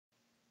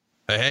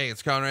Hey,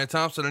 it's Conrad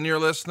Thompson, and you're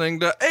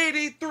listening to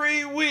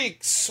 83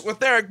 Weeks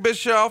with Eric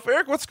Bischoff.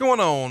 Eric, what's going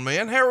on,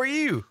 man? How are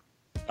you?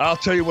 I'll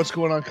tell you what's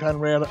going on,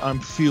 Conrad. I'm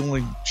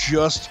feeling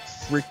just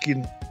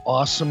freaking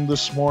awesome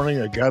this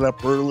morning. I got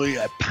up early.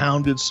 I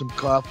pounded some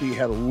coffee,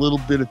 had a little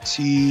bit of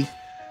tea,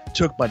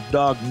 took my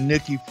dog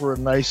Nikki for a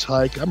nice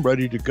hike. I'm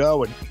ready to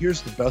go. And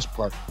here's the best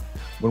part.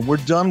 When we're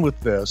done with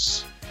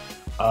this,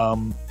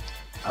 I'm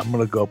going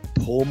to go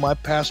pull my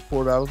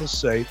passport out of the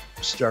safe,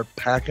 start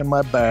packing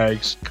my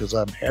bags because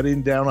I'm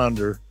heading down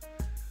under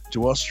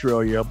to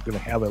Australia. I'm going to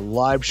have a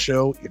live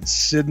show in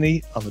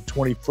Sydney on the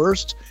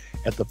 21st,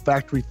 at the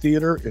Factory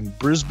Theatre in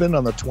Brisbane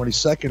on the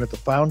 22nd at the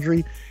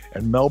Foundry,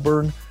 and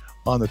Melbourne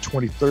on the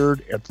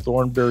 23rd at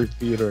Thornbury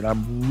Theatre. And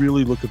I'm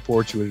really looking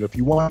forward to it. If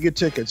you want to get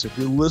tickets, if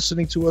you're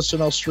listening to us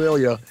in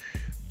Australia,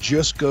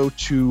 just go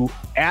to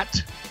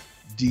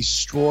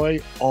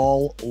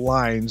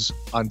 @DestroyAllLines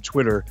on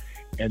Twitter,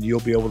 and you'll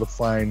be able to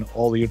find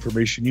all the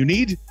information you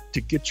need to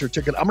get your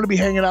ticket. I'm going to be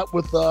hanging out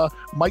with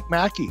Mike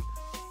Mackey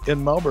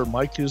in Melbourne.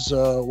 Mike is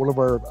one of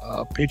our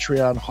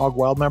Patreon Hog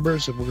Wild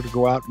members, and we're going to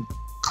go out and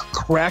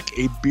crack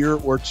a beer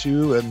or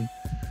two and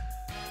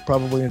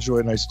probably enjoy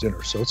a nice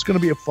dinner. So it's going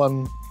to be a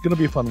fun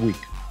week.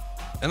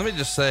 And let me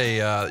just say,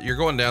 you're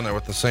going down there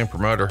with the same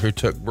promoter who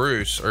took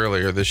Bruce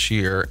earlier this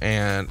year,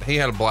 and he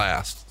had a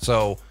blast.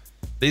 So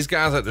these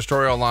guys at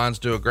Destroy All Lines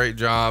do a great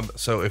job.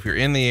 So if you're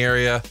in the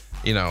area,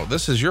 you know,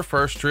 this is your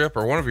first trip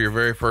or one of your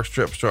very first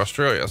trips to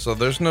Australia. So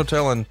there's no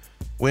telling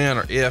when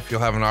or if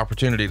you'll have an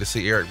opportunity to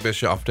see Eric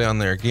Bischoff down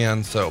there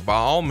again. So by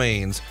all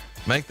means,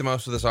 make the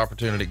most of this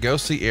opportunity. Go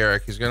see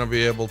Eric. He's going to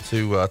be able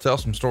to tell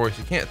some stories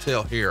you can't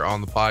tell here on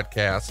the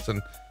podcast.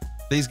 And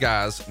these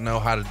guys know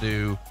how to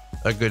do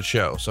a good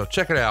show. So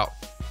check it out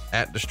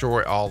at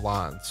Destroy All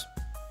Lines.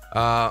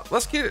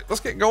 Let's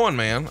get going,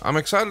 man. I'm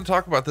excited to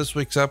talk about this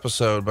week's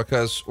episode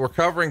because we're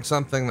covering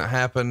something that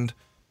happened,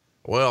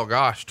 well,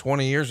 gosh,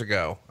 20 years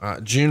ago,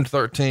 June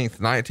 13th,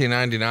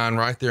 1999,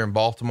 right there in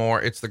Baltimore.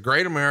 It's the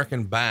Great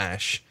American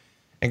Bash,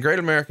 and Great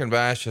American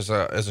Bash is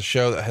a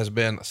show that has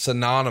been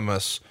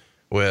synonymous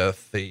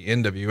with the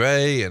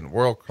NWA and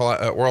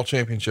World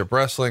Championship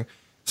Wrestling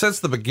since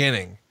the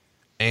beginning.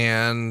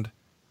 And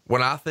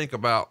when I think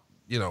about,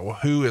 you know,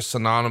 who is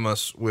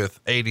synonymous with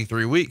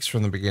 83 Weeks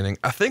from the beginning,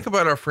 I think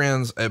about our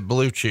friends at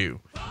Blue Chew.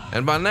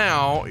 And by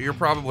now you're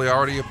probably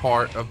already a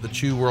part of the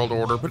Chew World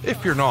Order, but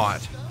if you're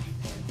not,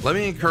 let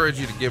me encourage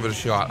you to give it a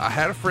shot. I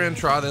had a friend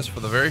try this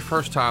for the very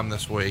first time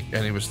this week,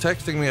 and he was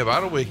texting me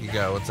about a week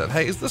ago and said,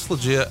 "Hey, is this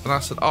legit?" And I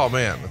said, "Oh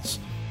man, it's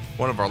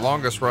one of our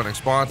longest running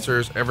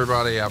sponsors.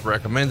 Everybody I've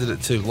recommended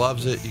it to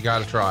loves it. You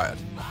got to try it."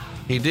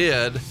 He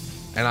did.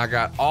 And I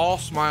got all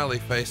smiley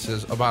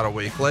faces. About a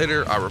week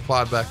later, I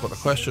replied back with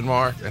a question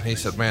mark, and he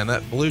said, "Man,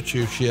 that Blue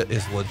Chew shit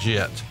is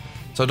legit."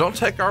 So don't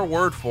take our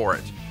word for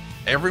it.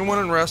 Everyone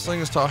in wrestling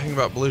is talking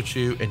about Blue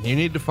Chew, and you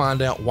need to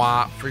find out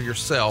why for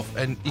yourself.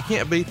 And you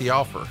can't beat the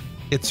offer.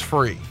 It's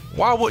free.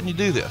 Why wouldn't you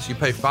do this? You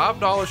pay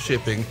 $5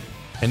 shipping,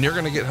 and you're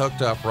going to get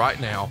hooked up right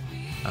now.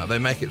 They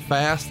make it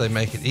fast. They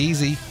make it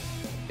easy.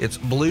 It's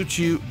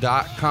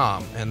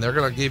BlueChew.com, and they're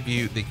going to give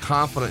you the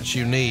confidence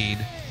you need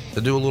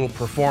to do a little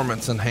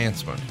performance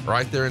enhancement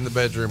right there in the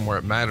bedroom where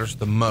it matters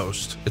the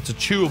most. It's a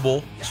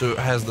chewable, so it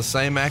has the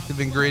same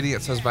active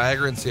ingredients as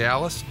Viagra and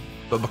Cialis,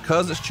 but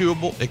because it's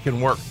chewable, it can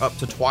work up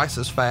to twice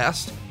as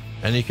fast,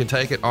 and you can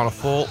take it on a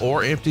full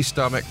or empty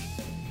stomach.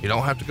 You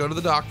don't have to go to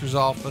the doctor's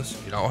office.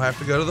 You don't have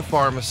to go to the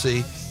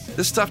pharmacy.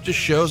 This stuff just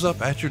shows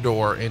up at your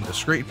door in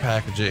discreet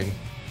packaging.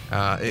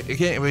 It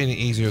can't be any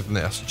easier than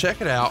this. Check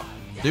it out.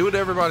 Do what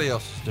everybody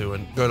else is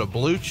doing. Go to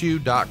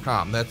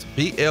BlueChew.com. That's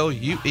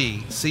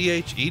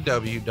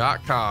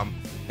BlueChew.com.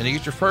 And you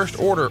get your first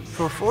order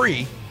for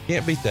free.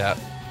 Can't beat that.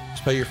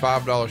 Just pay your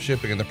 $5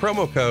 shipping. And the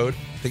promo code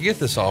to get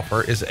this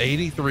offer is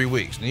 83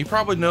 Weeks. And you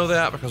probably know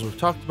that because we've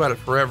talked about it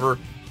forever.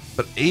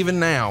 But even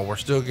now, we're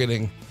still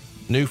getting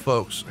new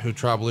folks who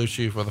try Blue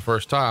Chew for the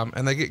first time,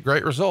 and they get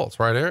great results.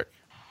 Right, Eric?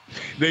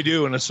 They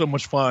do. And it's so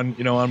much fun.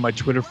 You know, on my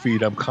Twitter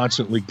feed, I'm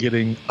constantly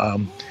getting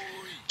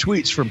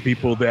tweets from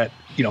people that,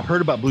 you know,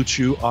 heard about Blue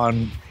Chew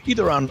on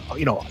either on,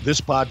 you know, this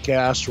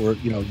podcast or,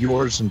 you know,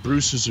 yours and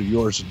Bruce's or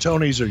yours and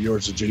Tony's or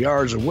yours and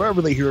JR's or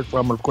wherever they hear it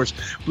from. And of course,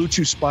 Blue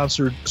Chew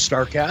sponsored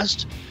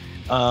StarCast,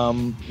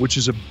 which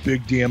is a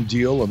big damn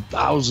deal. And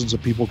thousands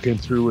of people came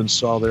through and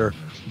saw their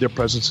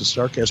presence at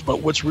StarCast.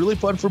 But what's really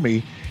fun for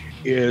me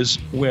is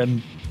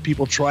when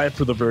people try it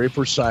for the very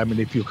first time and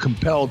they feel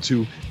compelled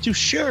to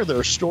share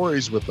their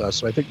stories with us.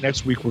 So I think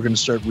next week we're going to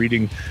start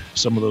reading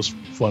some of those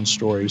fun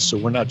stories. So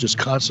we're not just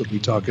constantly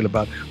talking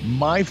about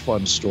my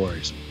fun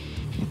stories.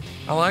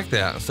 I like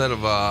that. Instead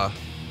of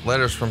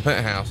letters from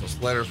Penthouse,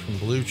 it's letters from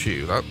Blue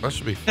Chew. That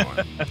should be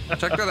fun.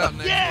 Check that out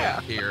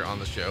next week here on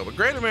the show. The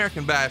Great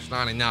American Bash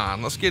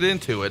 99. Let's get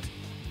into it.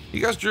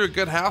 You guys drew a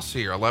good house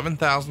here.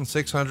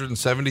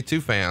 11,672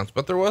 fans,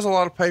 but there was a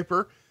lot of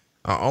paper.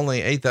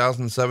 Only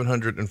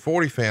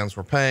 8,740 fans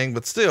were paying,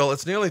 but still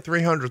it's nearly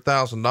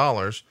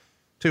 $300,000,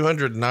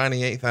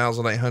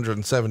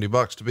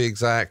 $298,870 to be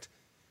exact.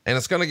 And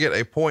it's going to get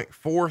a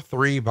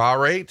 0.43 buy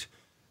rate.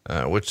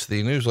 which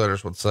the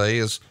newsletters would say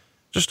is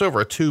just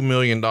over a $2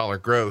 million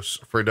gross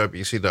for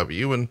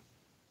WCW. And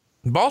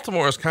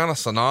Baltimore is kind of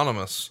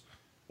synonymous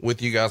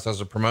with you guys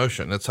as a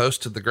promotion. It's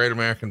hosted the Great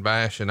American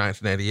Bash in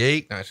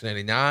 1988,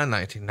 1989,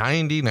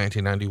 1990,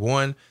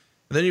 1991. And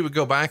then you would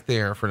go back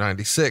there for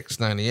 96,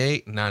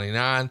 98, and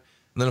 99. And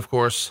then of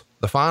course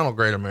the final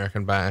Great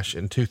American Bash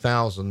in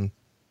 2000.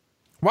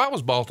 Why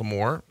was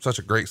Baltimore such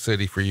a great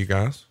city for you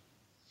guys?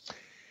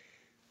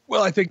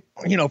 Well, I think,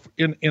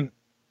 in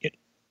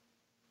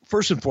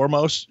first and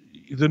foremost,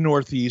 the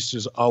Northeast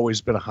has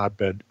always been a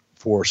hotbed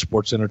for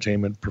sports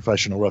entertainment,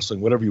 professional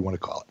wrestling, whatever you want to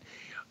call it.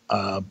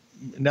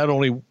 Not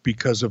only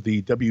because of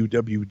the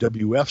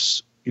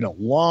WWF's,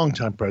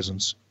 longtime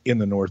presence in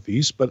the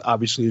Northeast, but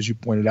obviously, as you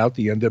pointed out,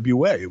 the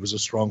NWA. It was a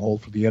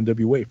stronghold for the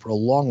NWA for a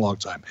long, long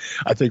time.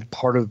 I think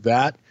part of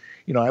that,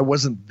 I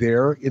wasn't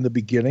there in the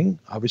beginning.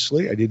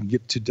 Obviously, I didn't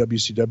get to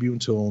WCW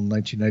until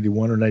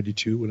 1991 or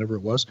 92, whenever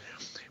it was.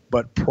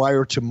 But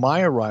prior to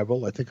my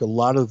arrival, I think a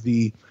lot of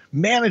the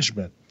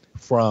management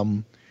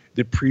from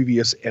the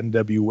previous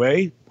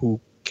NWA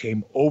who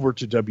came over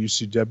to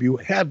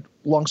WCW had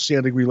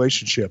longstanding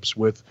relationships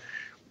with,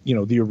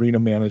 the arena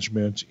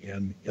management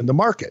and the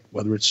market,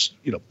 whether it's,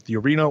 the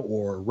arena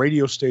or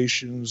radio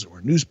stations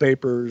or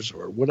newspapers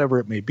or whatever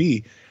it may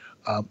be.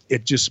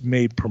 It just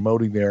made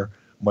promoting there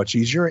much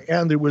easier.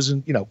 And there was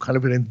kind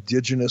of an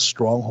indigenous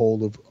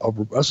stronghold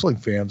of wrestling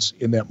fans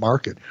in that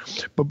market.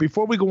 But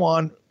before we go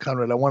on,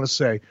 Conrad, I want to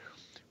say,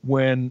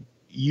 when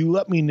you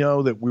let me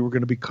know that we were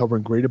going to be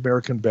covering Great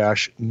American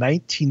Bash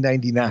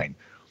 1999,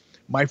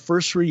 my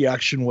first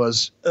reaction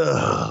was,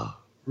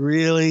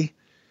 really?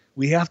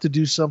 We have to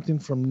do something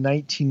from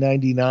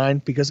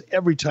 1999? Because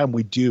every time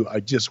we do, I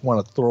just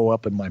want to throw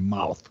up in my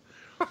mouth.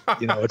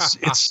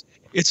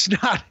 It's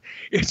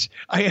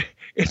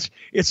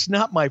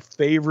not my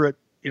favorite,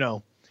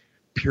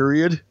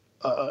 period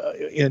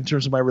in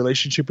terms of my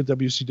relationship with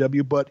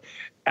WCW. But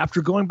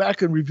after going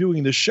back and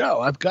reviewing the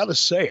show, I've got to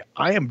say,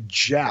 I am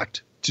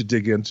jacked to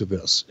dig into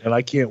this. And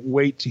I can't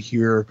wait to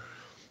hear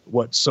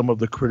what some of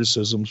the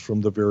criticisms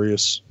from the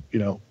various,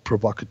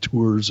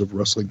 provocateurs of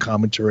wrestling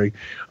commentary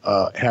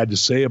had to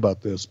say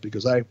about this,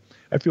 because I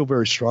feel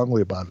very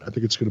strongly about it. I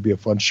think it's going to be a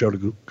fun show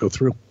to go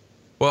through.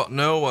 Well,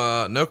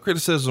 no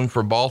criticism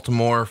for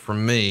Baltimore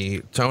from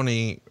me.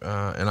 Tony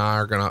and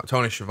I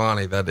Tony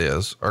Schiavone, that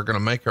is, are going to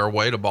make our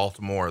way to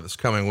Baltimore this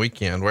coming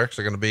weekend. We're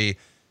actually going to be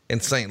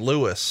in St.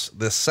 Louis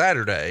this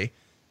Saturday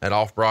at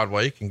Off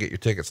Broadway. You can get your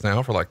tickets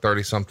now for like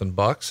 30 something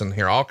bucks and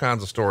hear all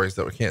kinds of stories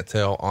that we can't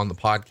tell on the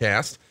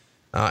podcast.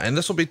 And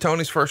this will be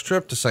Tony's first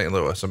trip to St.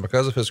 Louis. And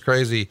because of his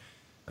crazy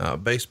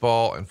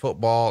baseball and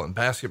football and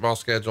basketball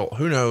schedule,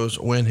 who knows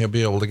when he'll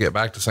be able to get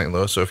back to St.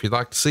 Louis. So if you'd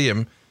like to see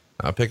him,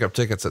 pick up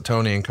tickets at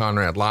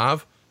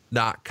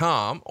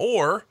TonyandConradLive.com,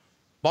 or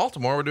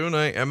Baltimore. We're doing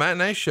a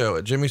matinee show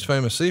at Jimmy's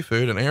Famous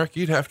Seafood. And Eric,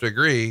 you'd have to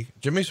agree,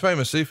 Jimmy's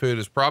Famous Seafood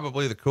is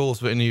probably the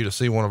coolest venue to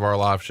see one of our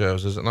live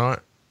shows. Is it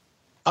not?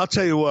 I'll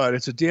tell you what,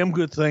 it's a damn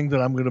good thing that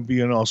I'm going to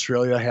be in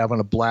Australia having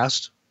a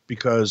blast,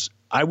 because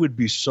I would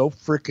be so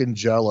freaking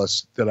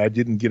jealous that I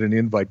didn't get an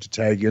invite to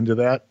tag into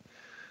that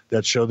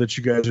show that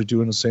you guys are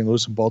doing in St.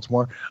 Louis and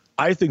Baltimore.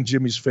 I think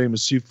Jimmy's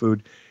Famous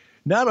Seafood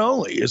not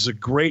only is a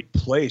great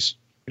place,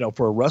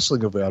 for a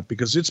wrestling event,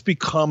 because it's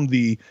become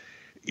the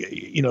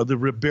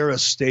Ribera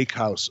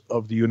Steakhouse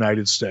of the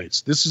United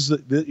States. This is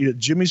the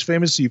Jimmy's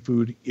Famous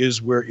Seafood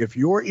is where, if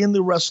you're in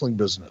the wrestling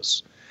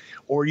business,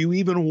 or you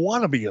even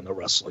want to be in the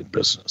wrestling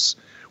business,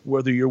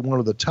 whether you're one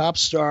of the top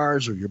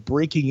stars or you're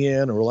breaking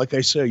in, or like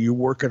I say, you're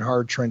working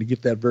hard trying to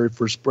get that very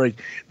first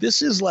break,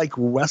 this is like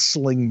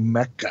wrestling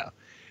Mecca.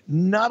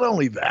 Not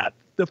only that,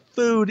 the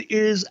food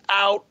is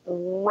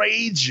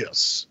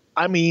outrageous.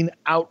 I mean,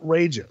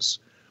 outrageous.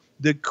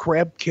 The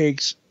crab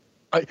cakes,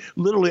 I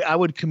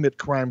would commit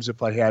crimes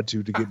if I had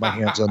to get my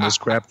hands on those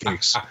crab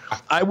cakes.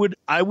 I would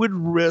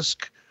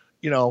risk,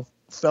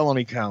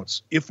 felony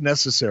counts if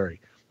necessary.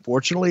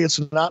 Fortunately,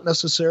 it's not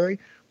necessary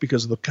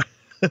because of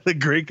the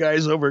great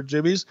guys over at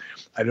Jimmy's.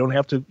 I don't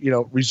have to,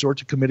 resort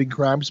to committing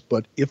crimes,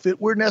 but if it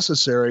were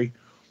necessary,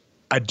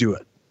 I'd do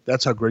it.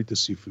 That's how great the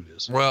seafood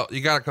is. Well, you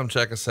got to come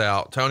check us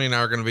out. Tony and I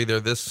are going to be there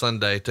this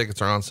Sunday.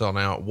 Tickets are on sale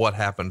now at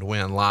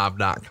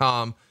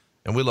whathappenedwhenlive.com.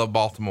 And we love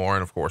Baltimore.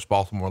 And of course,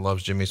 Baltimore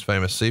loves Jimmy's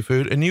Famous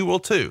Seafood, and you will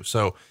too.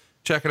 So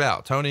check it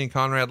out.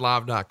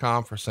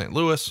 TonyandConradLive.com for St.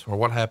 Louis, or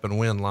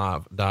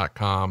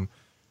whathappenedwhenlive.com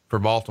for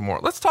Baltimore.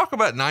 Let's talk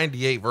about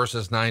 98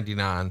 versus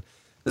 99.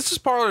 This is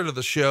part of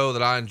the show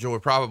that I enjoy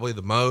probably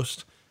the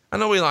most. I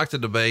know we like to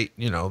debate,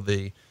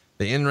 the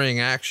in-ring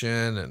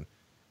action and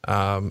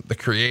the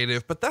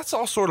creative, but that's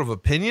all sort of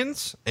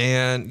opinions,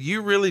 and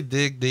you really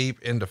dig deep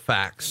into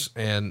facts,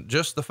 and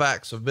just the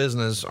facts of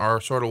business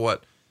are sort of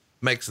what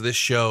makes this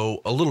show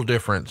a little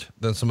different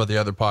than some of the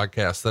other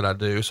podcasts that I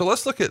do. So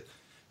let's look at,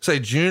 say,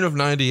 June of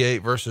 98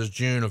 versus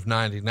June of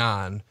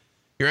 99.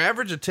 Your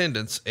average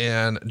attendance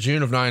in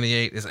June of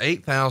 98 is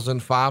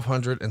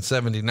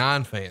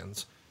 8,579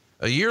 fans.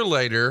 A year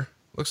later,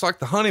 looks like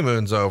the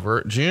honeymoon's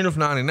over. June of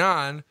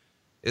 99,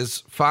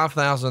 is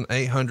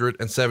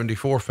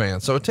 5,874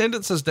 fans. So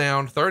attendance is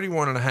down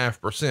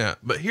 31.5%.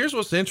 But here's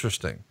what's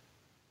interesting.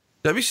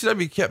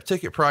 WCW kept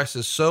ticket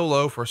prices so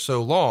low for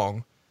so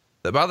long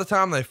that by the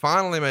time they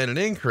finally made an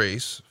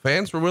increase,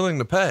 fans were willing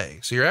to pay.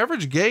 So your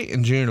average gate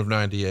in June of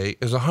 98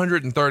 is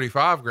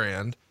 135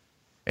 grand.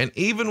 And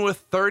even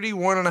with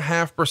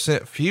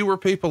 31.5% fewer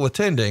people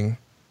attending,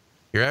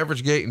 your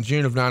average gate in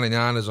June of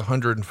 99 is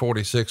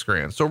 146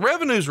 grand. So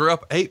revenues are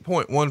up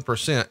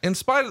 8.1% in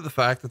spite of the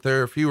fact that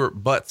there are fewer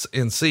butts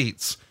in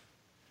seats.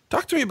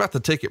 Talk to me about the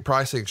ticket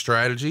pricing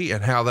strategy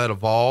and how that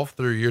evolved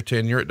through your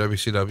tenure at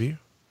WCW.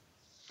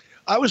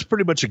 I was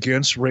pretty much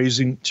against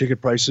raising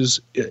ticket prices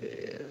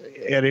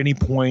at any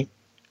point.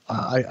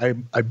 I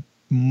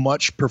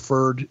much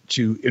preferred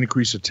to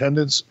increase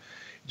attendance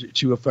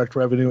to affect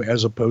revenue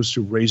as opposed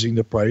to raising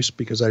the price,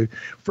 because I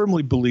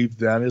firmly believed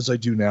then, as I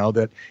do now,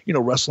 that,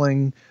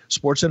 wrestling,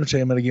 sports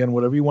entertainment, again,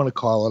 whatever you want to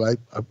call it,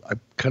 I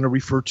kind of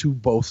refer to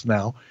both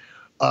now.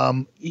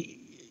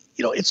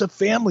 It's a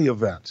family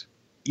event,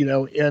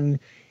 and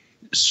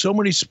so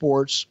many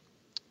sports,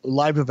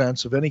 live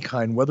events of any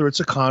kind, whether it's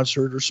a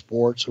concert or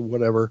sports or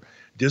whatever,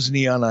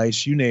 Disney on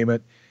Ice, you name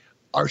it,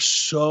 are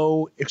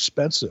so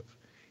expensive.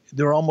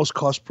 They're almost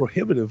cost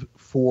prohibitive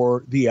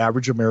for the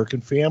average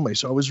American family.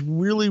 So I was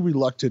really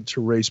reluctant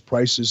to raise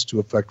prices to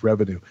affect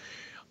revenue.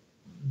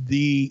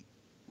 The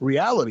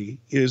reality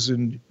is,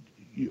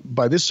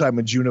 by this time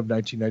in June of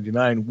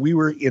 1999, we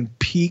were in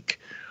peak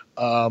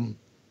EBITDA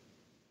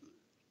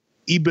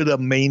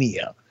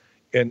mania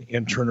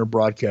in Turner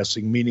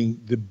Broadcasting, meaning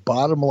the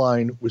bottom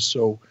line was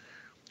so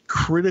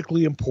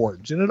critically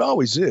important, and it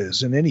always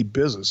is in any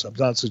business. I'm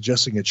not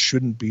suggesting it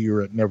shouldn't be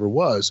or it never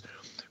was.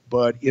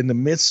 But in the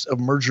midst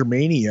of merger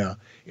mania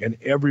and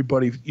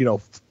everybody,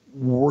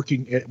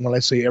 working, when I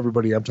say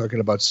everybody, I'm talking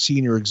about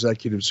senior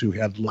executives who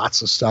had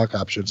lots of stock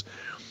options,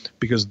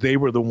 because they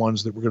were the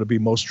ones that were going to be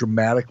most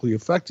dramatically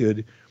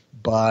affected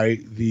by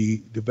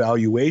the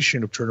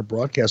valuation of Turner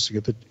Broadcasting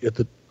at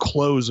the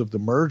close of the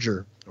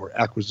merger, or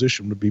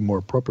acquisition would be more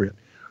appropriate,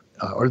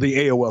 or the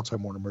AOL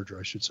Time Warner merger,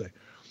 I should say,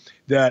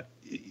 that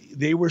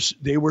they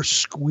were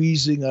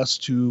squeezing us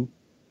to,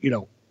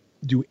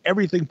 do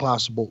everything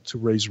possible to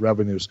raise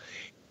revenues.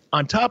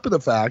 On top of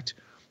the fact,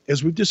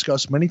 as we've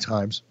discussed many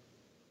times,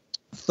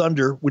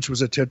 Thunder, which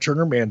was a Ted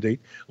Turner mandate,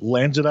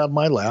 landed on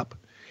my lap.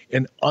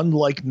 And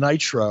unlike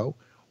Nitro,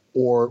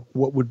 or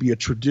what would be a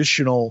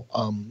traditional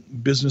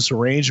business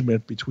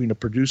arrangement between a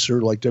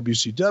producer like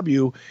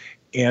WCW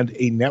and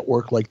a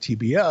network like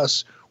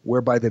TBS,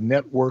 whereby the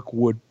network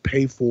would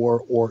pay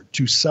for, or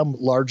to some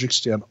large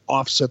extent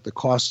offset the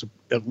cost of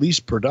at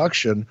least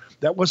production,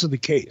 that wasn't the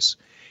case.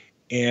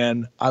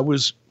 And I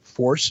was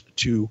forced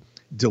to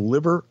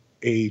deliver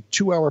a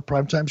 2-hour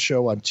primetime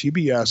show on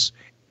TBS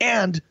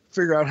and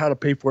figure out how to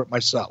pay for it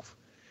myself.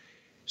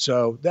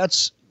 So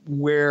that's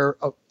where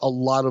a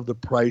lot of the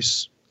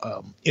price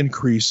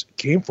increase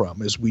came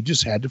from, is we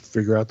just had to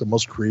figure out the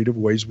most creative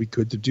ways we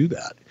could to do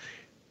that.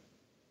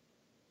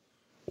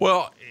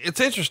 Well, it's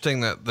interesting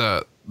that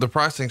the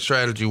pricing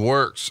strategy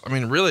works. I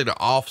mean, really to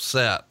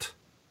offset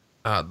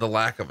the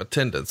lack of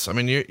attendance. I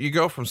mean, you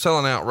go from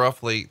selling out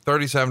roughly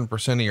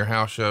 37% of your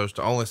house shows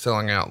to only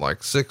selling out like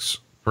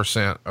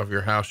 6% of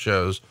your house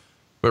shows,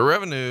 but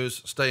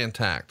revenues stay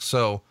intact.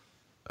 So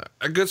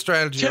a good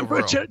strategy.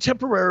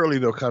 Temporarily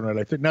though, Conrad,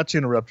 I think, not to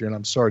interrupt you, and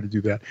I'm sorry to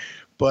do that,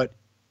 but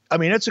I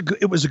mean,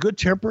 it was a good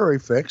temporary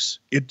fix.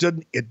 It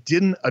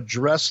didn't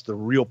address the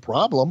real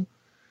problem.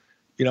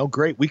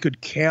 Great. We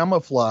could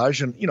camouflage,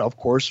 and, of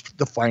course,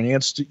 the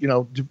finance,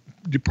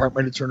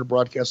 department at Turner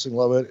Broadcasting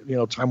loved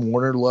it. Time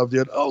Warner loved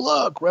it. Oh,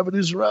 look,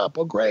 revenues are up.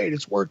 Oh, great.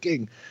 It's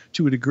working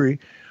to a degree.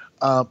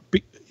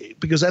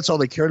 Because that's all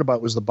they cared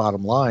about was the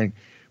bottom line.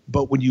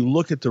 But when you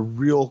look at the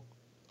real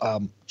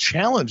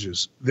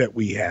challenges that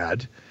we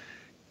had,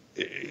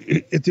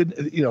 it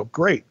didn't,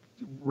 great.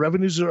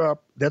 Revenues are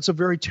up. That's a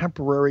very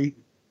temporary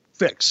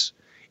fix.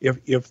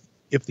 If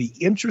the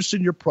interest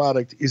in your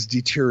product is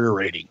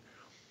deteriorating,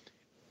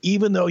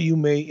 even though you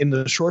may in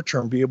the short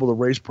term be able to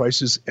raise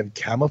prices and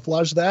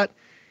camouflage that,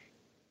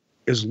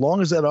 as long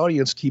as that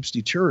audience keeps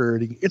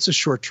deteriorating, it's a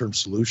short-term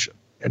solution.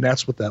 And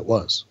that's what that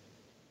was.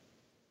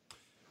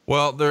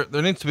 Well, there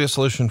needs to be a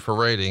solution for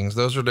ratings.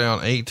 Those are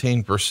down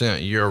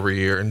 18% year over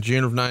year. In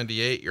June of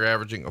 98, you're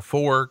averaging a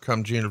 4.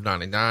 Come June of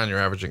 99, you're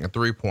averaging a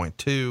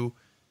 3.2.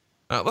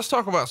 Let's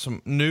talk about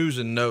some news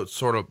and notes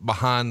sort of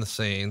behind the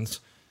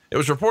scenes. It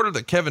was reported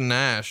that Kevin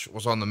Nash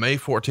was on the May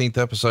 14th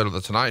episode of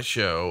The Tonight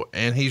Show,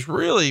 and he's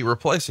really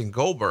replacing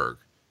Goldberg,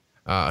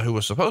 who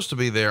was supposed to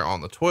be there on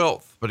the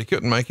 12th, but he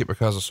couldn't make it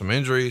because of some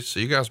injuries. So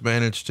you guys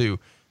managed to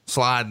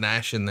slide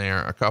Nash in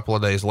there a couple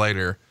of days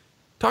later.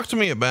 Talk to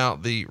me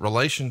about the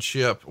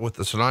relationship with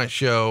The Tonight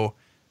Show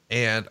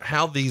and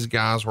how these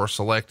guys were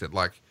selected,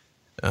 like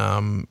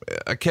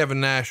a Kevin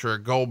Nash or a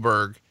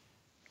Goldberg.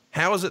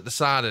 How is it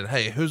decided,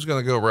 hey, who's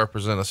going to go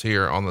represent us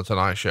here on The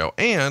Tonight Show?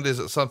 And is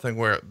it something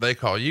where they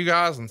call you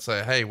guys and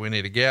say, hey, we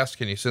need a guest.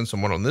 Can you send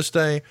someone on this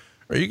day?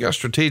 Or are you guys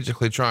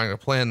strategically trying to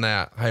plan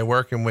that? Hey,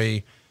 where can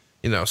we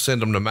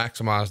send them to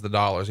maximize the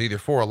dollars, either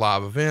for a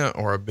live event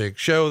or a big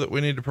show that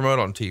we need to promote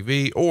on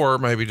TV, or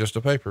maybe just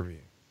a pay-per-view?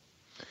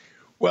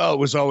 Well, it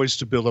was always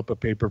to build up a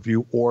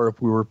pay-per-view, or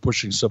if we were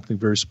pushing something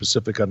very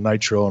specific on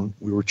Nitro and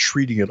we were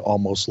treating it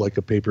almost like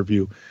a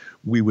pay-per-view,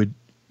 we would,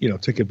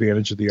 take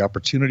advantage of the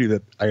opportunity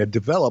that I had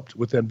developed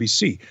with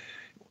NBC.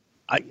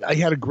 I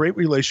had a great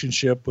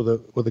relationship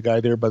with a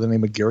guy there by the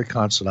name of Gary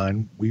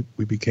Considine. We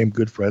became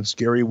good friends.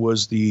 Gary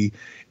was the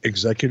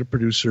executive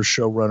producer,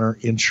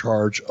 showrunner in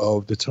charge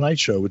of The Tonight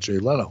Show with Jay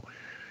Leno.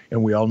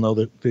 And we all know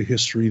the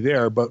history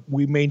there, but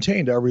we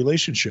maintained our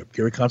relationship.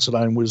 Gary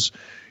Considine was,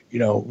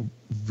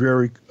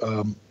 very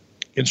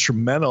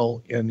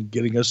instrumental in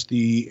getting us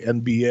the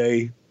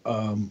NBA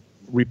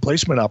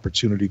replacement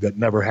opportunity that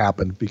never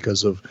happened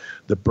because of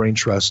the brain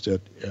trust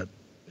at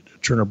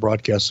Turner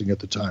Broadcasting at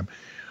the time.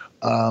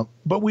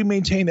 But we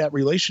maintained that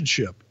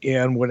relationship.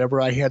 And whenever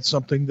I had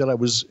something that I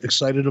was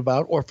excited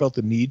about or felt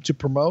the need to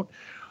promote,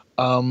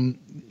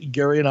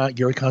 Gary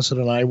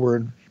Considine and I were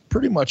in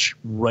pretty much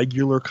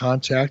regular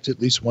contact,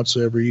 at least once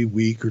every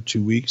week or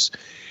 2 weeks.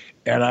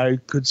 And I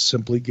could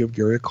simply give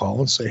Gary a call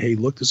and say, hey,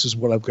 look, this is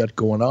what I've got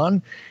going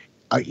on.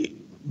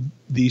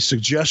 The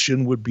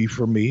suggestion would be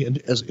for me, in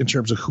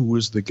terms of who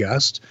was the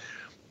guest.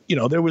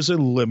 There was a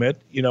limit.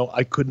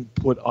 I couldn't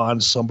put on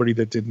somebody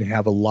that didn't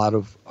have a lot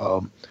of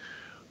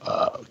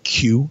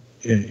Q,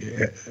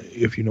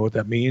 if you know what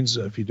that means.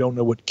 If you don't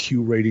know what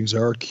Q ratings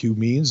are, Q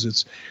means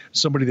it's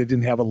somebody that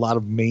didn't have a lot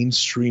of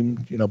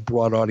mainstream,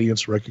 broad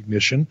audience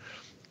recognition.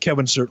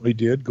 Kevin certainly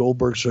did.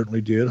 Goldberg certainly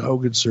did.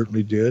 Hogan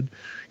certainly did.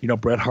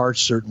 Bret Hart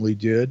certainly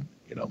did.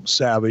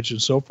 Savage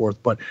and so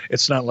forth. But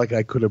it's not like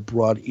I could have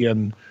brought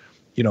in,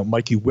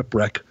 Mikey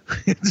Whipwreck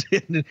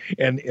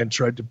and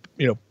tried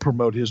to,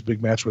 promote his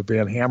big match with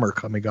Van Hammer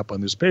coming up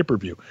on this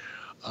pay-per-view.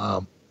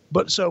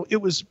 But so it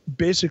was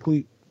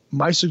basically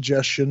my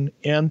suggestion,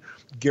 and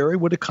Gary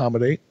would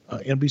accommodate,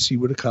 NBC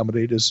would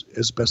accommodate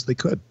as best they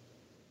could.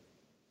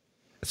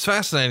 It's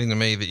fascinating to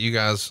me that you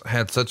guys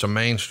had such a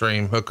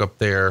mainstream hookup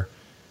there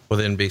with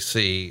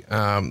NBC.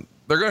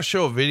 They're going to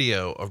show a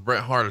video of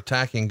Bret Hart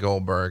attacking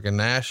Goldberg, and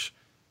Nash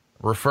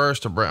refers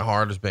to Bret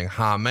Hart as being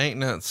high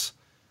maintenance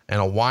and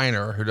a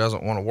whiner who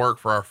doesn't want to work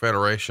for our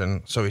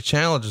federation. So he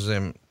challenges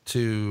him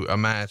to a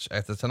match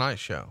at the Tonight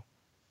Show.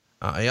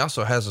 He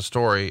also has a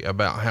story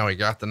about how he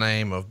got the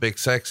name of Big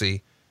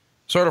Sexy,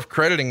 sort of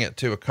crediting it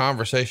to a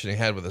conversation he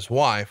had with his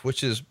wife,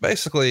 which is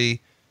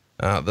basically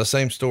the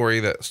same story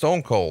that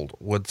Stone Cold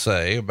would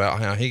say about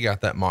how he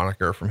got that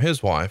moniker from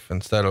his wife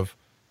instead of,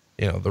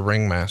 the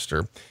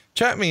ringmaster.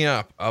 Chat me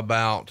up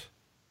about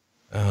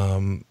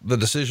the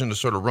decision to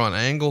sort of run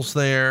angles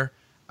there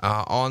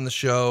on the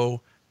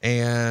show.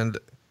 And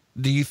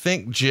do you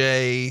think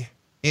Jay,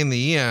 in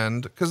the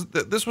end, because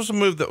this was a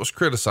move that was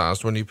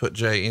criticized when you put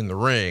Jay in the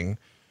ring,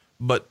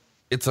 but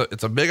it's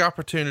a big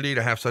opportunity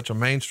to have such a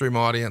mainstream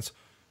audience,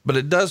 but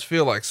it does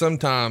feel like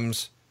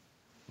sometimes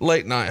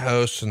late night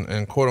hosts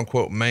and quote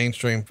unquote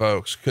mainstream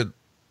folks could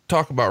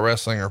talk about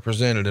wrestling or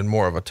present it in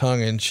more of a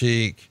tongue in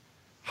cheek,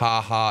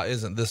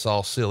 isn't this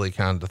all silly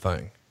kind of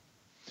thing.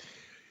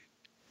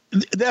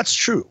 That's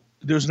true.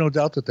 There's no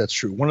doubt that that's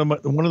true. One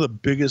of the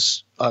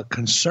biggest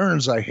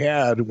concerns I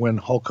had when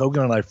Hulk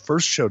Hogan and I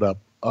first showed up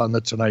on the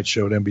Tonight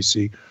Show at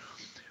NBC,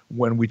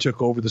 when we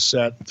took over the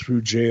set and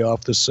threw Jay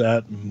off the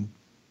set and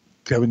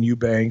Kevin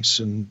Eubanks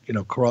and,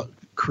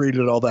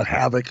 created all that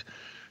havoc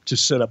to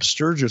set up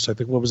Sturgis. I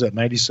think, what was that,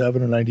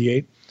 97 or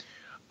 98?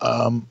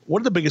 One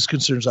of the biggest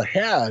concerns I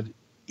had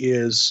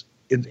is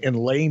in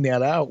laying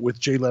that out with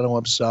Jay Leno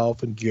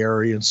himself and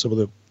Gary and some of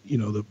the,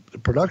 the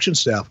production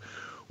staff,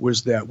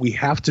 was that we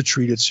have to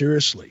treat it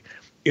seriously.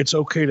 It's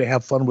okay to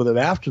have fun with it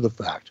after the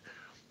fact,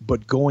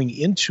 but going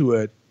into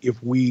it,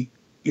 if we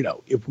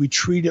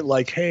treat it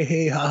like,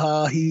 hey,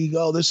 haha, here you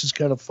go, this is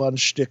kind of fun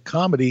shtick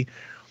comedy,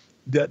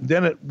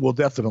 then it will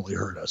definitely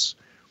hurt us.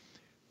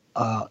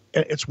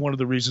 It's one of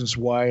the reasons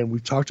why, and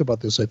we've talked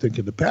about this, I think,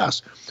 in the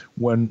past,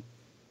 when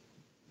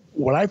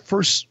I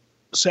first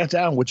sat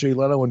down with Jay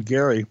Leno and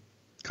Gary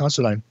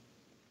Considine,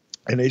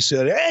 and they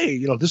said,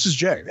 hey, this is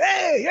Jay.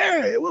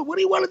 Hey, what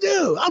do you want to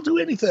do? I'll do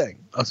anything.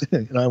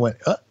 And I went,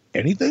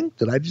 anything?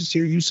 Did I just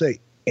hear you say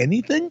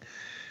anything?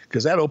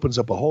 Because that opens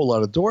up a whole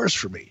lot of doors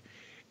for me.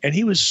 And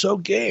he was so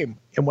game.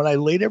 And when I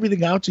laid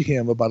everything out to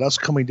him about us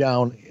coming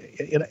down,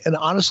 and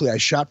honestly, I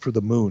shot for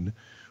the moon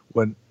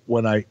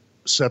when I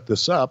set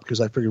this up,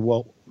 because I figured,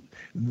 well,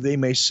 they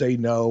may say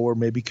no, or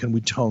maybe can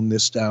we tone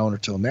this down or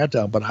tone that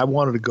down? But I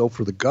wanted to go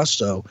for the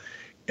gusto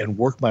and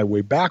work my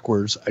way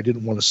backwards. I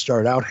didn't want to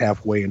start out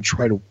halfway and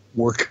try to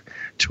work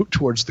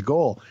towards the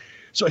goal.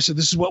 So I said,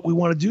 this is what we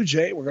want to do,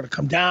 Jay. We're going to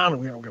come down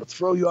and we're going to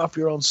throw you off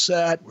your own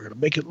set. We're going to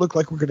make it look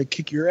like we're going to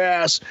kick your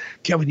ass.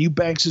 Kevin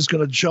Eubanks is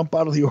going to jump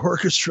out of the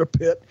orchestra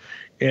pit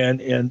and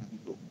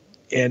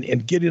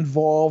get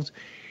involved.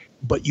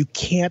 But you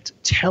can't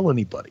tell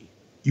anybody.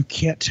 You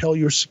can't tell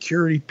your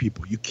security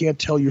people. You can't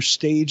tell your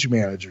stage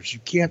managers. You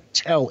can't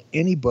tell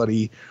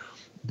anybody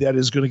that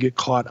is going to get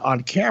caught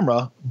on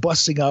camera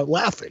busting out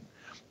laughing,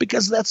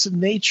 because that's the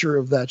nature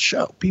of that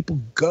show. People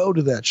go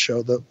to that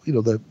show. The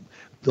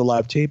the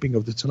live taping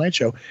of the Tonight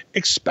Show,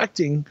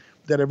 expecting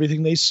that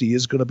everything they see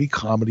is going to be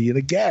comedy and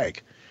a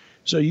gag.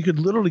 So you could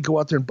literally go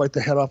out there and bite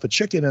the head off a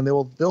chicken, and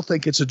they'll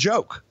think it's a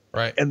joke,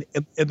 right? And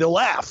they'll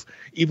laugh,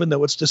 even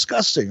though it's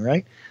disgusting,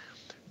 right?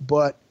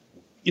 But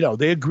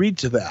they agreed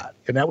to that,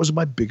 and that was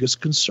my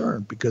biggest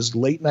concern, because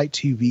late night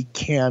TV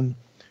can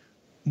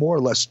more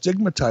or less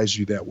stigmatize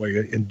you that way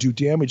and do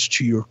damage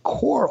to your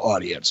core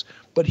audience.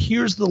 But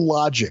here's the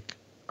logic,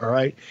 all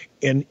right?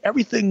 And I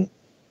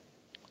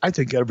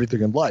think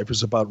everything in life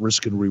is about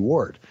risk and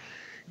reward.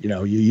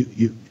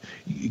 You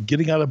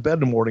getting out of bed in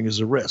the morning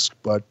is a risk,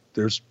 but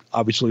there's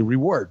obviously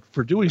reward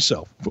for doing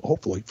so,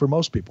 hopefully, for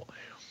most people.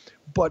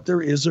 But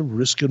there is a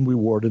risk and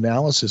reward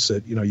analysis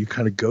that, you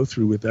kind of go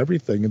through with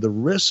everything. And the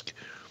risk,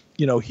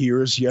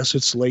 here is, yes,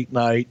 it's late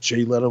night.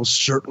 Jay Leno's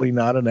certainly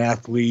not an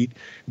athlete.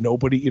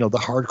 Nobody, the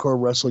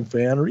hardcore wrestling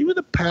fan or even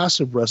the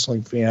passive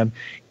wrestling fan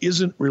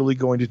isn't really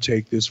going to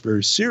take this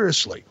very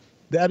seriously.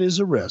 That is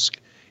a risk.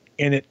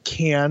 And it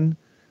can,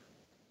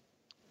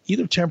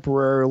 either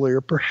temporarily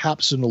or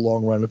perhaps in the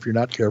long run, if you're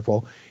not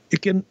careful,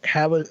 it can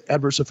have an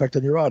adverse effect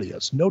on your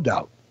audience, no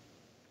doubt.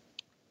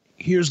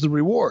 Here's the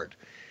reward.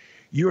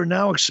 You're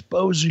now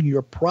exposing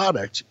your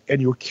product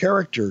and your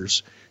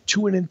characters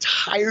to an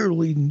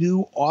entirely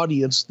new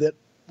audience that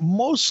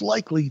most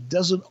likely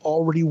doesn't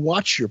already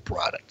watch your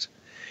product.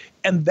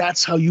 And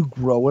that's how you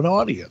grow an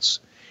audience.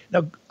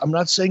 Now, I'm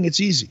not saying it's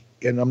easy,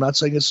 and I'm not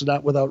saying it's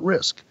not without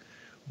risk,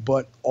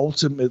 but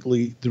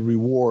ultimately the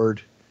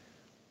reward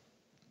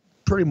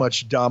pretty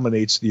much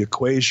dominates the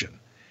equation.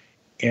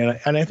 And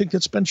I think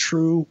that's been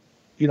true,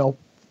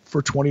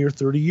 for 20 or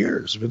 30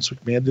 years. Vince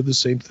McMahon did the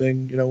same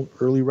thing,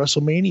 early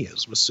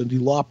WrestleManias with Cyndi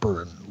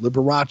Lauper and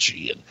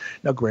Liberace. And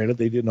now, granted,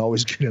 they didn't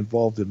always get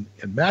involved in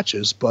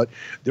matches, but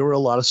there were a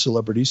lot of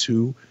celebrities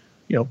who,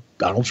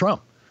 Donald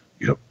Trump,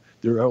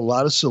 there are a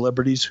lot of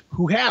celebrities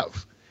who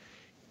have.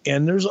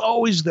 And there's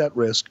always that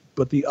risk,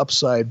 but the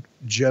upside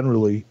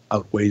generally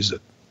outweighs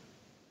it.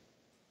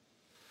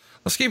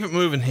 Let's keep it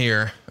moving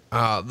here.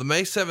 The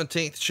May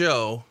 17th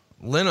show,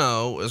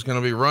 Leno is going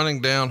to be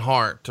running down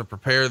Hart to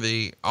prepare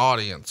the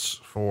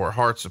audience for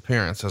Hart's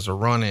appearance as a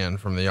run-in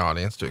from the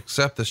audience to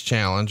accept this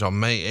challenge on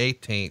May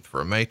 18th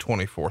for a May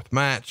 24th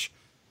match,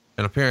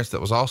 an appearance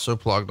that was also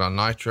plugged on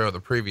Nitro the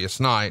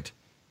previous night.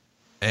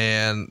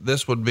 And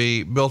this would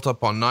be built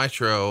up on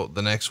Nitro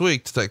the next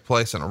week to take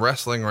place in a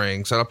wrestling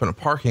ring set up in a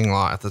parking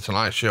lot at the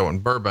Tonight Show in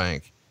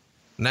Burbank.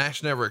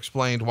 Nash never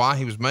explained why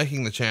he was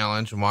making the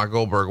challenge and why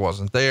Goldberg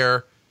wasn't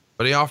there,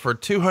 but he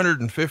offered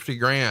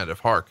 $250,000 if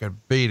Hart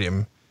could beat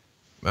him.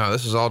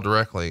 This is all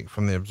directly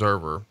from the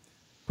Observer.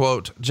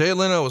 Quote, Jay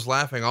Leno was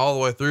laughing all the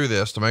way through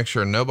this to make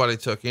sure nobody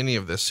took any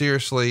of this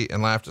seriously,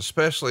 and laughed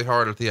especially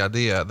hard at the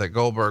idea that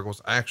Goldberg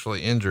was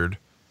actually injured.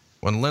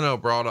 When Leno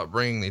brought up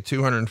bringing the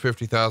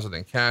 $250,000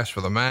 in cash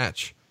for the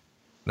match,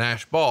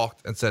 Nash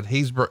balked and said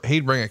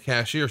he'd bring a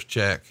cashier's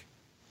check,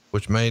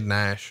 which made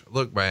Nash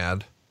look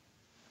bad.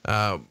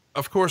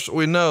 Of course,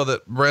 we know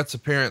that Bret's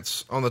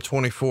appearance on the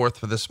 24th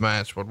for this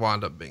match would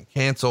wind up being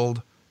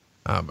canceled,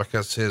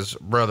 because his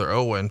brother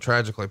Owen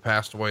tragically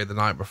passed away the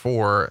night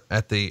before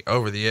at the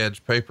Over the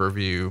Edge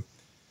pay-per-view.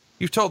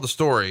 You've told the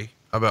story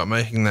about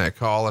making that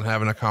call and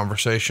having a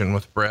conversation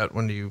with Bret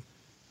when you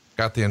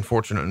got the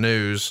unfortunate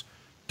news.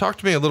 Talk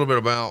to me a little bit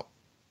about,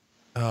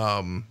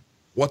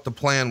 what the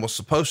plan was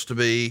supposed to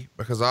be,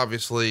 because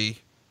obviously,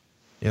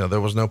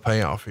 there was no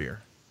payoff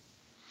here.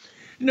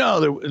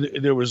 No,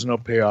 there was no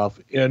payoff.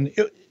 And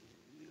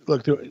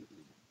look, there were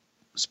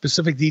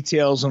specific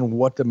details on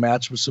what the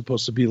match was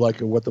supposed to be like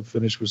and what the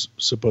finish was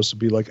supposed to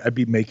be like, I'd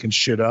be making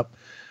shit up,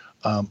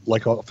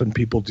 like often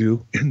people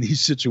do in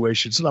these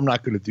situations. And I'm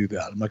not going to do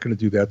that. I'm not going to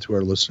do that to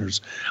our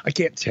listeners. I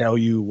can't tell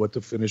you what the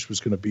finish was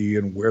going to be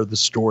and where the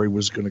story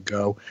was going to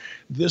go.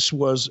 This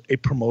was a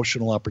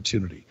promotional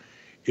opportunity.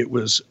 It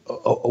was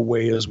a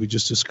way, as we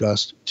just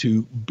discussed,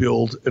 to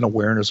build an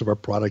awareness of our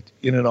product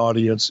in an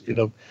audience,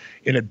 in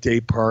a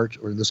day part,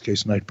 or in this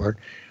case, night part,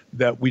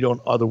 that we don't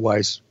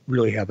otherwise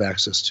really have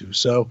access to.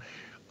 So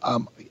I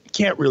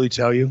can't really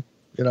tell you,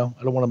 I don't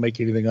want to make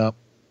anything up.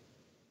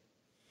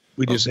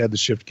 We just had to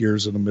shift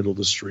gears in the middle of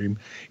the stream.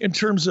 In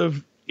terms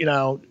of,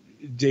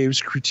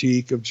 Dave's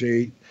critique of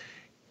Jay,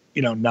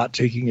 not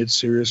taking it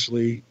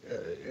seriously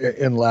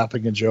and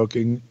laughing and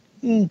joking,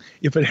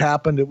 if it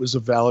happened, it was a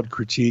valid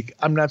critique.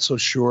 I'm not so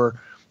sure,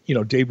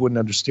 Dave wouldn't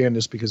understand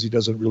this because he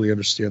doesn't really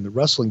understand the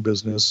wrestling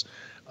business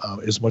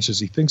as much as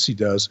he thinks he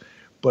does.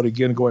 But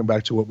again, going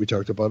back to what we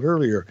talked about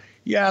earlier,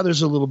 yeah,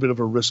 there's a little bit of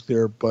a risk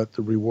there, but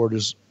the reward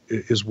is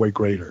way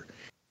greater.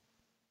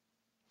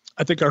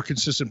 I think our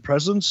consistent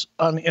presence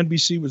on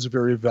NBC was a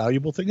very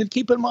valuable thing. And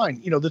keep in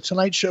mind, the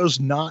Tonight Show's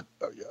not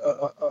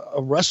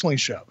a wrestling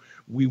show.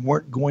 We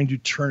weren't going to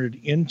turn it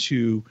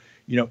into,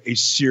 a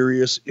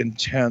serious,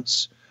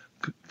 intense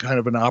kind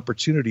of an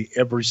opportunity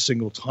every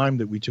single time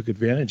that we took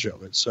advantage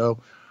of it. So,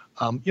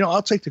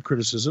 I'll take the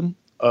criticism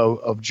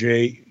of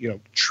Jay,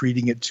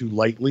 treating it too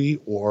lightly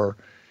or,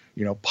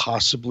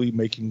 possibly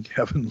making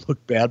Kevin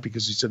look bad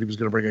because he said he was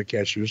going to bring a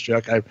cashier's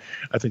check. I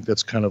think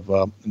that's kind of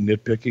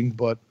nitpicking,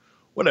 but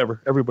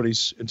whatever.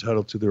 Everybody's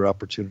entitled to their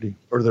opportunity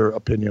or their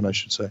opinion, I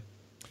should say.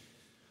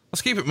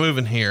 Let's keep it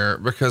moving here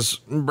because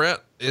Brett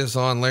is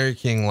on Larry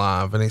King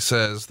Live and he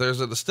says there's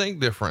a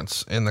distinct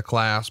difference in the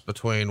class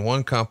between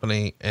one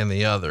company and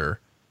the other.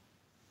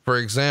 For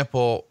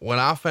example, when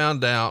I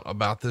found out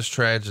about this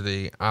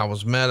tragedy, I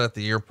was met at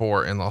the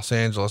airport in Los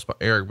Angeles by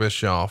Eric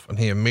Bischoff, and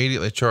he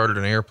immediately chartered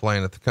an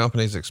airplane at the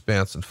company's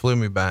expense and flew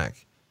me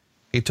back.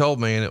 He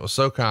told me, and it was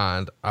so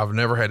kind, I've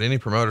never had any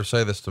promoter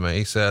say this to me.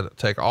 He said,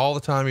 take all the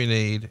time you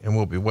need and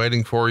we'll be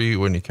waiting for you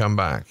when you come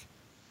back.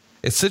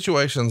 It's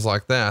situations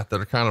like that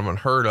are kind of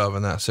unheard of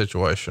in that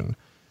situation.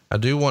 I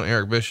do want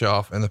Eric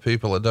Bischoff and the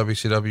people at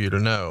WCW to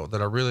know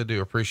that I really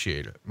do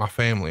appreciate it. My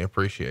family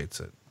appreciates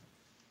it.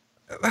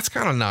 That's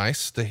kind of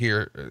nice to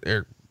hear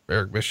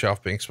Eric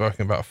Bischoff being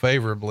spoken about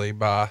favorably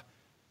by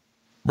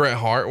Bret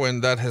Hart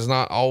when that has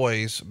not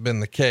always been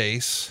the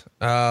case.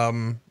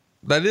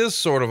 That is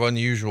sort of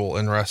unusual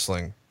in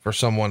wrestling for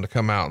someone to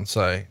come out and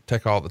say,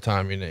 take all the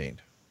time you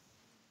need.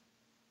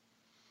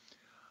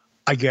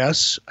 I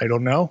guess, I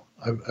don't know.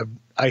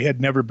 I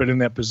had never been in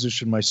that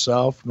position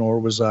myself, nor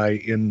was I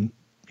in,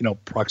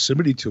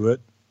 proximity to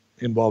it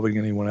involving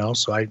anyone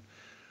else. So I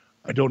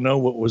don't know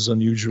what was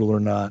unusual or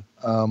not.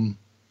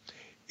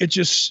 It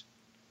just,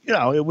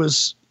 it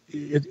was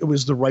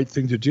the right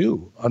thing to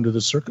do under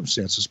the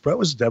circumstances. Brett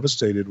was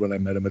devastated when I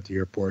met him at the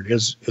airport,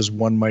 as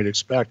one might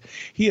expect.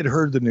 He had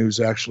heard the news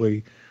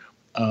actually,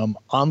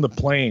 on the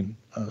plane,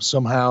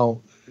 somehow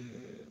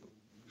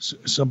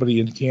somebody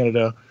in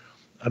Canada,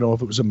 I don't know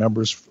if it was a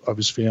member of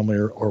his family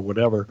or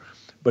whatever,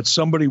 but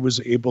somebody was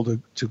able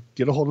to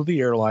get a hold of the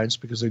airlines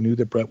because they knew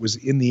that Brett was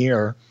in the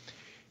air,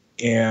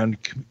 and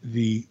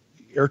the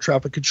air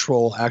traffic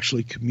control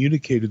actually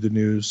communicated the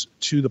news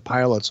to the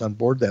pilots on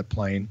board that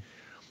plane.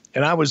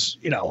 And I was,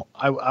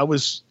 I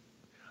was,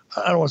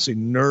 I don't want to say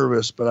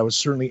nervous, but I was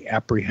certainly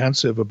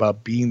apprehensive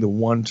about being the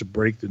one to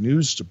break the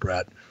news to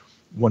Brett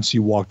once he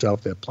walked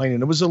off that plane.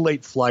 And it was a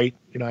late flight.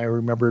 I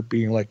remember it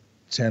being like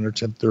 10 or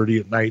 10:30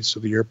 at night. So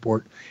the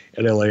airport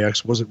at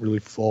LAX wasn't really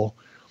full.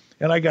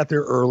 And I got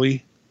there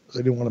early because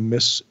I didn't want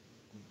to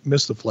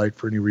miss the flight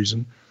for any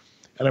reason.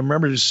 And I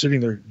remember just sitting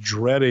there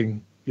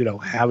dreading,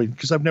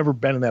 because I've never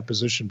been in that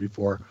position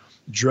before,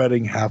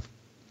 dreading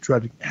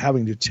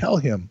having to tell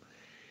him.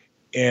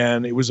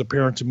 And it was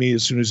apparent to me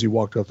as soon as he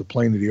walked off the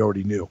plane that he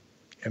already knew.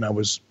 And I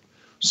was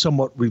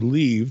somewhat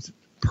relieved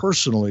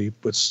personally,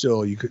 but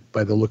still you could,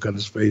 by the look on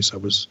his face, I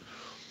was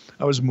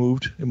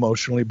moved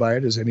emotionally by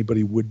it, as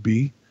anybody would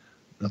be.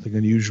 Nothing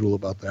unusual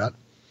about that.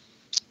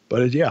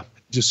 But it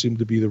just seemed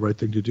to be the right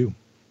thing to do.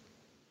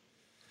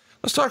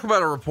 Let's talk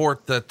about a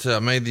report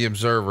that made the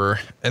Observer.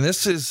 And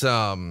this is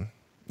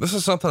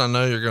something I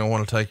know you're going to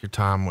want to take your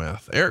time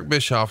with. Eric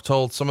Bischoff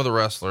told some of the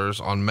wrestlers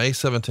on May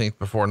 17th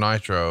before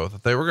Nitro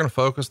that they were going to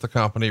focus the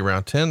company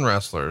around 10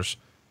 wrestlers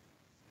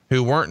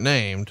who weren't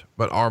named,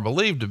 but are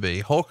believed to be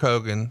Hulk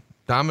Hogan,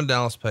 Diamond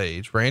Dallas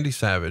Page, Randy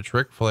Savage,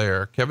 Ric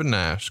Flair, Kevin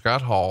Nash,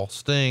 Scott Hall,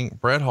 Sting,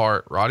 Bret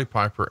Hart, Roddy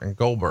Piper, and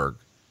Goldberg.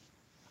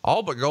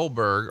 All but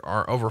Goldberg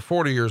are over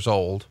 40 years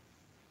old,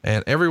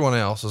 and everyone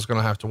else is going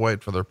to have to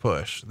wait for their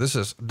push. This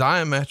is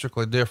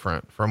diametrically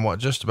different from what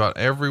just about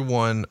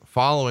everyone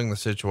following the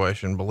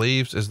situation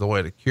believes is the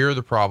way to cure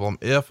the problem,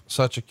 if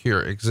such a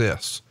cure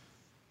exists.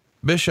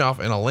 Bischoff,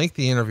 in a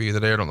lengthy interview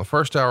that aired on the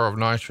first hour of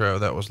Nitro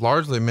that was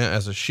largely meant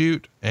as a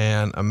shoot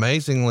and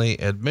amazingly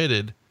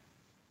admitted,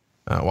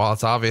 while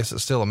it's obvious,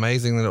 it's still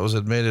amazing that it was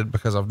admitted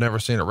because I've never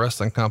seen a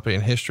wrestling company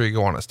in history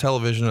go on its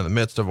television in the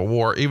midst of a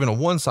war, even a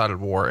one-sided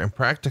war, and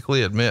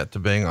practically admit to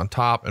being on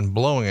top and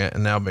blowing it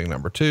and now being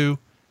number 2,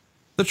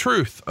 the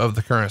truth of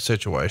the current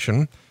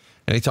situation.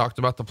 And he talked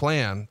about the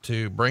plan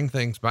to bring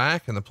things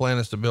back, and the plan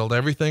is to build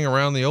everything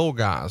around the old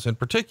guys. In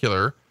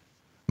particular,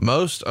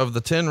 most of the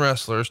 10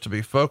 wrestlers to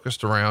be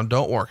focused around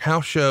don't work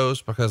house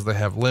shows because they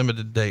have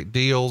limited date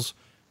deals.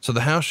 So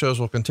the house shows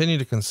will continue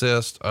to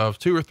consist of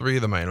 2 or 3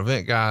 of the main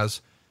event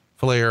guys,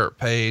 Flair,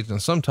 Page,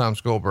 and sometimes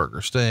Goldberg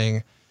or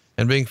Sting,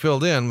 and being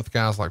filled in with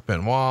guys like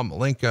Benoit,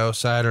 Malenko,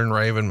 Saturn,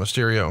 Raven,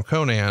 Mysterio, and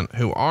Conan,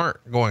 who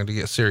aren't going to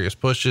get serious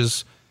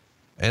pushes.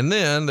 And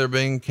then they're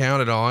being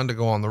counted on to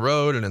go on the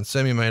road and in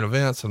semi-main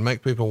events and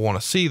make people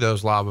want to see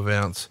those live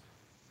events.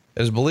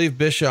 It is believed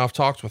Bischoff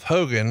talked with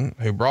Hogan,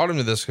 who brought him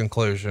to this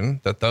conclusion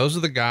that those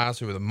are the guys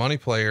who are the money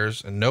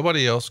players and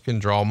nobody else can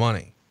draw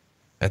money.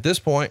 At this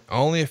point,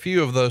 only a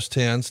few of those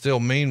 10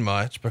 still mean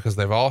much because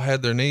they've all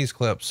had their knees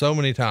clipped so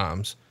many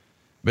times.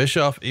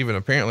 Bischoff even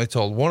apparently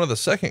told one of the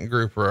second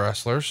group of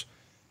wrestlers,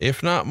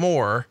 if not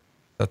more,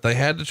 that they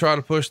had to try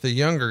to push the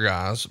younger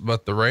guys,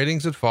 but the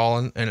ratings had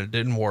fallen and it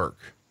didn't work.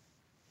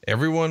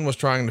 Everyone was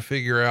trying to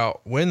figure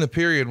out when the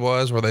period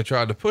was where they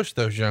tried to push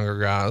those younger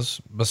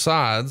guys.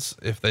 Besides,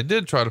 if they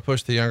did try to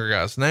push the younger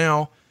guys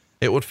now,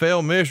 it would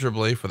fail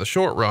miserably for the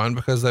short run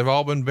because they've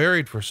all been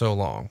buried for so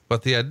long.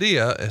 But the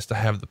idea is to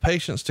have the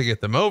patience to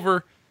get them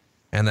over,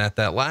 and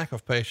that lack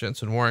of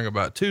patience and worrying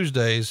about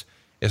Tuesdays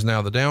is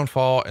now the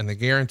downfall and the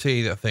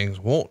guarantee that things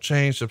won't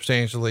change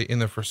substantially in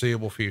the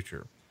foreseeable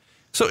future.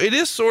 So it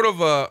is sort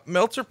of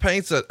Meltzer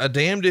paints a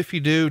damned if you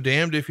do,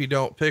 damned if you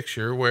don't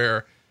picture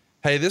where,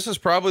 hey, this is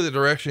probably the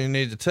direction you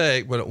need to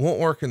take, but it won't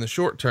work in the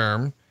short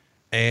term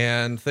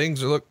and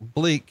things look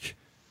bleak.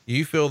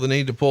 You feel the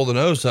need to pull the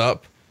nose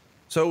up.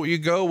 So you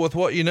go with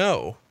what you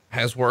know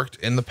has worked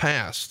in the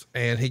past.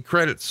 And he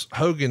credits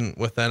Hogan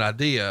with that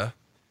idea.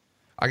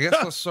 I guess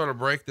let's sort of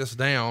break this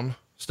down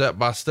step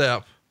by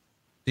step.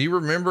 Do you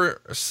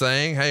remember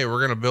saying, hey, we're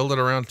going to build it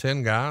around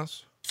 10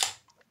 guys?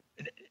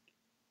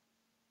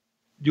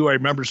 Do I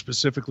remember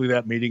specifically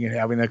that meeting and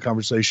having that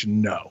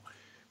conversation? No.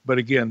 But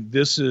again,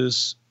 this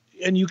is,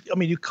 and you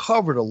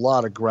covered a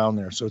lot of ground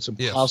there, so it's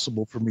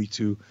impossible for me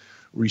to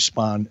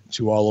respond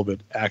to all of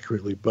it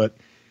accurately. But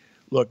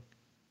look,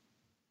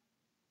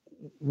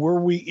 were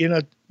we in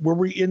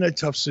a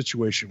tough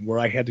situation where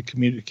I had to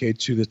communicate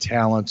to the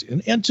talent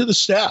and to the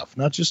staff,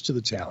 not just to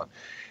the talent,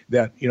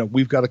 that,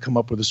 we've got to come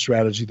up with a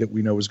strategy that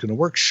we know is going to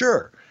work?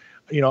 Sure.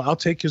 I'll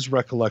take his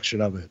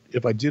recollection of it.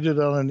 If I did it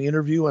on an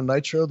interview on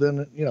Nitro,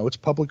 then, it's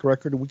public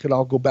record and we can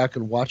all go back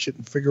and watch it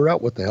and figure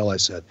out what the hell I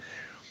said.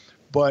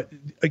 But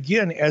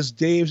again, as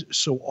Dave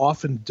so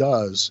often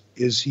does,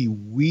 is he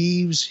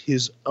weaves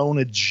his own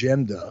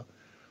agenda,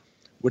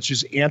 which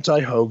is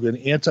anti-Hogan,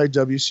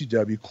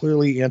 anti-WCW,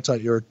 clearly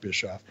anti-Eric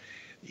Bischoff.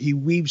 He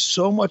weaves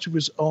so much of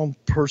his own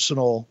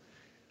personal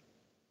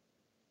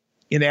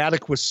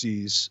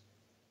inadequacies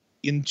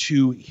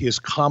into his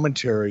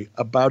commentary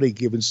about a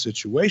given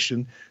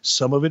situation,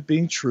 some of it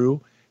being true,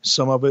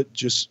 some of it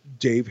just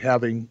Dave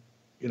having,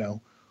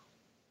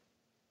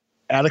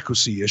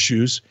 adequacy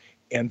issues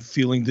and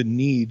feeling the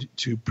need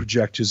to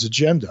project his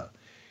agenda.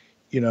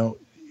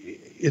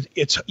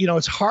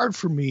 It's hard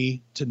for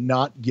me to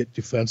not get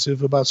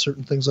defensive about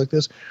certain things like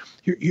this.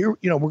 Here,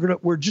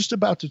 we're just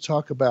about to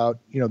talk about,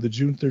 the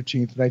June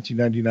 13th,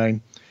 1999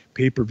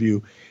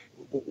 pay-per-view,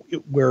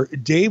 where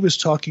Dave is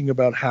talking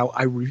about how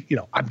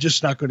I'm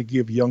just not going to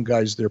give young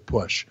guys their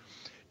push.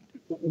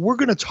 We're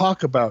going to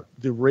talk about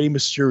the Rey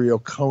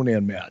Mysterio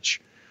Conan match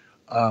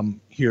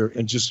here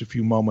in just a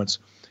few moments.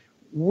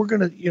 We're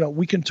going to,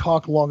 we can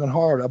talk long and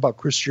hard about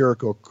Chris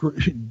Jericho,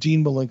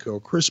 Dean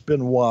Malenko, Chris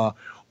Benoit,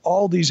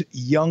 all these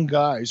young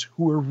guys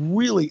who are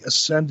really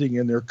ascending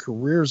in their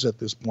careers at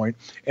this point,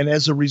 and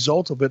as a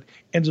result of it,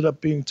 ended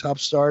up being top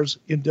stars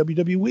in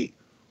WWE.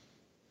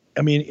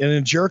 I mean, and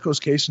in Jericho's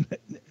case,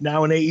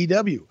 now in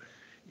AEW,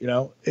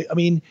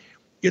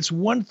 it's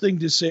one thing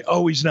to say,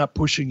 oh, he's not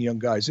pushing young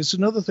guys. It's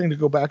another thing to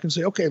go back and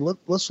say, okay,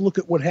 let's look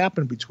at what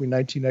happened between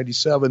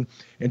 1997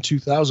 and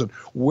 2000.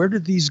 Where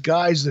did these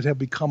guys that have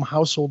become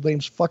household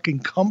names fucking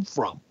come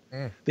from?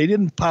 They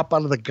didn't pop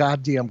out of the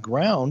goddamn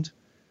ground,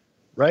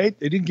 right?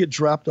 They didn't get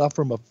dropped off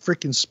from a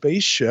freaking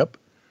spaceship.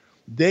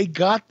 They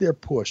got their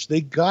push.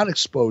 They got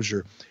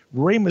exposure.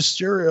 Rey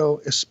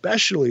Mysterio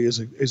especially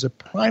is a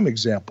prime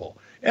example,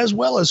 as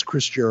well as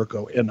Chris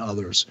Jericho and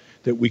others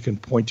that we can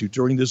point to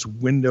during this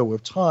window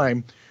of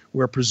time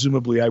where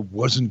presumably I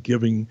wasn't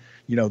giving,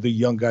 the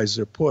young guys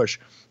their push.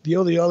 The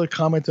other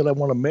comment that I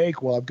want to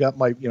make while I've got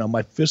my,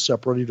 my fists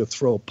up ready to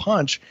throw a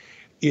punch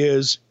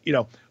is,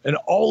 and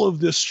all of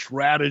this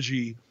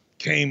strategy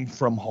came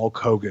from Hulk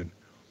Hogan.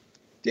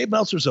 Dave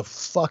Meltzer's a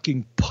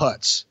fucking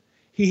putz.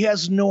 He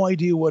has no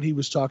idea what he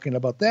was talking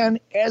about then,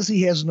 as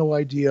he has no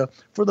idea,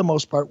 for the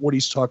most part, what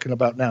he's talking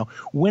about now.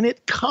 When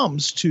it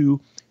comes to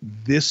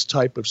this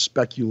type of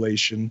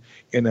speculation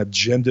and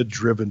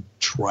agenda-driven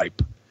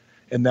tripe,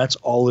 and that's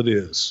all it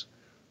is.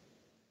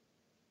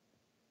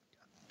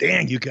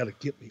 Dang, you got to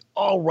get me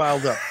all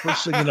riled up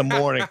first thing in the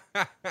morning.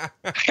 I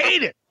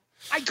hate it.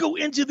 I go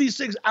into these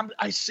things.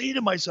 I say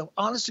to myself,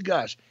 honest to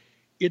gosh,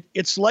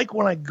 it's like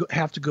when I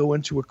have to go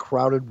into a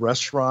crowded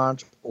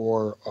restaurant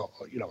or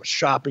a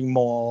shopping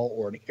mall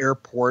or an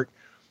airport,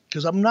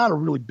 because I'm not a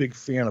really big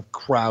fan of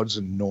crowds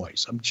and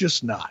noise. I'm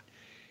just not.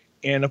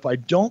 And if I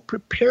don't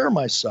prepare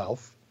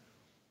myself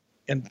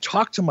and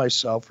talk to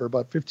myself for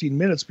about 15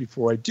 minutes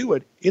before I do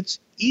it, it's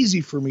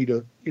easy for me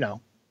to,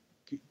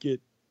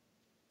 get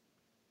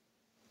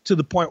to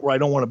the point where I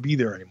don't want to be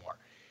there anymore.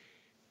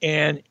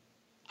 And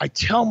I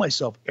tell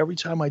myself every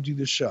time I do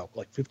this show,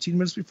 like 15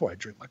 minutes before, I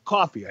drink my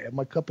coffee, I have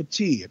my cup of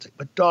tea, I take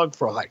my dog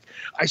for a hike,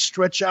 I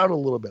stretch out a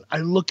little bit, I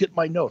look at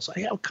my notes,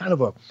 I have kind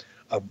of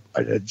an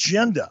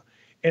agenda.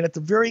 And at the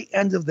very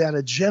end of that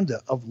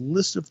agenda of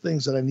list of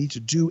things that I need to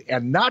do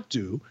and not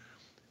do,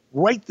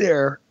 right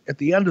there at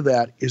the end of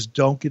that is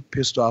don't get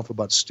pissed off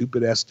about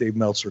stupid ass Dave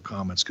Meltzer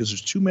comments, because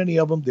there's too many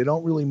of them. They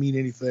don't really mean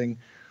anything.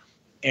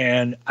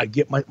 And I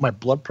get my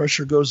blood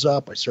pressure goes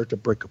up. I start to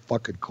break a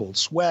fucking cold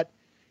sweat.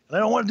 And I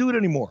don't want to do it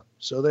anymore.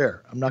 So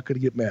there, I'm not going to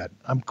get mad.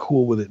 I'm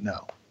cool with it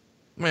now.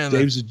 Man,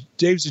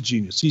 Dave's a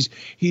genius.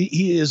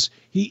 He is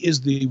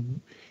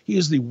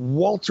the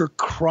Walter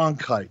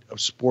Cronkite of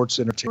sports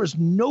entertainment. There is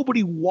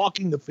nobody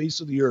walking the face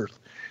of the earth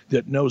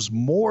that knows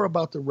more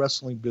about the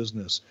wrestling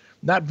business.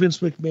 Not Vince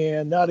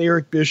McMahon, not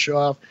Eric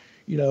Bischoff,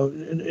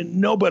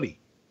 nobody.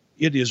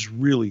 It is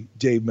really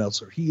Dave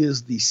Meltzer. He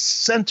is the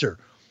center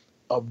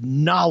of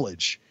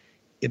knowledge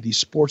in the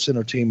sports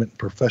entertainment and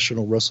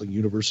professional wrestling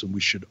universe, and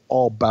we should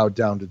all bow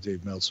down to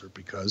Dave Meltzer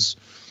because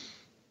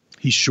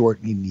He's short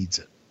and he needs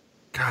it.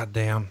 God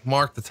damn.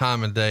 Mark the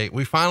time and date.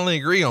 We finally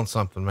agree on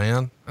something,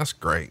 man. That's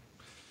great.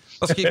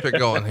 Let's keep it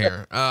going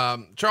here.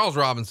 Charles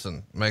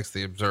Robinson makes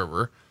the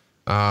Observer.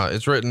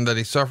 It's written that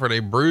he suffered a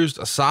bruised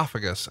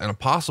esophagus and a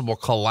possible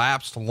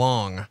collapsed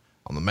lung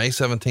on the May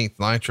 17th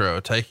Nitro,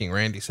 taking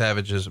Randy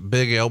Savage's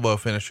big elbow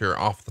finisher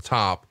off the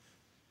top.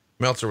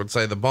 Meltzer would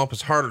say the bump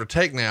is harder to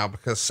take now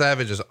because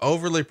Savage is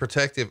overly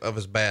protective of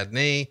his bad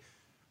knee,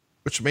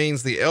 which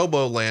means the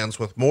elbow lands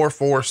with more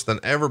force than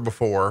ever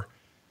before.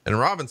 And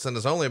Robinson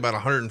is only about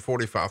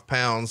 145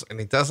 pounds, and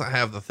he doesn't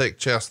have the thick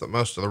chest that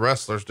most of the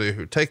wrestlers do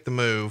who take the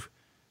move.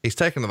 He's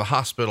taken to the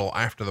hospital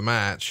after the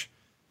match.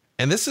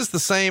 And this is the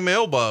same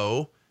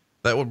elbow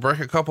that would break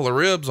a couple of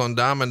ribs on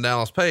Diamond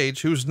Dallas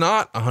Page, who's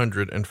not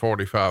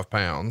 145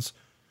 pounds.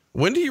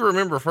 When do you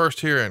remember first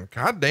hearing,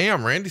 God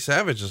damn, Randy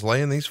Savage is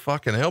laying these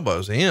fucking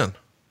elbows in?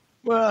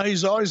 Well,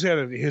 he's always had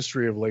a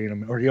history of laying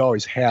them, or he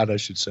always had, I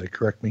should say,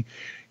 correct me.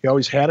 He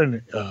always had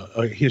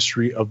a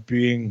history of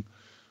being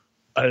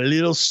a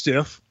little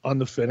stiff on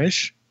the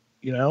finish.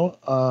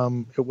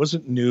 It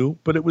wasn't new,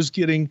 but it was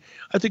getting,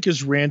 I think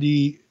as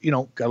Randy,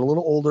 got a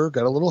little older,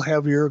 got a little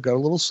heavier, got a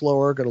little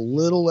slower, got a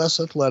little less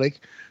athletic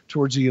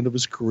towards the end of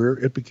his career,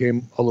 it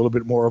became a little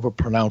bit more of a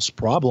pronounced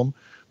problem.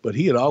 But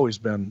he had always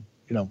been,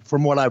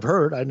 from what I've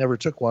heard, I never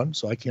took one,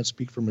 so I can't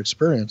speak from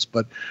experience,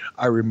 but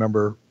I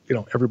remember,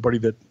 everybody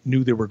that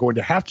knew they were going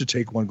to have to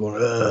take one going,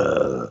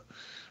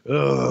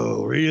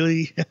 oh,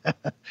 really?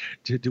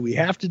 Do we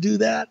have to do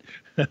that?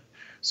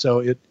 So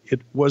it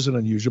wasn't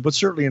unusual, but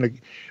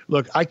certainly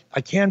look, I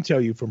can tell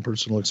you from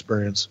personal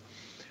experience,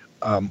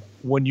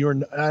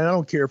 when I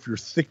don't care if you're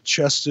thick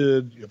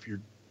chested, if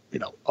you're,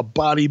 a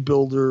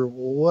bodybuilder,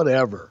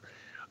 whatever.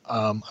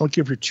 I don't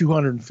care if you're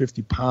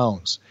 250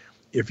 pounds.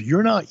 If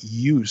you're not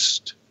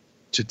used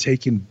to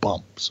taking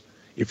bumps,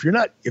 if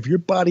your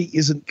body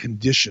isn't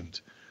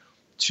conditioned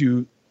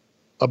to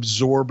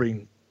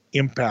absorbing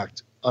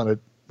impact on a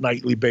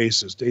nightly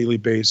basis, daily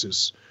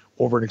basis,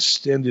 over an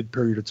extended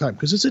period of time,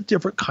 because it's a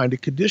different kind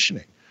of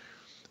conditioning.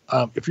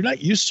 If you're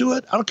not used to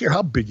it, I don't care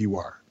how big you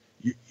are,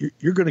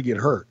 you're going to get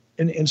hurt.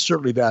 And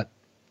certainly that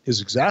is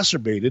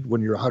exacerbated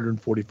when you're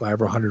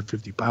 145 or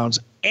 150 pounds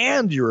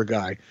and you're a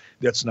guy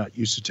that's not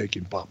used to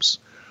taking bumps.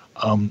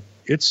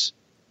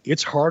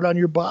 It's hard on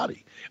your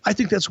body. I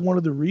think that's one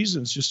of the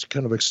reasons, just to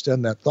kind of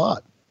extend that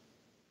thought.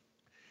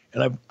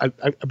 And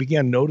I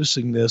began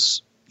noticing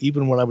this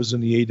even when I was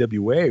in the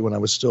AWA, when I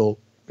was still,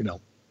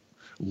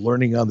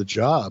 learning on the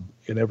job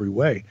in every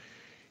way.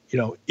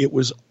 It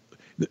was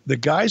the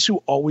guys who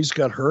always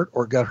got hurt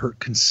or got hurt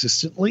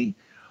consistently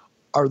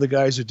are the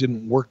guys that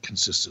didn't work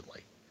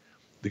consistently.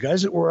 The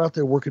guys that were out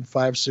there working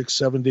 5, 6,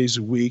 7 days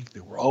a week, they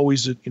were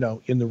always,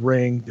 in the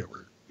ring, they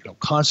were,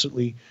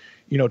 constantly,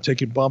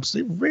 taking bumps.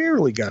 They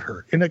rarely got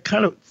hurt. And it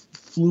kind of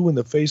flew in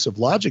the face of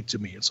logic to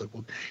me. It's like,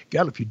 well,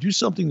 God, if you do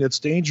something that's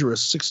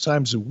dangerous 6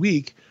 times a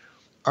week,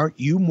 aren't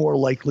you more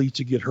likely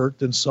to get hurt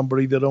than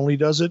somebody that only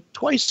does it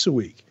twice a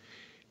week?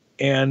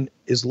 And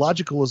as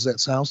logical as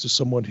that sounds to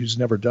someone who's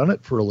never done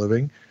it for a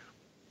living,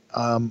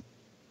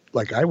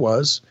 like I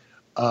was,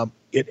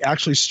 it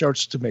actually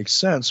starts to make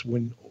sense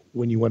when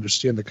you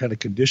understand the kind of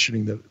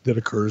conditioning that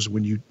occurs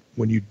when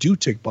you do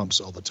take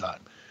bumps all the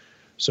time.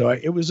 So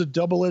it was a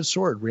double-edged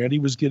sword. Randy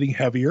was getting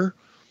heavier,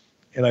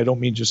 and I don't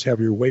mean just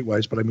heavier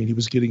weight-wise, but I mean he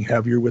was getting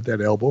heavier with that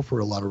elbow for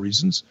a lot of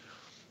reasons,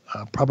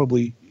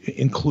 probably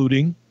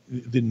including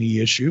the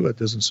knee issue. It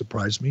doesn't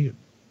surprise me. I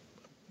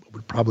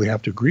would probably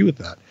have to agree with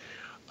that.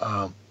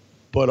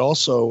 But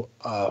also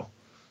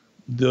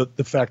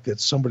the fact that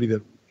somebody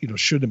that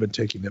shouldn't have been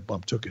taking that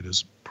bump took it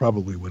is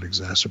probably what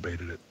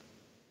exacerbated it.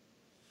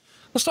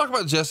 Let's talk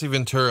about Jesse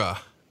Ventura.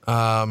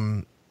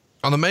 On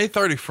the May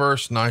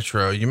 31st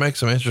Nitro, you make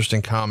some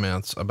interesting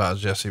comments about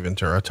Jesse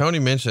Ventura. Tony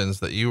mentions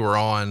that you were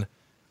on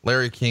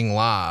Larry King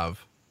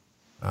Live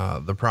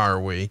the prior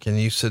week, and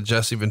you said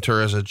Jesse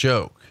Ventura is a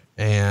joke,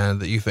 and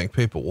that you think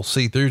people will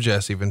see through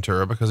Jesse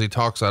Ventura because he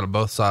talks out of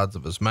both sides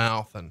of his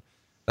mouth, and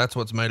that's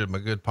what's made him a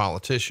good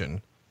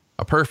politician,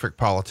 a perfect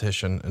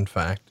politician, in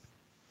fact.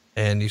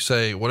 And you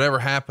say whatever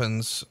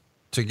happens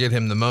to get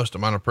him the most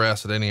amount of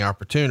press at any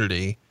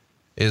opportunity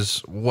is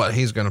what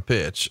he's going to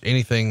pitch.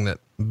 Anything that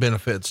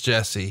benefits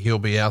Jesse, he'll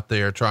be out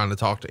there trying to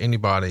talk to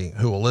anybody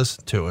who will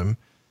listen to him.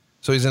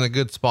 So he's in a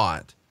good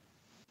spot.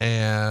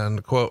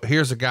 And quote,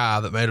 here's a guy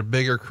that made a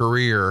bigger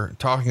career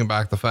talking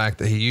about the fact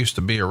that he used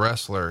to be a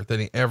wrestler than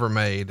he ever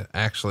made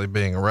actually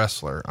being a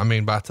wrestler. I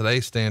mean, by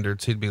today's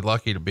standards, he'd be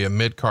lucky to be a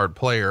mid-card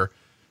player,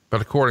 but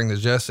according to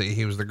Jesse,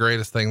 he was the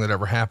greatest thing that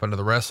ever happened to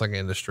the wrestling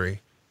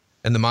industry.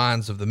 In the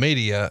minds of the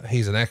media,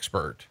 he's an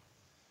expert.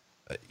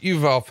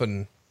 You've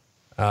often,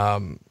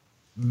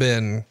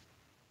 been,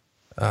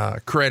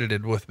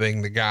 credited with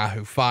being the guy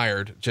who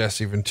fired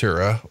Jesse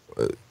Ventura.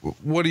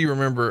 What do you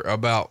remember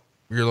about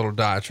your little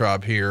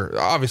diatribe here?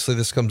 Obviously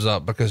this comes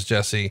up because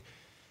Jesse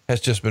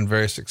has just been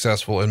very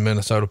successful in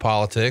Minnesota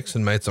politics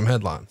and made some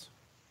headlines.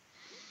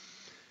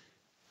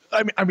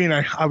 I mean,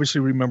 I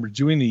obviously remember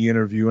doing the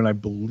interview, and I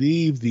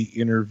believe the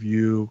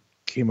interview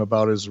came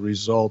about as a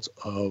result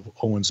of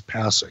Owen's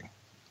passing.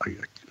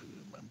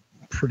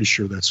 I'm pretty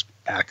sure that's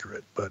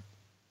accurate, but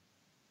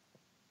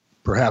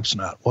perhaps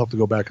not. We'll have to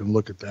go back and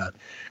look at that,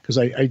 because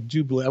I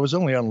do believe I was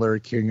only on Larry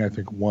King, I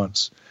think,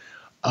 once.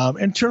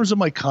 In terms of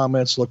my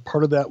comments, look,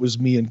 part of that was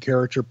me in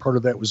character. Part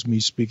of that was me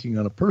speaking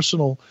on a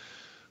personal,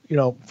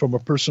 from a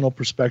personal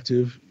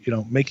perspective.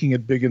 Making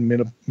it big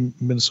in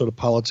Minnesota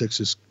politics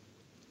is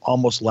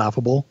almost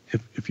laughable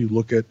if you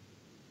look at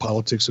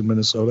politics in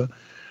Minnesota.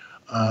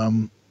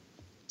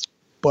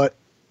 But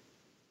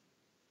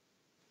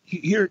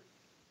here,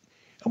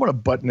 I want to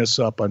button this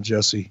up on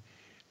Jesse.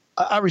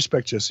 I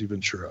respect Jesse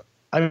Ventura.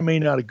 I may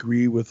not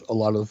agree with a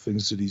lot of the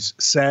things that he's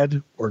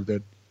said or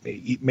that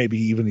maybe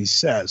even he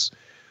says,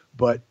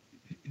 but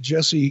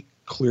Jesse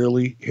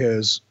clearly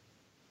has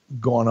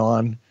gone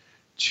on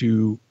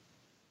to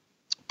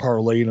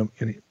parlay in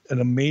an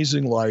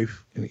amazing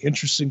life, an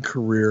interesting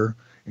career,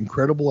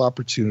 incredible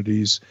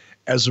opportunities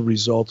as a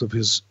result of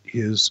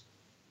his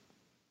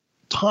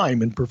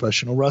time in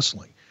professional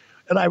wrestling.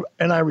 And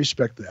I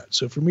respect that.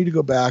 So for me to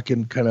go back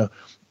and kind of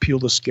peel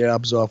the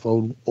scabs off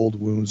old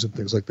wounds and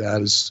things like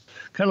that is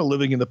kind of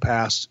living in the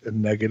past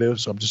and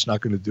negative. So I'm just not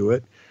going to do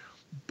it.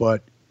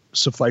 But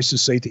suffice to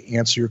say, to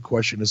answer your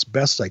question as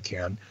best I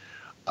can,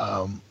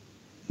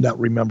 not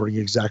remembering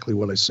exactly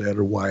what I said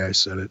or why I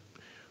said it,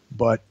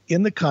 but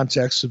in the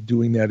context of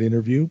doing that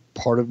interview,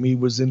 part of me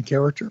was in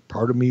character.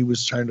 Part of me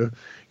was trying to,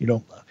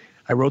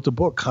 I wrote the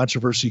book,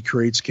 Controversy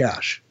Creates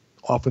Cash.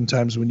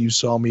 Oftentimes when you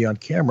saw me on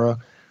camera,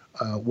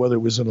 whether it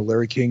was in a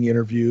Larry King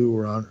interview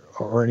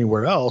or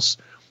anywhere else,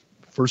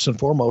 first and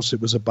foremost,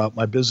 it was about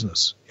my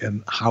business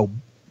and how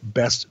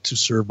best to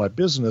serve my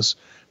business,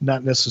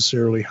 not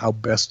necessarily how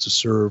best to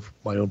serve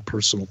my own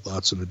personal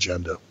thoughts and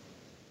agenda.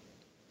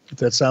 If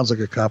that sounds like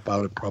a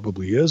cop-out, it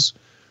probably is,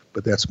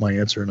 but that's my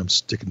answer, and I'm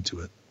sticking to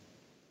it.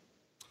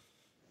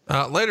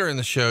 Later in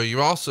the show,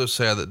 you also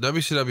said that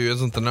WCW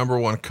isn't the number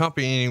one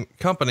company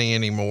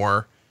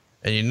anymore,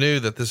 and you knew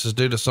that this is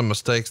due to some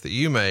mistakes that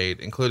you made,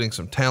 including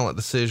some talent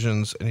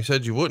decisions, and you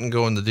said you wouldn't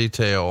go into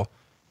detail,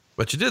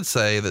 but you did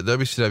say that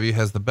WCW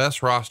has the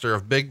best roster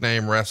of big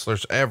name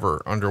wrestlers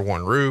ever under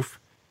one roof,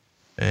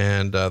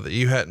 and that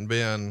you hadn't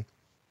been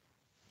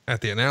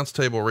at the announce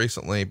table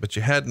recently, but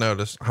you had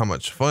noticed how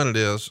much fun it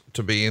is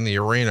to be in the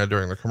arena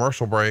during the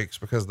commercial breaks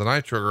because the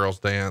Nitro Girls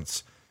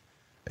dance.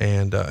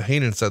 And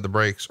Heenan said the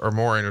breaks are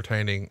more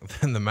entertaining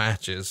than the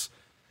matches.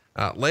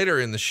 Later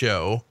in the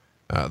show,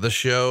 they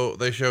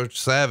showed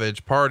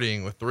Savage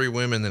partying with 3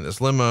 women in his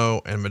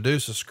limo, and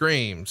Medusa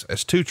screams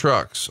as 2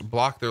 trucks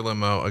block their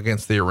limo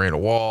against the arena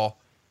wall.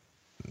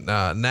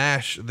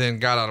 Nash then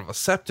got out of a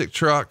septic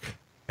truck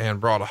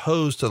and brought a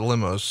hose to the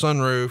limo's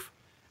sunroof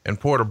and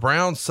poured a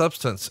brown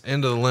substance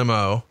into the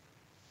limo.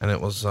 And it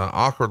was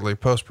awkwardly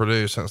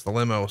post-produced since the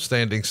limo was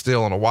standing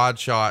still on a wide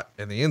shot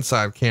and the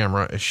inside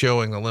camera is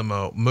showing the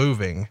limo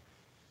moving.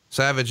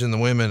 Savage and the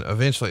women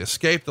eventually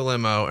escape the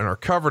limo and are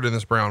covered in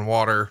this brown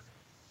water,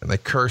 and they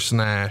curse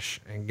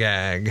Nash and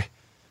gag.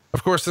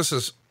 Of course, this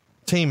is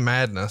Team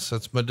Madness.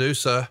 It's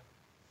Medusa,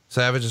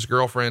 Savage's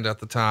girlfriend at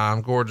the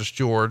time, Gorgeous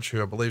George,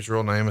 who I believe's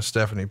real name is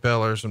Stephanie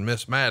Bellers, and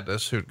Miss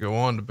Madness, who'd go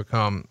on to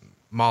become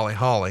Molly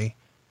Holly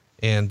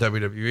in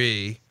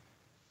WWE.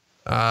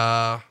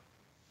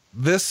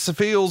 This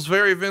feels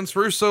very Vince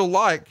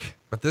Russo-like,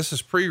 but this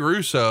is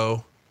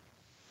pre-Russo.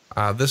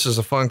 This is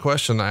a fun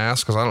question to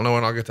ask because I don't know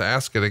when I'll get to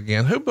ask it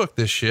again. Who booked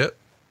this shit?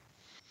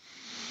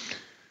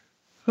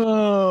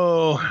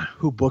 Oh,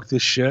 who booked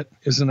this shit?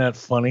 Isn't that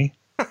funny?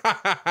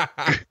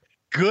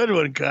 Good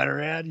one,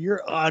 Conrad.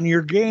 You're on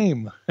your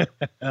game.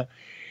 That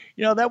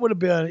would have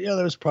been,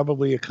 that was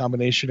probably a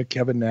combination of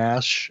Kevin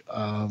Nash,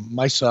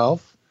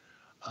 myself,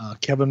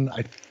 Kevin.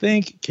 I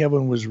think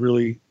Kevin was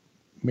really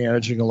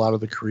managing a lot of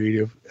the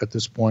creative at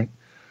this point.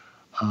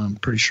 I'm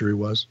pretty sure he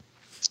was.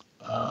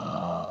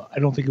 I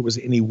don't think it was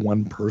any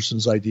one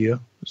person's idea.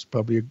 It was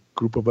probably a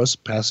group of us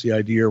passed the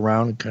idea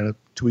around and kind of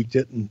tweaked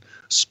it and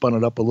spun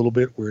it up a little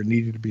bit where it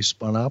needed to be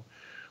spun up.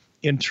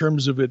 In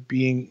terms of it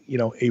being,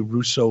 a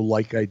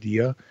Russo-like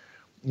idea,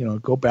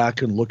 go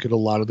back and look at a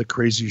lot of the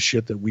crazy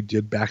shit that we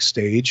did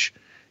backstage.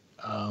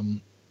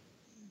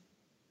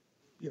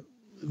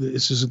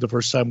 This isn't the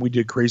first time we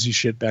did crazy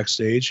shit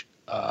backstage.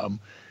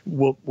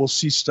 We'll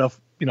see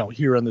stuff,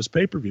 here on this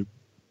pay-per-view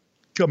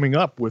coming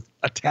up with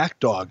attack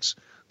dogs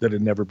that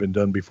had never been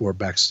done before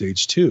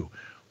backstage too.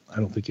 I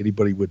don't think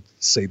anybody would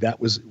say that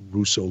was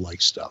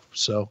Russo-like stuff.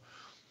 So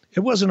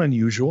it wasn't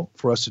unusual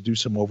for us to do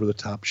some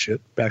over-the-top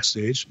shit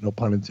backstage, no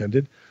pun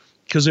intended,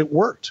 because it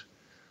worked.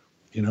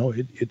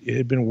 It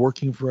had been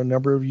working for a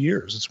number of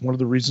years. It's one of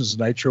the reasons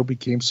Nitro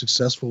became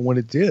successful when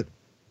it did.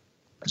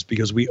 It's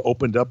because we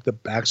opened up the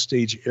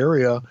backstage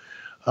area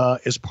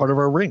as part of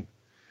our ring,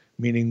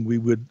 meaning we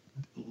would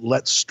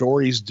let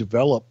stories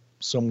develop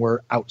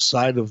somewhere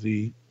outside of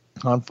the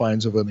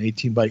confines of an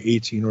 18 by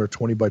 18 or a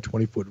 20 by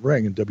 20 foot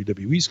ring in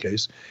WWE's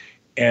case,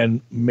 and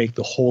make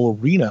the whole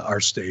arena our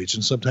stage,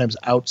 and sometimes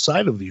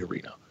outside of the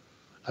arena.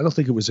 I don't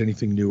think it was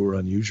anything new or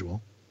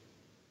unusual.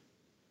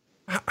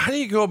 How do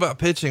you go about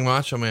pitching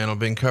Macho Man on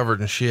being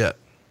covered in shit?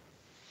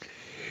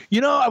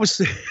 I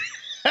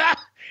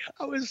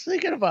I was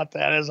thinking about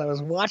that as I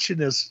was watching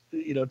this,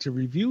 to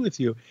review with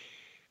you.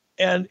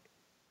 And,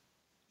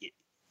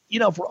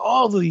 for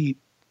all the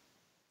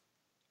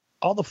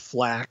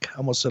flack, I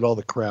almost said all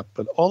the crap,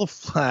 but all the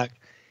flack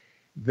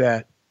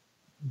that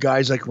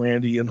guys like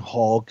Randy and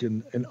Hulk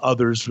and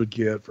others would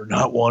get for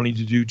not wanting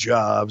to do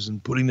jobs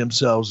and putting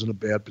themselves in a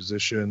bad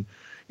position,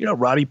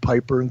 Roddy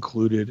Piper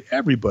included,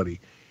 everybody.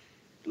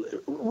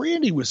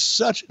 Randy was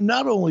such,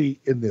 not only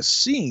in this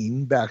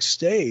scene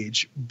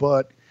backstage,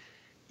 but,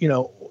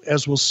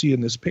 as we'll see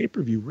in this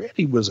pay-per-view,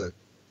 Randy was a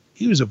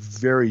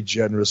very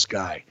generous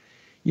guy.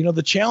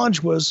 The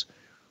challenge was,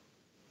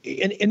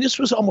 and this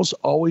was almost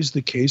always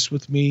the case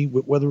with me,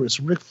 whether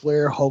it's Ric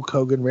Flair, Hulk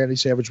Hogan, Randy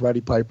Savage,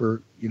 Roddy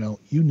Piper, you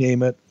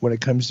name it, when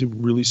it comes to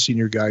really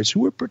senior guys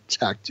who were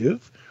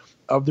protective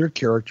of their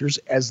characters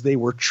as they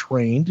were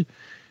trained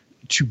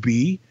to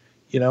be,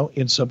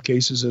 in some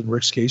cases, in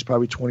Rick's case,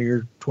 probably 20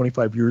 or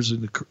 25 years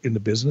in the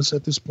business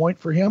at this point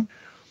for him.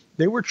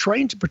 They were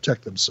trained to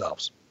protect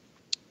themselves.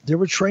 They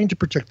were trained to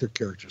protect their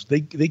characters.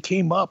 They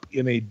came up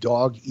in a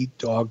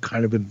dog-eat-dog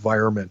kind of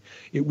environment.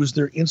 It was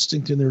their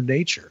instinct and their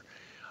nature.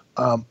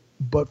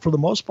 But for the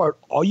most part,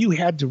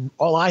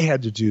 all I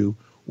had to do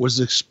was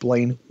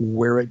explain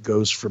where it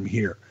goes from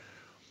here.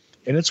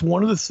 And it's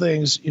one of the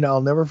things,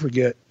 I'll never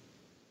forget,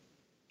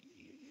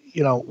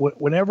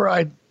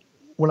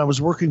 when I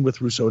was working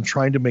with Russo and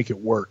trying to make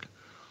it work,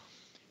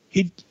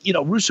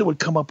 Russo would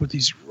come up with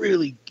these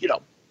really,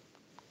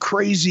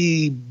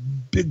 crazy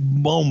big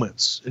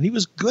moments. And he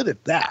was good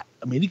at that.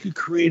 I mean, he could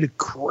create a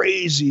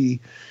crazy,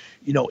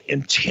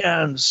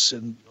 intense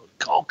and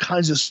all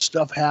kinds of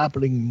stuff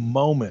happening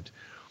moment.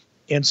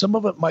 And some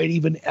of it might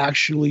even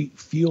actually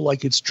feel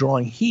like it's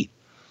drawing heat.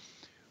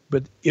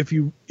 But if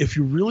you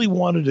really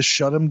wanted to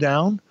shut him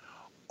down,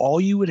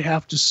 all you would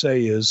have to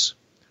say is,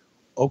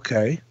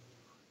 okay,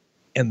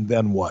 and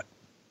then what?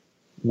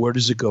 Where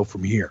does it go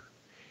from here?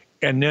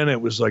 And then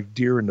it was like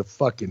deer in the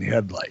fucking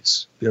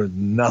headlights. There's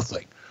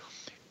nothing.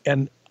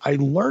 And I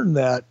learned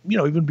that,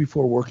 even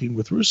before working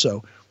with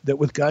Russo, that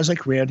with guys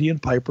like Randy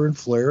and Piper and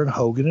Flair and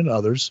Hogan and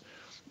others,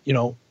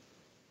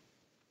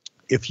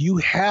 if you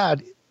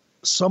had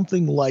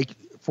something like,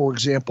 for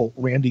example,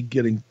 Randy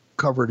getting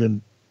covered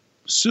in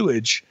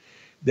sewage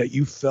that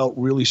you felt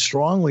really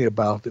strongly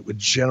about that would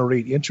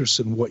generate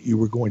interest in what you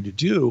were going to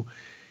do,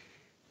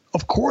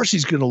 of course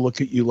he's going to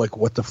look at you like,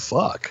 what the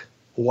fuck?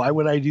 Why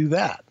would I do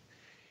that?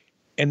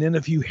 And then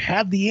if you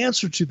had the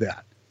answer to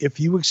that, if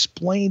you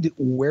explained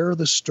where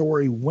the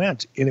story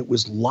went and it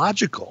was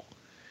logical,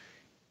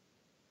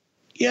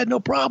 you had no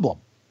problem.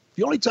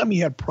 The only time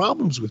you had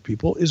problems with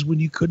people is when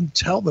you couldn't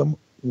tell them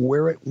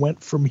where it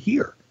went from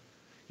here.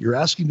 You're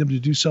asking them to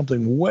do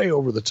something way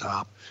over the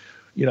top,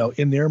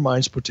 in their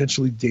minds,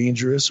 potentially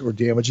dangerous or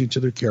damaging to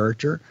their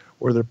character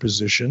or their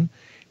position.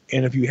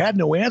 And if you had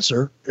no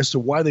answer as to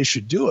why they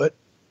should do it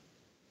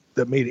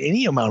that made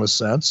any amount of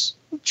sense,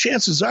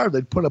 chances are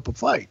they'd put up a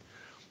fight.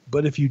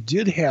 But if you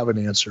did have an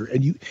answer,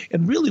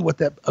 and really what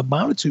that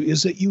amounted to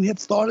is that you had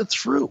thought it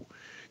through.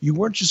 You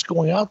weren't just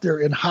going out there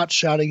and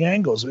hot-shotting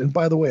angles. And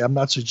by the way, I'm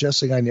not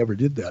suggesting I never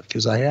did that,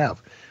 because I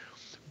have.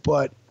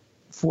 But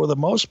for the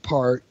most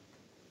part,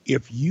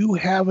 if you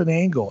have an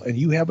angle and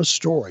you have a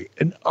story,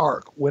 an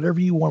arc, whatever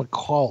you want to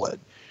call it,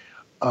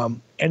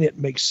 and it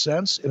makes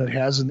sense and it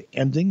has an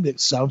ending that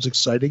sounds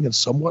exciting and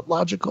somewhat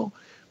logical,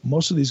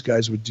 most of these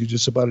guys would do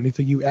just about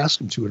anything you ask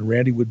them to. And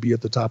Randy would be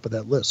at the top of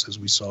that list, as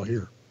we saw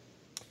here.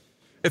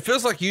 It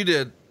feels like you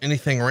did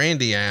anything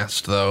Randy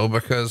asked, though,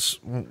 because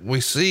we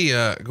see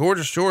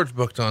Gorgeous George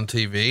booked on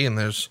TV, and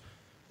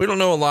we don't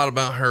know a lot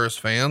about her as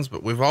fans,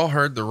 but we've all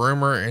heard the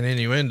rumor and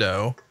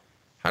innuendo.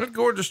 How did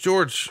Gorgeous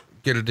George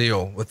get a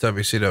deal with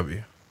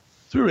WCW?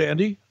 Through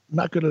Randy.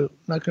 Not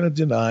gonna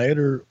deny it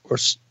or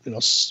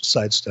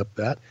sidestep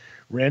that.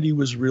 Randy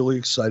was really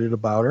excited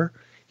about her.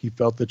 He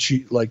felt that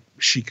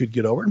she could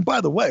get over. And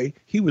by the way,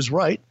 he was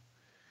right.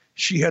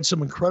 She had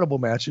some incredible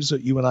matches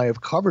that you and I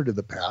have covered in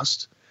the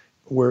past,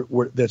 where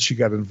that she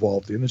got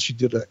involved in, and she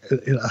did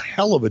a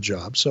hell of a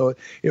job. So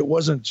it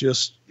wasn't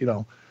just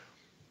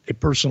a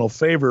personal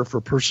favor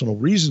for personal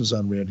reasons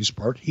on Randy's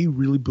part. He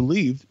really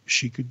believed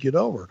she could get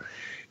over,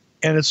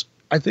 and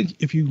I think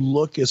if you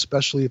look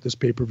especially at this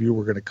pay-per-view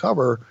we're going to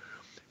cover,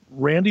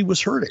 Randy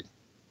was hurting.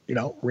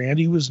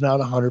 Randy was not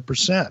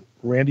 100%.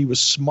 Randy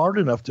was smart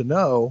enough to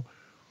know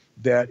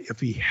that if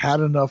he had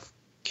enough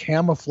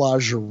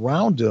camouflage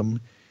around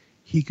him,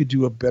 he could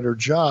do a better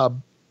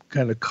job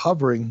kind of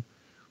covering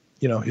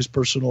his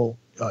personal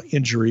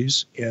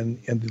injuries and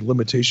the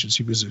limitations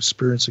he was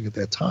experiencing at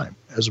that time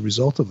as a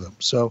result of them.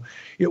 So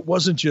it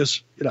wasn't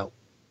just,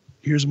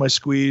 here's my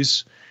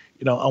squeeze.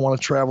 I want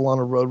to travel on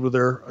a road with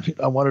her.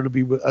 I want her to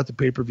be at the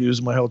pay-per-views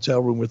in my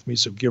hotel room with me,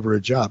 so give her a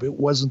job. It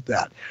wasn't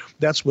that.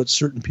 That's what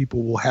certain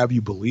people will have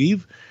you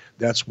believe.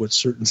 That's what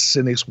certain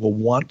cynics will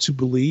want to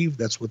believe.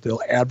 That's what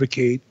they'll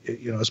advocate,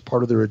 as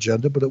part of their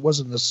agenda, but it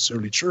wasn't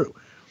necessarily true.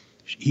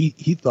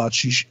 He thought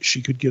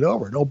she could get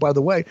over. And oh, by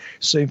the way,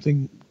 same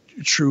thing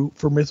true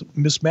for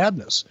Miss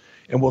Madness.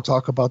 And we'll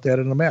talk about that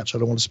in a match. I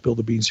don't want to spill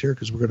the beans here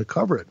because we're going to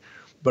cover it.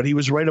 but he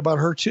was right about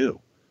her too.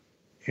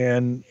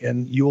 And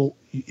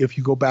if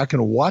you go back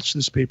and watch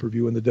this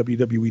pay-per-view in the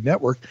WWE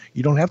Network,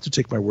 you don't have to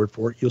take my word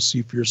for it. You'll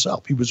see for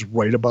yourself. He was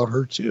right about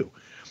her too.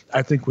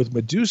 I think with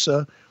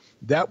Medusa,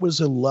 that was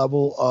a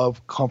level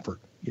of comfort.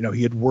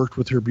 He had worked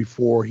with her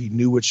before. He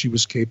knew what she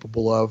was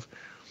capable of.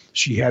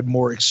 She had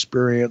more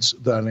experience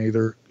than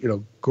either,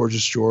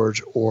 Gorgeous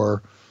George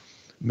or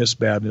Miss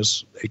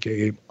Badness,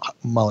 aka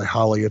Molly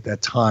Holly at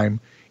that time.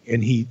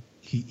 And he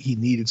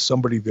needed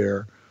somebody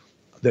there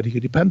that he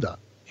could depend on.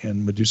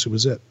 And Medusa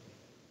was it.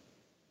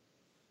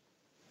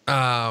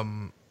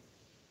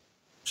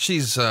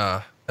 She's,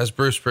 as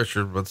Bruce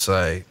Pritchard would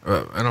say,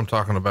 and I'm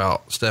talking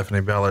about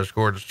Stephanie Beller's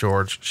Gorgeous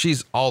George,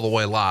 she's all the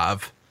way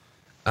live.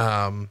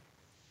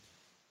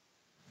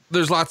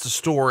 There's lots of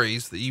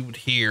stories that you would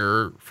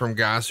hear from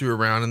guys who were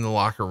around in the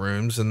locker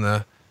rooms in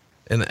the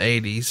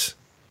 80s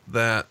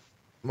that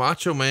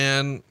Macho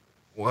Man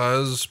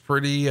was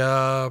pretty,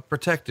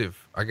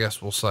 protective, I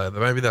guess we'll say that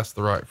maybe that's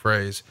the right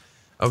phrase,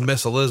 of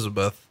Miss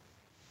Elizabeth.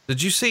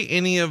 Did you see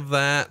any of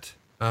that,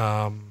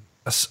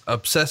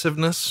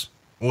 obsessiveness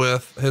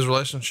with his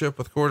relationship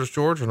with Gorgeous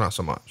George, or not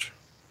so much?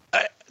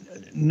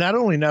 Not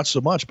only not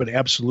so much, but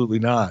absolutely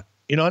not.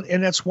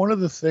 And that's one of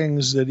the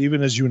things that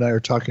even as you and I are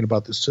talking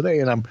about this today,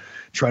 and I'm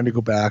trying to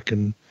go back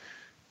and,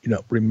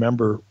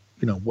 remember,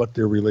 what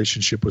their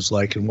relationship was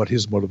like and what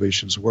his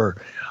motivations were.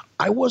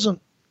 I wasn't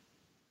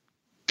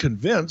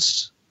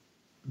convinced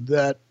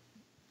that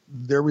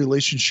their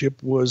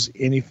relationship was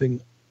anything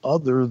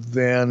other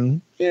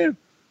than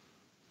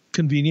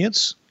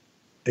convenience,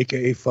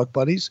 aka fuck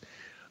buddies.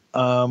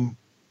 I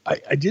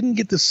didn't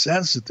get the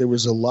sense that there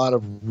was a lot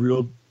of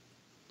real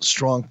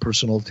strong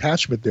personal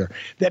attachment there.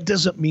 That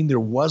doesn't mean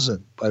there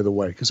wasn't, by the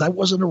way, because I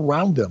wasn't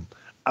around them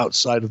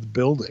outside of the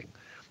building.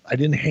 I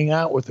didn't hang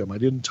out with them. I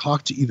didn't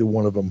talk to either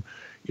one of them,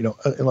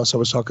 unless I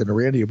was talking to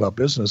Randy about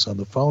business on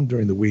the phone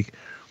during the week.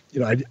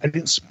 I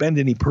didn't spend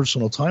any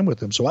personal time with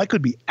them. So I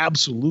could be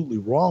absolutely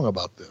wrong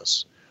about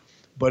this,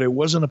 but it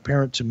wasn't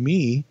apparent to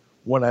me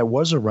when I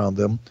was around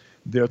them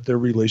that their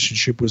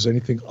relationship was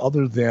anything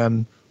other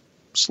than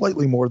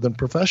slightly more than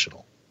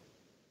professional.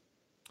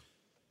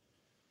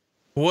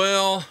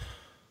 Well,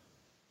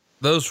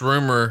 those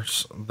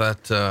rumors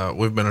that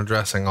we've been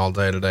addressing all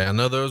day today, I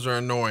know those are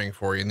annoying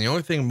for you. And the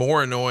only thing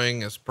more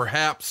annoying is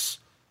perhaps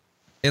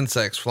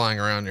insects flying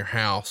around your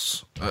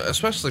house,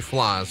 especially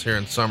flies here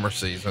in summer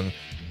season.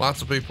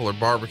 Lots of people are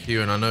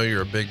barbecuing. I know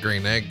you're a big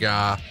green egg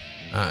guy.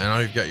 I know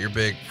you've got your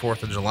big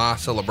 4th of July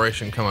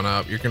celebration coming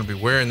up. You're going to be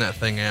wearing that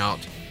thing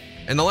out.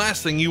 And the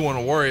last thing you want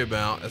to worry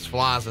about is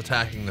flies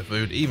attacking the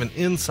food, even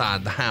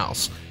inside the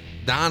house.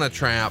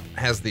 Dynatrap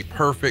has the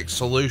perfect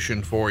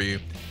solution for you.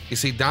 You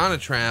see,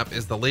 Dynatrap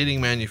is the leading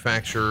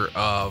manufacturer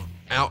of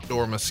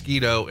outdoor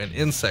mosquito and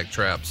insect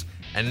traps.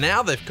 And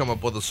now they've come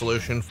up with a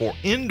solution for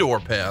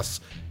indoor pests,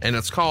 and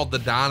it's called the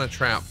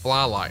Dynatrap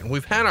Fly Light. And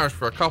we've had ours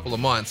for a couple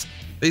of months.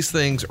 These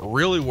things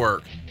really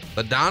work.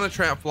 The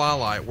Dynatrap Fly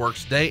Light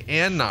works day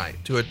and night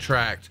to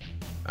attract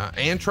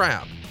and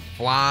trap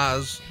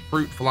flies,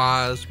 fruit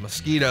flies,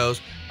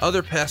 mosquitoes,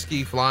 other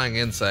pesky flying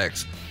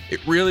insects.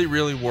 It really,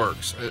 really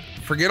works.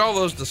 Forget all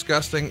those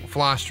disgusting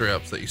fly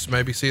strips that you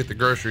maybe see at the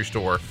grocery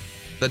store.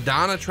 The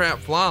Dynatrap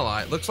Fly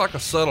Light looks like a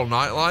subtle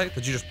night light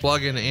that you just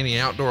plug into any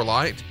outdoor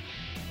light.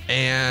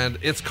 And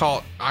it's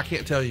caught, I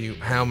can't tell you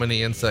how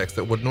many insects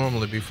that would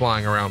normally be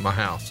flying around my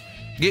house.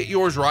 Get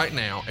yours right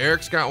now.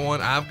 Eric's got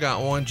one. I've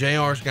got one.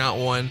 JR's got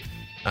one.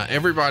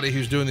 Everybody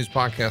who's doing these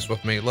podcasts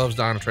with me loves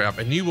Dynatrap,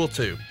 and you will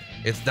too.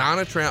 It's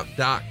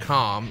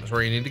Dynatrap.com is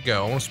where you need to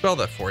go. I want to spell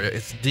that for you.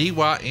 It's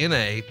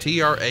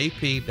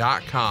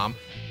DYNATRAP.com.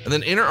 And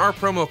then enter our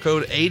promo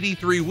code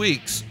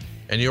 83weeks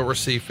and you'll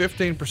receive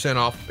 15%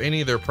 off of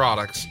any of their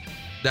products.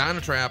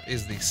 Dynatrap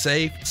is the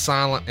safe,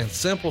 silent, and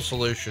simple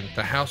solution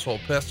to household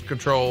pest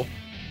control.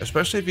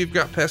 Especially if you've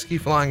got pesky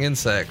flying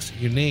insects,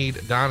 you need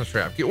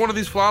Dynatrap. Get one of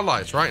these fly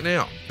lights right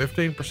now.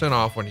 15%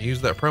 off when you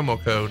use that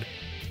promo code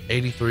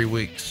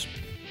 83weeks.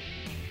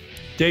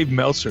 Dave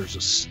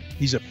Meltzer's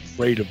he's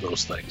afraid of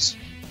those things.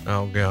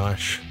 Oh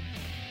gosh.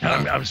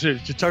 I'm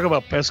serious. To talk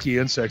about pesky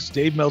insects,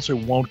 Dave Meltzer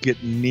won't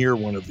get near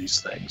one of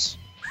these things.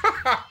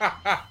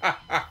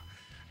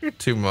 You're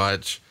too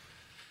much.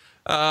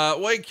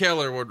 Wade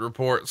Keller would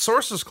report,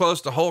 sources close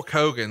to Hulk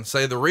Hogan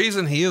say the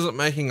reason he isn't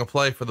making a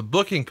play for the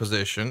booking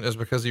position is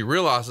because he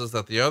realizes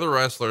that the other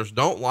wrestlers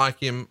don't like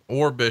him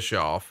or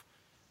Bischoff.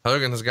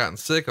 Hogan has gotten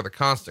sick of the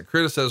constant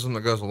criticism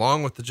that goes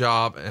along with the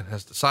job and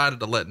has decided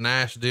to let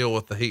Nash deal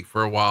with the heat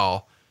for a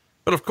while.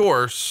 But of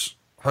course,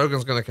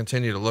 Hogan's going to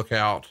continue to look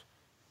out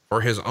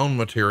for his own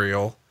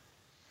material.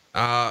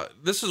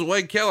 This is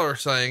Wade Keller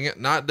saying it,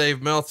 not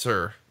Dave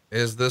Meltzer.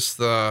 Is this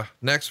the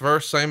next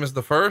verse same as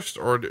the first,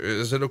 or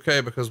is it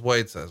okay because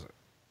Wade says it?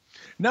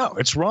 No,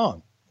 it's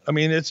wrong. I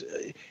mean, it's,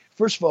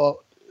 first of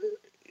all,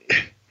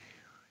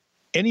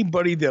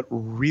 anybody that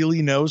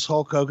really knows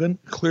Hulk Hogan,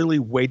 clearly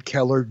Wade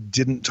Keller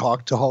didn't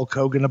talk to Hulk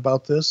Hogan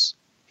about this.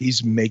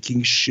 He's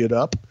making shit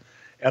up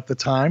at the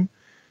time.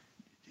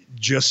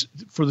 just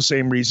for the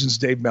same reasons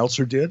Dave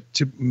Meltzer did,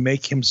 to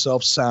make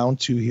himself sound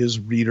to his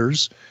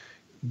readers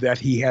that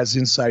he has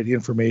inside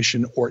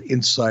information or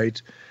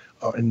insight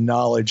and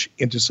knowledge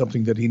into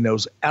something that he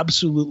knows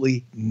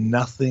absolutely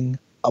nothing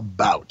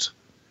about.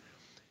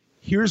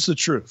 Here's the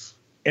truth.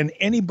 And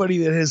anybody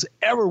that has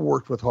ever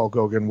worked with Hulk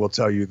Hogan will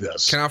tell you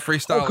this. Can I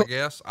freestyle a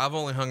guess? I've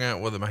only hung out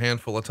with him a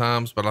handful of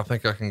times, but I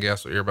think I can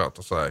guess what you're about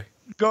to say.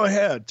 Go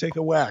ahead. Take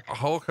a whack.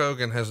 Hulk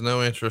Hogan has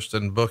no interest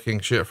in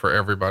booking shit for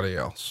everybody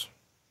else.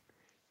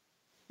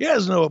 He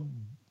has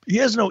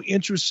no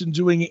interest in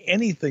doing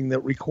anything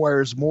that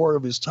requires more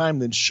of his time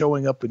than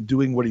showing up and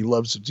doing what he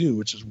loves to do,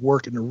 which is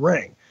work in the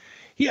ring.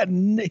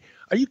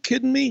 Are you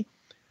kidding me?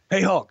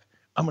 Hey, Hulk,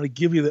 I'm going to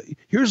give you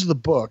here's the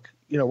book.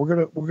 You know,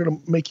 we're going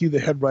to make you the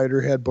head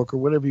writer, head booker,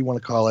 whatever you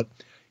want to call it.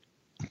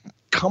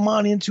 Come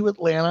on into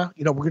Atlanta.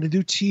 You know, we're going to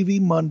do TV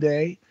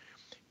Monday,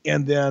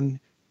 and then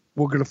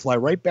we're going to fly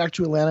right back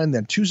to Atlanta. And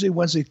then Tuesday,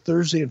 Wednesday,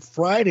 Thursday, and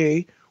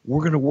Friday,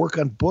 we're going to work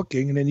on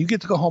booking. And then you get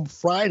to go home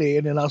Friday,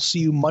 and then I'll see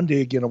you Monday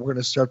again. And we're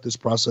going to start this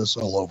process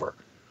all over.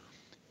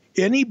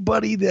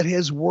 Anybody that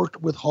has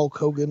worked with Hulk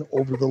Hogan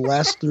over the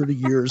last 30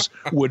 years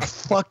would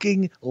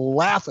fucking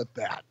laugh at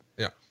that.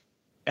 Yeah.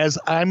 As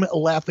I'm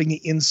laughing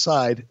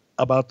inside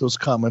about those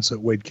comments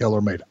that Wade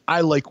Keller made.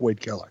 I like Wade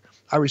Keller.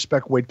 I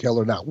respect Wade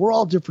Keller now. We're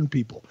all different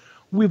people.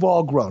 We've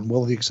all grown,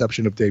 well, with the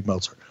exception of Dave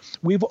Meltzer.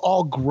 We've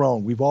all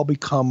grown. We've all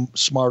become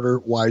smarter,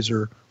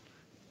 wiser,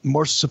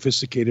 more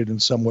sophisticated, and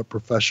somewhat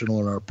professional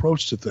in our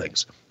approach to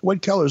things.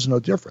 Wade Keller is no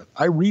different.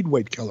 I read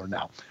Wade Keller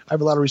now. I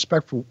have a lot of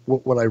respect for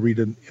what I read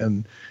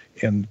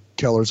in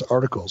Keller's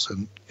articles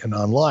and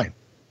online.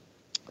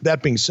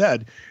 That being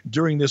said,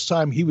 during this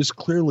time, he was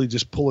clearly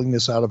just pulling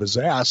this out of his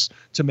ass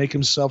to make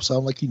himself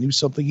sound like he knew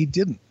something he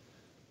didn't.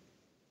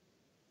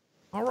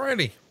 All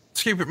righty.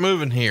 Let's keep it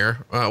moving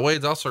here.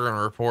 Wade's also going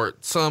to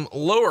report some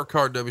lower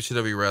card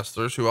WCW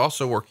wrestlers who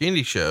also work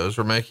indie shows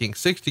are making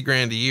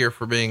 $60,000 a year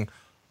for being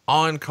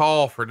on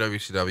call for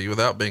WCW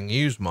without being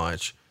used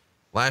much.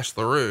 Lash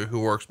LaRue, who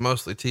works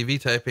mostly TV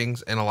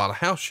tapings and a lot of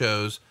house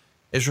shows,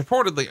 is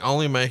reportedly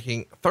only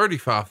making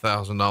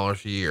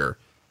 $35,000 a year.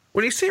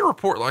 When you see a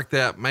report like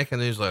that, make a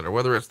newsletter,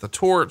 whether it's the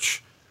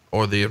Torch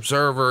or the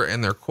Observer,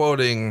 and they're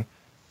quoting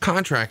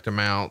contract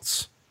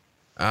amounts.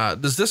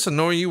 Does this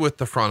annoy you with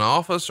the front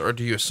office, or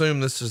do you assume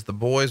this is the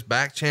boys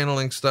back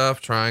channeling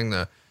stuff, trying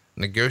to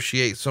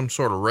negotiate some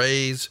sort of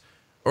raise,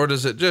 or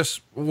does it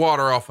just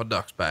water off a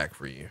duck's back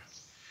for you?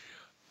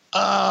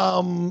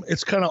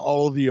 It's kind of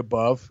all of the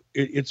above.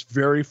 It's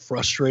very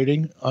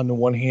frustrating on the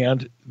one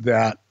hand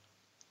that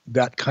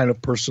kind of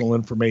personal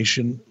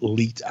information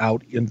leaked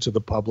out into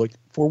the public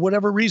for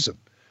whatever reason.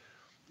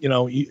 You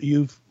know,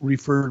 you've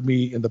referred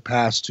me in the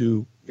past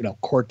to, you know,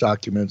 court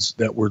documents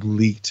that were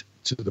leaked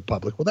to the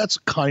public. Well, that's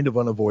kind of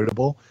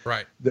unavoidable.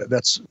 Right.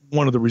 That's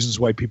one of the reasons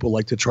why people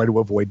like to try to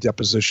avoid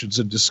depositions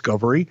and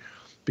discovery,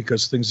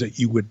 because things that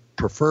you would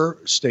prefer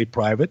stay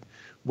private,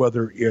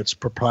 whether it's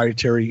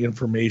proprietary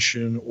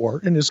information or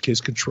in this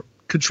case,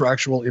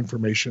 contractual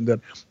information that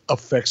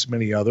affects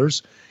many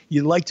others.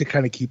 You like to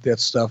kind of keep that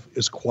stuff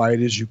as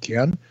quiet as you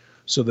can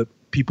so that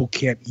people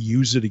can't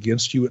use it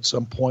against you at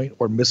some point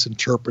or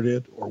misinterpret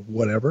it or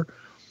whatever.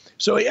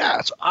 So yeah,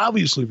 it's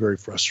obviously very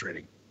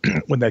frustrating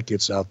when that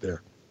gets out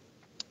there.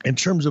 In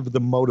terms of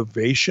the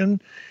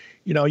motivation,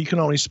 you know, you can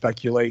only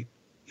speculate,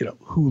 you know,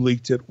 who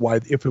leaked it, why,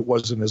 if it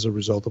wasn't as a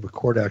result of a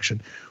court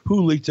action,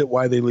 who leaked it,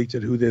 why they leaked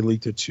it, who they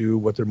leaked it to,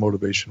 what their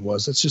motivation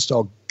was. That's just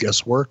all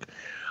guesswork.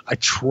 I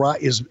try,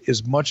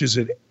 as much as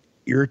it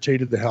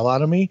irritated the hell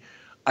out of me,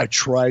 I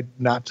tried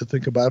not to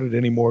think about it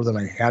any more than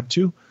I had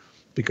to,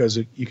 because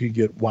you can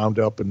get wound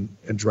up and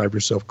drive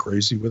yourself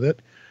crazy with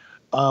it.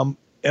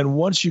 And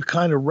once you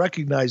kind of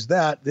recognize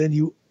that, then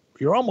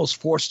you're almost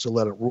forced to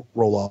let it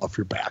roll off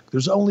your back.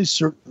 There's only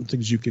certain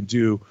things you can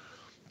do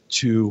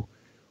to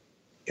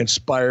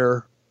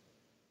inspire,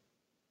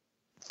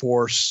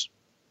 force,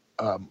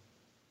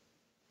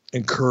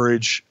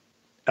 encourage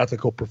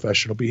ethical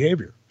professional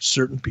behavior.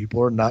 Certain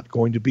people are not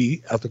going to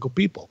be ethical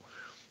people.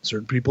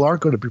 Certain people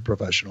aren't going to be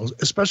professionals,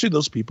 especially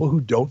those people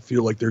who don't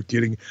feel like they're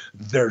getting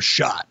their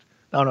shot.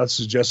 Now, I'm not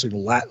suggesting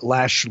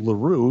Lash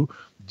LaRue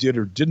did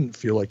or didn't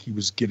feel like he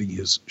was getting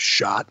his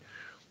shot,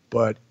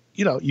 but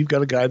you know, you've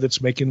got a guy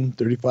that's making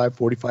 35,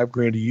 45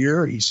 grand a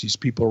year. He sees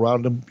people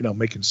around him, you know,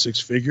 making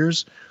six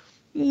figures.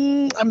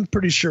 I'm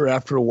pretty sure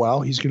after a while,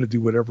 he's going to do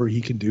whatever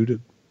he can do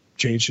to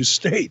change his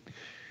state.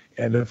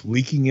 And if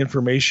leaking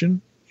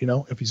information, you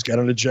know, if he's got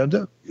an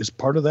agenda is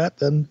part of that,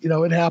 then, you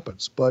know, it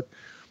happens. But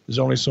there's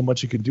only so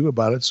much you can do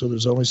about it. So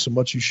there's only so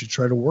much you should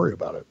try to worry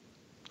about it.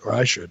 Or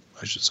I should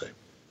say.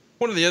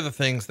 One of the other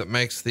things that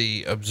makes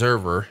the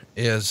Observer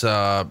is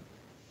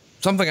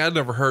something I'd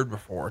never heard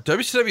before.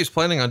 WCW is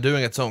planning on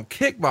doing its own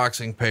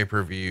kickboxing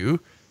pay-per-view,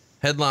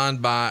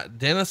 headlined by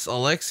Dennis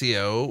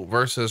Alexio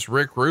versus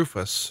Rick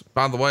Rufus.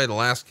 By the way, the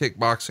last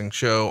kickboxing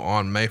show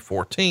on May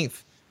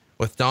 14th,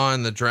 with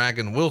Don the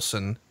Dragon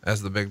Wilson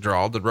as the big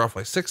draw, did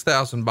roughly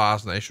 6,000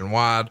 buys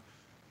nationwide,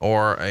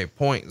 or a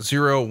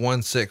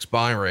 .016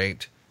 buy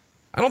rate.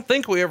 I don't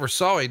think we ever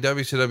saw a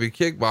WCW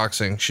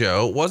kickboxing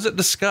show. Was it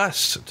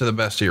discussed to the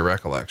best of your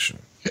recollection?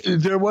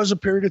 There was a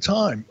period of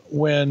time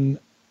when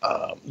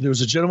there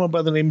was a gentleman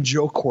by the name of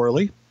Joe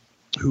Corley,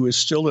 who is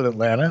still in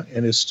Atlanta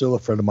and is still a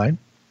friend of mine.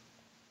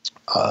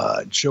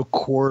 Joe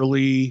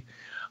Corley,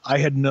 I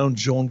had known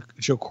Joe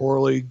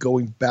Corley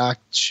going back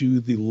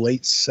to the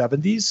late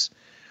 70s.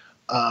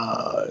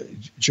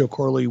 Joe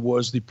Corley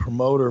was the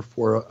promoter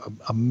for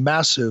a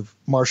massive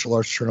martial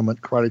arts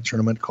tournament, karate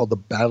tournament called the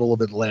Battle of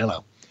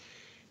Atlanta.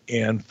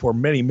 And for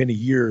many, many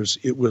years,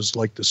 it was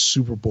like the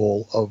Super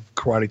Bowl of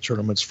karate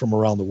tournaments from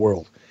around the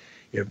world.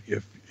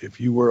 If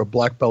you were a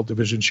black belt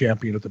division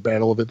champion at the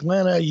Battle of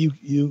Atlanta,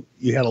 you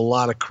had a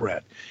lot of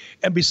cred.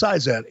 And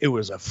besides that, it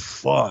was a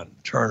fun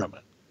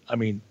tournament. I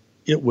mean,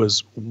 it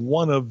was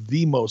one of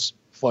the most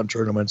fun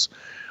tournaments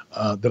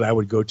that I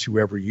would go to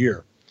every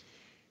year.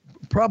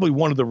 Probably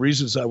one of the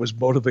reasons I was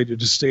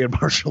motivated to stay in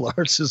martial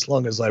arts as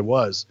long as I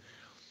was.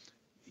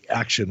 The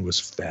action was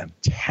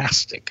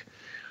fantastic.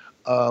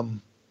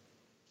 And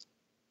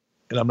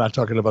I'm not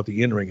talking about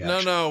the in-ring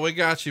action. No, we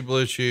got you,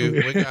 Blue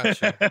Chew. We got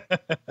you.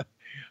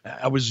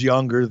 I was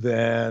younger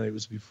then. It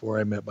was before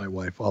I met my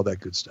wife, all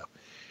that good stuff.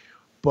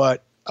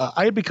 But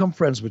I had become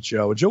friends with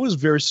Joe. Joe was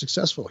very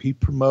successful. He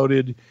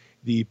went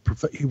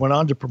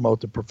on to promote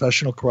the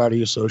Professional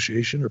Karate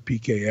Association, or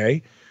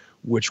PKA,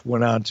 which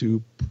went on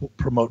to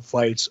promote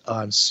fights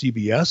on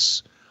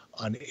CBS,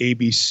 on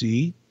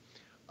ABC.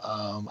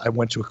 I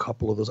went to a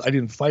couple of those. I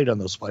didn't fight on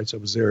those fights. I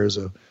was there as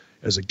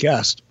a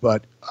guest.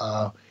 But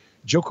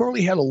Joe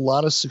Corley had a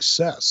lot of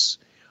success.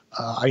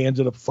 I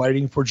ended up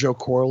fighting for Joe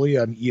Corley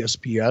on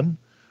ESPN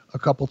a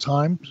couple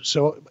times.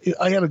 So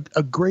I had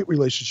a great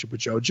relationship with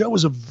Joe. Joe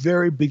was a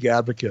very big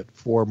advocate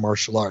for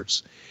martial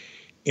arts.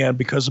 And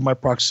because of my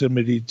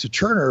proximity to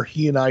Turner,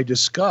 he and I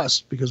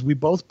discussed, because we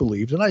both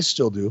believed, and I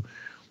still do,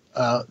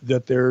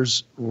 that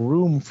there's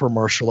room for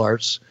martial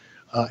arts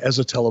as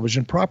a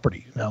television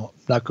property. Now,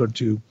 I'm not going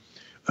to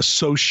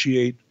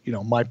associate,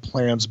 my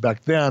plans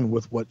back then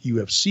with what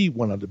UFC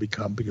went on to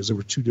become, because there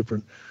were two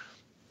different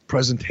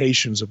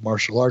presentations of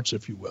martial arts,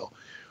 if you will.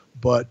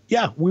 But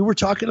yeah, we were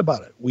talking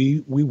about it.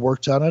 We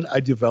worked on it. I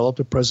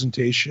developed a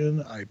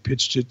presentation. I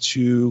pitched it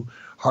to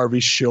Harvey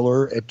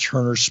Schiller at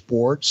Turner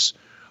Sports.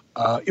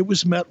 It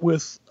was met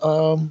with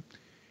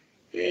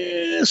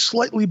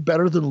slightly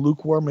better than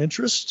lukewarm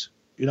interest.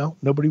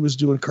 Nobody was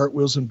doing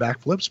cartwheels and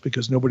backflips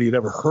because nobody had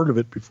ever heard of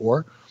it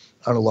before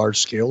on a large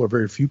scale, or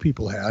very few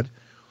people had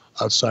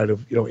outside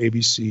of,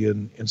 ABC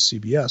and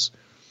CBS.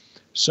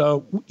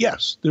 So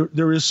yes,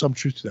 there is some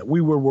truth to that.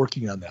 We were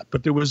working on that,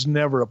 but there was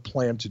never a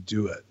plan to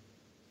do it.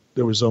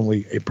 There was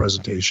only a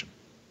presentation.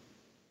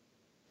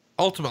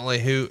 Ultimately,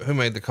 who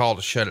made the call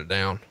to shut it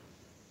down?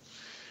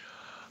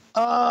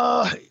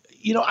 I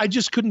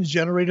just couldn't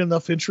generate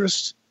enough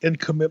interest and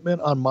commitment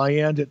on my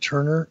end at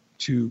Turner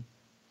to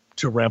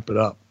ramp it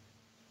up.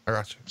 I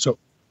got you. So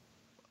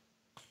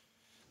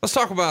let's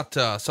talk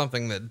about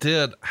something that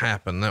did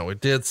happen that we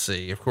did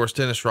see. Of course,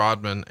 Dennis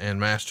Rodman and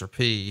Master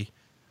P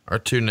are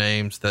two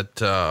names that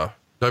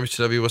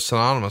WCW was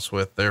synonymous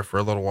with there for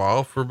a little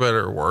while, for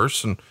better or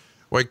worse. And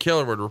Wade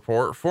Keller would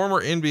report,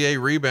 former NBA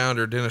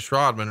rebounder Dennis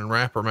Rodman and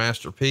rapper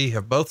Master P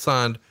have both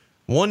signed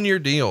 1-year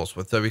deals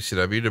with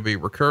WCW to be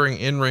recurring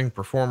in-ring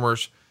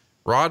performers.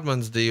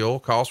 Rodman's deal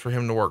calls for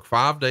him to work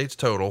 5 dates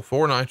total,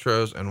 4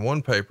 nitros and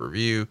 1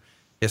 pay-per-view.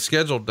 His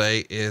scheduled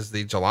date is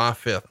the July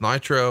 5th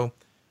Nitro.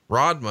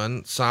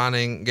 Rodman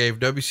signing gave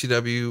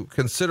WCW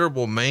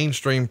considerable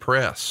mainstream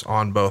press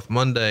on both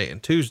Monday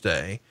and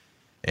Tuesday.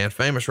 And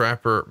famous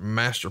rapper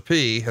Master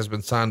P has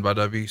been signed by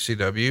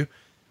WCW.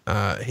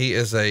 He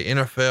is a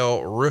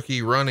NFL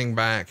rookie running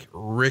back,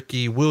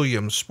 Ricky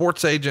Williams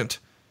sports agent,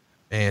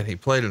 and he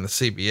played in the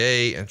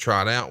CBA and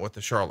tried out with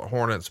the Charlotte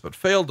Hornets, but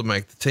failed to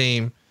make the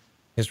team.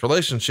 His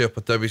relationship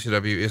with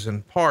WCW is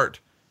in part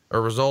a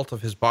result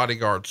of his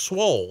bodyguard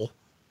Swole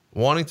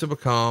wanting to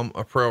become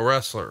a pro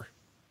wrestler.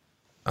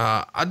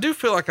 I do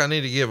feel like I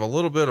need to give a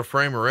little bit of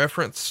frame of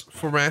reference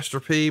for Master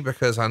P,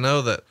 because I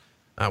know that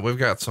we've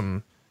got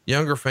some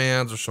younger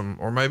fans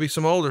or maybe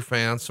some older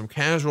fans, some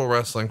casual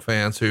wrestling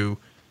fans who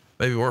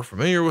maybe weren't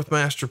familiar with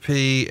Master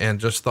P and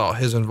just thought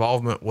his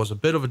involvement was a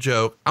bit of a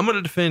joke. I'm going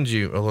to defend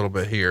you a little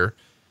bit here.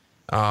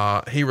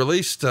 He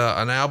released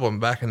an album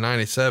back in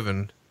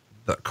 97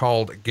 that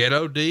called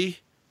Ghetto D,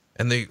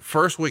 and the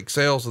first week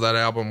sales of that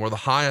album were the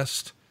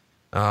highest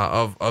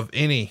of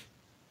any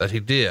that he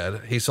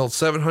did. He sold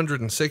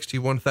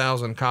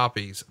 761,000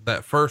 copies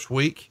that first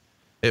week.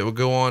 It would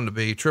go on to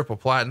be triple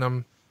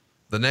platinum.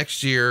 The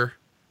next year,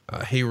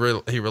 he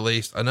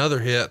released another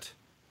hit.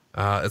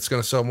 It's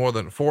going to sell more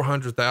than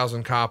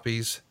 400,000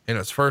 copies in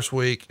its first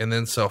week, and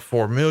then sell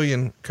 4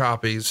 million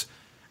copies.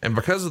 And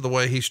because of the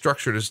way he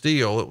structured his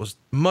deal, it was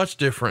much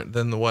different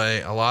than the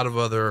way a lot of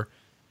other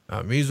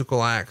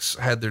musical acts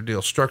had their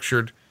deal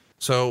structured.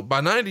 So by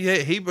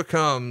 98, he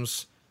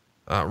becomes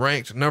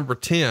ranked number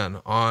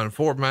 10 on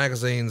Forbes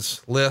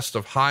magazine's list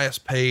of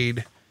highest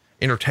paid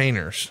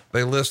entertainers.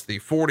 They list the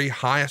 40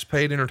 highest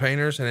paid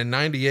entertainers, and in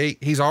 98,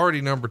 he's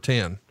already number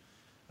 10.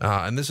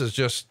 And this is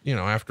just,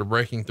 after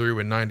breaking through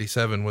in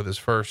 97 with his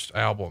first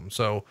album.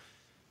 So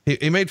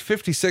he made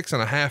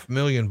 $56.5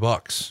 million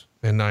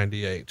in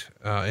 98.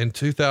 In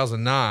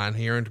 2009,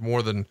 he earned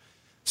more than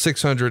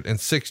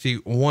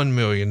 $661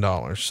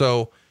 million.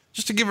 So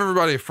just to give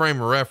everybody a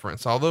frame of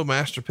reference, although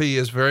Master P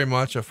is very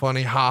much a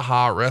funny,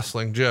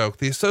 wrestling joke,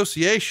 the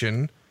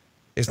association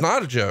is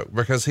not a joke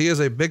because he is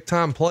a big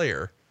time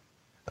player.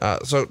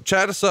 So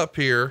chat us up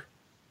here.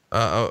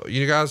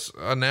 You guys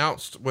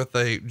announced with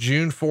a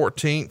June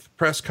 14th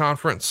press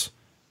conference.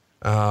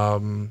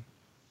 Here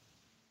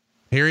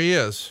he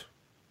is.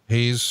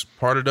 He's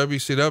part of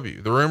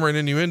WCW. The rumor and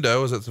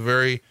innuendo is it's a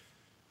very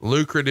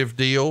lucrative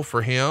deal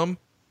for him.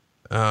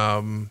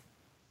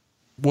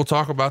 We'll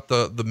talk about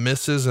the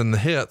misses and the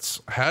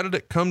hits. How did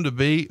it come to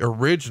be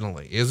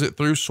originally? Is it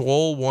through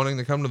Swole wanting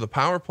to come to the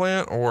power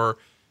plant, or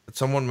did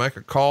someone make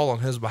a call on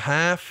his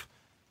behalf?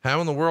 How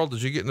in the world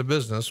did you get into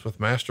business with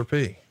Master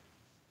P?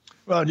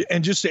 Well,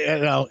 and just to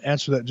add, I'll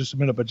answer that in just a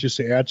minute, but just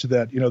to add to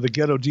that, the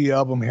Ghetto D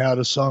album had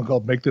a song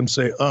called Make Them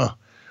Say,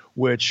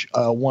 which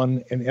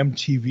won an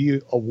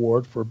MTV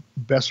award for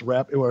best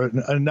rap, or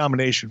a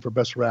nomination for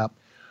best rap.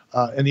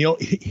 And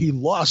he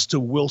lost to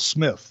Will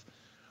Smith.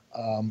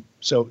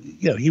 So,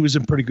 he was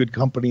in pretty good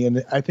company.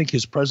 And I think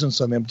his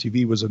presence on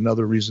MTV was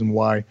another reason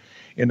why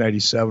in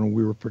 97,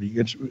 we were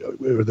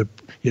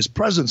his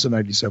presence in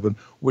 97,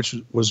 which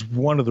was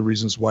one of the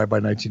reasons why by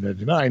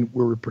 1999,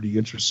 we were pretty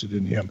interested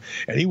in him.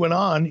 And he went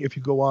on, if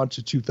you go on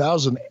to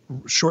 2000,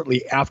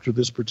 shortly after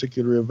this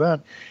particular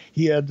event,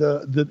 he had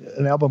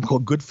an album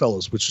called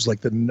Goodfellas, which was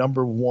like the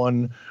number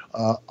one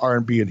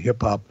R&B and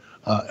hip hop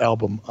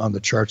album on the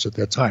charts at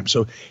that time.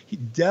 So he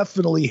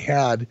definitely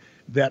had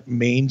that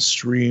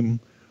mainstream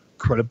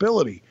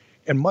credibility.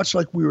 And much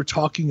like we were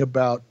talking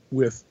about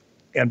with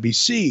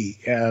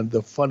NBC and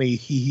the funny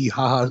hee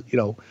ha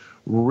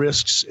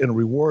risks and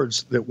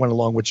rewards that went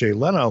along with Jay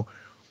Leno,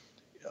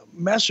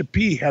 Master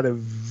P had a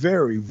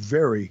very,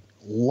 very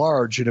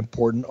large and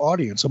important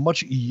audience, a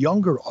much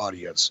younger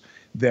audience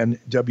than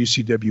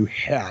WCW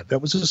had. That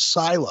was a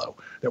silo.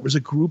 That was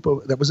a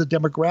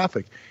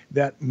demographic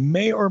that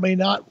may or may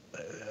not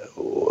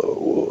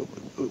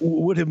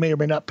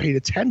paid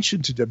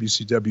attention to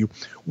WCW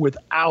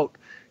without,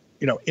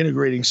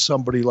 integrating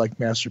somebody like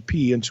Master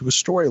P into a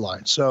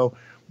storyline. So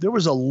there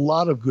was a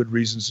lot of good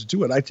reasons to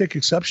do it. I take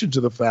exception to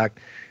the fact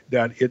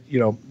that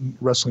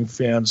wrestling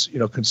fans,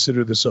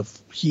 consider this a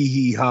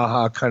hee ha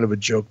ha kind of a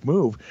joke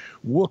move.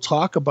 We'll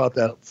talk about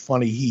that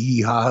funny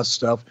hee ha ha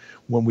stuff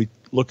when we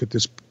look at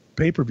this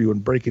pay-per-view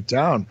and break it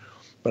down.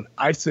 But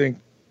I think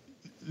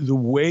the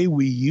way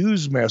we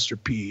use Master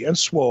P and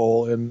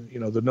Swole and,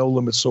 the No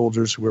Limit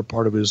Soldiers who were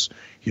part of his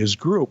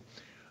group,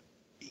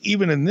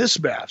 even in this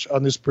match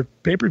on this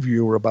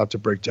pay-per-view we're about to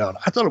break down,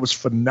 I thought it was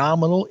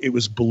phenomenal. It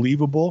was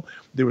believable.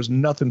 There was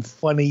nothing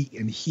funny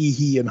and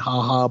hee and ha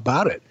ha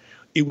about it.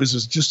 It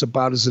was just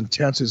about as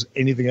intense as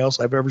anything else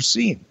I've ever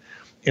seen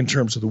in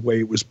terms of the way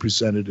it was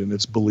presented and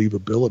its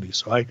believability.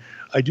 So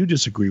I do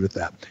disagree with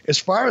that. As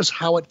far as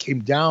how it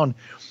came down,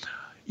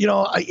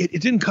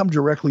 it didn't come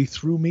directly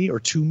through me, or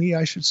to me,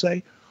 I should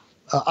say.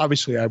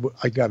 Obviously,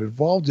 I got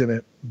involved in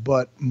it,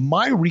 but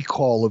my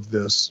recall of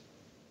this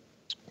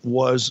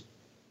was,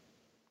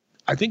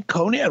 I think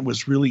Conan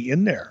was really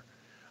in there.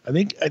 I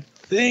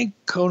think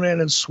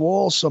Conan and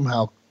Swole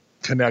somehow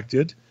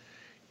connected,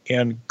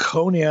 and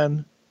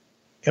Conan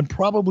and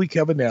probably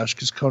Kevin Nash,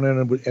 because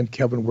Conan and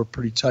Kevin were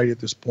pretty tight at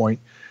this point.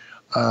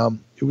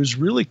 It was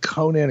really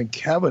Conan and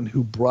Kevin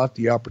who brought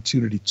the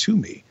opportunity to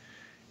me,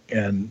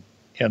 and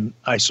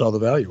I saw the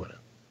value in it.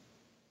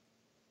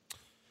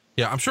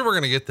 Yeah, I'm sure we're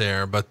going to get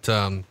there, but,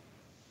 I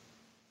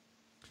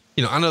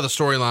know the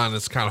storyline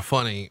is kind of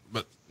funny,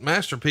 but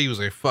Master P was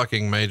a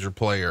fucking major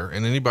player,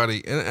 and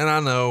anybody, and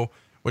I know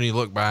when you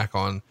look back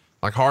on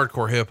like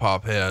hardcore hip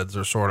hop heads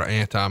are sort of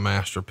anti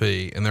Master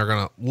P, and they're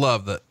going to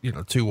love that,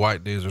 two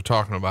white dudes are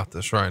talking about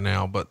this right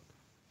now, but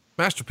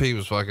Master P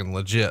was fucking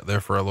legit there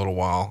for a little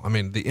while. I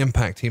mean, the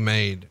impact he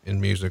made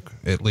in music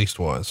at least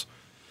was,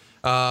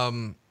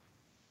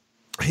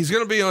 he's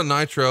going to be on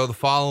Nitro the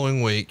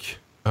following week,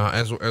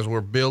 as we're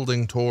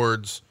building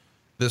towards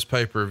this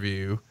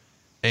pay-per-view,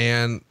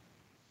 and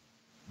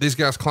these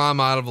guys climb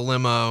out of a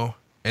limo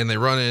and they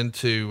run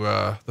into,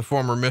 the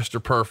former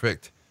Mr.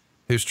 Perfect,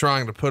 who's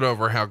trying to put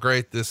over how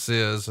great this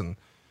is. And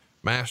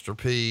Master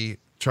P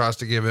tries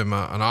to give him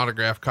an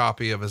autographed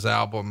copy of his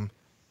album.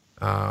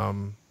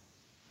 And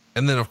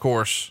then of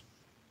course,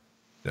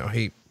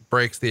 he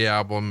breaks the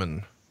album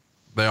and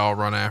they all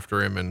run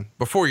after him. And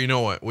before you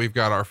know it, we've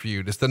got our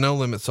feud. It's the No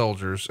Limit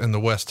Soldiers and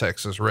the West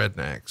Texas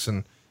Rednecks.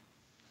 And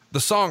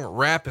the song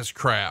Rap is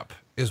Crap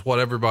is what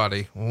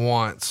everybody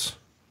wants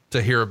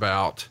to hear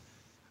about.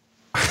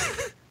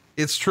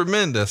 It's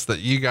tremendous that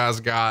you guys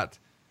got,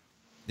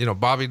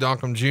 Bobby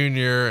Duncombe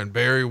Jr. and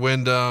Barry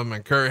Windham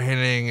and Kurt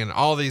Hennig and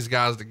all these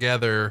guys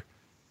together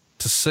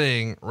to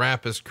sing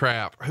Rap is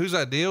Crap. Whose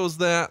idea was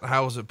that?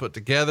 How was it put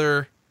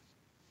together?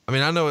 I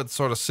mean, I know it's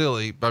sort of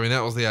silly, but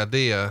that was the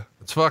idea.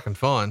 It's fucking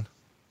fun.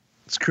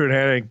 It's Kurt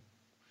Hennig.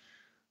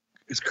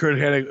 It's Kurt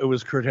Hennig. It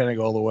was Kurt Hennig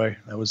all the way.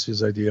 That was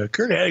his idea.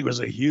 Kurt Hennig was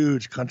a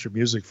huge country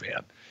music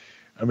fan.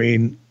 I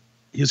mean,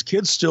 his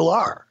kids still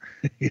are.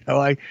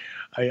 I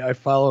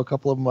follow a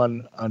couple of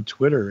them on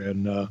Twitter,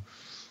 and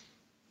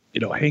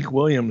Hank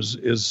Williams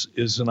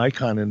is an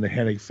icon in the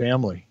Hennig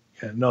family.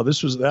 And no,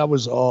 that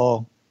was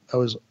all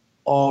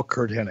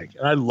Kurt Hennig,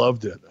 and I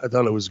loved it. I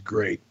thought it was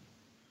great.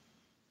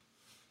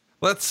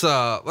 Let's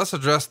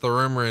address the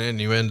rumor and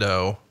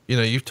innuendo.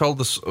 You've told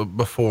us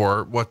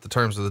before what the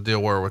terms of the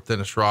deal were with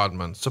Dennis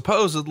Rodman.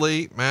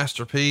 Supposedly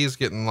Master P is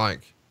getting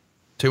like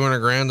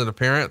 $200,000 an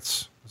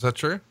appearance. Is that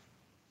true?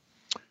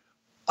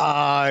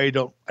 I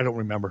don't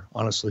remember,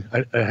 honestly.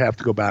 I have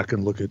to go back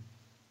and look at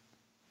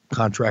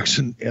contracts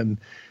and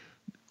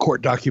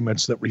court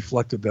documents that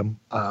reflected them.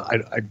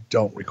 I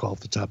don't recall off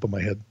the top of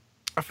my head.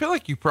 I feel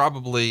like you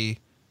probably,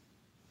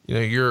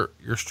 your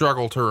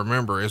struggle to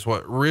remember is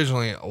what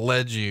originally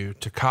led you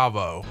to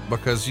Cavo,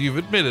 because you've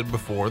admitted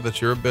before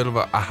that you're a bit of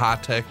a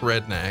high-tech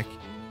redneck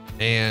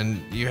and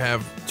you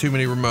have too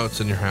many remotes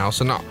in your house.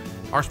 And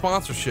our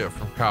sponsorship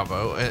from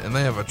Cavo, and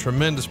they have a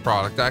tremendous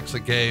product. I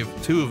actually gave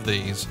 2 of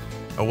these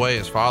away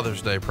as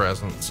Father's Day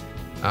presents,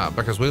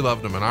 because we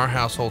loved them in our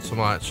household so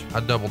much. I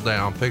doubled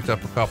down, picked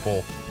up a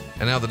couple,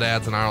 and now the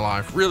dads in our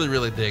life really,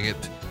 really dig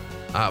it.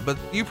 But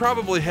you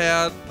probably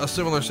had a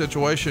similar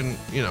situation,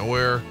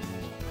 where,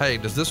 hey,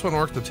 does this one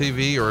work the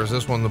TV, or is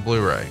this one the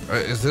Blu-ray?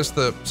 Is this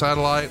the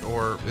satellite,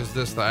 or is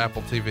this the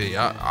Apple TV?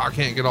 I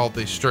can't get all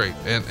these straight.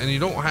 And you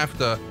don't have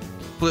to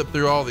flip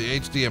through all the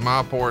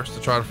HDMI ports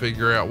to try to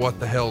figure out what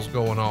the hell's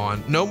going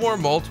on. No more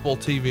multiple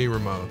TV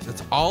remotes.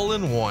 It's all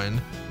in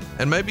one.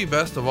 And maybe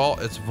best of all,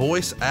 it's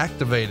voice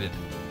activated.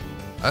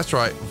 That's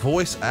right,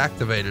 voice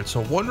activated.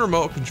 So one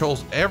remote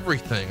controls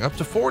everything, up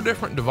to 4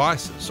 different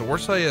devices. So we're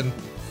saying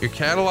your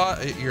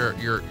catalog,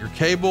 your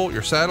cable,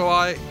 your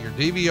satellite, your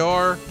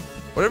DVR,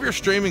 whatever your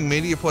streaming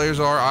media players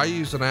are. I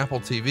use an Apple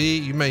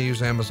TV. You may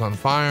use Amazon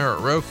Fire or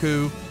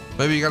Roku.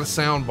 Maybe you got a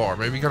sound bar.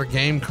 Maybe you got a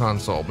game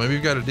console. Maybe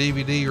you've got a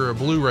DVD or a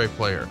Blu-ray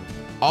player.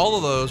 All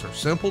of those are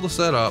simple to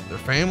set up. They're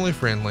family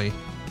friendly,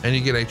 and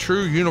you get a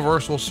true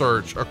universal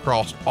search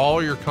across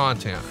all your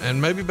content.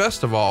 And maybe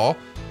best of all,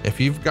 if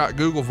you've got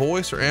Google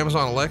Voice or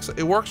Amazon Alexa,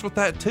 it works with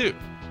that too.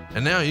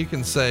 And now you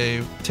can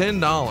save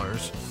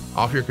 $10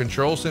 off your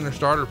Control Center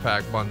Starter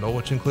Pack bundle,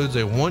 which includes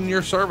a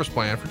 1-year service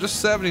plan for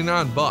just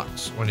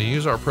 $79 when you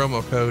use our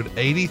promo code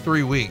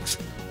 83weeks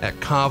at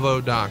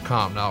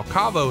Cavo.com. Now,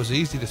 Cavo is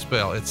easy to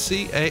spell. It's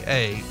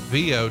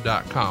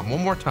CAAVO.com.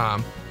 One more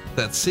time,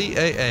 that's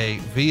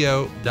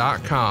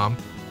CAAVO.com.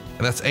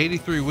 And that's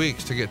 83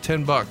 weeks to get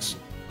 $10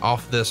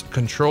 off this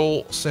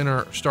Control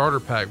Center Starter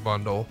Pack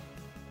bundle.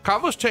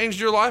 Cavo's changed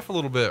your life a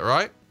little bit,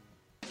 right?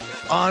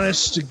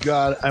 Honest to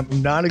God, I'm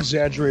not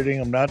exaggerating.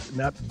 I'm not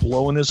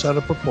blowing this out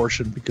of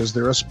proportion, because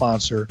they're a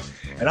sponsor.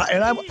 And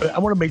I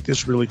want to make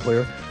this really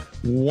clear.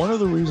 One of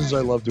the reasons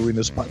I love doing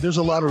this, there's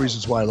a lot of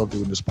reasons why I love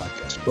doing this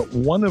podcast, but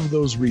one of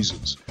those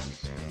reasons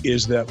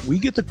is that we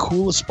get the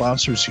coolest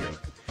sponsors here,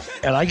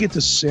 and I get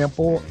to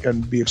sample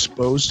and be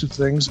exposed to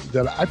things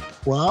that I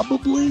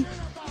probably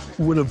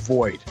would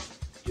avoid.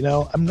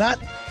 I'm not,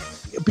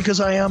 because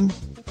I am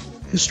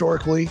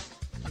historically,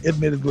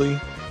 admittedly,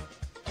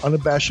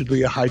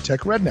 unabashedly a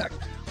high-tech redneck.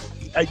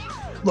 I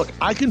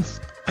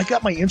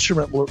got my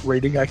instrument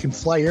rating. I can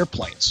fly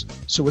airplanes.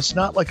 So it's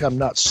not like I'm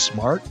not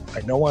smart.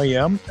 I know I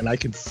am, and I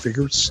can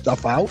figure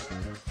stuff out.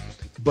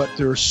 But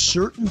there are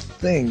certain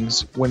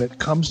things when it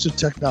comes to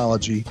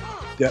technology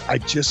that I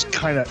just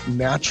kind of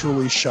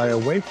naturally shy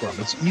away from.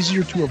 It's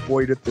easier to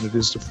avoid it than it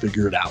is to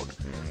figure it out.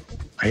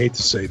 I hate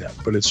to say that,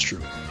 but it's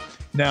true.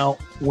 Now,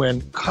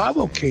 when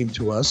Cavo came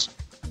to us,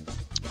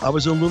 I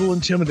was a little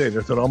intimidated.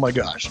 I thought, oh my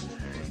gosh,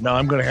 now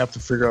I'm going to have to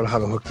figure out how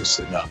to hook this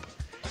thing up.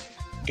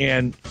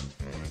 And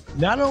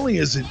not only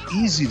is it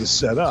easy to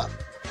set up,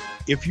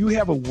 if you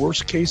have a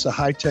worse case of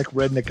high-tech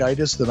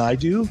redneckitis than I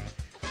do,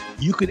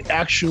 you could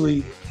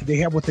actually, they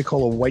have what they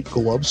call a white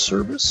glove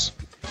service,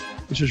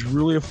 which is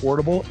really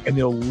affordable, and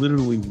they'll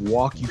literally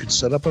you can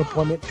set up an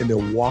appointment and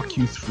they'll walk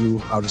you through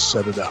how to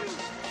set it up.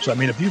 So, I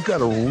mean, if you've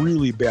got a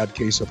really bad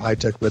case of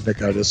high-tech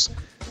redneckitis,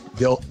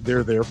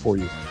 they're there for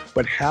you.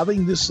 But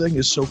having this thing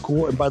is so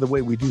cool. And by the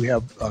way, we do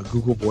have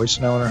Google Voice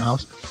now in our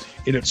house,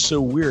 and it's so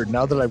weird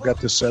now that I've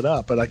got this set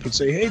up, and I can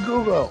say, hey,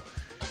 Google,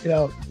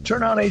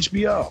 turn on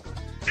HBO.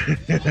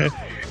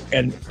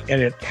 and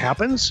it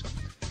happens.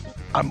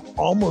 I'm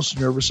almost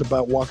nervous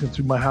about walking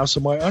through my house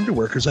in my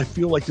underwear, because I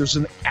feel like there's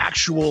an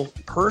actual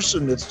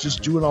person that's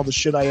just doing all the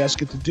shit I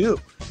ask it to do,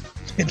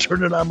 and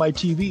turning on my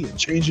TV and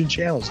changing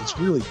channels. It's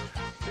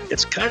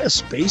kind of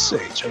space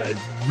age, and I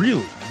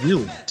really,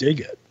 really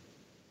dig it.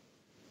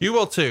 You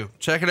will too.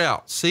 Check it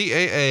out.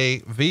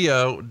 CAAVO.com.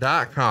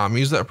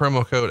 Use that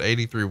promo code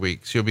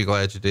 83weeks. You'll be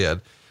glad you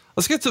did.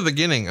 Let's get to the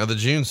beginning of the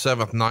June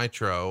 7th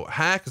Nitro.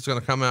 Hack is going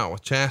to come out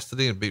with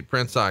Chastity and beat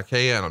Prince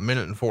Ikea in 1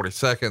 minute and 40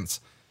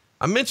 seconds.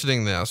 I'm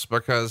mentioning this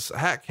because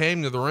Hack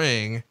came to the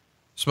ring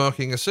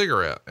smoking a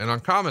cigarette, and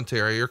on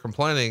commentary, you're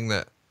complaining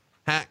that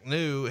Hack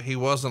knew he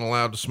wasn't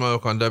allowed to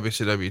smoke on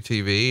WCW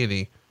TV, and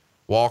he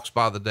walks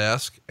by the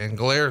desk and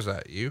glares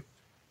at you.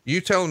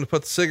 You tell him to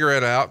put the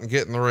cigarette out and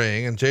get in the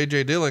ring. And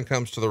JJ Dillon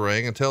comes to the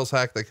ring and tells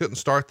Hack they couldn't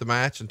start the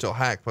match until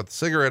Hack put the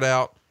cigarette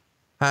out.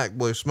 Hack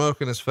blew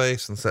smoke in his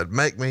face and said,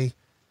 "Make me."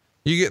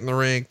 You get in the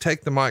ring,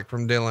 take the mic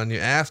from Dillon. You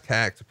ask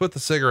Hack to put the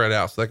cigarette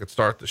out so they could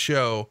start the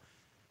show.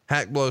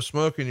 Hack blows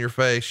smoke in your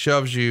face,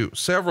 shoves you.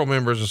 Several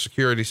members of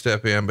security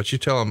step in, but you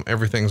tell him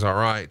everything's all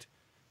right.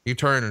 You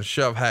turn and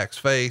shove Hack's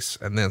face,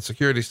 and then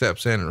security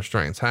steps in and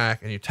restrains Hack.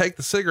 And you take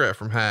the cigarette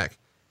from Hack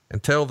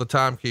and tell the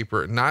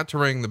timekeeper not to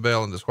ring the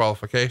bell in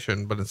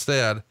disqualification, but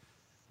instead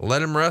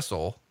let him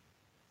wrestle.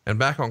 And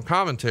back on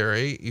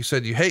commentary, you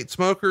said you hate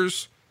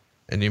smokers,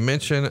 and you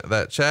mentioned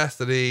that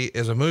Chastity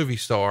is a movie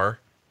star.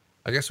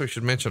 I guess we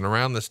should mention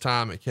around this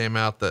time it came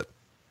out that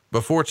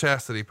before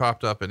Chastity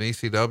popped up in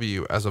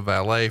ECW as a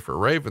valet for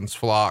Raven's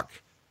Flock,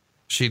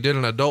 she did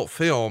an adult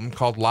film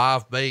called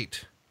Live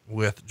Bait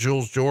with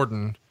Jules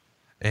Jordan.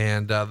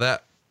 And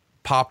that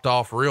popped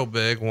off real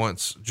big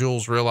once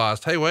Jules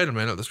realized, hey, wait a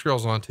minute, this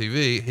girl's on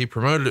TV. He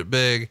promoted it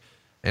big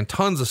and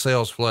tons of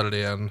sales flooded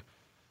in.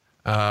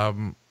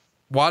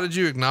 Why did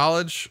you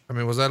acknowledge? I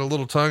mean, was that a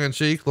little tongue in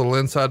cheek, little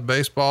inside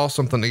baseball,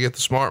 something to get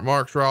the smart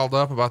marks riled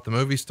up about the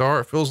movie star?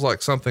 It feels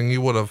like something you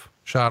would have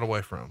shied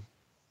away from.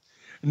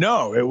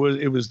 No, it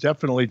was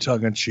definitely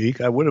tongue in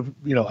cheek. I would have,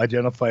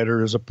 identified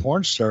her as a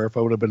porn star if I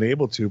would have been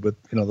able to, but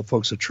the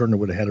folks at Turner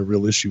would have had a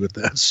real issue with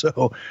that.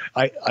 So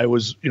I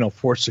was,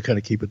 forced to kind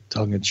of keep it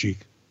tongue in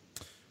cheek.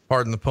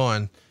 Pardon the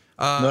pun.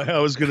 I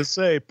was going to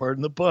say,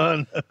 pardon the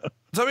pun.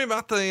 Tell me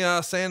about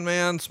the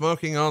Sandman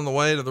smoking on the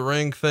way to the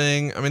ring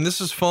thing. I mean,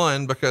 this is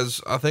fun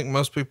because I think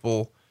most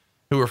people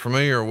who are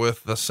familiar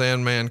with the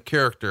Sandman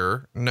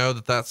character know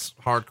that that's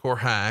hardcore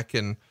Hack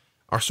and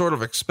are sort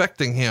of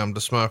expecting him to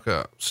smoke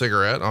a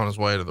cigarette on his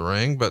way to the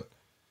ring. But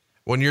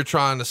when you're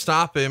trying to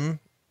stop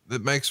him,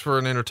 it makes for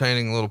an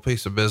entertaining little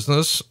piece of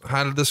business.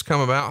 How did this come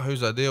about?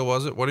 Whose idea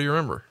was it? What do you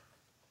remember?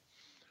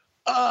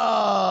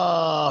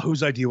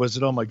 Whose idea was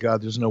it? Oh my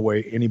God, there's no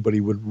way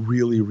anybody would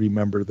really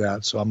remember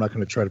that. So I'm not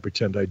going to try to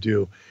pretend I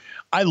do.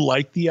 I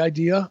like the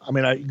idea. I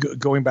mean,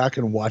 going back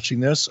and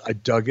watching this, I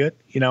dug it.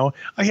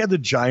 I had the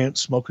Giant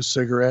smoke a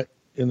cigarette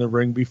in the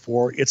ring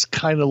before. It's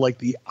kind of like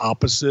the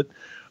opposite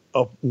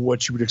of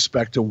what you would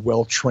expect a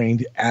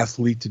well-trained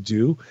athlete to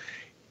do.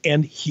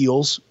 And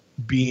heels,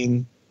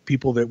 being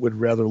people that would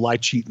rather lie,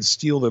 cheat, and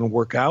steal than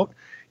work out,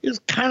 is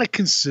kind of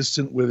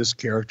consistent with his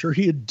character.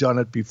 He had done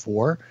it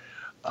before.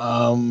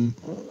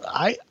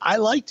 I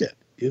liked it.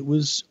 It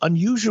was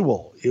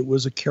unusual. It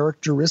was a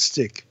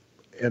characteristic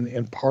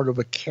and part of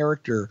a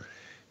character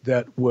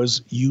that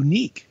was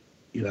unique,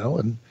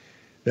 and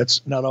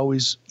that's not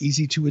always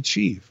easy to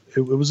achieve. It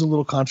was a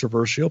little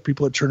controversial.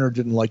 People at Turner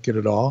didn't like it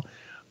at all.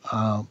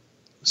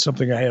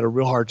 Something I had a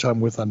real hard time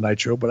with on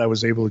Nitro, but I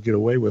was able to get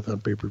away with on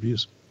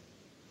pay-per-views.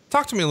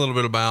 Talk to me a little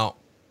bit about,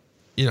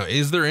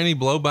 is there any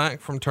blowback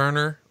from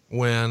Turner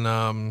when,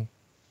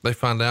 they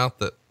find out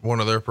that one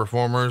of their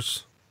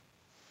performers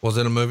was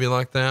in a movie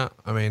like that?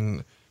 I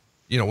mean,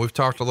 we've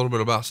talked a little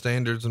bit about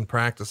standards and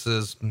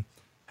practices and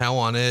how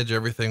on edge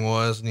everything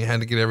was, and you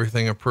had to get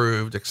everything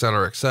approved, et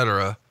cetera, et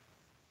cetera.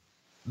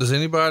 Does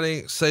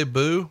anybody say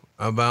boo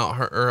about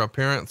her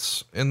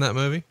appearance in that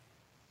movie?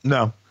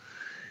 No.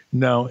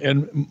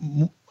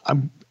 And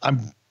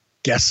I'm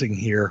guessing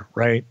here,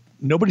 right?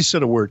 Nobody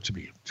said a word to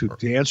me.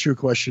 To answer your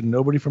question,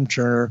 nobody from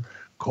Turner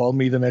called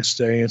me the next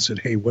day and said,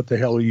 hey, what the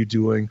hell are you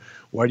doing?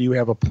 Why do you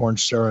have a porn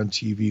star on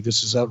TV?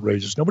 This is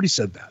outrageous. Nobody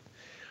said that.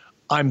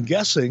 I'm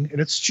guessing, and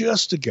it's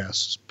just a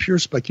guess, pure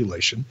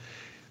speculation,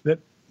 that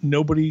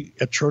nobody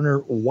at Turner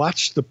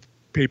watched the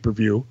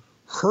pay-per-view,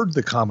 heard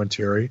the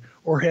commentary,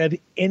 or had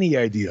any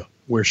idea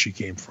where she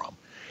came from.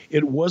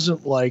 It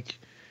wasn't like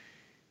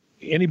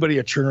anybody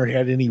at Turner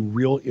had any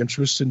real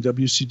interest in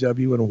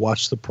WCW and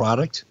watched the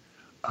product.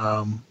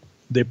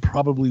 They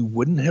probably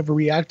wouldn't have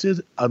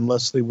reacted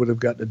unless they would have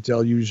gotten a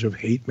deluge of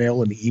hate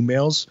mail and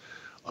emails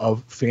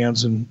of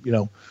fans and,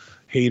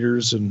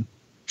 haters and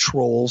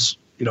trolls,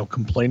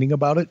 complaining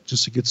about it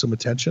just to get some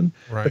attention.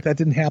 Right. But that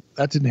didn't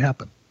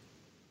happen.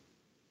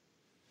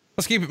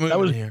 Let's keep it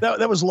moving.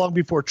 That was long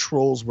before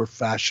trolls were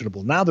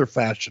fashionable. Now they're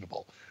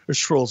fashionable. There's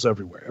trolls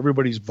everywhere.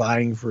 Everybody's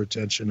vying for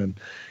attention and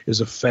is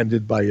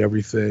offended by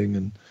everything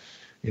and,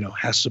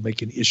 has to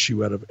make an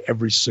issue out of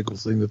every single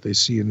thing that they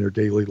see in their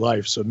daily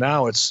life. So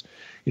now it's,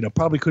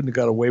 probably couldn't have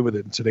got away with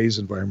it in today's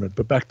environment.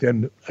 But back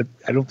then,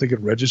 I don't think it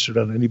registered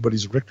on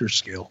anybody's Richter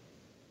scale.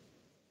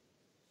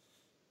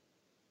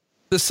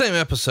 The same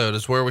episode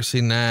is where we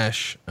see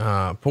Nash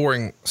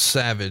pouring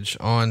Savage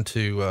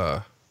onto,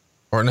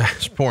 or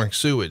Nash pouring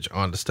sewage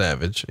onto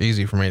Savage.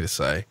 Easy for me to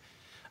say.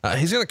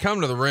 He's going to come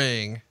to the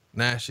ring.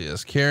 Nash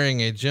is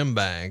carrying a gym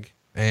bag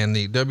and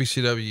the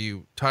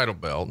WCW title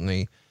belt, and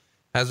he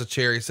has a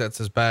chair. He sets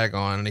his bag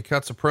on and he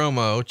cuts a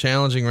promo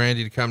challenging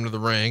Randy to come to the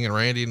ring, and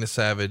Randy and the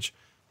Savage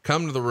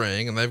come to the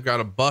ring and they've got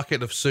a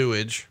bucket of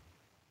sewage.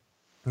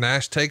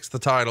 Nash takes the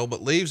title,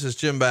 but leaves his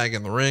gym bag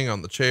in the ring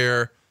on the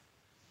chair.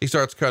 He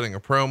starts cutting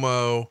a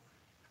promo.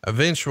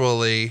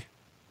 Eventually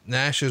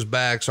Nash's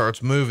bag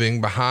starts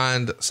moving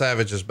behind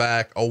Savage's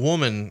back. A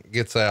woman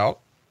gets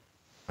out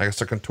I guess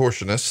a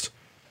contortionist.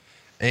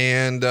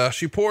 And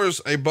she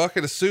pours a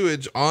bucket of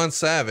sewage on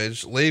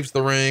Savage, leaves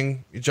the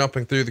ring,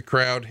 jumping through the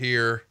crowd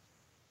here.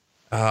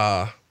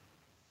 Yeah.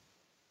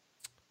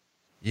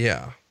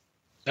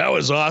 That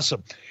was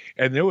awesome.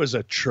 And there was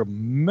a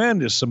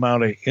tremendous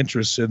amount of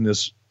interest in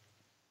this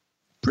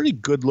pretty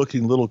good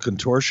looking little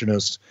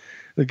contortionist.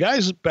 The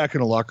guys back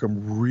in the locker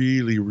room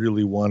really,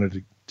 really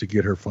wanted to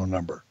get her phone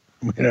number.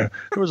 I mean, there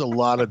was a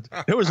lot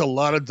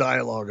of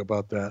dialogue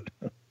about that.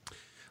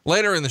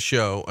 Later in the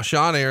show, a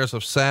shot airs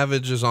of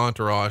Savage's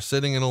entourage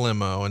sitting in a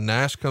limo, and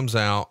Nash comes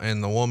out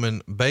and the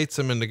woman baits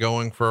him into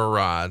going for a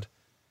ride,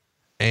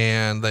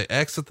 and they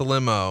exit the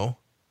limo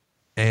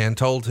and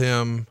told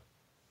him,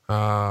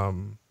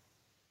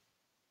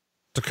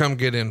 to come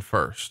get in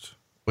first,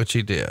 which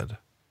he did.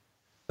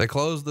 They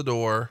close the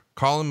door,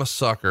 call him a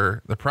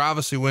sucker. The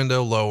privacy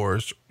window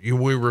lowers.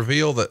 We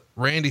reveal that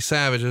Randy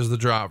Savage is the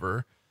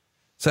driver.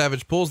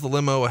 Savage pulls the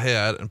limo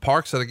ahead and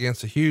parks it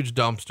against a huge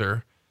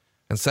dumpster.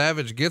 And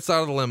Savage gets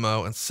out of the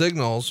limo and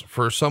signals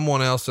for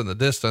someone else in the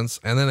distance.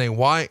 And then a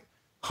white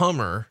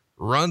Hummer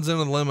runs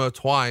into the limo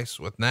twice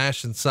with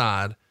Nash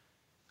inside.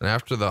 And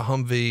after the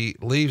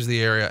Humvee leaves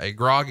the area, a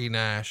groggy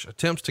Nash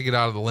attempts to get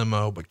out of the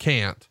limo, but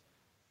can't.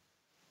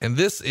 And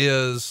this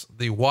is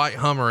the white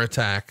Hummer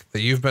attack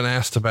that you've been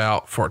asked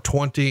about for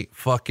 20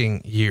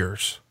 fucking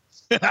years.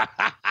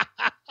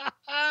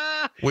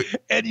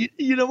 And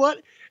you know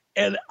what?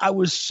 And I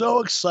was so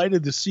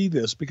excited to see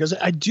this because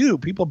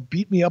people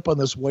beat me up on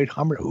this white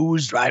Hummer. Who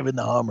was driving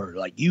the Hummer?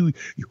 Like who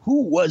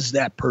was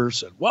that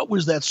person? What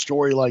was that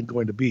storyline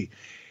going to be?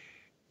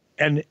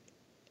 And,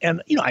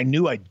 I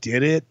knew I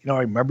did it. I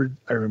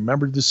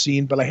remembered the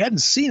scene, but I hadn't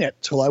seen it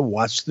till I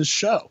watched the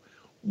show.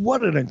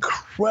 What an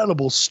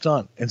incredible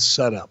stunt and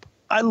setup.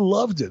 I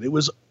loved it. It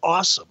was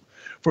awesome.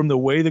 From the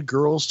way the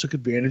girls took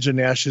advantage of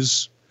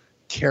Nash's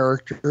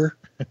character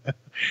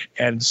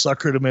and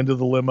suckered him into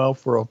the limo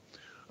for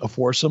a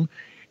foursome.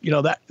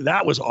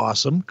 That was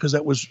awesome because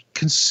that was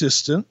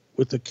consistent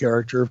with the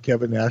character of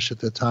Kevin Nash at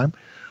the time.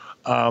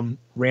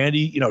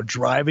 Randy,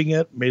 driving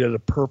it made it a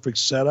perfect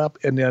setup.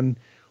 And then,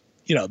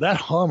 that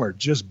Hummer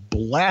just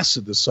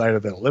blasted the side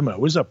of that limo.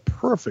 It was a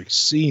perfect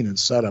scene and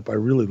setup. I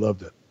really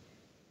loved it.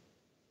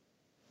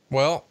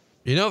 Well,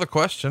 the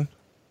question.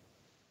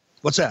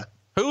 What's that?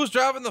 Who was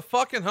driving the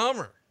fucking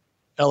Hummer?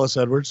 Ellis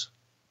Edwards.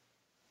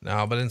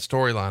 No, but in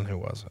storyline, who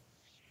was it?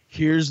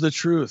 Here's the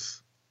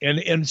truth.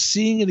 And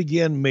seeing it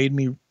again made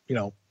me,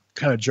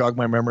 kind of jog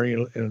my memory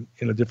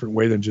in a different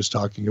way than just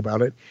talking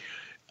about it.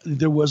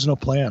 There was no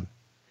plan.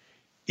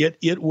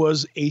 It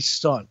was a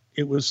stunt.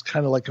 It was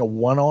kind of like a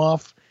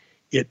one-off.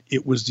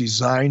 It was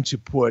designed to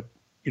put,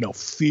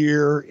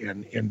 fear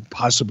and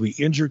possibly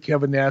injure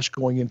Kevin Nash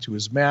going into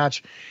his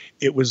match.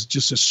 It was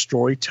just a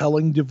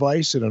storytelling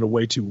device and in a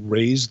way to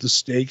raise the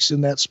stakes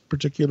in that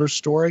particular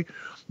story.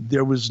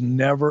 There was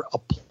never a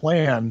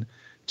plan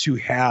to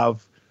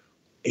have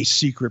a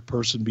secret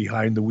person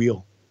behind the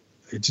wheel.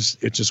 It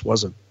just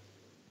wasn't.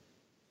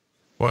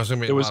 Well,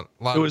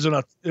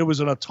 it was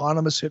an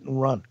autonomous hit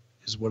and run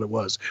is what it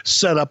was.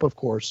 Set up, of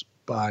course,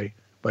 by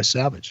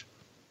Savage.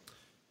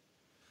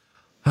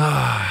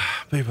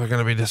 People are going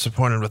to be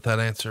disappointed with that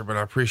answer, but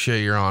I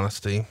appreciate your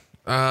honesty.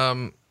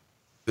 I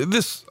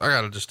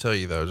got to just tell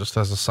you though, just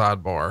as a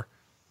sidebar,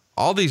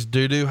 all these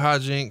doo-doo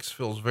hijinks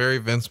feels very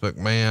Vince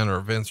McMahon or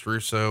Vince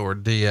Russo or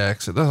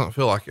DX. It doesn't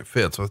feel like it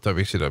fits with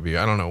WCW.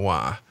 I don't know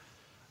why.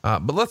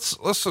 But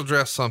let's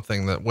address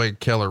something that Wade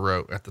Keller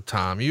wrote at the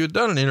time. You had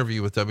done an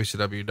interview with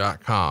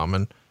WCW.com,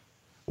 and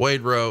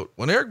Wade wrote,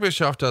 when Eric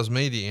Bischoff does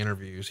media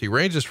interviews, he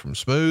ranges from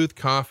smooth,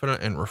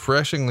 confident, and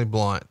refreshingly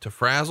blunt to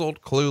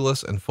frazzled,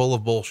 clueless, and full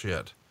of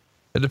bullshit.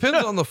 It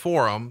depends on the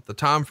forum, the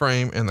time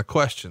frame, and the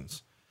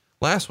questions.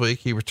 Last week,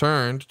 he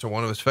returned to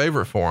one of his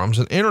favorite forums,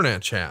 an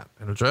internet chat,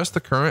 and addressed the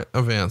current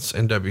events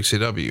in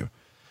WCW.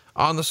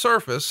 On the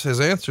surface, his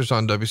answers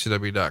on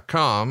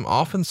WCW.com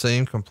often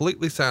seem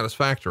completely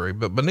satisfactory,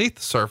 but beneath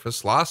the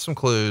surface lies some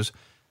clues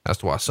as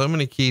to why so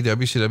many key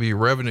WCW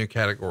revenue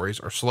categories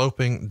are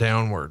sloping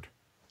downward.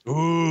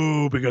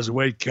 Ooh, because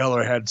Wade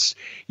Keller had,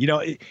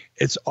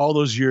 it's all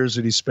those years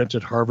that he spent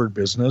at Harvard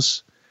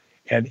Business,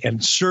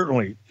 and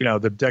certainly,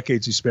 the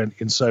decades he spent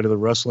inside of the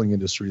wrestling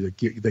industry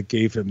that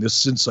gave him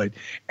this insight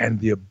and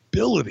the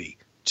ability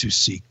to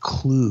see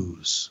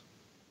clues.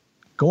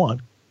 Go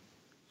on.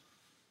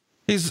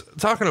 He's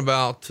talking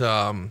about,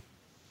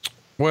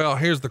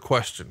 here's the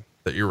question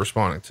that you're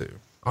responding to.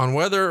 On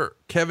whether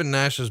Kevin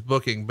Nash's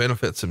booking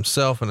benefits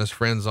himself and his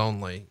friends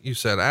only, you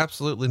said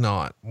absolutely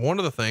not. One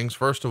of the things,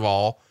 first of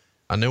all,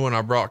 I knew when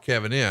I brought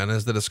Kevin in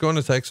is that it's going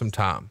to take some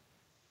time.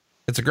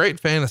 It's a great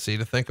fantasy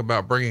to think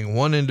about bringing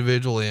one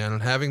individual in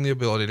and having the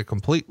ability to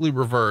completely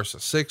reverse a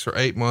 6 or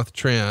 8 month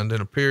trend in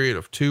a period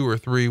of 2 or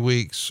 3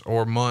 weeks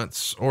or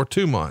months or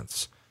 2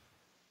 months.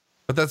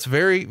 But that's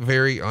very,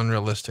 very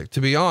unrealistic.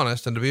 To be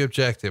honest and to be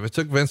objective, it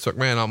took Vince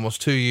McMahon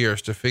almost 2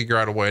 years to figure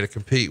out a way to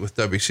compete with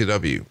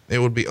WCW. It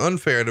would be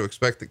unfair to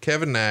expect that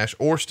Kevin Nash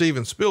or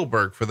Steven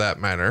Spielberg, for that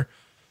matter,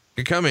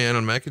 could come in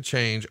and make a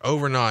change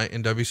overnight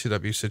in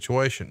WCW's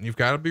situation. You've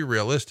got to be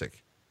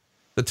realistic.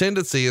 The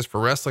tendency is for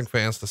wrestling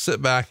fans to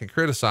sit back and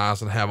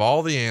criticize and have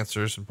all the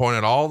answers and point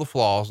out all the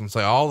flaws and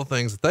say all the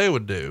things that they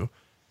would do.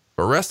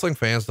 But wrestling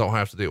fans don't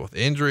have to deal with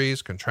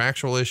injuries,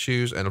 contractual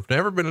issues, and have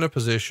never been in a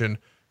position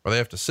where they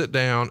have to sit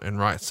down and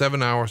write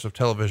 7 hours of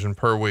television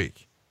per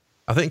week.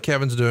 I think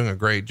Kevin's doing a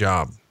great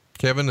job.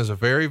 Kevin is a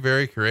very,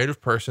 very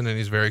creative person, and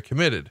he's very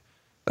committed.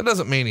 That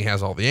doesn't mean he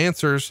has all the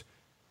answers.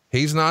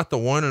 He's not the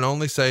one and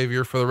only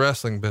savior for the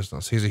wrestling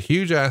business. He's a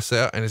huge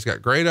asset, and he's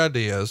got great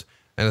ideas.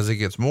 And as he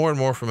gets more and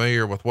more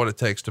familiar with what it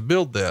takes to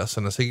build this,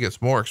 and as he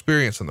gets more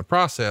experience in the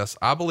process,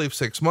 I believe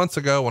 6 months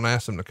ago when I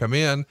asked him to come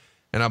in,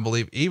 and I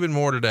believe even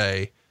more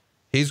today,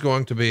 he's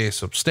going to be a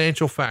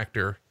substantial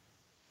factor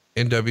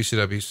in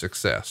WCW's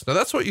success. Now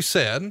that's what you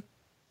said.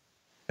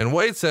 And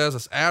Wade says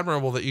it's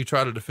admirable that you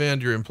try to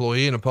defend your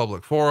employee in a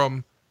public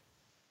forum,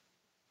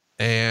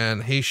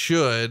 and he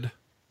should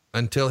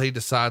until he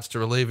decides to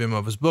relieve him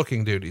of his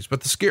booking duties.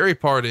 But the scary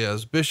part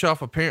is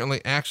Bischoff apparently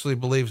actually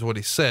believes what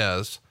he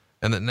says,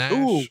 and that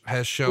Nash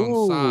has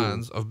shown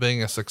signs of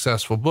being a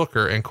successful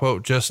booker and,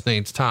 quote, just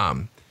needs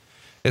time.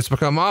 It's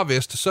become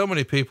obvious to so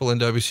many people in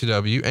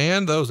WCW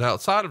and those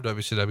outside of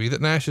WCW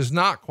that Nash is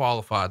not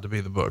qualified to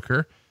be the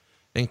booker.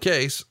 In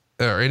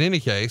any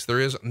case, there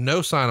is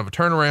no sign of a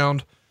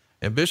turnaround,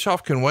 and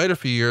Bischoff can wait a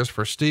few years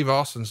for Steve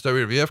Austin's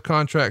WWF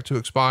contract to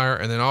expire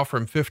and then offer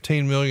him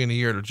 $15 million a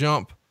year to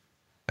jump.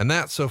 And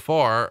that so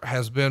far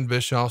has been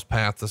Bischoff's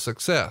path to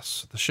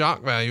success, the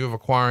shock value of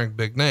acquiring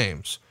big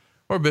names.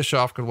 Or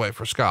Bischoff could wait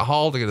for Scott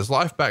Hall to get his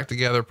life back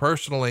together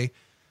personally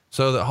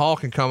so that Hall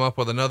can come up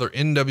with another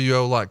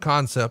NWO-like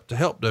concept to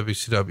help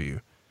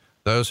WCW.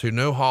 Those who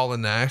know Hall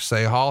and Nash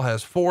say Hall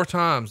has 4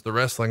 times the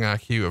wrestling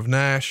IQ of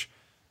Nash,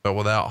 but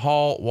without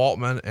Hall,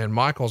 Waltman, and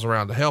Michaels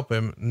around to help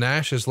him,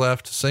 Nash is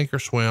left to sink or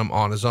swim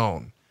on his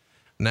own.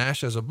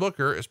 Nash as a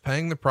booker is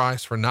paying the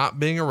price for not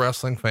being a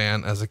wrestling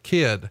fan as a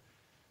kid.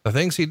 The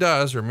things he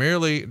does are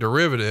merely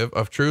derivative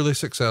of truly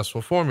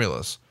successful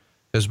formulas.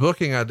 His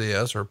booking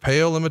ideas are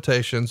pale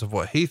imitations of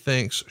what he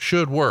thinks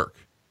should work.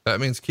 That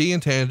means key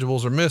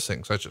intangibles are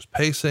missing, such as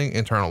pacing,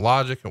 internal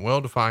logic, and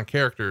well-defined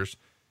characters.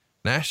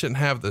 Nash didn't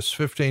have this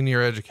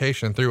 15-year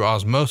education through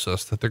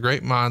osmosis that the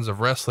great minds of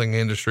wrestling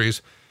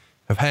industries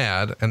have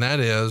had, and that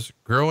is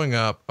growing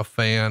up a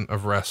fan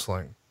of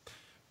wrestling.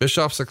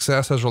 Bischoff's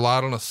success has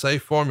relied on a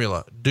safe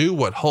formula. Do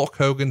what Hulk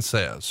Hogan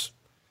says.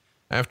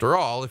 After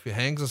all, if he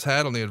hangs his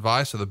hat on the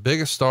advice of the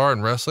biggest star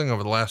in wrestling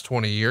over the last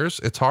 20 years,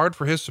 it's hard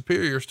for his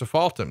superiors to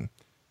fault him.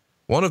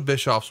 One of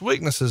Bischoff's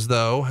weaknesses,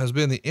 though, has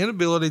been the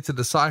inability to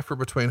decipher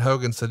between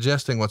Hogan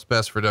suggesting what's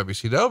best for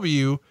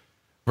WCW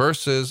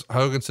versus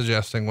Hogan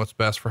suggesting what's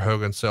best for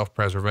Hogan's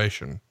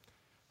self-preservation.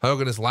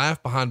 Hogan has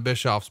laughed behind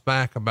Bischoff's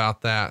back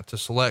about that to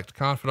select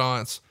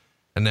confidants,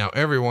 and now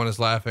everyone is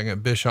laughing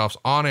at Bischoff's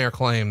on-air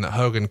claim that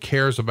Hogan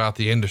cares about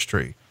the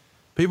industry.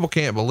 People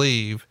can't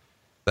believe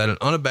that an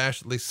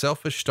unabashedly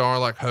selfish star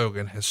like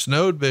Hogan has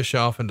snowed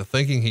Bischoff into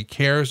thinking he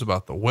cares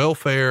about the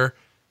welfare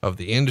of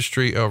the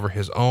industry over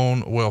his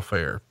own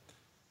welfare.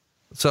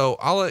 So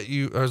I'll let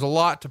you, there's a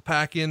lot to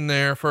pack in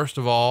there. First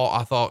of all,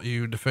 I thought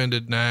you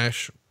defended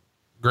Nash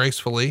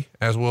gracefully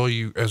as well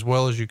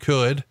as you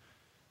could,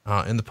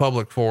 in the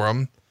public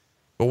forum.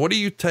 But what do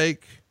you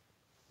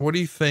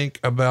think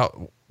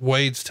about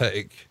Wade's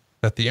take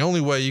that the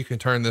only way you can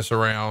turn this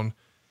around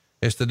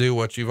is to do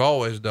what you've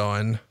always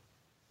done?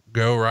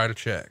 Go write a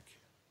check.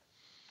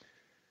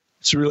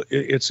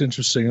 It's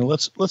interesting. And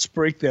let's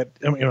break that.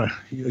 I mean,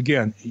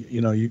 again,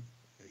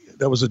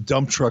 that was a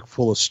dump truck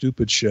full of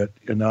stupid shit.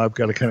 And now I've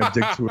got to kind of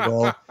dig through it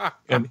all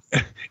and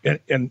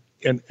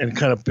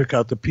kind of pick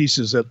out the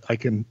pieces that I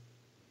can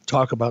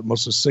talk about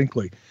most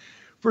succinctly.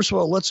 First of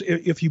all,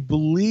 if you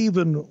believe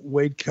in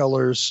Wade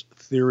Keller's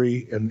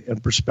theory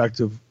and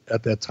perspective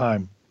at that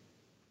time,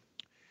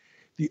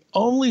 the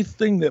only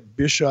thing that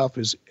Bischoff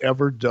has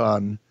ever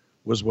done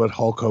was what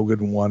Hulk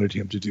Hogan wanted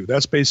him to do.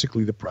 That's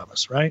basically the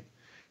premise, right?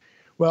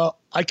 Well,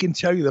 I can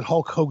tell you that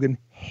Hulk Hogan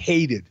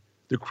hated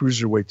the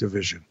cruiserweight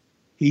division.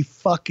 He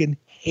fucking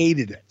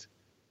hated it.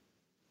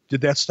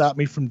 Did that stop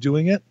me from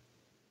doing it?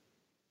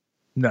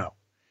 No.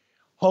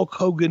 Hulk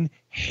Hogan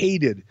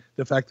hated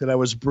the fact that I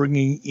was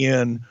bringing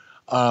in,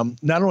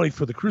 not only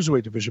for the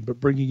cruiserweight division, but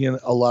bringing in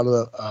a lot of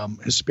the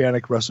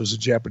Hispanic wrestlers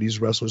and Japanese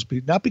wrestlers,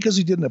 not because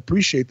he didn't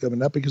appreciate them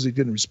and not because he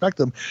didn't respect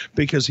them,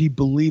 because he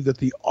believed that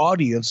the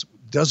audience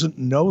doesn't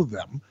know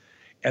them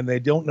and they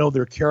don't know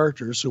their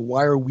characters. So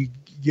why are we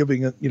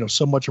giving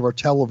so much of our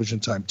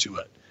television time to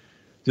it?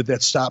 Did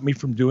that stop me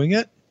from doing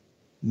it?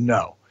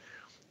 No.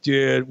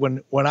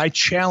 When I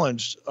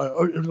challenged,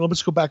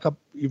 let's go back up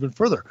even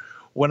further.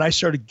 When I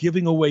started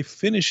giving away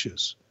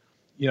finishes,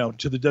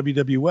 to the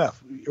WWF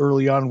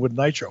early on with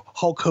Nitro,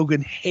 Hulk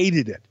Hogan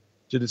hated it.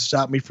 Did it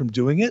stop me from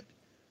doing it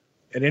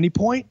at any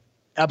point?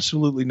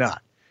 Absolutely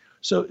not.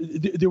 So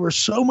there were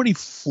so many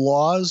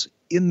flaws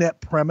in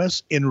that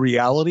premise in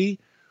reality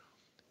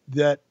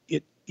that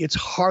it's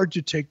hard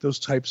to take those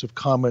types of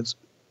comments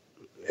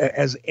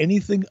as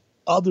anything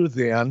other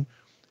than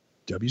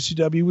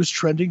WCW was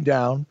trending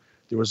down.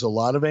 There was a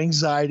lot of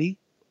anxiety,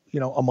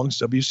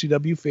 amongst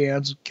WCW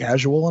fans,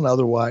 casual and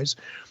otherwise.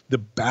 The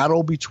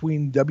battle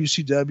between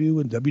WCW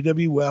and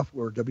WWF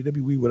or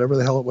WWE, whatever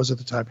the hell it was at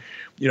the time,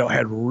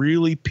 had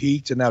really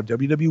peaked, and now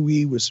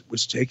WWE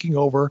was taking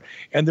over,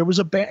 and there was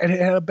it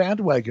had a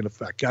bandwagon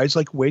effect. Guys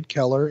like Wade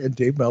Keller and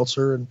Dave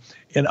Meltzer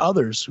and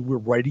others who were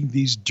writing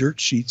these dirt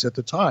sheets at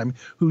the time,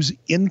 whose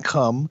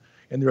income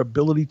and their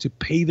ability to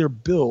pay their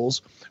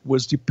bills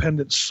was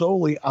dependent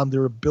solely on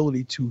their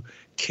ability to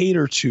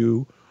cater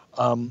to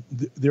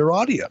their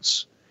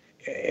audience.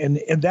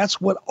 And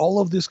that's what all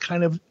of this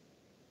kind of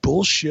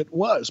bullshit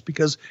was,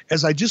 because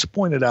as I just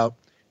pointed out,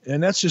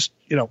 and that's just,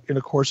 in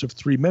a course of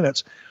 3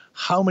 minutes,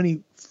 how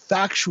many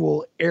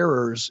factual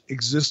errors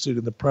existed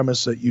in the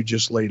premise that you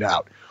just laid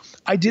out.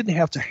 I didn't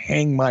have to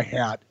hang my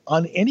hat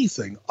on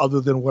anything other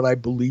than what I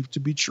believed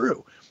to be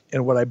true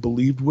and what I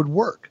believed would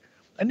work.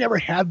 I never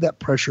had that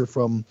pressure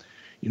from,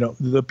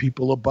 the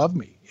people above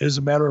me. As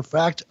a matter of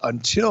fact,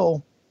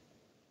 until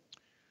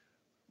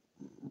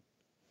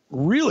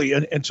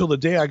the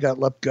day I got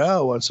let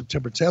go on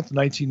September 10th,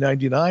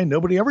 1999,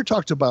 nobody ever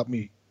talked about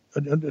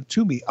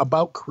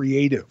about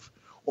creative,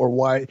 or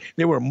why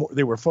they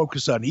were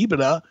focused on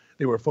EBITDA.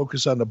 They were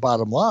focused on the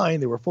bottom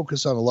line. They were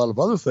focused on a lot of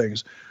other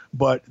things,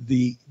 but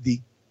the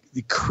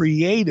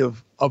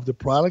creative of the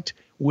product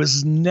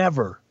was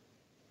never,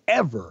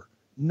 ever,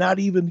 not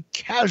even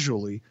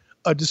casually,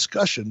 a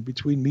discussion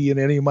between me and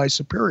any of my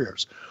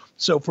superiors.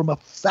 So from a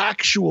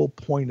factual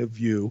point of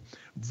view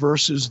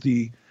versus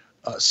the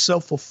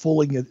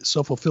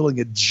self-fulfilling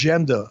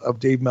agenda of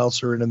Dave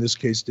Meltzer, and in this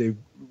case,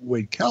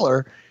 Wade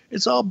Keller,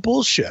 it's all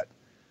bullshit.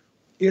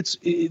 It's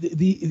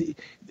the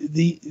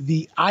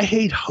I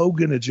hate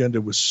Hogan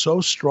agenda was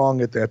so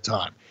strong at that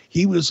time.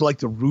 He was like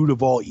the root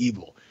of all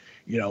evil.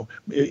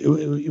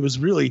 It was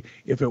really,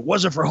 if it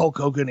wasn't for Hulk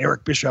Hogan,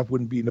 Eric Bischoff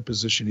wouldn't be in the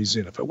position he's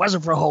in. If it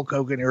wasn't for Hulk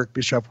Hogan, Eric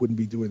Bischoff wouldn't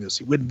be doing this.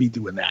 He wouldn't be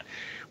doing that.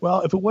 Well,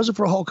 if it wasn't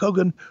for Hulk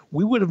Hogan,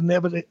 we would have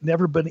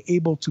never been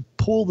able to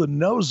pull the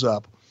nose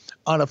up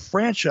on a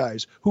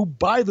franchise who,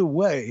 by the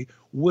way,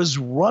 was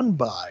run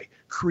by,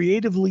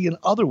 creatively and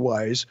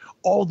otherwise,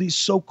 all these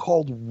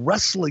so-called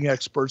wrestling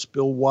experts,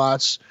 Bill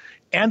Watts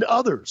and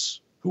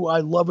others who I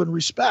love and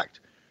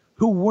respect,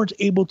 who weren't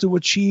able to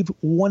achieve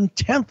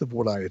 1/10 of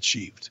what I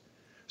achieved.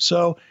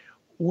 So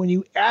when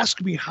you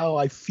ask me how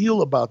I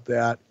feel about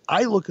that,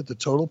 I look at the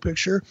total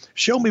picture.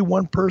 Show me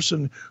one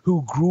person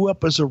who grew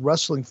up as a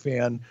wrestling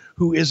fan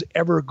who has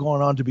ever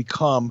gone on to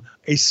become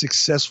a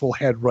successful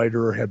head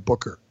writer or head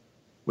booker.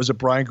 Was it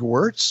Brian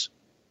Gewirtz?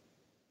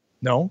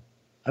 No,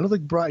 I don't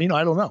think Brian,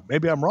 I don't know.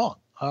 Maybe I'm wrong.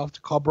 I'll have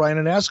to call Brian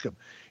and ask him.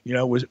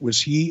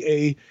 Was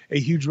he a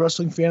huge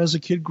wrestling fan as a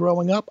kid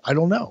growing up? I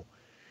don't know.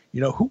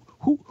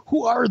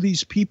 Who are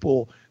these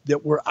people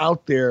that were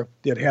out there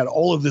that had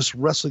all of this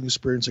wrestling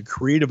experience and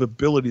creative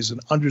abilities and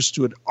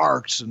understood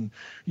arcs and,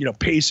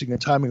 pacing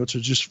and timing, which are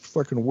just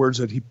fucking words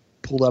that he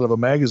pulled out of a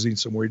magazine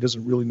somewhere. He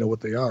doesn't really know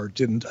what they are, or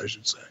didn't, I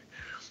should say,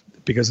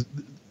 because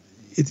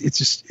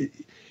it's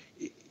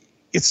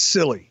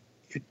silly.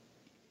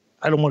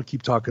 I don't want to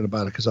keep talking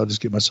about it because I'll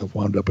just get myself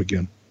wound up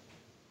again.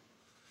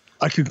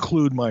 I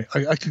conclude my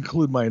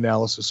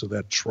analysis of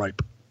that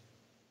tripe.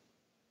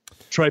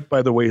 Tripe,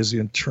 by the way, is the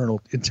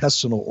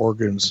intestinal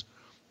organs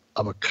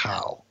of a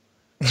cow.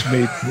 It's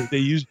made.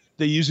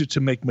 they use it to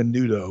make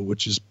menudo,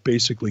 which is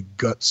basically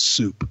gut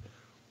soup.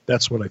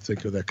 That's what I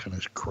think of that kind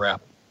of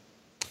crap.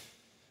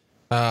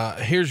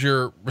 Here's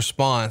your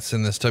response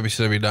in this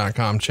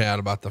WCW.com chat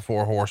about the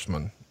Four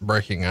Horsemen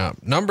breaking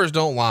up. Numbers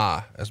don't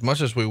lie. As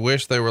much as we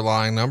wish they were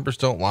lying, numbers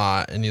don't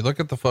lie. And you look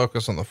at the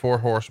focus on the Four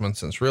Horsemen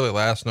since really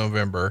last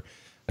November,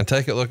 and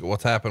take a look at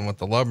what's happened with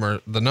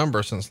the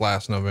number since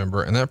last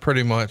November, and that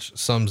pretty much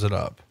sums it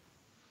up.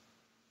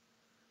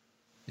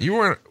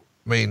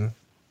 The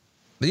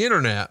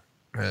internet,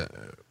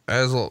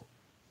 as a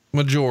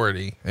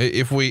majority,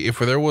 if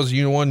there was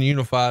one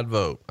unified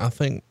vote, I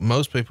think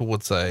most people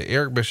would say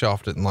Eric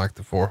Bischoff didn't like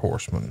the Four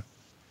Horsemen.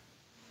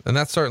 And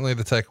that's certainly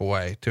the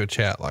takeaway to a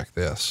chat like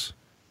this.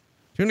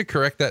 Do you want to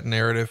correct that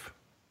narrative?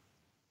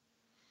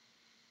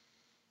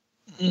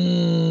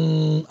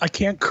 I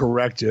can't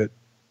correct it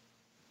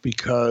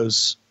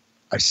because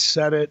I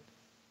said it,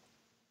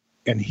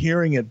 and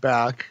hearing it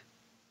back,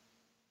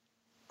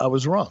 I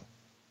was wrong.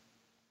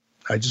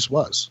 I just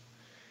was.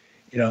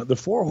 The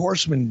Four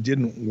Horsemen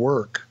didn't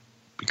work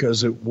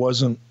because it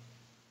wasn't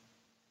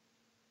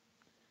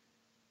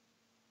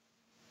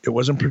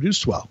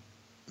produced well.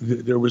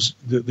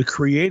 The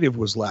creative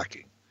was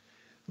lacking.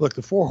 Look,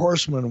 the Four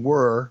Horsemen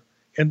were,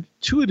 and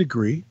to a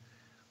degree,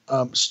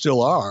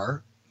 still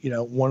are,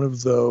 one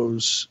of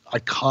those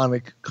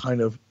iconic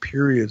kind of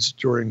periods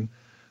during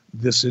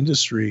this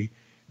industry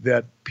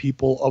that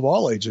people of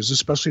all ages,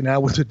 especially now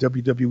with the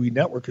WWE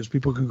network, because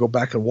people can go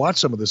back and watch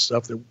some of this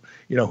stuff that,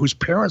 whose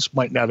parents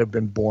might not have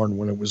been born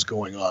when it was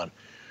going on.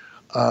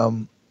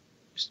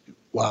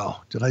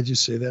 Wow. Did I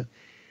just say that?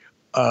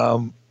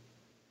 And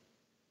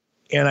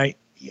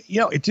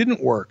it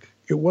didn't work.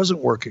 It wasn't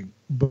working,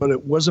 but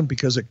it wasn't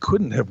because it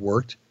couldn't have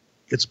worked.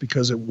 It's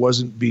because it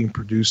wasn't being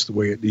produced the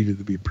way it needed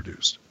to be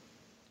produced.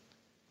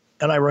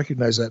 And I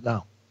recognize that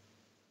now.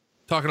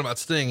 Talking about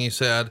Sting, he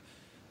said,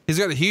 he's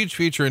got a huge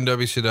future in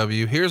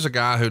WCW. Here's a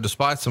guy who,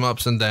 despite some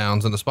ups and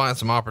downs and despite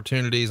some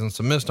opportunities and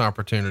some missed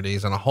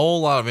opportunities and a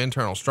whole lot of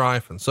internal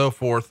strife and so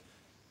forth,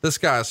 this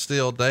guy is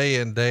still day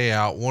in, day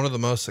out, one of the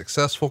most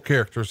successful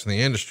characters in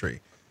the industry.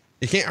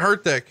 You can't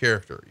hurt that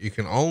character. You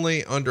can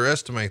only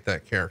underestimate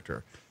that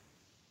character.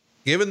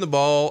 Given the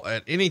ball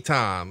at any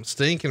time,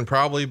 Sting can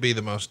probably be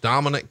the most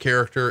dominant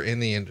character in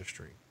the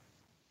industry.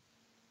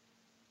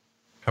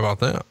 How about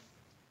that?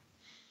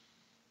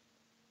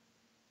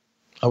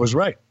 I was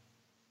right.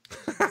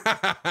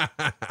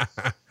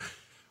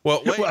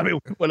 Well, wait. I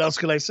mean, what else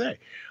can I say?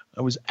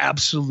 I was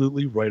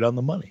absolutely right on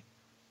the money.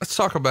 Let's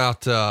talk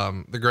about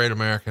the Great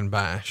American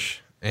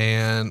Bash.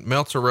 And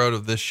Meltzer wrote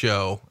of this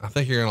show. I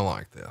think you're going to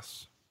like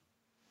this.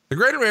 The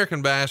Great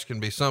American Bash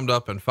can be summed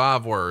up in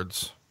 5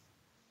 words.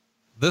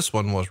 This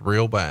one was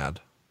real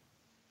bad.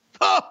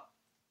 Oh!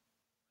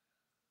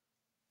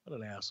 What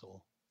an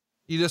asshole.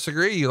 You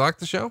disagree? You like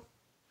the show?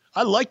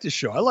 I like the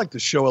show. I like the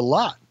show a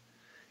lot.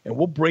 And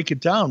we'll break it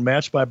down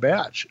match by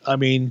match. I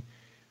mean,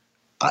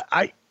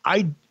 I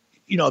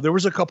there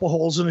was a couple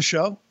holes in the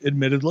show,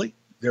 admittedly.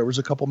 There was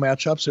a couple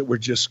matchups that were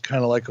just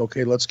kind of like,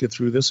 okay, let's get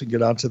through this and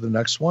get on to the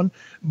next one.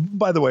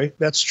 By the way,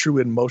 that's true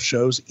in most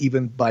shows,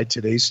 even by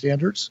today's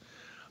standards.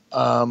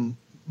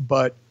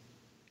 But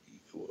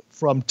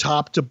from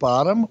top to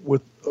bottom,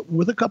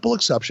 with a couple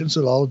exceptions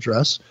that I'll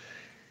address,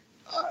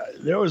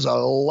 there was a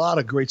lot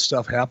of great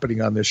stuff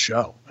happening on this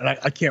show. And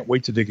I can't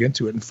wait to dig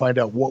into it and find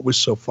out what was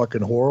so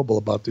fucking horrible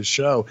about this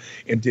show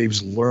in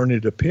Dave's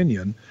learned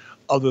opinion,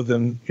 other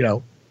than,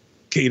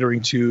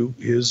 catering to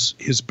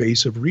his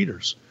base of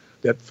readers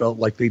that felt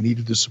like they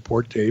needed to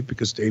support Dave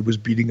because Dave was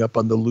beating up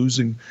on the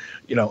losing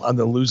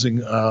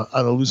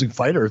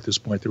fighter at this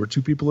point. There were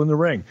 2 people in the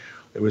ring.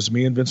 It was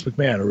me and Vince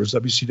McMahon, or it was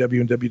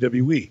WCW and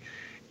WWE.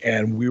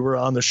 And we were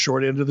on the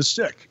short end of the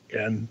stick,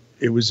 and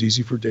it was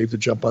easy for Dave to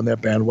jump on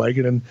that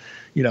bandwagon and,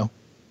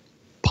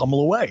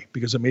 pummel away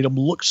because it made him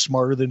look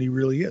smarter than he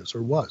really is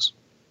or was.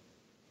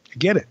 I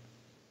get it.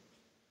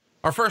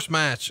 Our first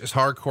match is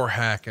Hardcore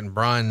Hack and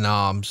Brian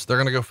Knobbs. They're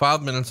going to go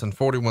 5 minutes and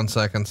 41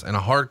 seconds in a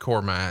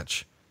hardcore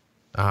match.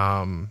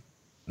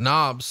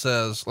 Knobbs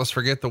says, let's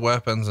forget the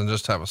weapons and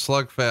just have a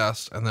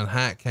slugfest. And then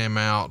Hack came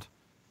out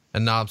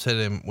and Knobbs hit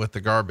him with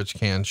the garbage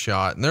can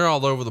shot, and they're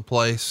all over the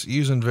place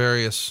using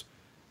various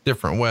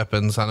different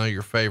weapons. I know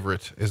your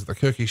favorite is the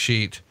cookie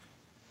sheet.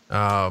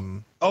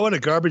 And a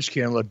garbage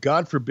can lid.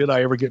 God forbid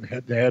I ever get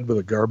hit in the head with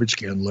a garbage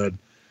can lid.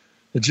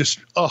 It just,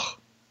 it'd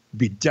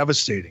be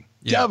devastating.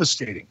 Yeah.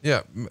 Devastating.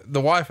 Yeah.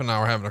 The wife and I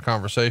were having a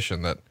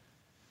conversation that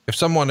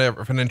if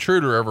an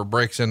intruder ever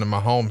breaks into my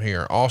home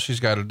here, all she's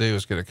got to do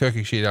is get a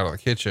cookie sheet out of the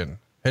kitchen,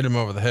 hit him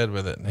over the head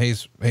with it, and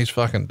he's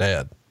fucking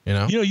dead.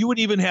 You wouldn't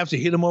even have to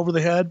hit him over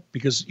the head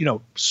because,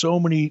 so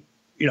many,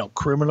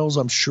 criminals,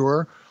 I'm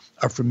sure,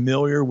 are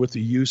familiar with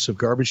the use of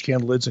garbage can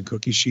lids and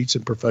cookie sheets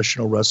in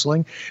professional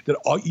wrestling that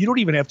you don't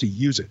even have to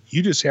use it.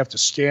 You just have to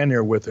stand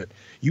there with it.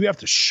 You have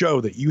to show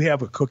that you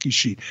have a cookie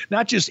sheet,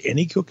 not just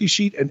any cookie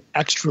sheet, an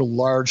extra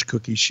large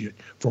cookie sheet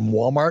from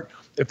Walmart.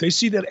 If they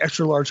see that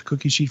extra large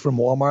cookie sheet from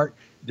Walmart,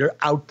 they're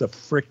out the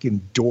freaking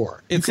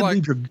door.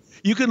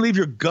 You can leave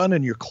your gun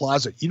in your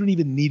closet. You don't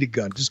even need a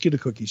gun. Just get a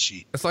cookie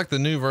sheet. It's like the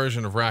new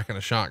version of racking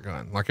a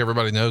shotgun. Like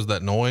everybody knows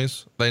that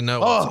noise. They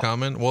know what's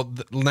coming. Well,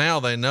 now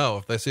they know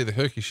if they see the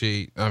cookie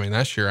sheet, I mean,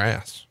 that's your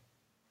ass.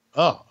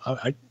 No,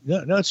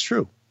 it's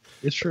true.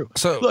 It's true.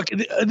 So look,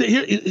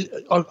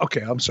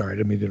 okay. I'm sorry. I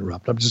didn't mean to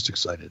interrupt. I'm just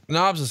excited.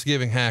 Knobbs is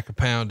giving Hack a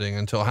pounding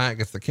until Hack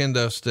gets the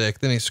kendo stick.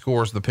 Then he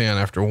scores the pin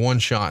after 1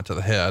 shot to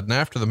the head. And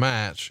after the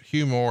match,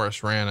 Hugh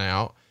Morris ran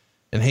out,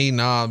 and he,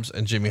 Knobbs,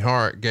 and Jimmy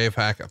Hart gave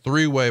Hack a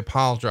 3-way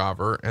pile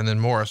driver, and then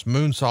Morris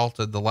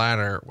moonsaulted the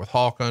ladder with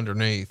Hawk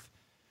underneath,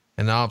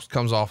 and Knobbs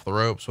comes off the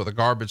ropes with a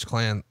garbage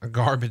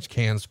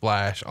can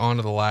splash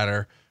onto the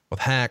ladder with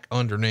Hack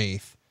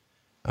underneath.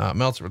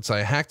 Meltzer would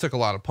say Hack took a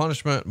lot of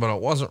punishment, but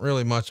it wasn't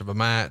really much of a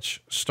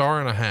match.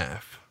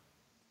 1.5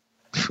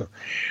 stars.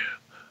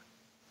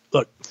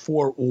 Look,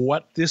 for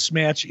what this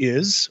match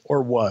is,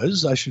 or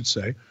was, I should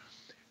say,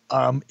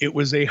 it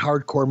was a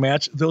hardcore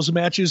match. Those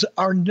matches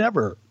are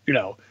never,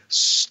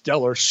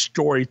 stellar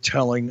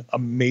storytelling,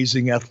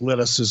 amazing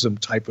athleticism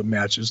type of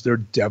matches. They're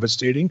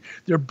devastating.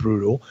 They're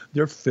brutal.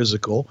 They're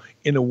physical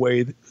in a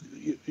way that,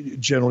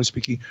 generally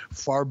speaking,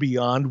 far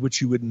beyond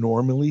what you would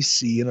normally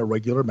see in a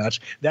regular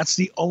match. That's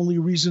the only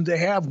reason to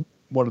have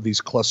one of these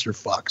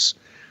clusterfucks.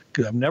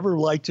 Because I've never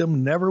liked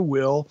them, never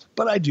will,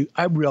 but I do.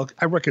 I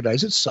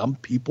recognize that some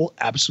people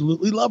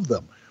absolutely love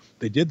them.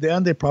 They did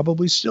then, they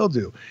probably still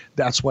do.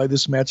 That's why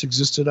this match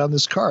existed on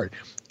this card.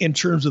 In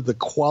terms of the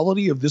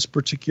quality of this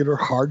particular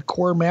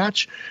hardcore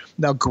match,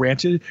 now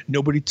granted,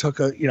 nobody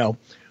took a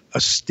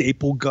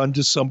staple gun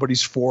to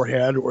somebody's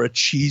forehead or a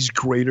cheese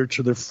grater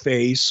to their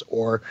face,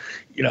 or,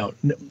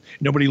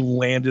 nobody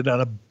landed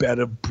on a bed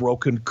of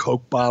broken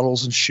Coke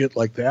bottles and shit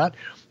like that.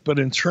 But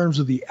in terms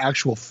of the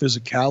actual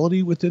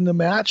physicality within the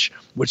match,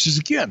 which is,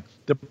 again,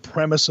 the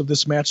premise of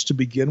this match to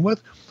begin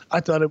with,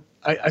 I thought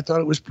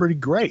it was pretty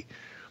great.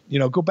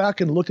 Go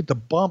back and look at the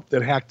bump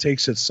that Hack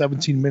takes at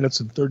 17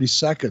 minutes and 30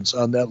 seconds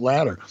on that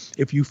ladder.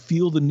 If you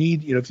feel the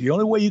need, if the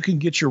only way you can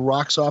get your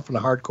rocks off in a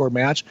hardcore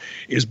match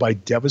is by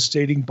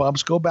devastating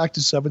bumps, go back to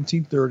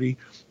 1730,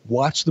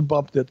 watch the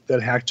bump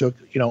that Hack took,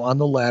 on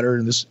the ladder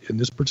in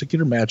this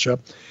particular matchup,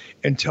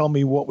 and tell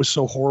me what was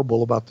so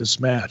horrible about this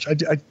match.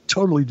 I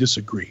totally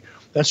disagree.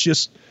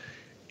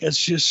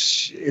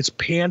 It's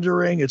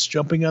pandering. It's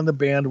jumping on the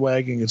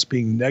bandwagon. It's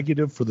being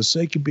negative for the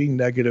sake of being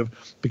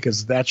negative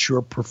because that's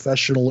your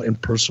professional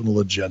and personal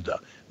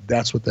agenda.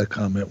 That's what that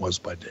comment was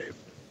by Dave.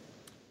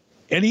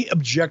 Any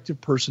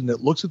objective person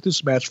that looks at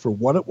this match for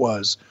what it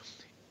was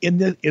in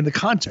the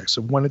context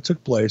of when it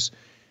took place,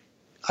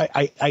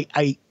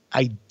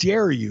 I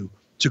dare you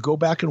to go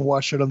back and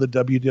watch it on the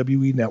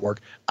WWE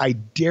Network. I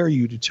dare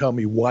you to tell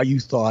me why you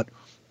thought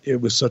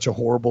it was such a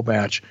horrible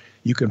match.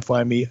 You can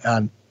find me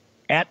on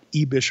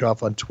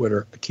 @eBischoff on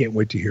Twitter. I can't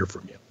wait to hear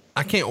from you.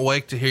 I can't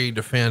wait to hear you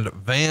defend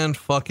Van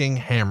fucking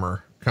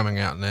Hammer coming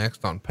out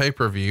next on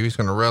pay-per-view. He's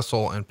going to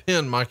wrestle and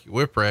pin Mikey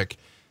Whipwreck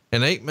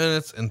in 8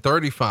 minutes and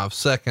 35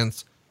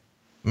 seconds.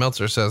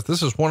 Meltzer says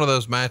this is one of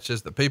those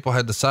matches that people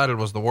had decided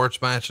was the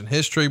worst match in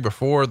history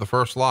before the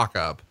first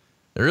lockup.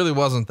 It really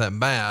wasn't that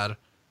bad,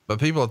 but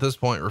people at this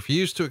point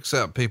refuse to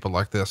accept people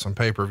like this on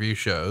pay-per-view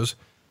shows.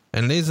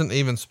 And it isn't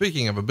even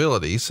speaking of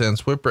ability,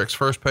 since Whipwreck's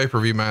first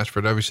pay-per-view match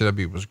for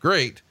WCW was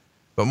great,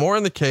 but more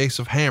in the case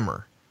of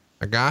Hammer,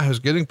 a guy who's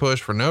getting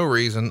pushed for no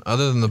reason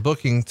other than the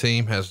booking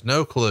team has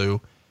no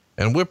clue.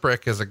 And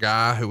Whipwreck is a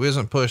guy who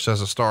isn't pushed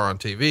as a star on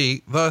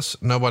TV. Thus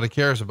nobody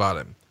cares about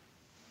him.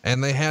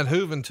 And they had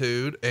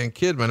Juventud and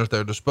Kidman at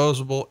their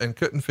disposal and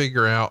couldn't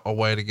figure out a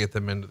way to get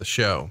them into the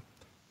show.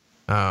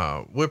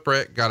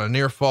 Whipwreck got a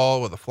near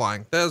fall with a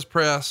flying Thez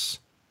press.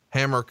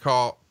 Hammer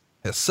caught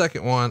his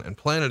second one and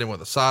planted him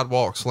with a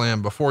sidewalk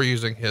slam before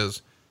using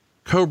his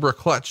Cobra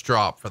clutch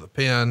drop for the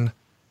pin.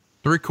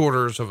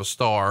 3/4 of a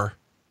star.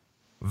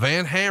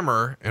 Van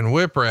Hammer and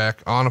Whipwreck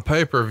on a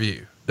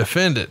pay-per-view.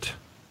 Defend it.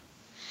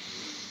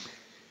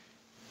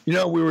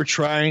 We were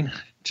trying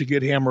to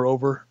get Hammer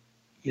over,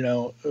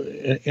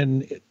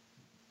 and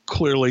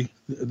clearly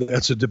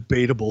that's a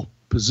debatable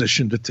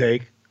position to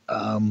take.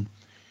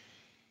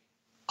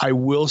 I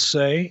will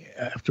say,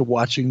 after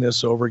watching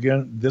this over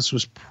again, this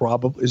was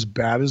probably as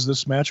bad as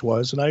this match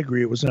was. And I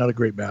agree, it was not a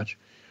great match.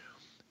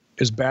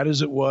 As bad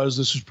as it was,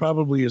 this was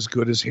probably as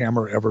good as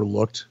Hammer ever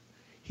looked.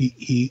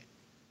 He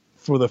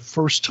for the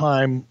first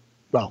time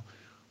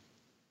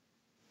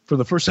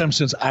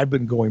since I've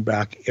been going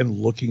back and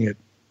looking at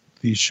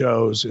these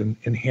shows and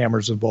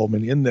Hammer's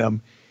involvement in them,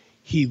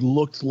 he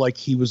looked like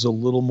he was a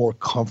little more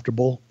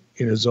comfortable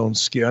in his own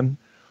skin.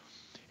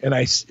 And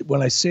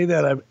when I say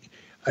that,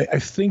 I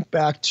think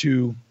back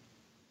to,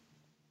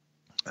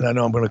 and I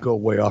know I'm going to go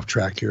way off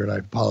track here and I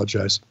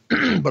apologize,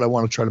 but I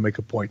want to try to make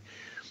a point.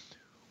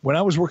 When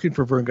I was working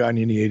for Vern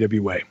Gagne in the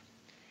AWA,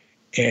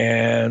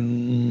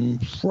 and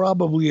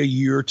probably a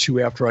year or two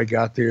after I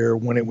got there,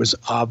 when it was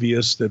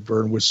obvious that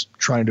Vern was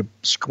trying to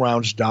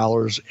scrounge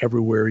dollars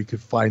everywhere he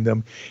could find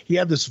them, he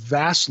had this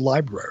vast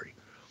library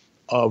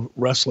of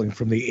wrestling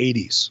from the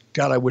 80s.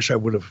 God, I wish I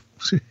would have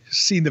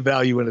seen the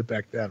value in it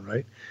back then,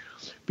 right?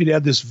 But he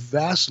had this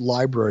vast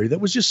library that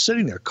was just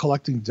sitting there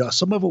collecting dust.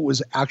 Some of it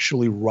was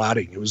actually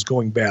rotting. It was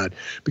going bad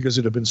because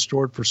it had been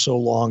stored for so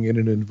long in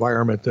an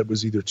environment that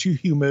was either too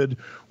humid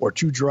or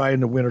too dry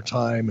in the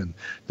wintertime, and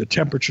the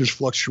temperatures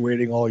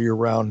fluctuating all year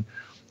round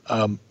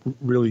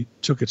really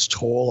took its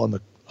toll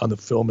on the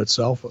film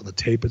itself, on the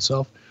tape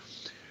itself.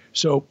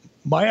 So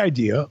my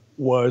idea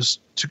was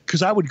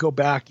because I would go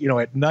back,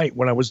 at night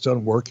when I was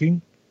done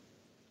working,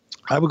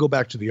 I would go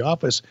back to the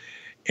office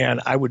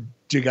and I would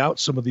dig out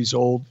some of these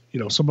old,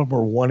 some of them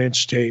were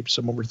 1-inch tapes,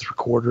 some of them were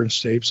 3/4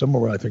 inch tapes, some of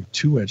them were, I think,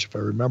 2-inch, if I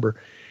remember.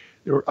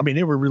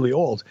 They were really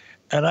old.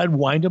 And I'd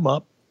wind them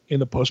up in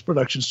the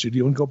post-production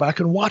studio and go back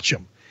and watch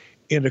them.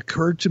 It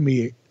occurred to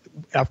me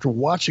after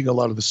watching a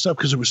lot of the stuff,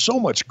 because there was so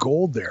much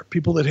gold there,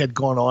 people that had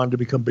gone on to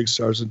become big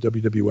stars in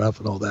WWF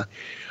and all that.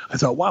 I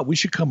thought, wow, we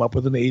should come up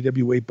with an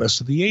AWA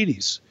best of the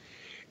 80s.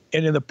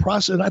 And in the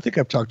process, and I think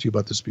I've talked to you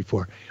about this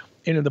before,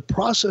 and in the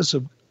process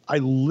of, I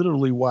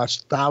literally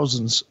watched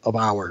thousands of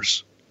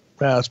hours.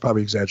 That's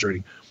probably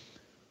exaggerating.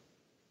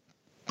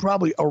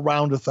 Probably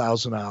around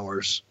 1,000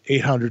 hours,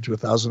 800 to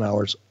 1,000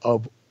 hours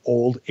of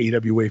old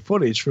AWA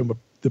footage from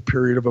the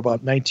period of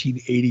about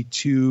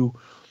 1982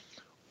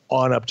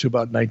 on up to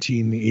about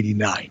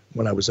 1989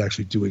 when I was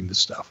actually doing this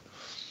stuff.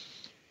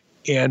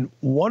 And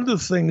one of the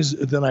things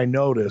that I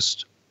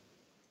noticed,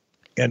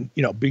 and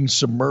being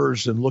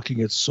submerged and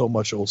looking at so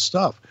much old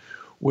stuff,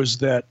 was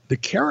that the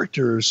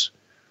characters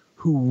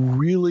who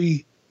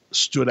really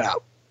stood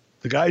out,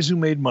 the guys who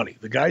made money,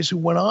 the guys who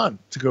went on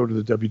to go to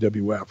the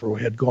WWF or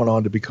had gone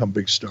on to become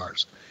big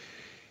stars,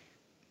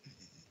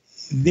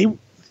 they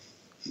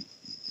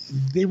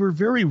were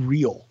very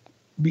real.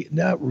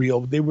 Not real,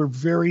 they were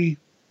very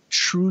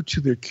true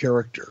to their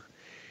character.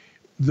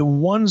 The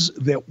ones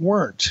that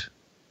weren't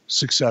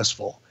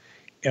successful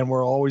and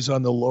were always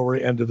on the lower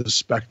end of the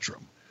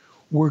spectrum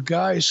were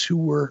guys who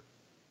were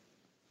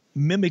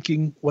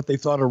mimicking what they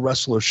thought a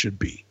wrestler should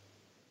be,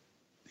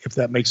 if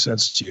that makes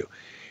sense to you.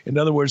 In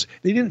other words,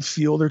 they didn't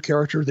feel their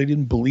character. They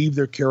didn't believe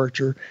their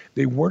character.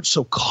 They weren't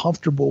so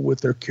comfortable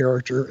with their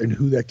character and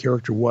who that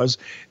character was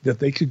that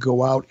they could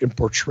go out and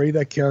portray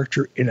that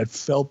character and it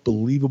felt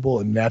believable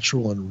and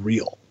natural and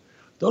real.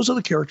 Those are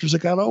the characters that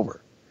got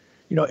over.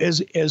 You know,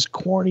 as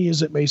corny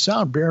as it may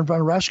sound, Baron von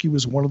Raschke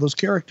was one of those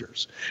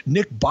characters.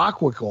 Nick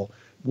Bockwinkel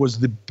was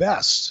the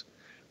best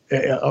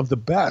of the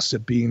best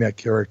at being that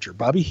character.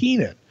 Bobby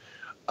Heenan,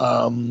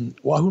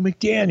 Wahoo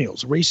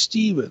McDaniels, Ray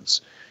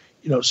Stevens,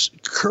 you know,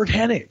 Kurt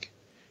Hennig,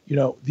 you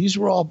know, these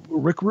were all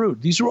Rick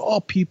Rude. These were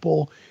all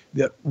people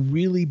that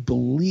really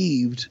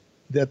believed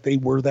that they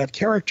were that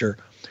character.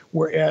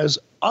 Whereas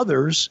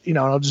others, you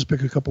know, and I'll just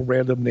pick a couple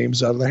random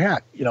names out of the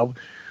hat, you know,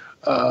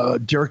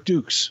 Derek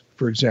Dukes,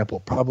 for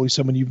example, probably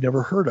someone you've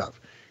never heard of.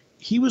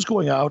 He was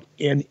going out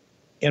and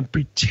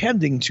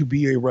pretending to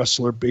be a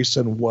wrestler based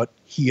on what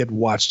he had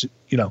watched,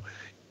 you know,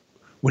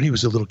 when he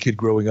was a little kid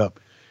growing up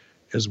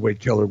as Wade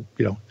Keller,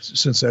 you know,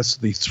 since that's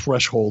the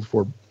threshold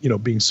for, you know,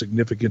 being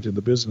significant in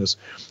the business.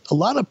 A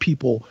lot of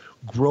people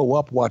grow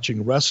up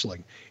watching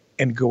wrestling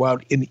and go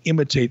out and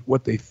imitate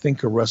what they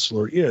think a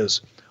wrestler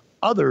is.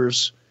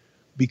 Others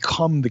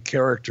become the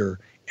character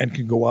and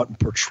can go out and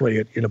portray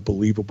it in a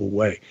believable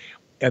way.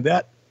 And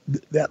that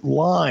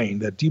line,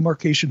 that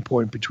demarcation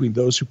point between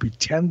those who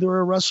pretend they're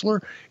a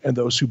wrestler and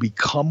those who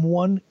become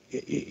one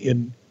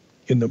in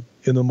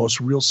the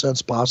most real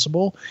sense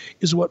possible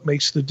is what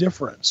makes the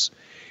difference.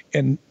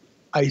 And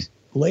I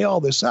lay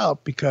all this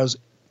out because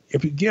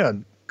if,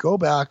 again, go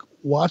back,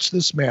 watch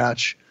this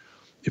match.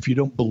 If you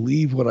don't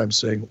believe what I'm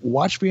saying,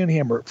 watch Van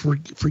Hammer.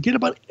 Forget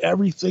about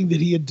everything that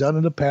he had done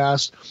in the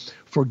past.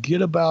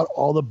 Forget about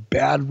all the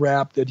bad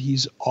rap that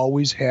he's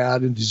always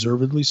had, and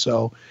deservedly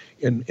so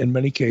in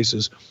many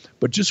cases.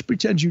 But just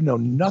pretend you know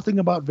nothing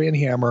about Van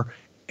Hammer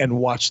and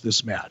watch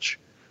this match.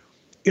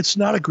 It's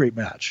not a great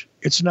match.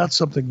 It's not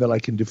something that I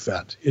can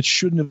defend. It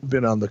shouldn't have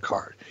been on the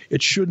card.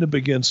 It shouldn't have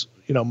been against,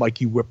 you know,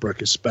 Mikey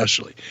Whipwreck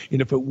especially.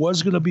 And if it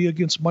was going to be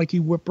against Mikey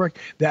Whipwreck,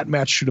 that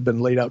match should have been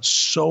laid out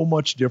so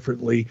much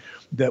differently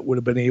that would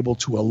have been able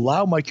to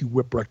allow Mikey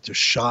Whipwreck to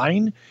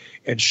shine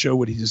and show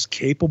what he's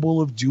capable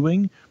of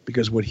doing,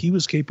 because what he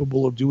was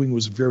capable of doing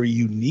was very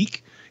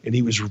unique and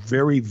he was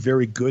very,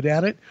 very good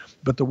at it.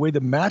 But the way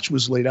the match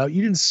was laid out,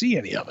 you didn't see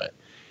any of it.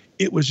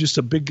 It was just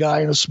a big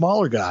guy and a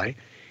smaller guy.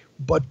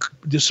 But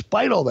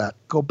despite all that,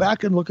 go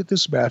back and look at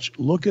this match.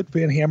 Look at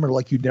Van Hammer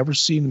like you'd never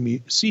seen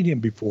him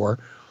before,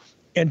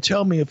 and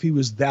tell me if he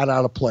was that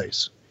out of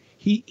place.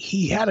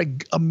 He had an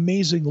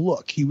amazing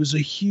look. He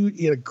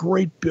had a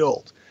great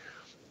build,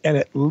 and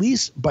at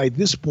least by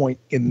this point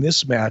in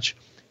this match,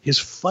 his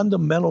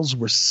fundamentals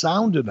were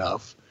sound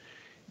enough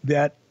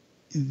that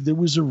there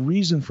was a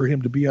reason for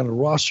him to be on the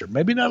roster.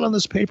 Maybe not on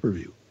this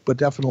pay-per-view, but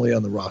definitely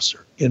on the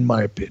roster, in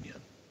my opinion.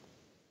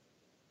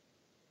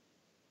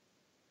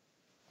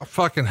 I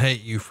fucking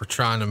hate you for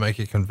trying to make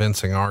a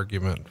convincing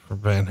argument for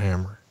Van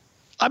Hammer.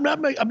 I'm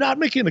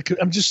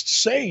just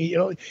saying, you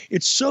know,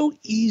 it's so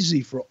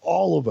easy for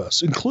all of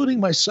us, including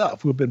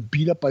myself, who have been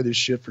beat up by this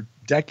shit for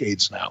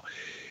decades now.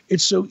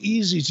 It's so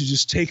easy to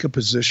just take a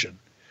position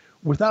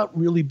without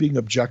really being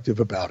objective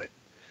about it,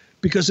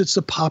 because it's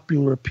the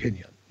popular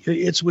opinion.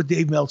 It's what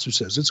Dave Meltzer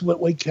says. It's what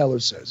Wade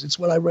Keller says. It's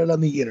what I read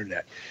on the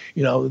internet.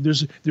 You know,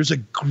 there's a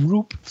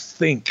group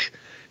think,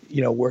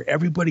 you know, where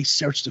everybody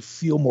starts to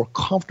feel more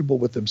comfortable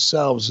with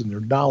themselves and their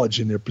knowledge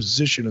and their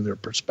position and their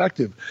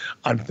perspective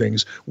on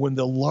things when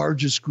the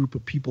largest group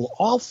of people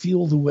all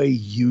feel the way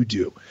you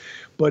do.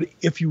 But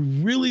if you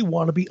really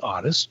want to be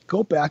honest,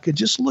 go back and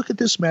just look at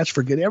this match,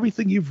 forget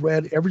everything you've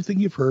read, everything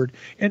you've heard,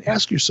 and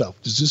ask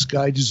yourself, does this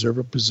guy deserve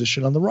a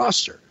position on the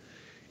roster?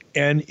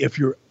 And if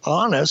you're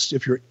honest,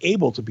 if you're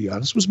able to be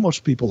honest, which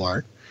most people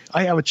aren't,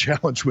 I have a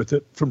challenge with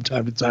it from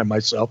time to time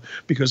myself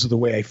because of the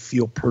way I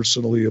feel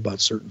personally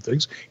about certain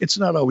things. It's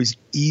not always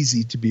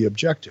easy to be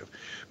objective.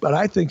 But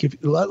I think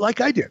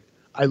like I did,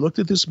 I looked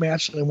at this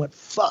match and I went,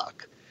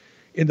 fuck.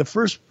 In the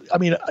first,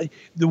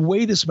 the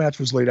way this match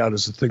was laid out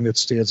is the thing that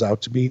stands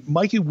out to me.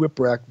 Mikey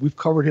Whipwreck, we've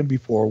covered him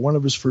before. One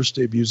of his first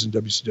debuts in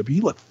WCW. He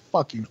looked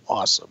fucking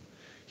awesome.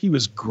 He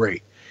was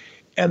great.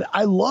 And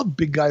I love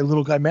big guy,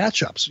 little guy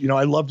matchups. You know,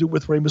 I loved it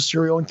with Rey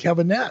Mysterio and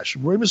Kevin Nash.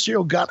 Rey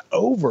Mysterio got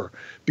over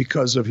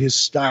because of his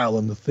style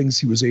and the things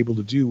he was able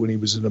to do when he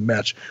was in a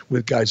match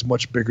with guys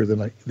much bigger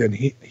than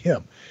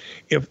him.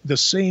 If the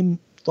same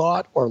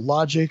thought or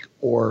logic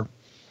or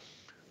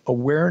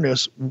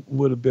awareness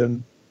would have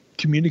been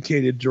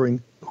communicated during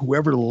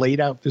whoever laid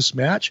out this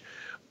match,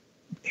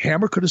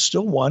 Hammer could have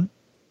still won.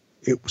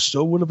 It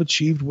still would have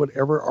achieved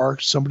whatever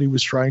arc somebody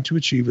was trying to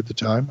achieve at the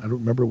time. I don't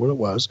remember what it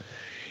was.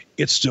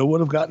 It still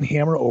would have gotten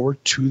Hammer over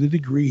to the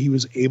degree he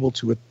was able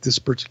to at this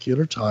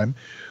particular time,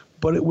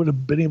 but it would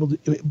have been able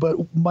to. But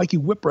Mikey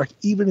Whipwreck,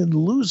 even in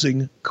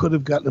losing, could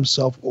have gotten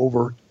himself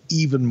over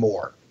even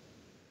more,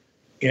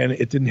 and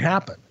it didn't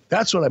happen.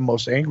 That's what I'm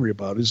most angry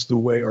about, is the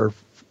way, or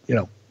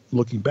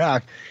looking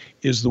back,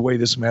 is the way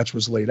this match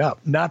was laid out.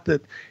 Not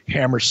that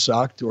Hammer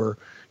sucked or,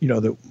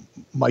 that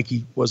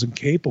Mikey wasn't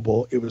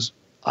capable. It was,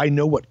 I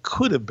know what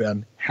could have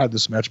been had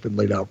this match been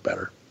laid out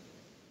better.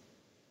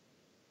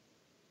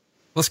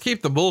 Let's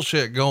keep the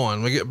bullshit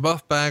going. We get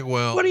Buff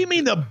Bagwell. What do you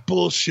mean the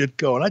bullshit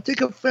going? I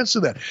take offense to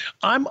that.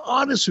 I'm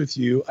honest with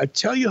you. I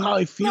tell you how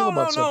I feel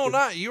about something. No,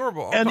 not your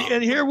ball.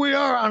 And here we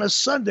are on a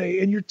Sunday,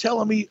 and you're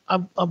telling me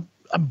I'm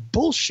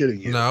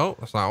bullshitting you. No,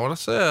 that's not what I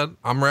said.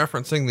 I'm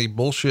referencing the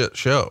bullshit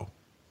show.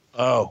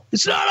 Oh,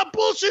 it's not a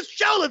bullshit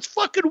show. That's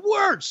fucking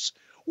worse.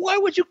 Why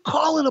would you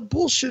call it a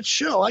bullshit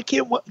show? I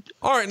can't. All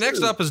right.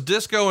 Next up is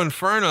Disco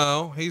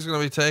Inferno. He's going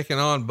to be taking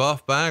on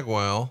Buff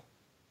Bagwell.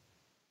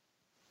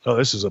 Oh,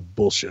 this is a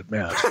bullshit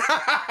match.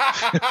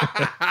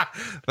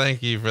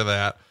 Thank you for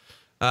that.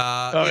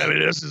 I mean,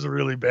 this is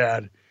really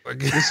bad.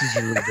 This is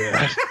really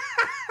bad.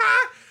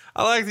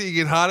 I like that you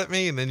get hot at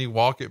me and then you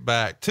walk it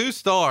back. 2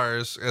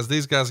 stars as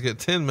these guys get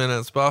 10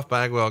 minutes. Buff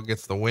Bagwell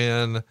gets the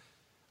win.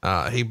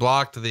 He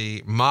blocked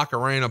the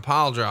Macarena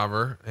pile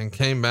driver and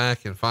came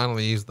back and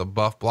finally used the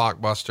Buff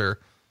Blockbuster.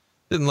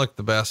 Didn't look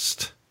the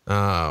best.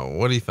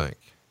 What do you think?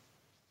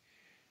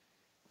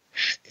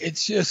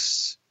 It's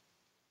just,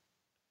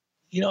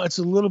 it's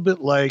a little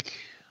bit like,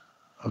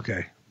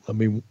 okay, let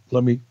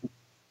me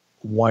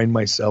wind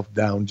myself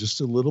down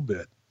just a little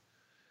bit.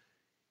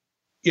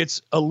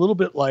 It's a little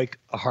bit like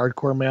a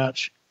hardcore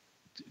match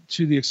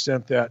to the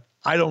extent that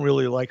I don't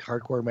really like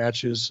hardcore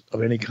matches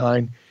of any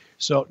kind.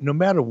 So no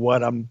matter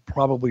what, I'm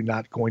probably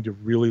not going to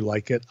really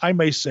like it. I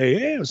may say,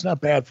 hey, it's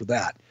not bad for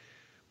that.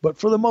 But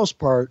for the most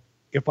part,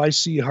 if I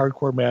see a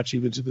hardcore match,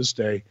 even to this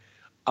day,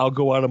 I'll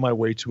go out of my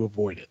way to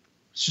avoid it.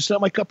 It's just not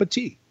my cup of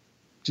tea.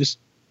 Just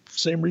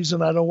same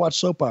reason I don't watch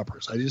soap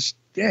operas.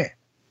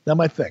 Not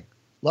my thing.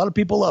 A lot of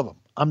people love them.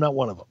 I'm not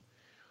one of them.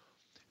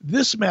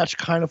 This match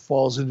kind of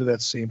falls into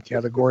that same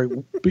category,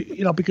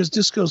 because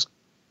Disco's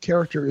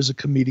character is a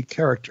comedic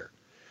character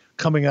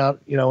coming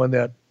out, in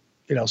that,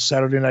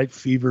 Saturday Night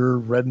Fever,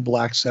 red and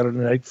black Saturday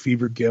Night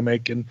Fever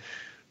gimmick and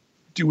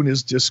doing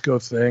his disco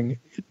thing.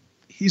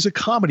 He's a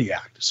comedy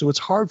act. So it's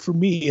hard for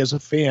me as a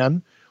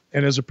fan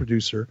and as a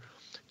producer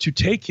to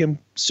take him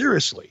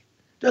seriously.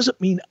 Doesn't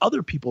mean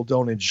other people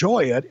don't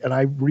enjoy it. And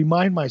I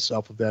remind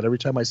myself of that every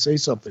time I say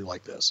something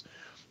like this.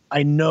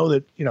 I know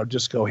that,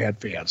 Disco had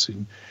fans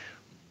and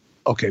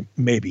okay,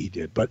 maybe he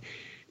did, but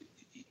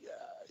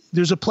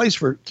there's a place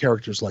for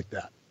characters like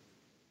that.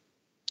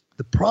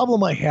 The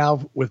problem I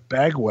have with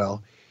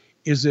Bagwell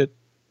is that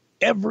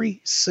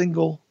every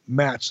single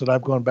match that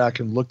I've gone back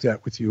and looked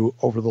at with you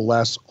over the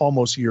last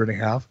almost year and a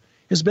half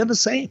has been the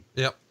same.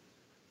 Yep.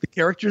 The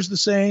character's the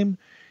same.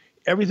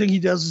 Everything he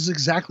does is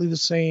exactly the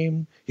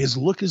same. His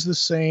look is the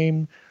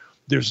same.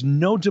 There's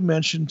no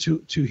dimension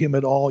to him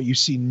at all. You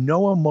see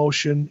no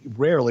emotion,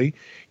 rarely.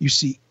 You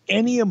see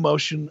any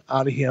emotion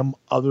out of him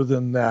other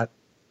than that,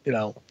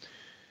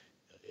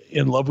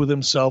 in love with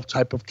himself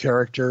type of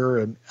character.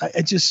 And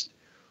it's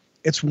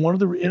one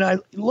of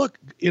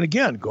and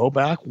again, go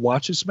back,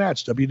 watch this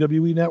match,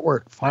 WWE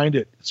Network, find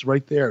it. It's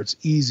right there. It's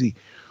easy.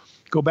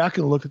 Go back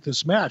and look at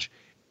this match.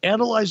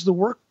 Analyze the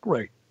work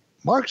rate.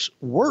 Mark's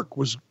work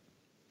was,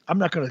 I'm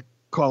not going to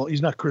call it,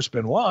 he's not Chris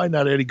Benoit,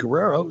 not Eddie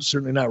Guerrero,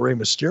 certainly not Rey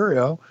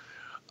Mysterio.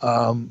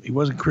 He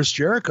wasn't Chris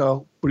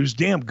Jericho, but he was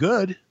damn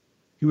good.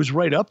 He was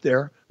right up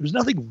there. There's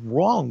nothing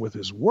wrong with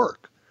his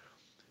work.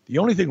 The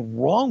only thing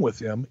wrong with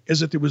him is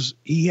that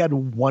he had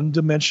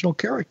one-dimensional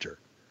character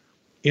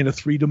in a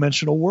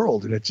 3-dimensional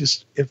world, and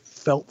it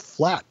felt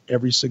flat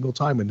every single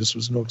time, and this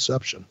was no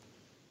exception.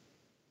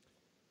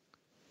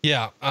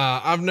 Yeah,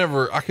 I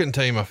couldn't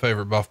tell you my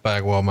favorite Buff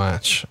Bagwell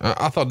match.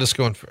 I thought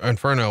Disco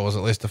Inferno was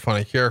at least a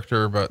funny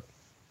character, but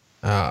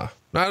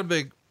not a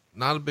big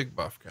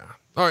Buff guy.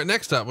 All right,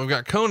 next up, we've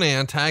got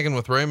Konnan tagging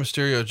with Rey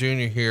Mysterio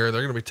Jr. here.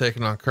 They're going to be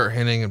taking on Kurt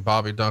Hennig and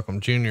Bobby Duncombe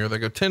Jr. They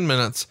go 10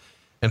 minutes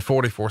and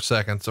 44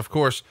 seconds. Of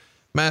course,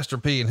 Master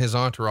P and his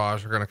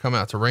entourage are going to come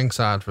out to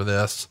ringside for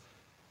this.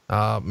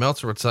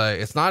 Meltzer would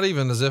say it's not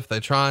even as if they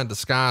try and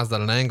disguise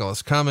that an angle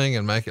is coming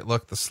and make it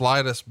look the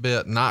slightest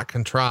bit not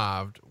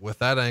contrived with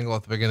that angle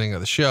at the beginning of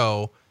the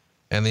show.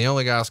 And the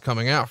only guys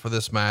coming out for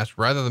this match,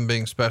 rather than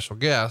being special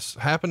guests,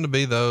 happen to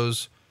be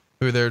those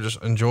who are there just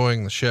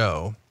enjoying the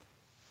show.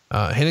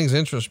 Hennig's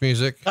entrance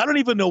music. I don't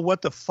even know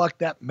what the fuck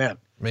that meant.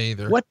 Me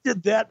either. What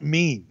did that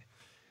mean?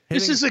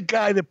 This is a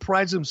guy that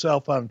prides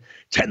himself on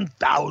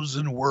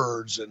 10,000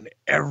 words in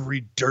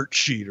every dirt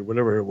sheet or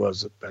whatever it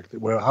was back then,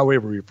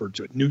 however we referred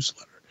to it,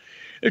 newsletter.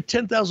 At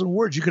 10,000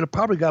 words, you could have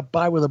probably got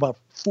by with about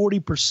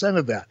 40%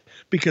 of that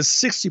because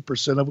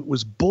 60% of it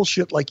was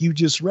bullshit like you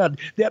just read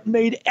that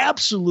made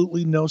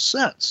absolutely no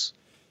sense.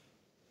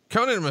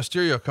 Konnan and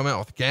Mysterio come out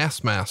with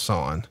gas masks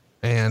on,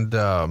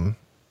 and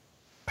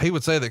he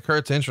would say that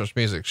Kurt's entrance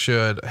music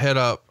should head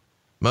up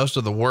most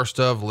of the worst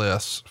of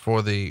lists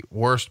for the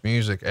worst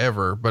music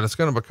ever, but it's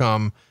going to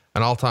become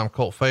an all-time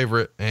cult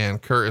favorite,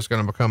 and Kurt is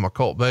going to become a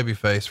cult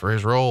babyface for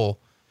his role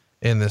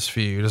in this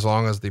feud, as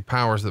long as the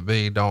powers that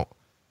be don't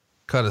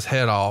cut his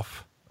head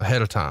off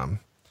ahead of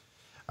time.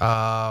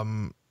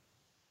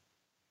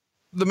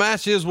 the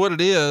match is what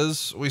it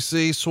is. We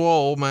see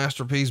Swole,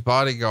 Master P's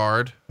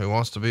bodyguard, who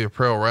wants to be a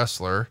pro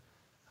wrestler,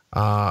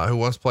 who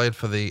once played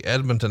for the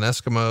Edmonton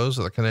Eskimos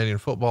of the Canadian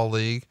Football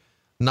League,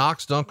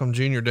 knocks Duncombe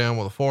Jr. down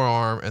with a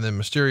forearm, and then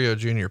Mysterio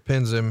Jr.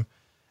 pins him,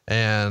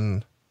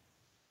 and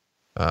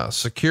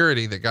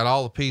security that got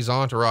all the P's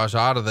entourage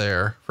out of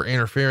there for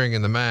interfering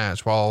in the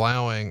match while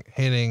allowing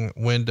Hennig,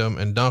 Wyndham,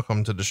 and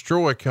Duncombe to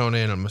destroy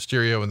Konnan and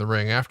Mysterio in the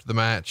ring after the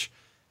match,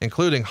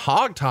 including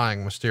hog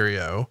tying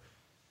Mysterio.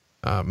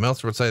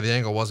 Meltzer would say the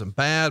angle wasn't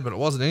bad, but it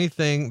wasn't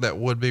anything that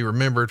would be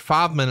remembered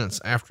 5 minutes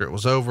after it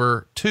was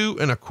over.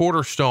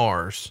 2.25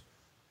 stars.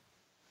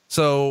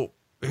 So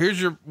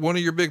here's one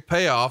of your big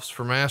payoffs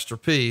for Master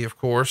P. Of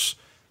course,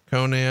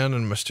 Konnan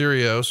and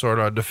Mysterio sort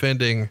of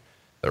defending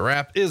the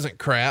rap isn't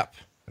crap,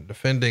 and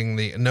defending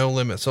the No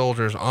Limit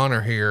Soldiers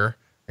honor here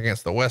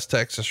against the West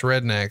Texas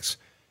Rednecks.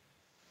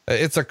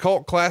 It's a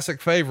cult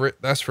classic favorite.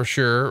 That's for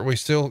sure. We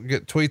still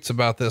get tweets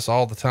about this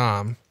all the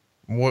time.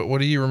 What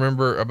do you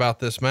remember about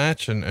this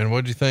match? And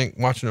what did you think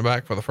watching it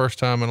back for the first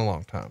time in a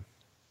long time?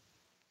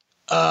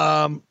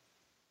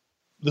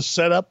 The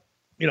setup,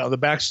 the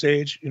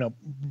backstage,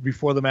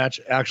 before the match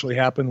actually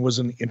happened was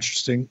an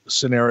interesting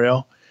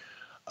scenario.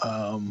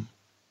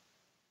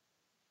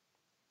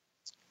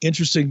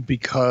 Interesting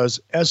because,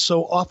 as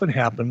so often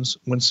happens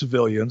when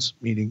civilians,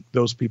 meaning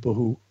those people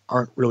who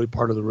aren't really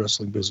part of the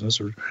wrestling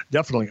business or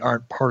definitely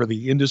aren't part of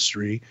the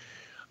industry,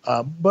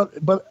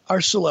 but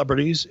are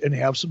celebrities and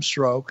have some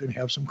stroke and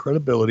have some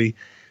credibility,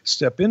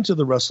 step into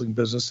the wrestling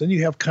business, then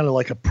you have kind of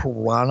like a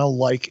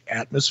piranha-like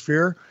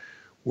atmosphere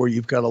where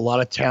you've got a lot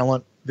of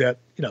talent that,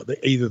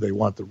 either they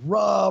want the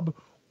rub,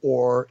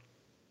 or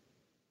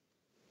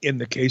in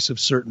the case of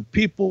certain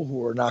people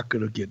who are not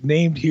going to get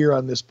named here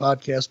on this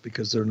podcast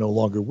because they're no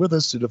longer with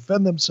us to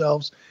defend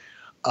themselves,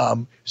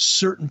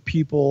 certain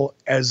people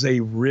as a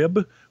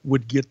rib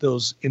would get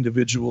those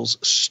individuals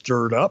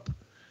stirred up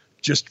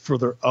just for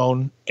their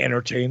own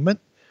entertainment.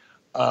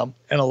 And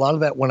a lot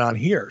of that went on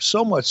here,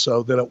 so much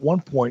so that at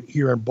one point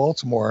here in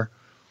Baltimore,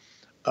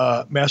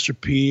 Master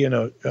P and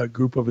a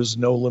group of his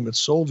No Limit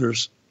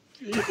Soldiers,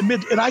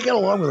 and I got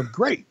along with them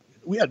great.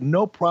 We had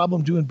no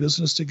problem doing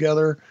business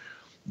together.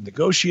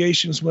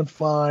 Negotiations went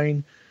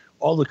fine.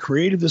 All the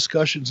creative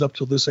discussions up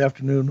till this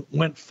afternoon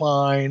went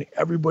fine.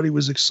 Everybody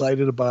was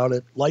excited about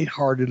it,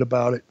 lighthearted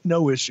about it,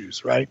 no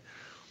issues, right?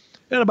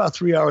 And about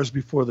 3 hours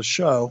before the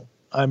show,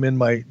 I'm in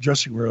my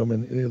dressing room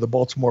in the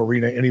Baltimore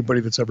Arena. Anybody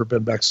that's ever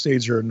been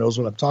backstage here knows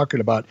what I'm talking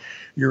about.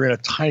 You're in a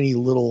tiny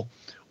little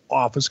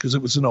office because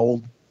it was an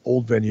old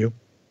venue.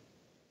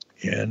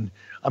 And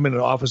I'm in an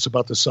office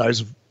about the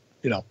size of,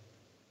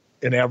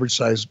 an average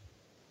size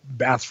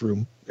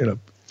bathroom in a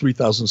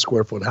 3,000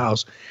 square foot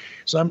house.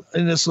 So I'm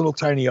in this little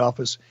tiny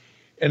office,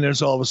 and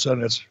there's all of a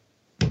sudden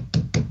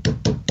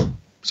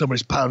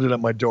somebody's pounding at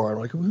my door. I'm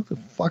like, who the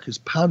fuck is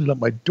pounding at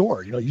my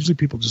door? Usually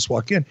people just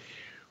walk in.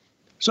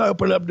 So I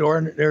open up the door,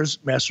 and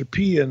there's Master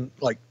P and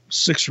like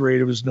 6 or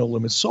 8 of his No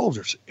Limit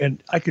Soldiers.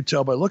 And I could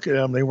tell by looking at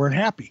them, they weren't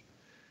happy.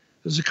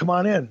 They said, come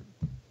on in.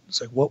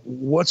 It's like,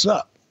 what's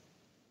up?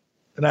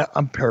 And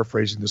I'm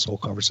paraphrasing this whole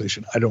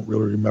conversation. I don't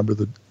really remember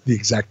the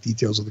exact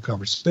details of the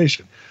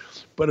conversation.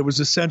 But it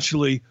was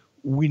essentially,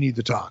 we need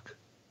to talk.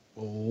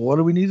 Well, what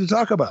do we need to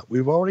talk about?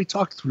 We've already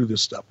talked through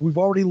this stuff. We've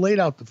already laid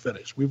out the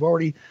finish. We've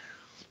already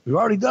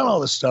done all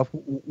this stuff.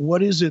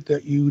 What is it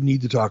that you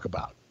need to talk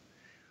about?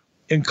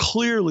 And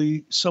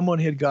clearly someone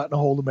had gotten a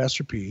hold of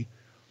Master P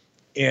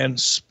and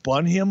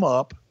spun him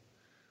up.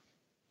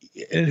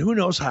 And who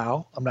knows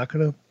how? I'm not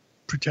going to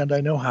pretend I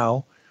know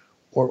how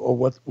or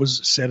what was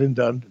said and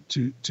done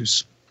to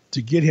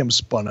get him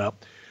spun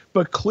up.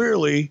 But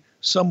clearly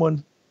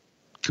someone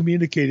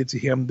communicated to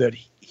him that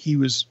he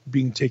was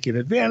being taken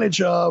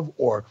advantage of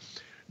or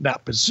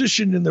not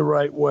positioned in the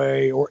right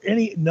way or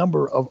any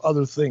number of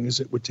other things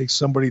that would take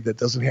somebody that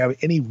doesn't have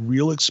any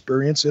real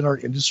experience in our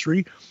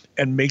industry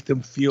and make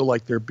them feel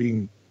like they're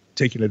being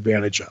taken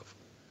advantage of.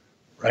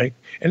 Right.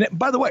 And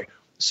by the way,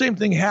 same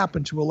thing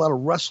happened to a lot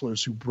of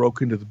wrestlers who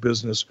broke into the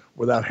business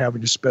without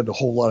having to spend a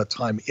whole lot of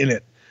time in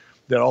it,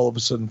 that all of a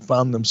sudden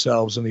found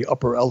themselves in the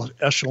upper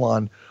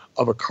echelon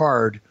of a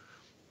card,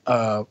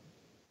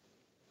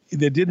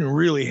 they didn't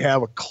really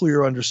have a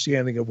clear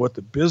understanding of what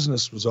the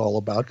business was all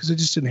about because they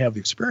just didn't have the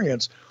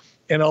experience.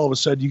 And all of a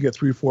sudden you get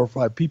 3, 4,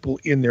 5 people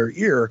in their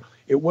ear.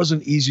 It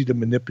wasn't easy to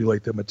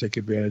manipulate them and take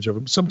advantage of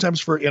them,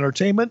 sometimes for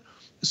entertainment,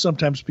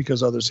 sometimes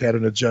because others had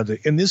an agenda.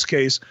 In this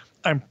case,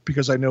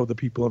 because I know the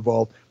people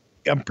involved,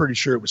 I'm pretty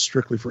sure it was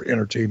strictly for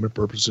entertainment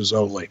purposes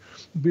only.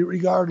 But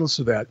regardless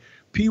of that,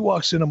 P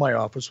walks into my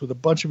office with a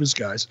bunch of his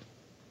guys.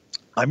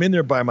 I'm in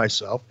there by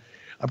myself.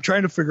 I'm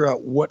trying to figure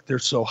out what they're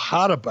so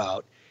hot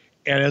about.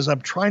 And as I'm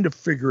trying to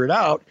figure it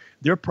out,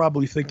 they're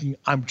probably thinking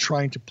I'm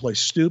trying to play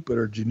stupid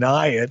or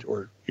deny it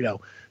or,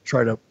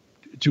 try to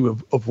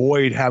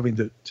avoid having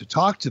to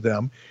talk to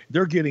them.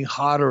 They're getting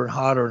hotter and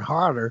hotter and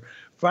hotter.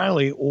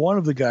 Finally, one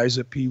of the guys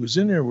that P was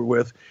in there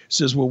with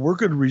says, well, we're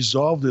going to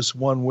resolve this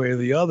one way or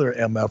the other,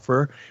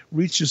 MFer,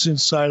 reaches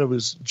inside of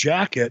his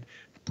jacket,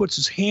 puts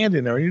his hand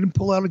in there. He didn't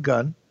pull out a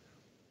gun,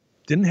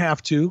 didn't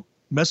have to,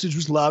 Message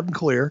was loud and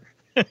clear.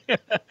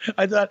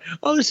 I thought,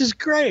 oh, this is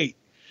great.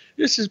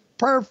 This is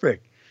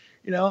perfect.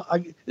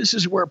 This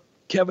is where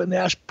Kevin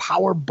Nash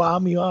power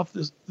bombed me off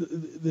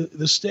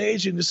the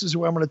stage, and this is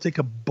where I'm going to take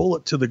a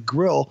bullet to the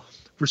grill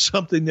for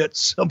something that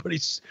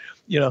somebody's,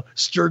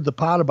 stirred the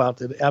pot about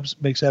that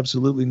makes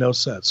absolutely no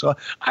sense. So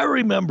I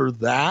remember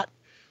that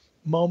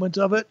moment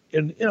of it,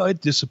 and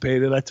it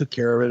dissipated. I took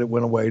care of it. It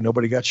went away.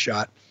 Nobody got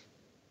shot,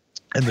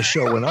 and the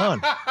show went on.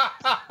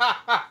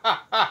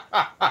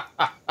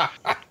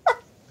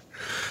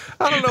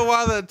 I don't know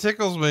why that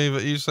tickles me,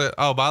 but you said,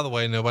 oh, by the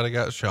way, nobody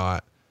got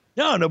shot.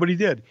 No, nobody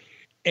did.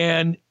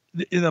 And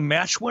the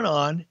match went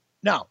on.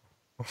 Now,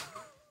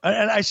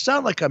 and I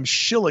sound like I'm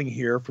shilling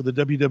here for the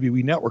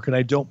WWE Network, and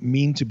I don't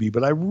mean to be,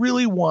 but I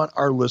really want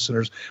our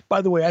listeners.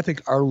 By the way, I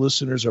think our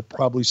listeners are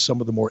probably some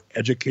of the more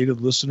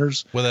educated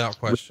listeners. Without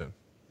question.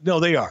 No,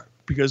 they are,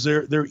 because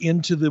they're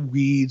into the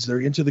weeds, they're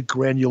into the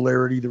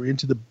granularity, they're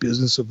into the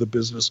business of the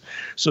business.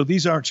 So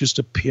these aren't just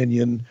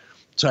opinion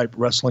type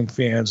wrestling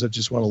fans that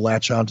just want to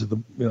latch on to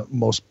the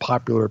most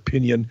popular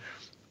opinion.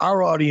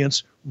 Our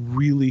audience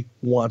really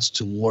wants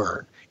to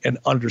learn and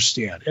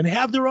understand and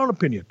have their own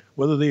opinion,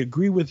 whether they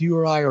agree with you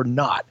or I or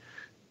not.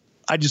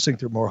 I just think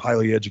they're more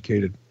highly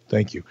educated.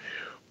 Thank you.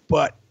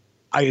 But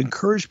I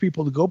encourage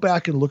people to go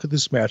back and look at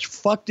this match.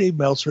 Fuck Dave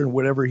Meltzer and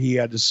whatever he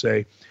had to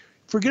say.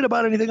 Forget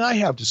about anything I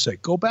have to say.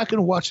 Go back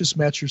and watch this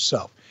match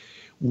yourself.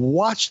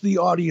 Watch the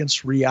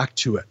audience react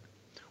to it.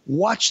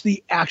 Watch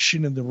the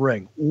action in the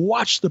ring.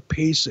 Watch the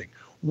pacing.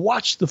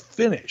 Watch the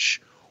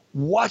finish.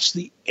 Watch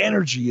the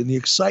energy and the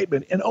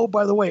excitement. And oh,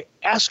 by the way,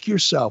 ask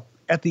yourself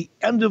at the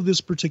end of this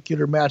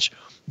particular match,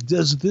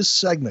 does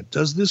this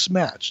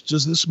match,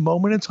 does this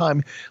moment in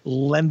time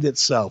lend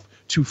itself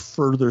to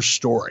further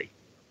story?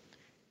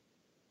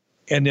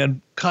 And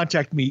then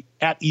contact me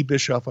at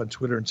eBischoff on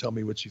Twitter and tell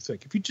me what you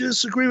think. If you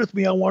disagree with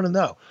me, I want to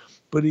know.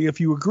 But if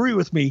you agree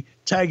with me,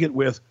 tag it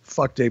with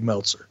fuck Dave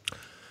Meltzer.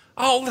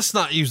 Oh, let's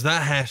not use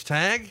that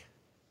hashtag.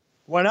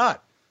 Why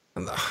not?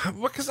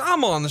 Because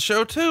I'm on the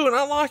show too, and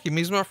I like him.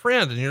 He's my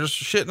friend, and you're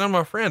just shitting on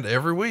my friend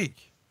every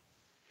week.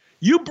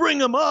 You bring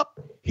him up.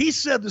 He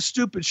said the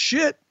stupid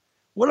shit.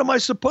 What am I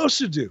supposed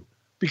to do?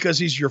 Because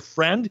he's your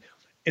friend,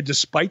 and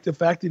despite the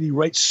fact that he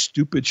writes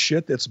stupid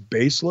shit that's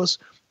baseless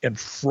and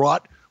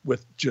fraught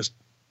with just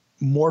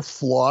more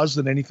flaws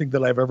than anything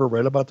that I've ever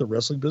read about the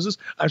wrestling business,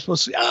 I'm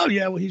supposed to say, oh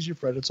yeah, well, he's your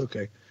friend. It's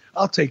okay.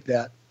 I'll take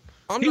that.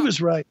 He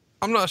was right.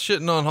 I'm not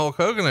shitting on Hulk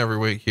Hogan every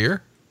week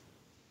here.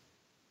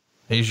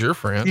 He's your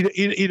friend.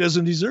 He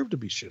doesn't deserve to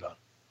be shit on.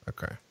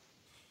 Okay.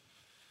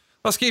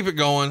 Let's keep it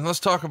going. Let's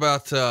talk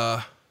about,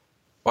 well,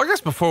 I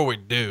guess before we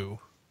do,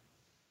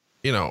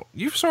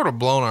 you've sort of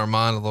blown our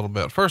mind a little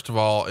bit. First of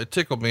all, it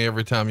tickled me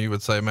every time you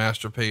would say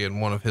Master P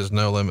and one of his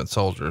No Limit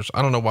Soldiers.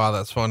 I don't know why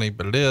that's funny,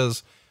 but it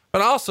is.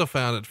 But I also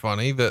found it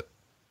funny that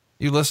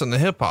you listen to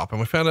hip hop, and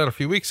we found out a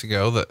few weeks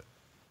ago that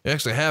you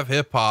actually have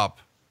hip hop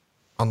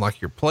on like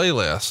your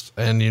playlist,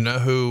 and you know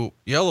who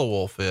Yellow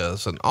Wolf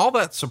is, and all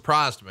that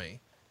surprised me.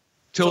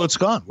 Till It's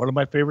Gone, one of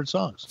my favorite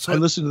songs. So I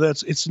listen to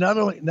that. It's not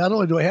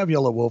only do I have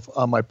Yellow Wolf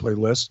on my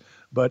playlist,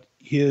 but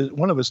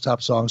one of his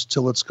top songs,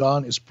 Till It's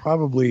Gone, is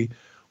probably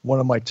one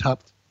of my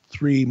top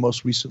 3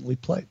 most recently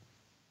played.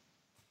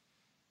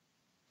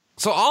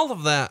 So all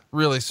of that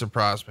really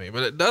surprised me,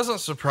 but it doesn't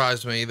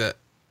surprise me that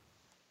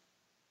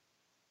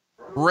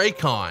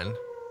Raycon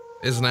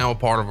is now a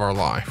part of our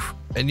life.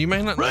 And you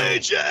may not know. Ray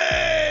J!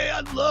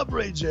 I love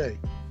Ray J.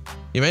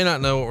 You may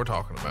not know what we're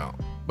talking about,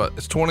 but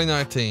it's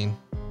 2019.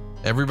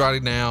 Everybody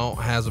now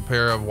has a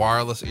pair of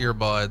wireless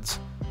earbuds,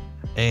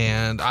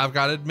 and I've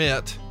got to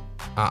admit,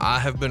 I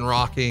have been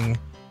rocking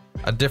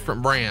a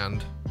different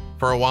brand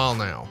for a while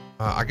now.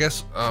 I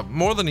guess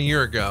more than a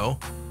year ago,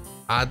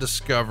 I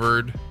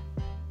discovered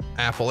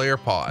Apple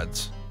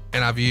AirPods,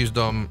 and I've used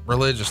them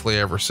religiously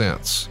ever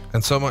since.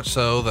 And so much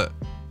so that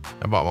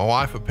I bought my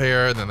wife a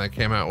pair, and then they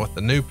came out with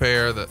the new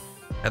pair that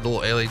had a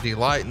little LED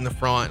light in the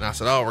front. And I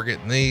said, oh, we're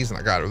getting these. And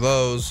I got her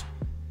those.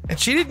 And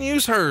she didn't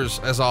use hers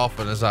as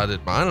often as I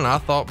did mine. And I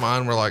thought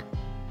mine were like,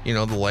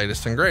 the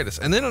latest and greatest.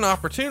 And then an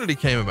opportunity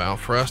came about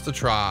for us to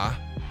try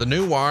the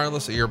new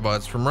wireless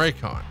earbuds from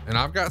Raycon. And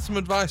I've got some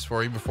advice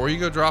for you before you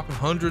go dropping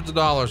hundreds of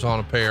dollars on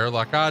a pair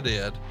like I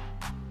did.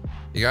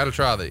 You got to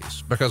try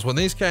these, because when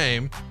these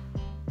came,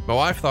 my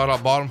wife thought I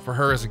bought them for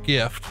her as a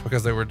gift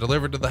because they were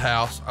delivered to the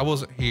house. I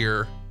wasn't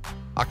here.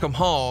 I come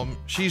home,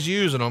 she's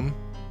using them,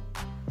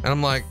 and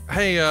I'm like,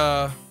 hey,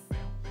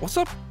 what's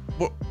up?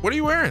 What are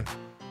you wearing?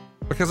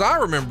 Because I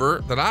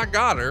remember that I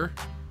got her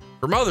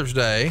for Mother's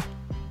Day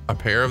a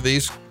pair of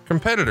these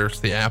competitors,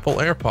 the Apple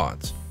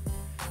AirPods.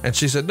 And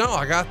she said, no,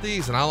 I got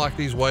these and I like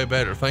these way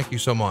better. Thank you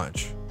so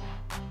much.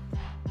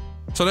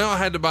 So now I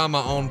had to buy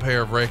my own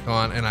pair of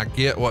Raycon, and I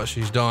get what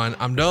she's done.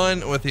 I'm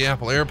done with the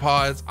Apple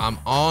AirPods. I'm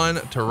on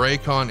to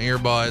Raycon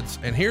earbuds.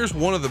 And here's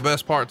one of the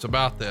best parts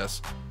about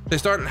this. They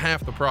start at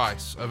half the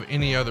price of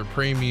any other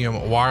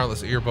premium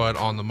wireless earbud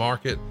on the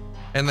market,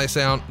 and they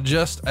sound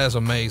just as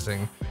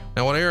amazing.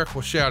 Now, what Eric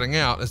was shouting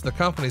out is the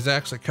company's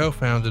actually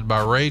co-founded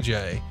by Ray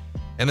J,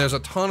 And there's a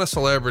ton of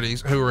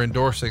celebrities who are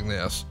endorsing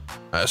this.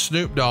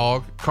 Snoop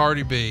Dogg,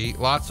 Cardi B,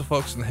 lots of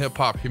folks in the hip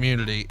hop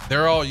community,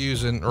 they're all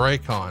using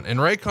Raycon. And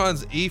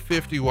Raycon's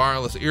E50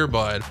 wireless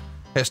earbud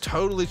has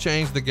totally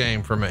changed the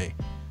game for me.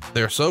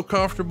 They're so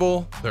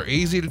comfortable, they're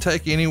easy to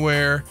take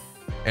anywhere,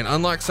 and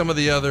unlike some of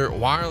the other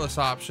wireless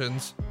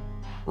options,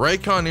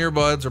 Raycon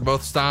earbuds are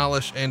both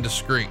stylish and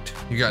discreet.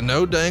 You got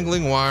no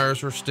dangling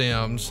wires or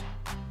stems,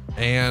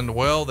 and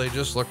well, they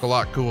just look a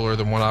lot cooler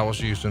than what I was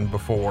using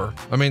before.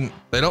 I mean,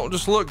 they don't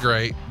just look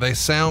great, they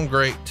sound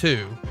great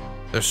too.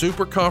 They're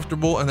super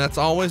comfortable, and that's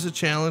always a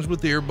challenge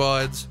with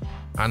earbuds.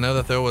 I know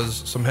that there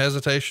was some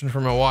hesitation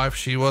from my wife.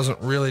 She wasn't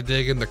really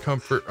digging the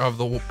comfort of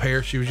the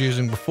pair she was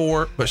using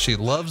before, but she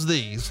loves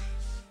these.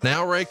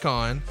 Now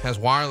Raycon has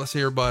wireless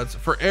earbuds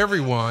for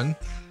everyone,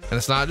 and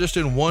it's not just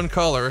in one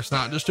color. It's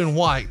not just in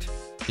white.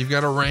 You've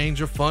got a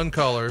range of fun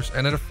colors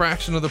and at a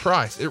fraction of the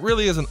price. It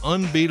really is an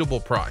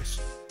unbeatable price.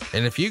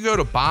 And if you go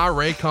to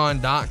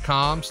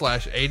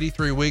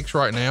buyraycon.com/83weeks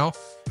right now,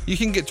 you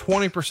can get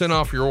 20%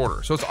 off your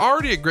order. So it's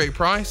already a great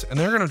price, and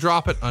they're going to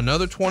drop it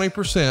another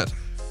 20%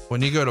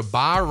 when you go to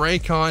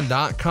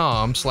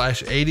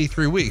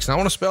buyraycon.com/83weeks. And I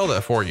want to spell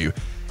that for you.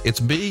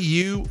 It's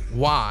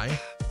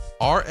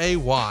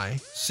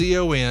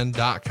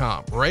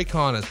BUYRAYCON.com.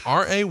 Raycon is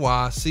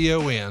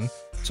RAYCON.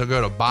 So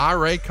go to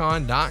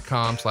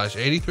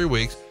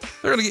buyraycon.com/83weeks.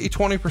 They're going to get you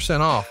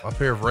 20% off a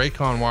pair of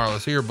Raycon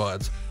wireless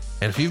earbuds.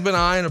 And if you've been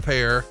eyeing a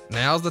pair,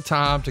 now's the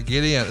time to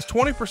get in. It's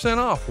 20%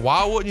 off.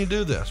 Why wouldn't you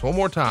do this? One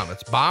more time.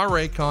 It's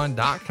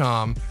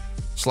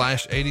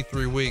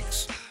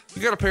buyraycon.com/83weeks.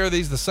 You got a pair of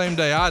these the same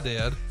day I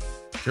did.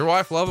 Does your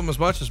wife love them as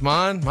much as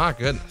mine? My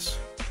goodness.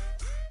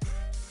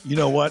 You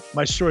know what?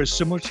 My story is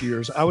similar to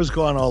yours. I was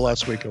gone all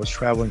last week. I was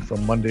traveling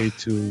from Monday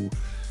to,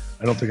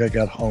 I don't think I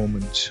got home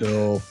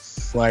until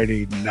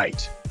Friday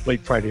night,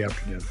 late Friday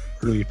afternoon,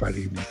 early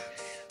Friday evening.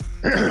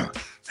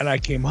 And I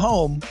came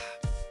home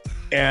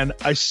and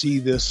I see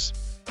this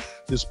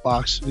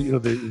box, the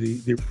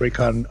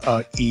Raycon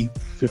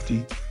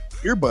E50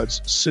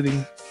 earbuds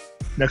sitting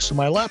next to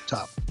my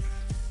laptop,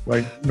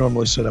 where I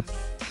normally set up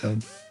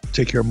and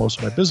take care of most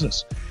of my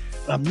business.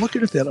 And I'm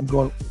looking at that. I'm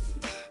going,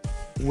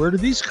 where do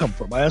these come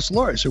from? I asked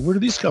Laura, I said, where do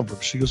these come from?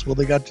 She goes, well,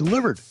 they got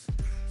delivered.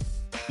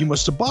 You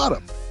must have bought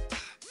them.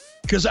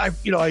 Because I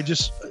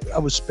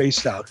was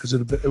spaced out because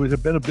it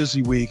had been a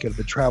busy week. I'd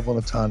been traveling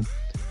a ton,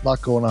 a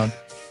lot going on.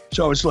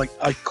 So I was like,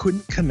 I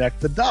couldn't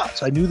connect the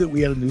dots. I knew that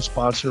we had a new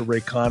sponsor,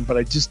 Raycon, but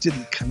I just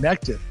didn't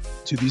connect it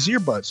to these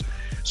earbuds.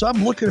 So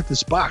I'm looking at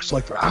this box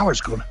like for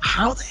hours going,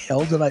 how the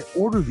hell did I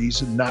order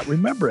these and not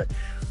remember it?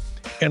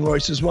 And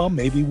Lori says, well,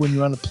 maybe when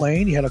you're on the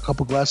plane, you had a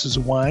couple glasses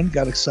of wine,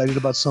 got excited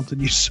about something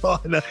you saw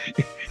in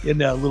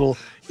that little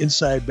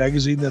inside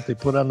magazine that they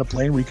put on the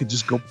plane where you could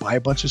just go buy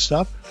a bunch of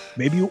stuff.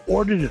 Maybe you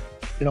ordered it,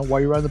 while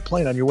you're on the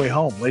plane on your way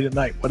home, late at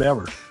night,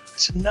 whatever. I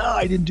said, no,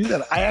 I didn't do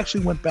that. I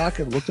actually went back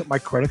and looked at my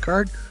credit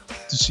card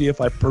to see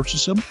if I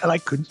purchased them, and I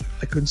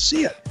couldn't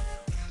see it.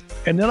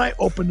 And then I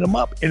opened them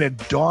up, and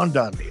it dawned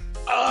on me,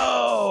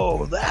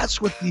 oh, that's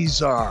what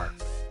these are.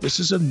 This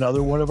is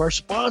another one of our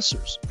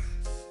sponsors.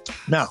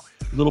 Now,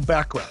 a little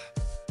background.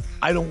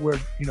 I don't wear,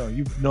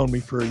 you've known me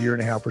for a year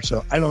and a half or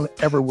so. I don't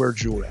ever wear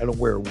jewelry. I don't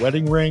wear a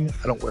wedding ring.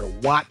 I don't wear a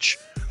watch.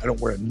 I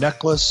don't wear a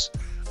necklace.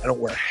 I don't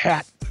wear a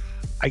hat.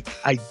 I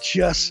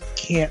just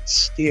can't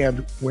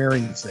stand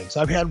wearing things.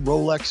 I've had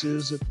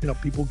Rolexes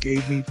that, people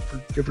gave me for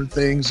different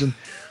things, and,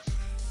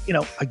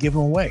 I give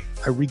them away.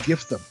 I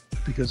re-gift them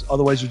because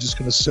otherwise they're just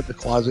going to sit in the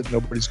closet and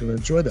nobody's going to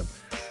enjoy them.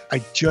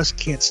 I just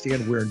can't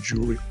stand wearing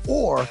jewelry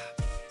or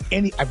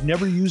I've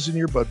never used an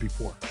earbud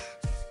before.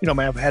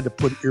 I've had to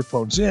put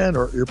earphones in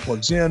or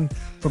earplugs in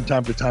from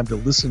time to time to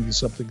listen to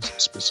something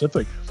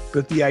specific.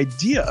 But the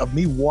idea of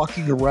me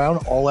walking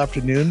around all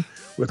afternoon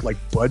with like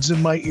buds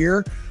in my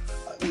ear,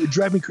 it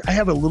drive me. I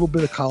have a little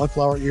bit of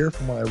cauliflower ear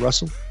from when I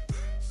wrestle.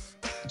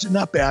 It's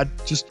not bad,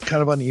 just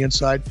kind of on the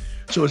inside.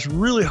 So it's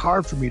really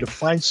hard for me to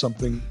find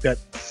something that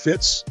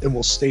fits and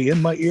will stay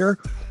in my ear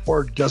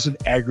or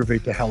doesn't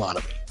aggravate the hell out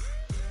of me.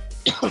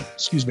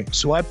 Excuse me.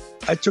 So I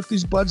took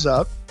these buds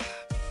out,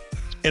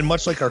 and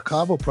much like our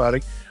Cavo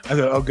product, I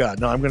thought, oh God,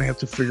 no, I'm going to have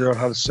to figure out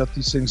how to set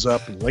these things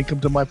up and link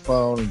them to my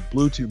phone and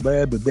Bluetooth,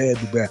 blah, blah, blah,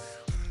 blah,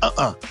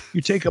 blah.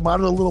 You take them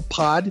out of the little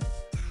pod,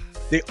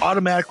 they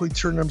automatically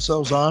turn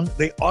themselves on,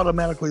 they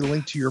automatically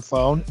link to your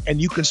phone, and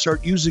you can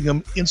start using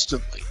them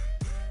instantly.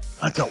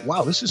 I thought,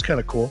 wow, this is kind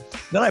of cool.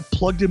 Then I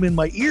plugged them in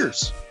my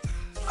ears.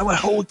 I went,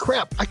 holy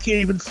crap, I can't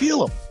even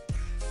feel them.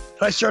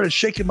 And I started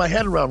shaking my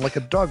head around like a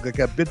dog that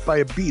got bit by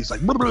a bee. It's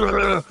like, blah, blah, blah,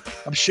 blah.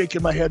 I'm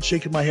shaking my head,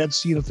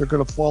 seeing if they're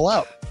going to fall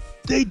out.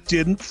 They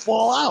didn't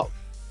fall out.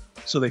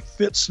 So they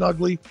fit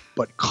snugly,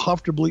 but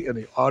comfortably, and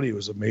the audio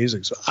is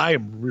amazing. So I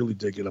am really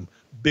digging them.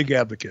 Big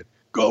advocate.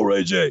 Go,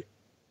 Ray J.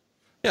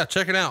 Yeah,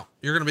 check it out.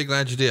 You're going to be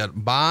glad you did.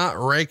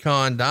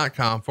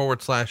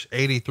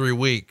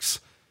 buyraycon.com/83weeks.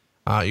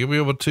 You'll be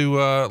able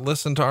to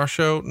listen to our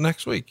show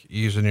next week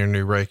using your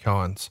new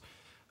Raycons.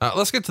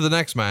 Let's get to the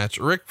next match.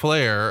 Ric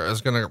Flair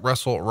is going to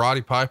wrestle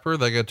Roddy Piper.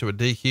 They go to a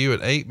DQ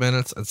at 8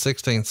 minutes and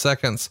 16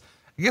 seconds.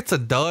 It gets a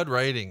dud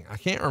rating. I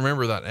can't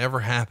remember that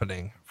ever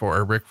happening for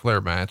a Ric Flair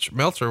match.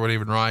 Meltzer would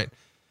even write,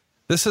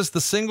 this is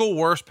the single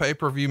worst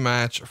pay-per-view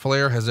match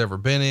Flair has ever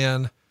been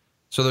in.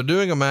 So they're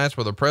doing a match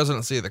where the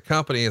presidency of the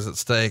company is at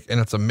stake and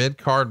it's a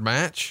mid-card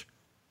match.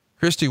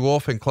 Christy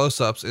Wolf in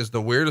close-ups is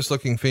the weirdest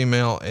looking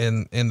female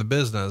in the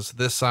business,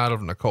 this side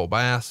of Nicole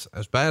Bass.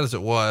 As bad as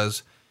it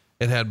was,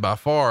 it had by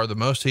far the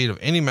most heat of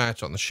any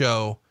match on the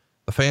show.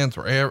 The fans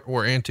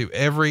were into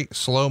every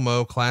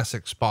slow-mo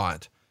classic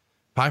spot.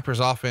 Piper's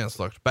offense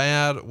looked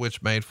bad,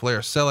 which made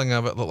Flair's selling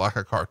of it look like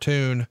a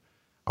cartoon.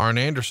 Arn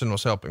Anderson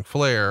was helping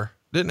Flair.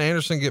 Didn't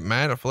Anderson get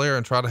mad at Flair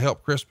and try to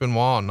help Chris Benoit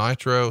on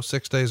Nitro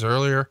 6 days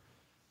earlier?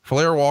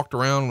 Flair walked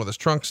around with his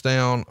trunks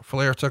down.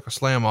 Flair took a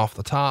slam off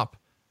the top.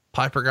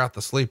 Piper got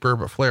the sleeper,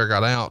 but Flair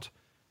got out.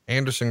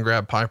 Anderson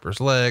grabbed Piper's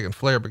leg and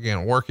Flair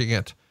began working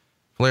it.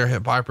 Flair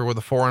hit Piper with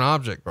a foreign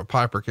object, but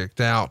Piper kicked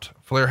out.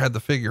 Flair had the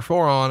figure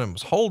 4 on and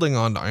was holding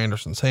on to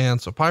Anderson's hand,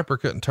 so Piper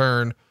couldn't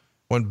turn.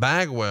 When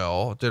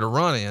Bagwell did a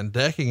run in,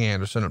 decking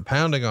Anderson and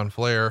pounding on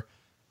Flair,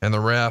 and the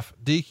ref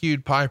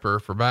DQ'd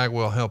Piper for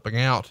Bagwell helping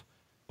out.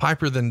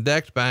 Piper then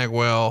decked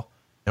Bagwell,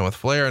 and with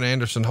Flair and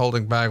Anderson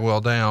holding Bagwell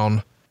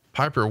down,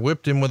 Piper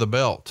whipped him with a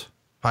belt.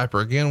 Piper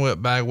again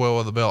whipped Bagwell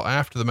with a belt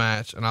after the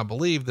match, and I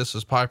believe this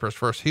is Piper's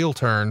first heel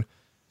turn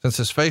since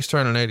his face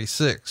turn in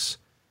 '86.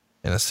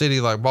 In a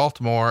city like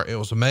Baltimore, it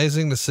was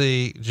amazing to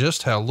see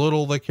just how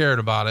little they cared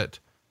about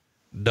it.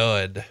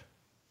 Dud.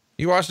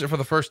 You watched it for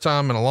the first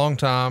time in a long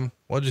time.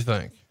 What'd you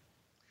think?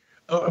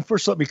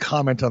 First, let me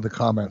comment on the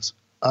comments.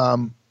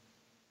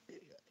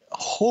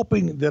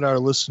 Hoping that our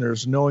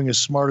listeners, knowing as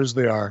smart as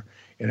they are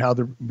and how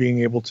they're being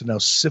able to now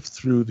sift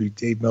through the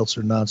Dave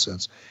Meltzer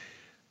nonsense,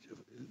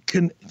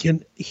 can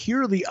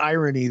hear the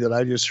irony that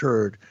I just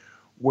heard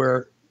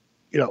where,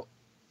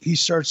 he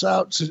starts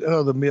out, says,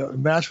 oh, the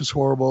match was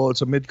horrible.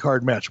 It's a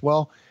mid-card match.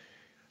 Well,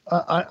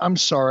 I'm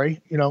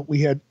sorry. We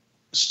had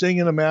Sting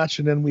in a match,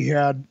 and then we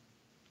had,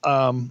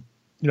 a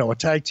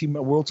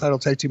world title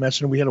tag team match,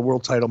 and we had a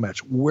world title match.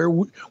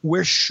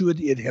 Where should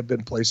it have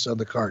been placed on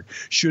the card?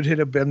 Should it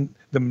have been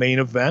the main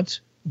event,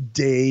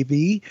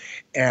 Davey,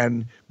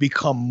 and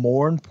become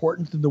more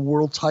important than the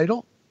world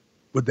title?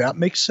 Would that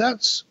make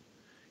sense?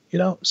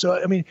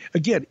 So, I mean,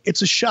 again,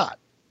 it's a shot.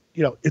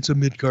 It's a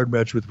mid-card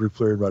match with Ric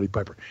Flair and Roddy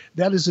Piper.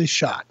 That is a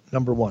shot,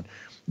 number one.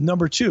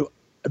 Number two,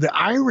 the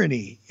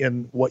irony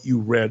in what you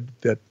read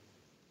that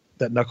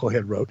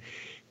Knucklehead wrote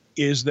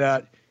is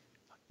that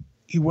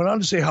he went on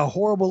to say how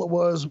horrible it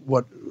was,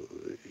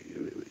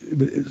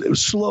 it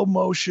was slow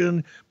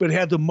motion, but it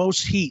had the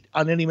most heat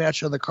on any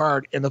match on the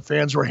card, and the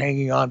fans were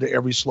hanging on to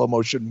every slow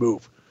motion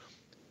move.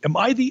 Am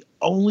I the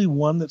only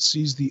one that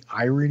sees the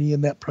irony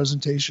in that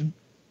presentation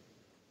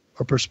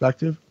or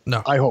perspective?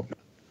 No. I hope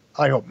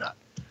not.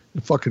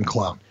 The fucking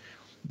clown.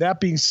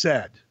 That being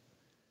said,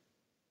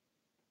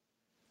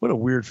 what a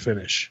weird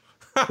finish.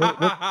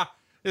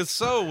 It's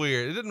so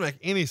weird. It didn't make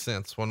any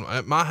sense. When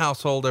at my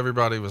household,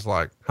 everybody was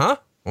like, huh?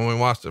 When we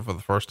watched it for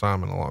the first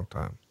time in a long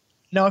time.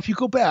 Now, if you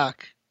go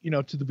back,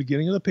 to the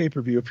beginning of the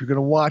pay-per-view, if you're going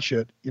to watch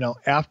it,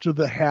 after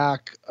the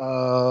Hack,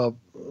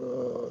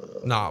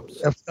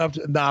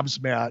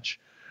 Knobs match,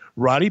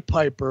 Roddy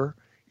Piper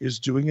is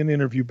doing an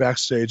interview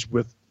backstage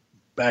with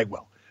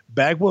Bagwell.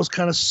 Bagwell's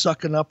kind of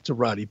sucking up to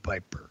Roddy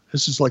Piper.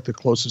 This is like the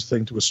closest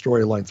thing to a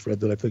storyline thread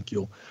that I think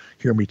you'll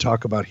hear me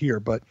talk about here.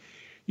 But,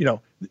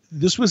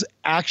 this was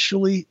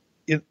actually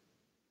in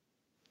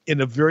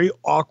a very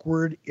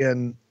awkward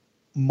and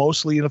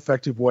mostly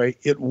ineffective way.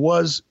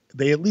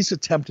 They at least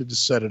attempted to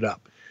set it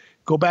up.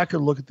 Go back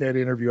and look at that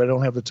interview. I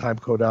don't have the time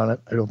code on it.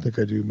 I don't think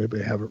I do.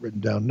 Maybe I have it written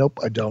down. Nope,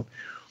 I don't.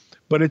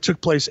 But it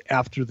took place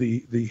after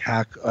the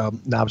Hack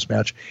Knobs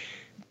match.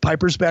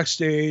 Piper's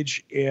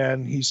backstage,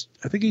 and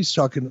I think he's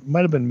talking, it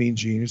might have been Mean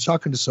Gene. He's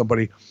talking to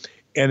somebody,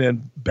 and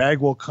then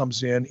Bagwell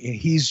comes in, and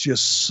he's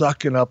just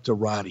sucking up to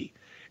Roddy.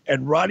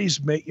 And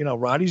Roddy's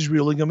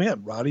reeling him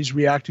in. Roddy's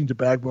reacting to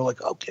Bagwell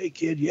like, okay,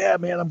 kid, yeah,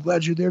 man, I'm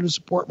glad you're there to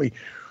support me.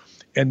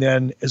 And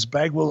then as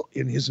Bagwell,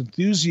 in his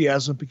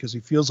enthusiasm, because he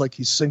feels like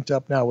he's synced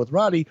up now with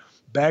Roddy,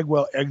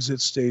 Bagwell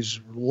exits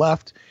stage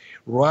left.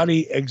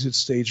 Roddy exits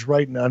stage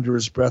right, and under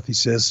his breath, he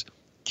says,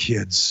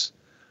 kids,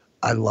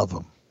 I love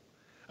them.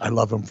 I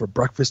love him for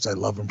breakfast. I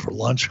love him for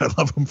lunch. I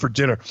love him for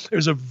dinner.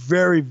 There's a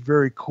very,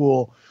 very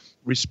cool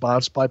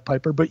response by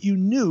Piper, but you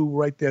knew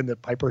right then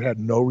that Piper had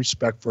no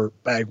respect for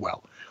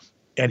Bagwell,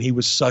 and he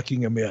was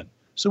sucking him in.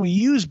 So he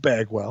used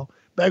Bagwell.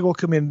 Bagwell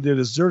came in and did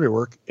his dirty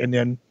work, and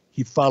then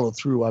he followed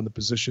through on the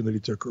position that he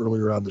took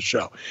earlier on the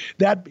show.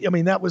 That's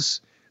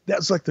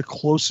like the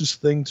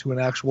closest thing to an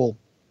actual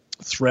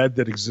thread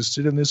that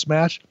existed in this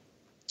match.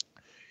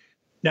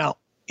 Now,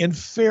 in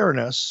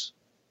fairness,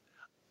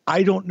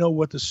 I don't know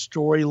what the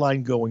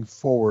storyline going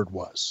forward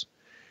was.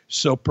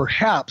 So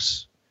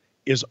perhaps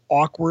as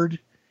awkward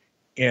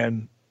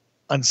and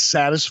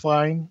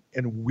unsatisfying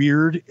and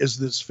weird as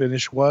this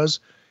finish was,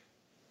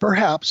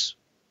 perhaps,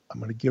 I'm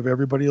going to give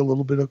everybody a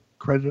little bit of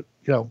credit,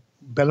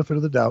 benefit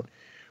of the doubt.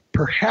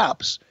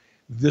 Perhaps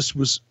this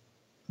was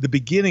the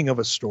beginning of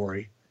a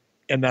story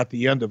and not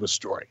the end of a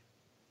story,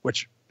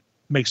 which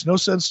Makes no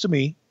sense to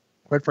me,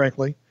 quite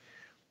frankly,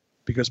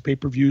 because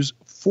pay-per-views,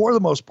 for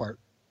the most part,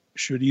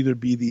 should either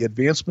be the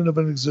advancement of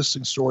an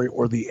existing story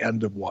or the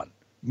end of one.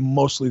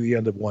 Mostly the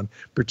end of one,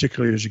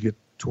 particularly as you get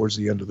towards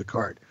the end of the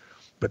card.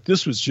 But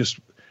this was just,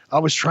 I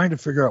was trying to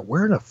figure out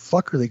where in the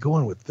fuck are they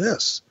going with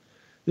this?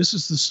 This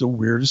is the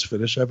weirdest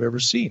finish I've ever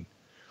seen.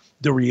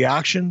 The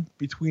reaction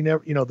between,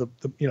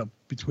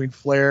 between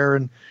Flair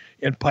and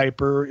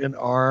Piper and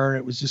Arn,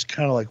 it was just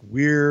kind of like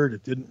weird.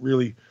 It didn't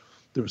really,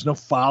 there was no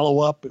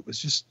follow-up. It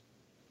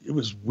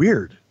was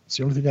weird. It's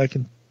the only thing I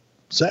can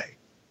say.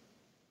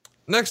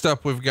 Next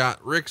up, we've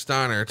got Rick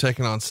Steiner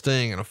taking on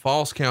Sting in a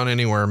Falls Count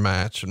Anywhere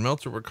match, and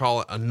Meltzer would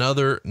call it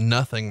another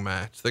nothing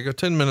match. They go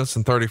 10 minutes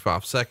and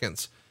 35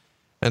 seconds.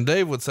 And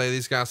Dave would say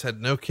these guys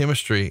had no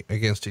chemistry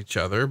against each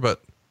other,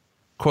 but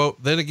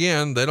quote, then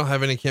again, they don't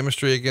have any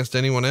chemistry against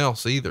anyone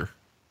else either.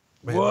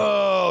 Man.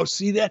 Whoa.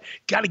 See that?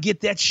 Got to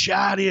get that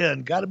shot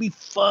in. Got to be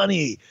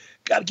funny.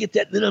 Got to get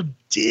that little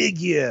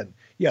dig in.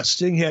 Yeah.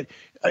 Sting had,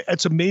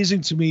 it's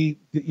amazing to me,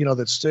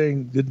 that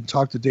Sting didn't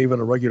talk to Dave on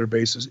a regular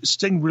basis.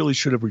 Sting really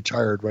should have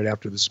retired right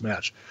after this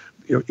match,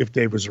 if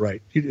Dave was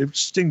right.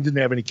 Sting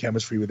didn't have any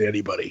chemistry with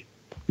anybody.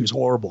 He was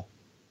horrible.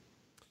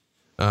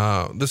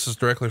 This is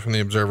directly from the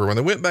Observer. When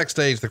they went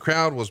backstage, the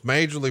crowd was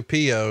majorly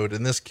PO'd,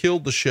 and this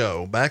killed the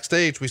show.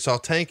 Backstage, we saw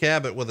Tank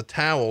Abbott with a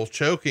towel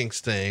choking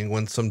Sting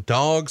when some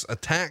dogs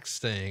attacked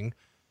Sting,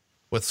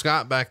 with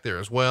Scott back there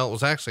as well. It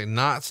was actually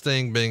not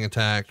Sting being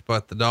attacked,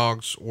 but the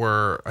dogs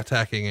were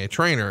attacking a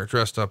trainer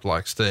dressed up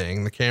like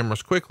Sting. The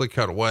cameras quickly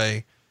cut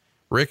away.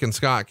 Rick and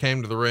Scott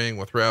came to the ring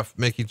with ref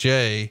Mickey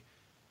J,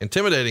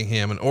 intimidating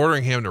him and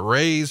ordering him to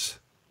raise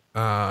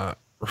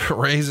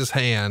his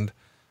hand,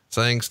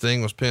 saying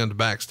Sting was pinned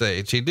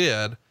backstage. He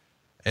did.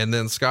 And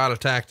then Scott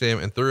attacked him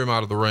and threw him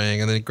out of the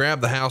ring. And then he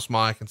grabbed the house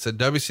mic and said,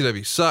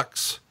 WCW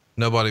sucks.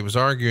 Nobody was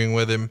arguing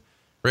with him.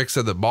 Rick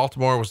said that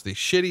Baltimore was the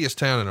shittiest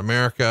town in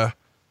America.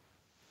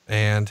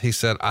 And he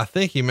said, I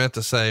think he meant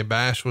to say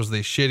Bash was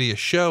the shittiest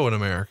show in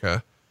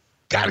America.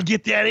 Got to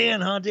get that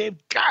in, huh, Dave?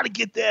 Got to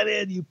get that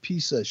in, you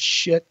piece of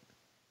shit.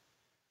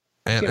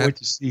 And can't wait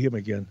to see him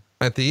again.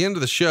 At the end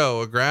of the show,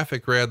 a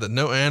graphic read that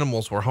no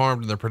animals were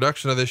harmed in the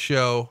production of this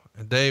show.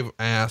 And Dave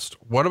asked,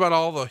 what about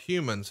all the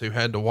humans who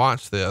had to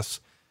watch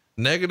this?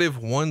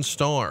 -1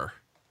 star.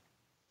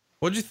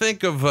 What'd you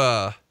think of,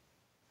 the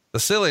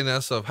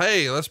silliness of,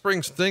 hey, let's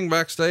bring Sting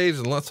backstage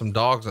and let some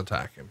dogs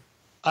attack him?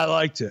 I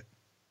liked it.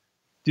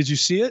 Did you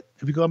see it?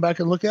 Have you gone back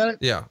and look at it?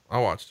 Yeah, I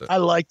watched it.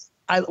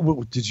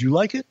 Did you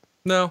like it?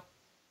 No,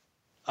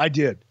 I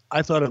did.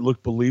 I thought it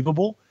looked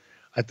believable.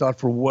 I thought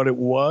for what it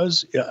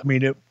was, I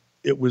mean,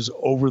 it was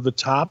over the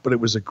top, but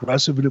it was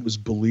aggressive and it was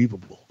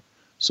believable.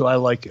 So I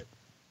like it.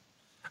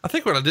 I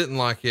think what I didn't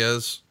like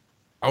is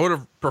I would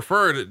have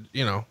preferred it,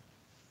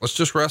 let's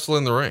just wrestle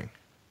in the ring.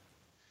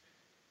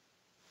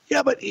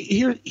 Yeah, but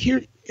here,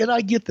 and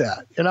I get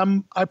that.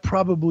 And I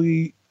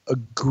probably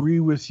agree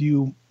with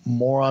you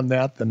more on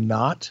that than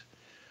not.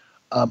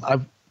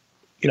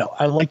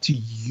 I like to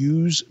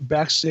use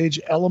backstage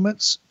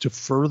elements to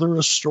further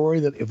a story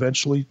that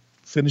eventually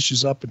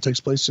finishes up and takes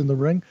place in the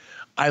ring.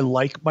 I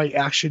like my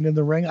action in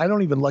the ring. I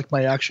don't even like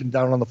my action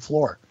down on the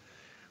floor.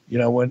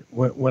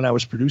 When I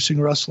was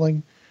producing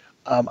wrestling,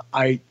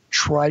 I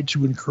tried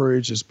to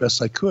encourage as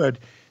best I could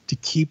to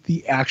keep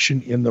the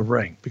action in the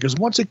ring, because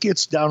once it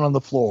gets down on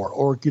the floor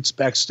or it gets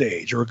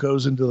backstage or it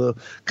goes into the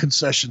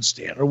concession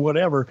stand or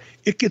whatever,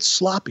 it gets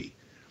sloppy.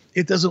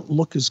 It doesn't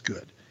look as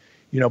good.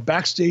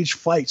 Backstage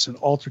fights and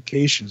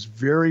altercations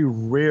very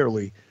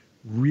rarely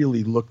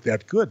really look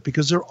that good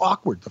because they're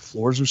awkward. The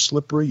floors are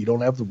slippery. You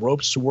don't have the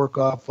ropes to work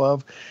off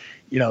of.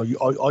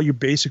 All you're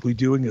basically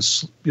doing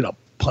is,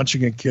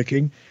 punching and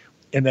kicking,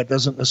 and that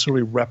doesn't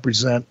necessarily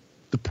represent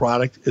the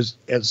product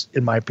as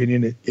in my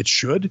opinion, it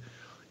should,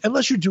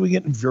 unless you're doing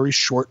it in very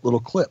short little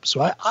clips.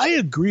 So I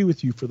agree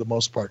with you for the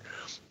most part.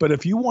 But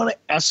if you want to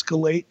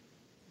escalate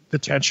the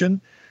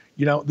tension,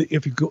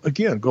 if you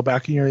go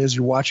back in as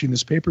you're watching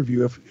this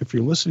pay-per-view, if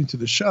you're listening to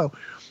the show,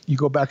 you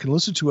go back and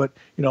listen to it.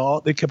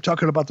 They kept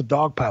talking about the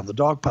dog pound.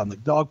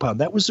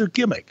 That was their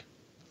gimmick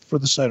for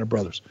the Steiner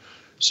brothers.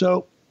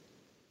 So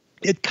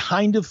it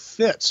kind of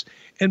fits.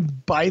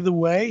 And by the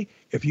way,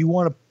 if you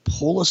want to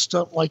pull a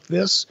stunt like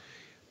this,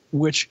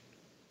 which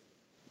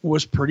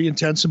was pretty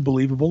intense and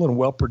believable and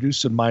well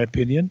produced, in my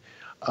opinion,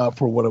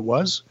 for what it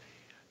was,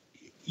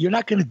 you're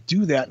not going to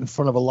do that in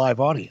front of a live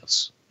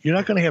audience. You're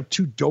not going to have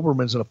two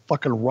Dobermans and a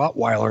fucking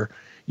Rottweiler,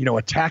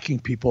 attacking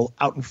people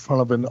out in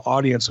front of an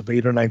audience of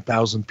 8,000 or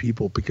 9,000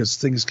 people, because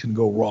things can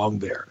go wrong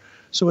there.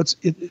 So it's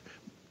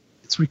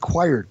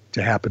required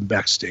to happen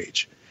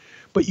backstage.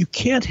 But you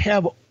can't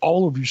have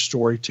all of your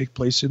story take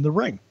place in the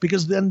ring,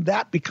 because then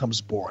that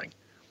becomes boring.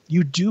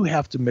 You do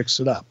have to mix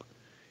it up.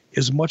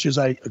 As much as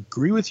I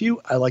agree with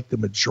you, I like the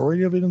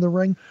majority of it in the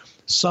ring.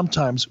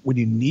 Sometimes when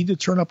you need to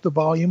turn up the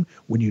volume,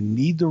 when you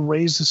need to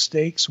raise the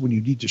stakes, when you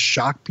need to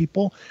shock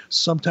people,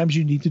 sometimes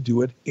you need to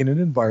do it in an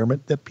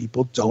environment that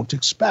people don't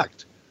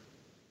expect.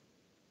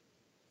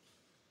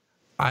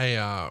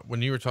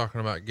 When you were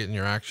talking about getting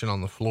your action on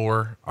the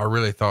floor, I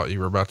really thought you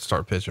were about to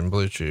start pitching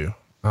Blue Chew.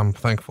 I'm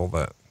thankful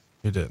that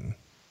you didn't.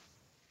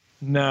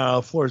 No,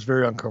 the floor is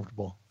very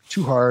uncomfortable.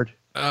 Too hard.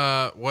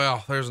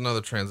 Well, there's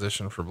another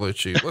transition for Blue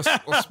Chew.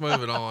 Let's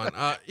move it on.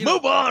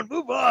 Move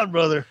on,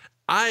 brother.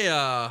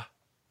 I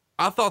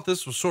thought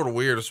this was sort of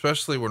weird,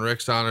 especially when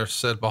Rick Steiner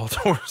said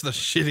Baltimore's the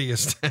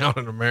shittiest town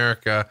in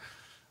America.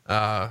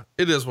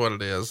 It is what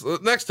it is.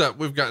 Next up,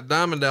 we've got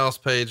Diamond Dallas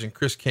Page and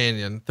Chris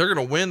Kanyon. They're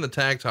going to win the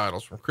tag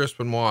titles from Chris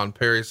Benoit and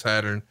Perry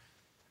Saturn.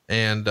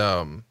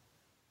 And,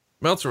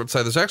 Meltzer would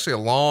say there's actually a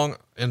long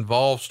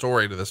involved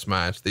story to this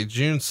match. The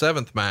June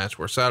 7th match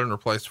where Saturn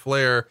replaced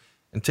Flair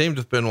and teamed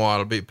with Benoit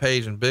to beat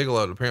Page and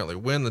Bigelow to apparently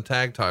win the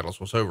tag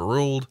titles was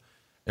overruled.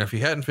 And if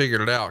you hadn't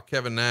figured it out,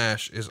 Kevin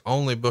Nash is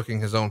only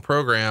booking his own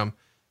program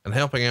and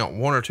helping out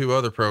one or two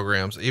other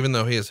programs, even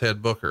though he is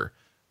head booker.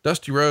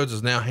 Dusty Rhodes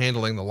is now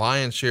handling the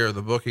lion's share of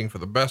the booking for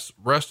the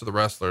rest of the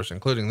wrestlers,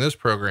 including this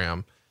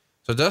program.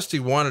 So Dusty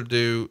wanted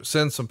to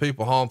send some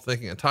people home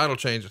thinking a title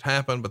change had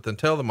happened, but then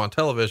tell them on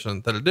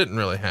television that it didn't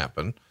really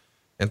happen.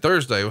 And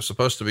Thursday was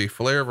supposed to be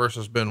Flair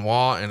versus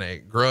Benoit in a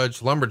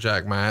grudge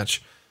lumberjack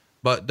match,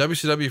 but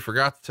WCW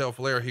forgot to tell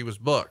Flair he was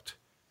booked.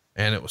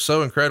 And it was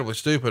so incredibly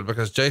stupid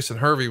because Jason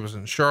Hervey was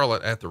in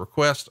Charlotte at the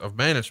request of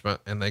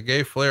management, and they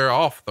gave Flair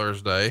off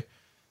Thursday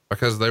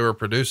because they were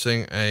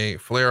producing a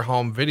Flair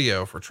home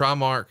video for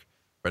Trimark,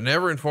 but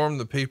never informed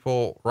the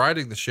people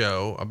writing the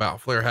show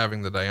about Flair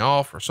having the day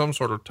off or some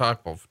sort of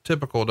type of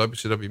typical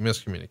WCW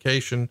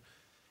miscommunication.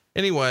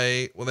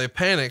 Anyway, well, they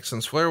panicked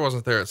since Flair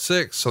wasn't there at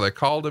 6. So they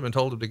called him and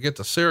told him to get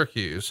to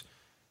Syracuse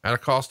at a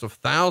cost of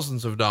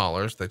thousands of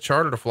dollars. They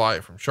chartered a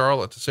flight from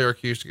Charlotte to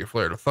Syracuse to get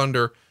Flair to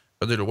Thunder,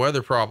 but due to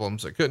weather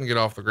problems, it couldn't get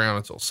off the ground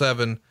until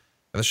 7. And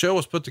the show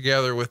was put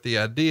together with the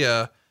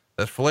idea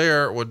that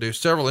Flair would do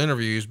several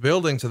interviews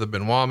building to the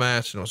Benoit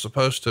match. And it was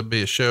supposed to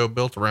be a show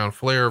built around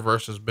Flair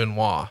versus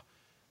Benoit.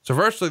 So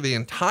virtually the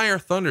entire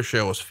Thunder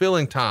show was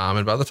filling time.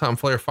 And by the time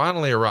Flair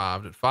finally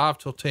arrived at 5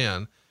 till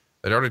 10,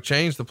 they'd already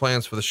changed the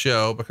plans for the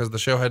show because the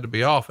show had to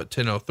be off at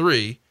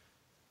 10:03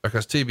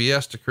 because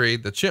TBS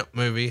decreed the Chimp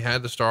movie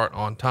had to start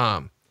on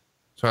time.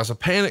 So as a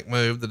panic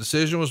move, the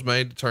decision was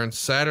made to turn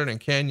Saturn and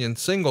Kanyon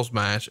singles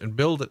match and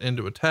build it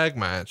into a tag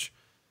match.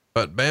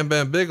 But Bam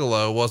Bam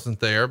Bigelow wasn't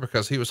there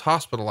because he was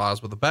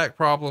hospitalized with a back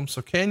problem.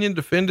 So Kanyon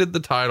defended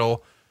the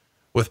title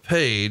with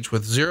Page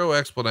with zero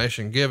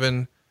explanation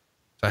given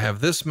to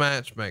have this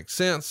match make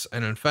sense.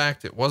 And in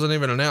fact, it wasn't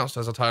even announced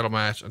as a title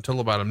match until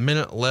about a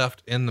minute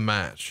left in the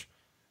match.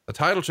 The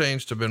title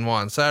change to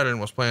Benoit and Saturn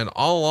was planned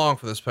all along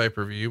for this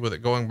pay-per-view, with it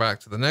going back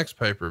to the next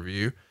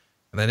pay-per-view,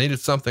 and they needed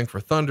something for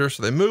Thunder.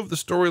 So they moved the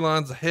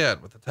storylines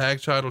ahead with the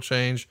tag title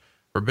change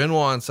for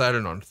Benoit and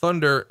Saturn on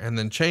Thunder and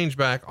then change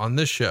back on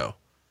this show.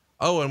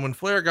 Oh, and when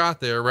Flair got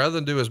there, rather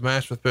than do his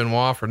match with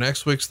Benoit for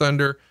next week's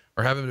Thunder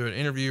or have him do an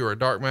interview or a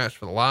dark match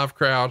for the live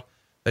crowd,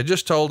 they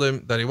just told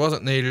him that he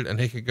wasn't needed and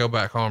he could go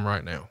back home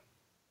right now.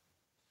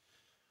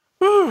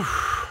 Whew.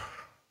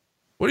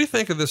 What do you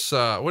think of this?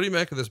 What do you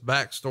make of this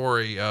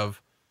backstory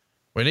of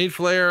we need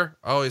Flair?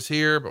 Oh, he's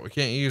here, but we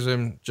can't use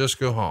him. Just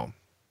go home.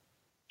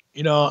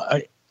 You know,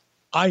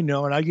 I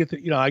know, and I get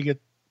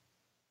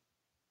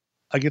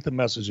the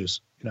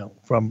messages,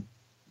 from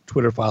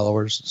Twitter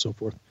followers and so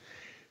forth.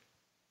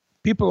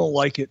 People don't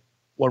like it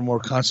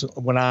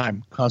when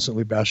I'm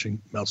constantly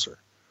bashing Meltzer.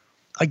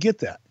 I get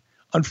that.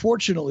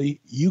 Unfortunately,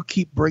 you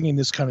keep bringing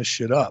this kind of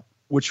shit up,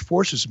 which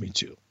forces me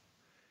to.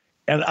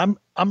 And I'm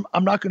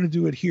not going to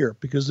do it here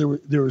because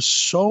there is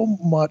so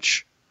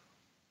much.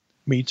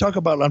 I mean, you talk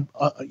about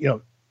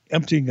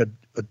emptying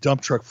a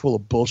dump truck full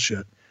of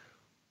bullshit.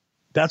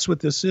 That's what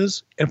this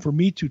is. And for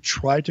me to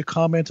try to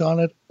comment on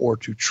it or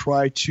to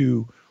try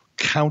to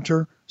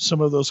counter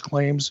some of those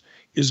claims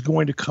is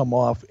going to come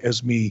off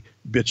as me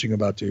bitching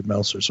about Dave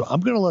Meltzer. So I'm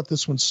going to let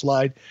this one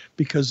slide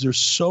because there's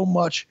so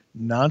much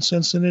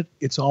nonsense in it.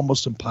 It's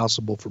almost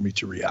impossible for me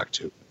to react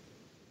to.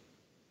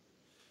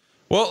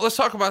 Well, let's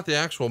talk about the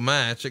actual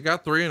match. It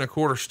got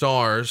 3.25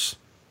 stars.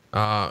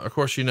 Of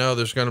course,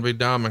 there's going to be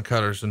diamond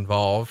cutters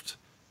involved.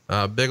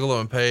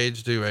 Bigelow and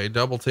Page do a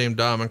double team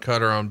diamond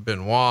cutter on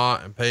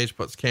Benoit, and Page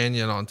puts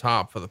Kanyon on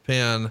top for the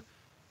pin.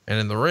 And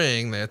in the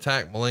ring, they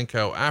attack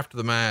Malenko after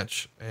the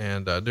match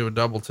and do a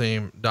double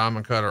team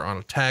diamond cutter on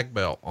a tag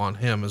belt on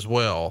him as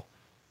well.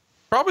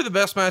 Probably the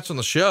best match on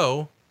the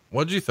show.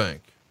 What'd you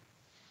think?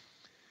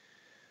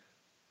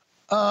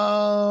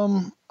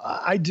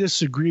 I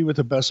disagree with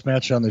the best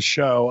match on the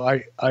show.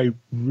 I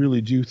really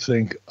do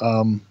think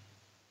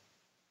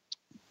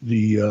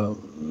the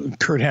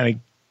Kurt Hennig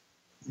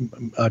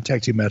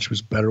tag team match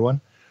was a better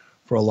one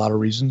for a lot of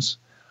reasons.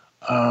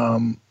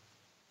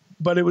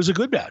 But it was a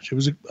good match. It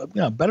was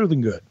better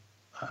than good.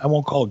 I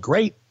won't call it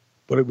great,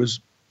 but it was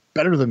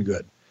better than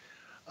good.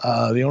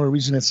 The only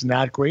reason it's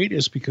not great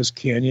is because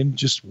Kanyon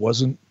just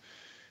wasn't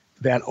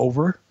that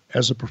over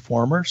as a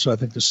performer. So I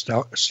think the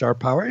star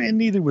power, and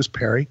neither was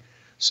Perry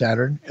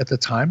Saturn at the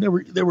time. They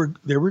were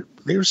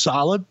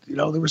solid. They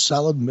were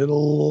solid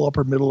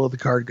upper middle of the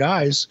card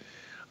guys,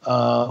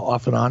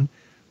 off and on,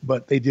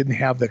 but they didn't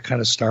have that kind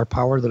of star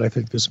power that I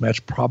think this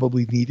match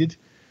probably needed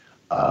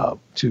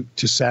to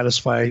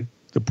satisfy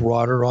the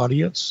broader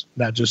audience,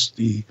 not just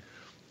the,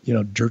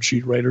 dirt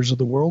sheet writers of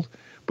the world.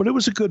 But it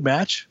was a good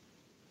match,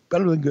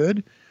 better than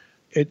good.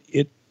 I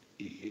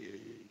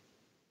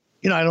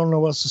don't know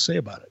what else to say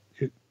about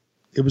it.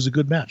 It was a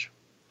good match.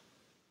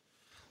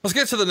 Let's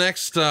get to the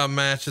next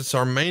match. It's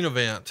our main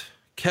event.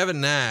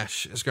 Kevin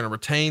Nash is going to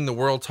retain the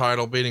world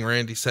title, beating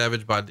Randy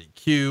Savage by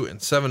DQ in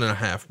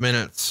 7.5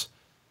 minutes.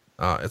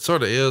 It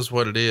sort of is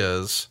what it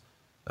is.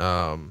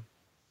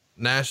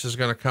 Nash is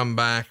going to come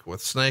back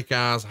with snake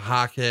eyes, a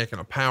high kick, and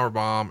a power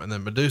bomb, and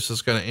then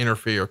Medusa's going to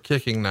interfere,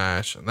 kicking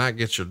Nash, and that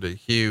gets your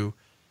DQ.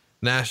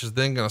 Nash is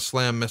then going to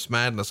slam Miss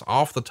Madness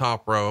off the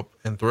top rope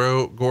and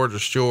throw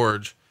Gorgeous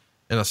George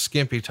in a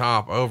skimpy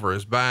top over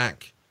his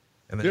back.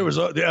 And then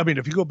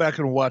if you go back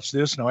and watch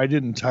this, now I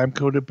didn't time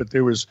code it, but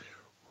it was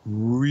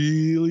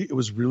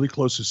really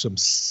close to some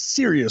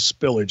serious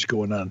spillage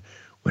going on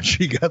when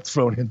she got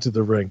thrown into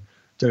the ring.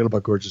 Talking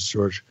about Gorgeous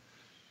George.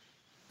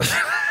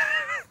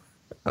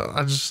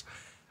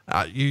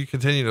 You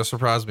continue to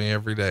surprise me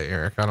every day,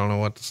 Eric. I don't know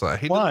what to say.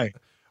 Why?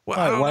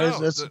 Why is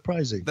that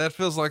surprising? That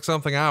feels like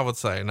something I would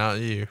say, not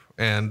you.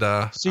 And,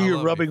 see,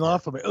 you're rubbing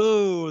off on me.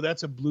 Oh,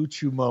 that's a Blue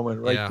Chew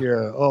moment right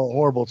there. Oh,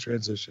 horrible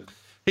transition.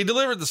 He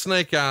delivered the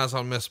snake eyes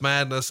on Miss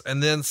Madness,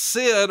 and then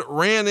Sid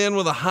ran in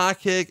with a high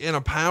kick and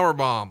a power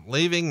bomb,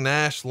 leaving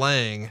Nash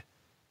laying.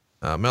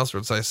 Meltzer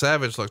would say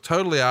Savage looked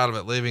totally out of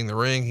it, leaving the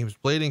ring. He was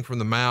bleeding from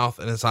the mouth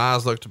and his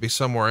eyes looked to be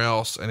somewhere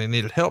else, and he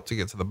needed help to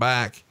get to the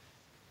back.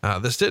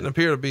 This didn't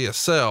appear to be a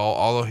sell,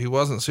 although he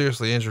wasn't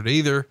seriously injured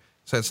either,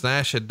 since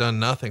Nash had done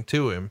nothing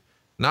to him.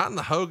 Not in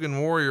the Hogan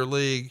Warrior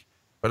League,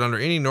 but under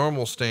any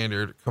normal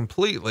standard,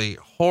 completely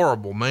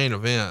horrible main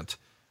event.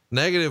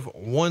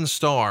 -1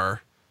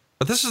 star.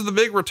 But this is the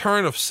big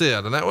return of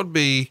Sid, and that would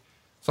be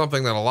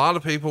something that a lot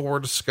of people were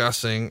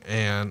discussing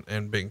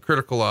and being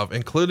critical of,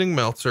 including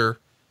Meltzer.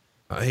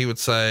 He would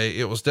say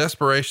it was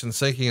desperation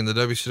sinking in the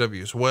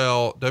WCW as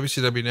well.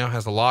 WCW now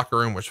has a locker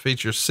room which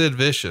features Sid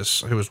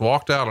Vicious, who has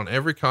walked out on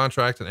every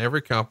contract in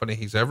every company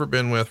he's ever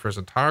been with for his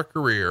entire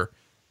career.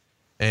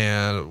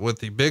 And with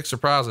the big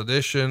surprise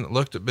addition,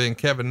 looked at being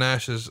Kevin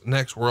Nash's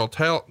next world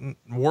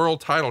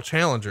title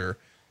challenger.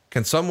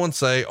 Can someone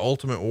say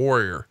Ultimate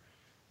Warrior?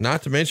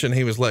 Not to mention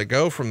he was let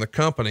go from the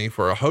company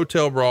for a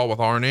hotel brawl with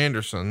Arn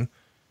Anderson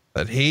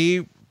that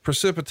he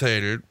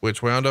precipitated,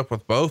 which wound up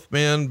with both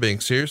men being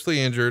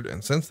seriously injured.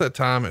 And since that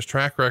time, his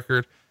track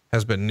record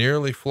has been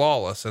nearly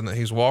flawless, and that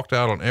he's walked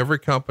out on every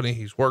company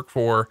he's worked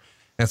for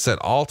and set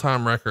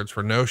all-time records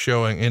for no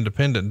showing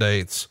independent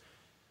dates.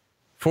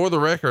 For the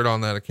record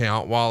on that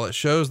account, while it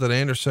shows that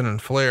Anderson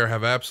and Flair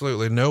have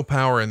absolutely no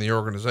power in the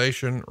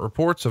organization,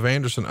 reports of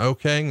Anderson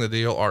okaying the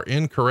deal are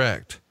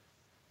incorrect.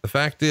 The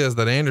fact is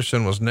that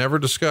Anderson was never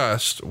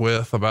discussed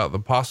with about the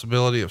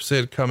possibility of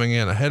Sid coming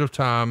in ahead of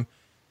time.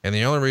 And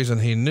the only reason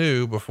he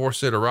knew before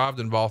Sid arrived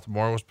in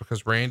Baltimore was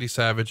because Randy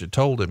Savage had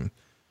told him.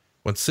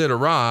 When Sid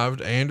arrived,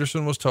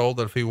 Anderson was told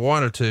that if he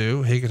wanted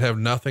to, he could have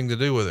nothing to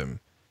do with him.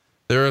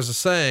 There is a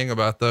saying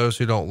about those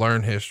who don't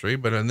learn history,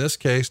 but in this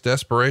case,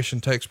 desperation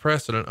takes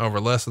precedent over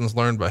lessons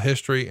learned by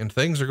history, and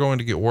things are going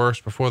to get worse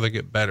before they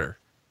get better.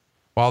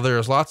 While there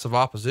is lots of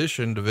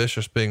opposition to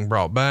Vicious being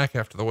brought back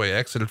after the way he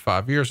exited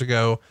 5 years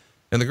ago,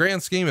 in the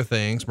grand scheme of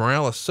things,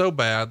 morale is so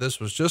bad this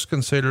was just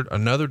considered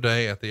another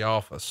day at the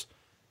office.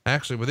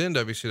 Actually, within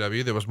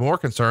WCW, there was more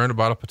concern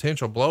about a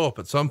potential blow up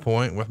at some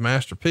point, with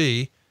Master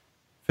P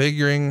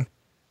figuring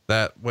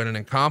that when an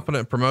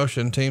incompetent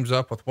promotion teams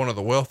up with one of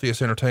the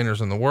wealthiest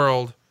entertainers in the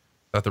world,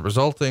 that the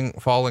resulting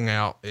falling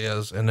out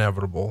is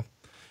inevitable.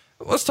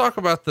 Let's talk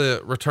about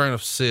the return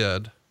of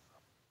Sid.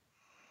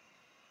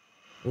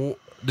 You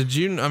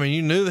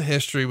knew the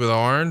history with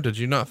Arn. Did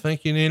you not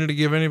think you needed to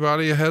give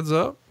anybody a heads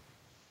up?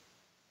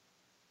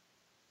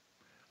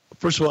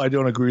 First of all, I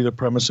don't agree with the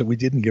premise that we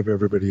didn't give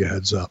everybody a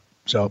heads up.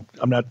 So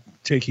I'm not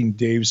taking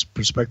Dave's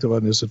perspective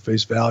on this at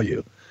face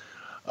value.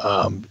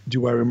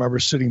 Do I remember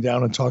sitting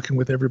down and talking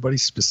with everybody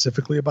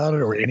specifically about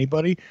it, or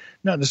anybody?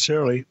 Not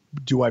necessarily.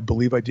 Do I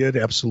believe I did?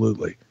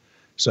 Absolutely.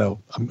 So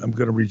I'm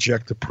going to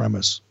reject the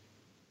premise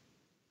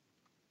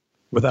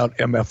without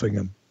MFing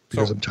him,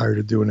 because I'm tired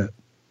of doing it.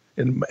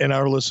 And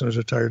our listeners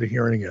are tired of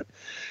hearing it.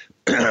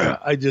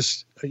 I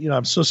just,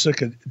 I'm so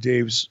sick of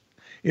Dave's.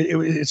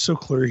 It's so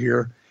clear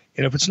here.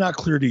 And if it's not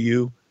clear to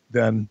you,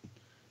 then,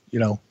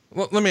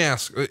 well, let me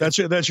ask. That's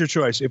your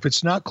choice. If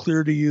it's not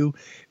clear to you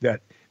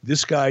that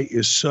this guy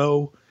is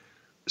so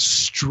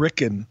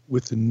stricken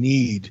with the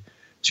need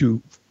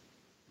to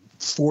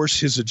force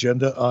his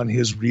agenda on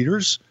his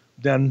readers,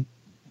 then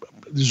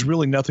there's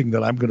really nothing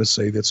that I'm going to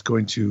say that's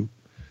going to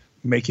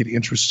make it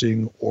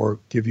interesting or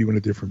give you a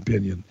different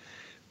opinion.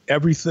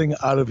 Everything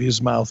out of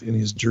his mouth in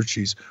his dirt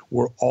sheets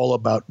were all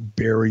about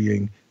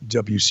burying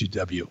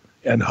WCW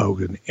and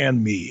Hogan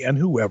and me and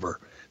whoever.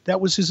 That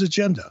was his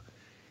agenda.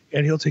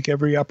 And he'll take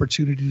every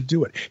opportunity to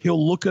do it.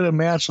 He'll look at a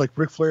match like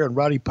Ric Flair and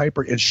Roddy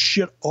Piper and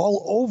shit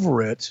all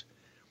over it,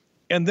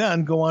 and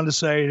then go on to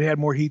say it had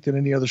more heat than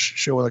any other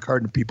show on the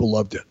card and people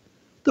loved it.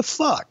 The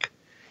fuck?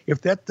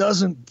 If that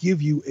doesn't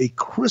give you a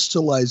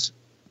crystallized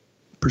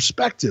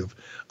perspective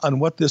on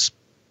what this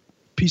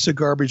piece of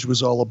garbage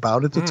was all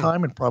about at the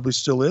time, and probably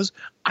still is.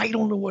 I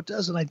don't know what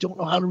does, and I don't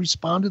know how to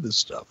respond to this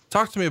stuff.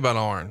 Talk to me about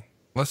Arn.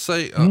 Let's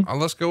say,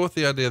 let's go with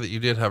the idea that you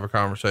did have a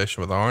conversation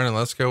with Arn, and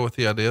let's go with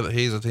the idea that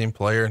he's a team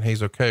player and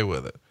he's okay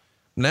with it.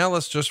 Now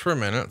let's just for a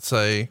minute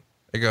say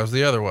it goes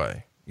the other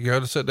way. You go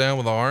to sit down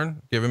with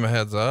Arn, give him a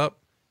heads up.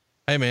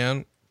 Hey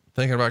man,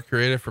 thinking about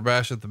creative for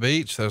Bash at the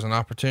Beach. There's an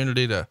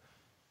opportunity to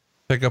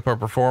pick up a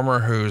performer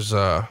who's,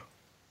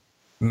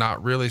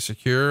 not really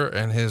secure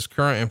in his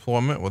current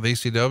employment with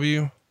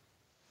ECW.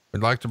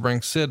 We'd like to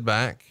bring Sid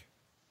back.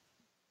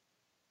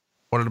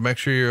 Wanted to make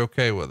sure you're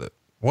okay with it.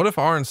 What if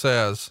Arn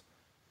says,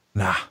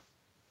 nah,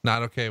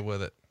 not okay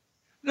with it?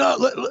 No,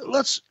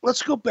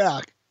 let's go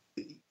back.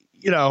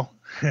 You know,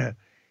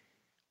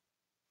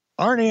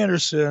 Arn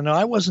Anderson,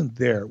 I wasn't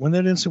there when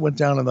that incident went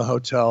down in the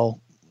hotel,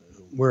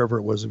 wherever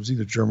it was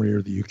either Germany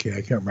or the UK.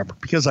 I can't remember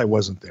because I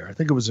wasn't there. I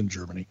think it was in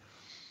Germany.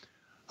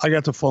 I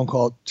got the phone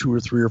call at 2 or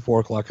 3 or 4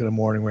 o'clock in the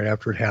morning right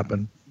after it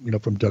happened, you know,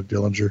 from Doug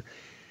Dillinger.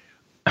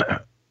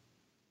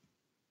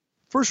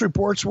 First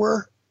reports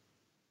were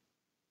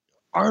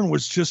Arn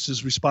was just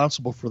as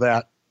responsible for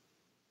that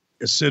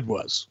as Sid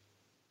was.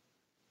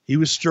 He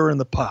was stirring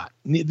the pot.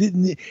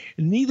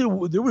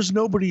 Neither there was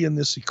nobody in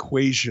this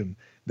equation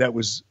that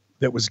was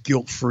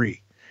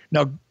guilt-free.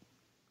 Now,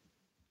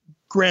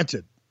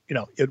 granted, you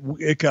know,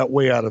 it got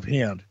way out of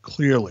hand,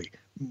 clearly,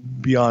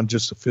 beyond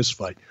just a fist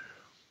fight.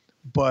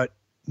 But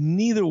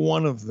neither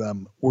one of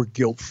them were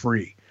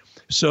guilt-free.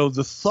 So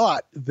the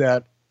thought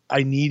that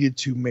I needed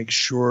to make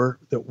sure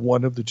that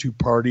one of the two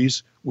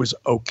parties was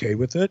okay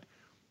with it,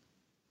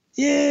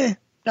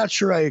 not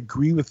sure I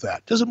agree with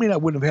that. Doesn't mean I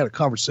wouldn't have had a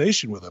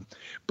conversation with him.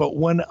 But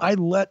when I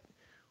let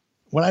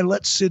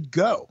Sid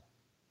go,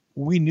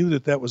 we knew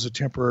that was a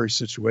temporary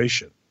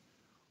situation.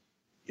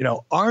 You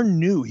know, Arn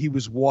knew he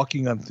was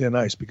walking on thin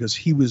ice because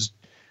he was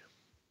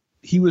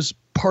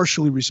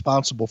partially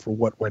responsible for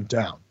what went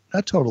down.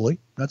 Not totally,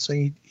 not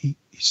saying he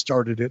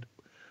started it,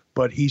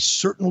 but he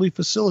certainly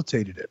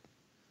facilitated it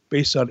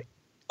based on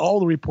all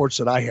the reports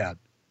that I had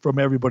from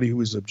everybody who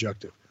was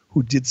objective,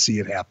 who did see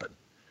it happen.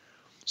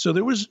 So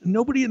there was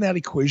nobody in that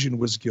equation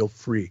was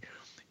guilt-free.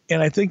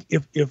 And I think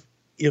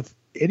if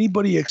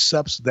anybody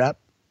accepts that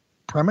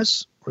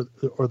premise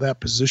or that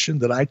position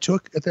that I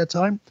took at that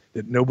time,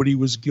 that nobody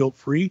was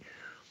guilt-free,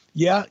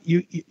 yeah,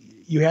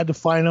 you had to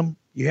fine them.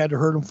 You had to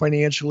hurt them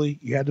financially.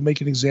 You had to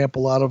make an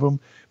example out of them,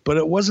 but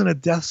it wasn't a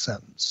death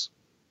sentence.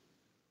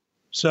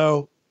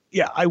 So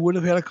yeah, I would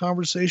have had a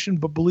conversation,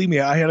 but believe me,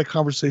 I had a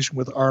conversation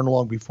with Arn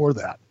long before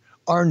that.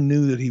 Arn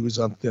knew that he was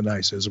on thin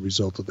ice as a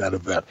result of that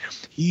event.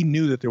 He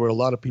knew that there were a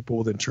lot of people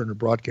within Turner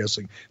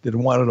Broadcasting that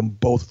wanted them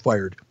both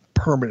fired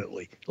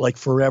permanently, like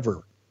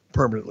forever,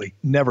 permanently,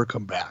 never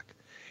come back.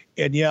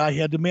 And yeah, I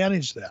had to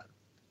manage that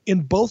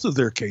in both of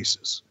their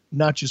cases,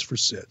 not just for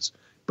Sid's,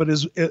 but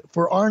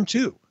for Arn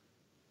too.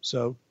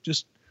 So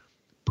just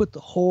put the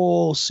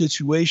whole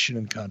situation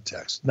in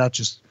context, not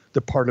just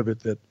the part of it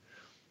that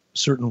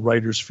certain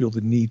writers feel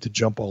the need to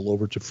jump all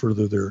over to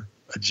further their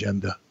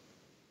agenda.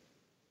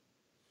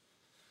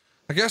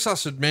 I guess I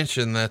should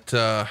mention that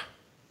the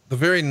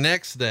very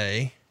next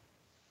day,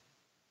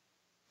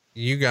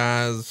 you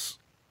guys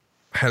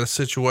had a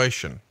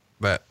situation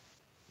that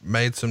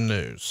made some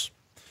news.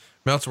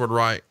 Meltzer would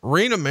write,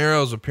 Rena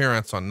Mero's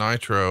appearance on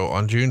Nitro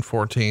on June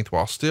 14th,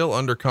 while still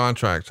under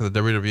contract to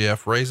the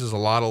WWF, raises a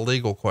lot of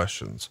legal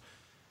questions.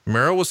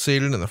 Mero was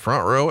seated in the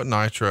front row at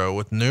Nitro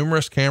with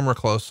numerous camera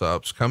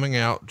close-ups coming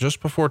out just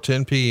before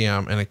 10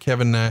 p.m. in a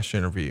Kevin Nash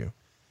interview.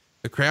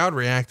 The crowd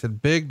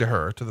reacted big to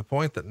her to the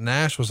point that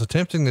Nash was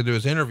attempting to do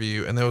his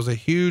interview and there was a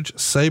huge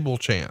Sable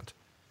chant.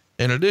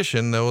 In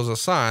addition, there was a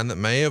sign that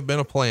may have been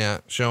a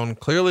plant shown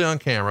clearly on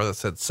camera that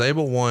said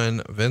Sable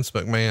 1, Vince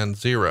McMahon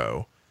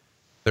 0.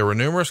 There were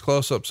numerous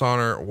close-ups on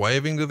her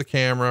waving to the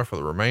camera for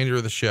the remainder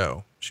of the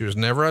show. She was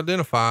never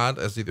identified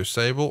as either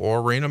Sable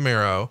or Rena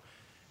Mero,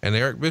 and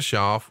Eric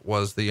Bischoff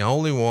was the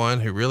only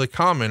one who really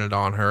commented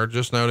on her,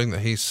 just noting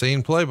that he's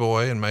seen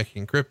Playboy and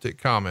making cryptic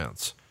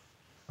comments.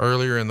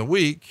 Earlier in the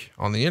week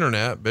on the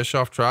internet,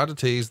 Bischoff tried to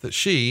tease that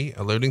she,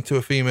 alluding to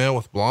a female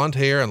with blonde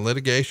hair and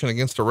litigation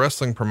against a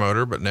wrestling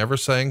promoter, but never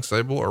saying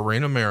Sable or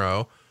Rena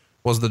Mero,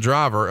 was the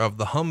driver of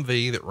the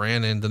Humvee that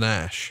ran into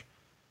Nash.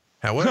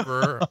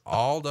 However,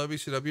 all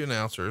WCW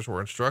announcers were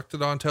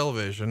instructed on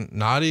television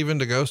not even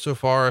to go so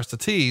far as to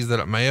tease that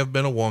it may have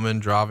been a woman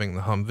driving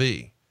the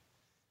Humvee.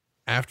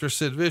 After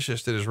Sid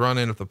Vicious did his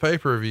run-in at the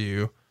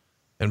pay-per-view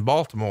in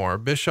Baltimore,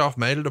 Bischoff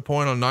made it a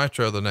point on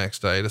Nitro the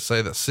next day to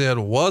say that Sid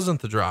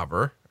wasn't the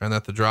driver and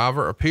that the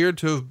driver appeared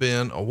to have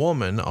been a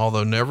woman,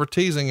 although never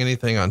teasing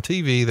anything on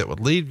TV that would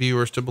lead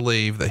viewers to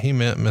believe that he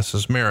meant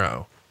Mrs.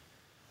 Mero.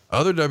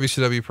 Other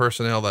WCW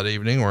personnel that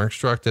evening were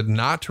instructed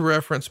not to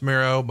reference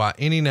Mero by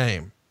any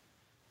name.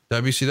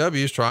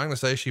 WCW is trying to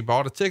say she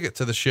bought a ticket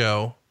to the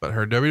show, but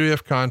her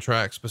WWF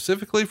contract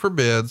specifically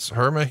forbids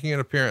her making an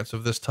appearance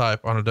of this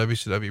type on a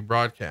WCW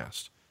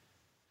broadcast.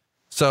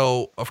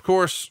 So, of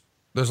course,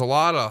 there's a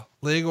lot of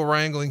legal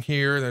wrangling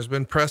here. There's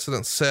been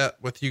precedent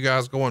set with you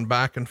guys going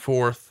back and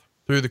forth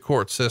through the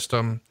court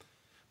system.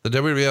 The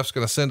WWF's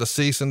going to send a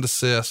cease and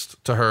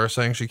desist to her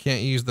saying she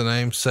can't use the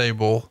name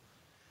Sable.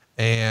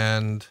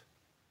 And,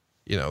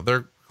 you know,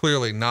 they're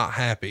clearly not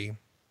happy.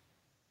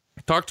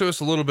 Talk to us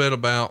a little bit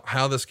about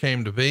how this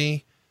came to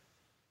be,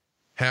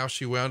 how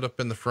she wound up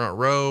in the front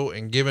row,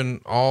 and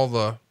given all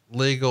the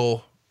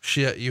legal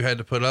shit you had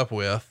to put up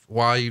with,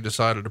 why you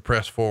decided to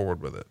press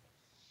forward with it.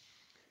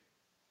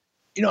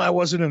 You know, I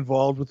wasn't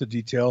involved with the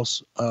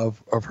details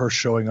of her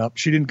showing up.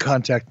 She didn't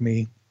contact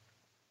me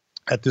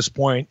at this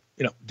point.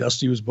 You know,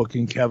 Dusty was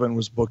booking, Kevin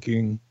was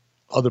booking,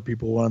 other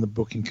people were on the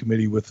booking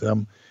committee with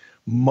them.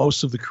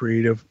 Most of the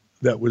creative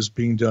that was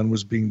being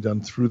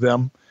done through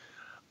them.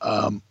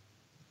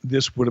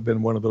 This would have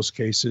been one of those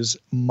cases.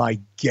 My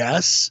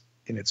guess,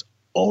 and it's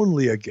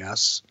only a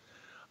guess,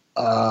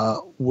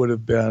 would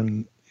have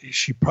been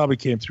she probably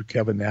came through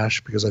Kevin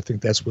Nash, because I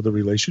think that's where the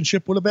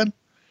relationship would have been.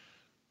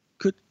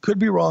 Could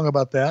be wrong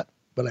about that,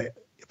 but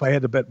if I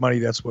had to bet money,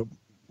 that's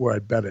where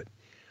I'd bet it.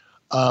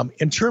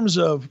 In terms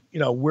of, you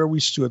know, where we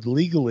stood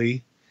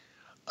legally,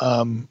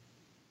 you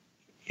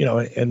know,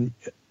 and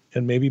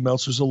maybe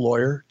Meltzer's a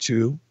lawyer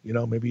too, you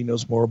know, maybe he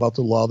knows more about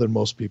the law than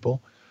most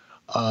people.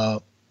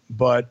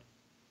 But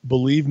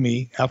believe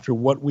me, after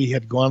what we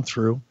had gone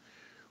through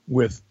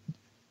with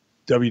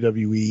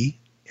WWE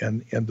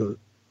and the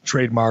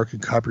trademark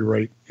and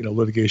copyright, you know,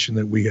 litigation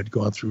that we had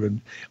gone through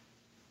and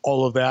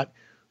all of that,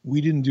 we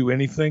didn't do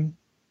anything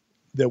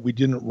that we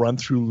didn't run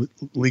through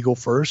legal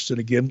first. And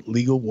again,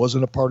 legal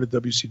wasn't a part of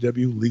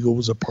WCW. Legal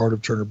was a part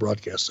of Turner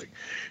Broadcasting.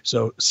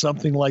 So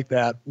something like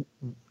that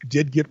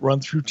did get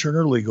run through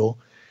Turner Legal,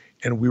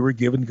 and we were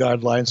given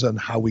guidelines on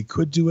how we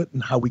could do it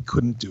and how we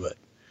couldn't do it.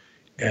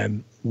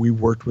 And we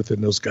worked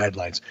within those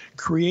guidelines.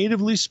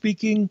 Creatively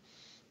speaking,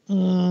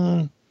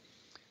 a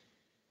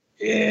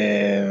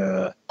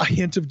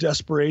hint of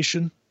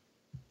desperation,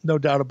 no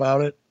doubt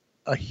about it.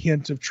 A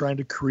hint of trying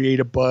to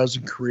create a buzz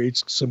and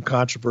create some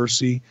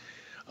controversy,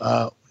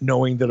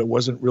 knowing that it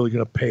wasn't really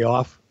going to pay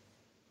off,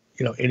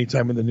 you know,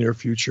 anytime in the near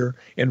future,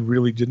 and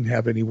really didn't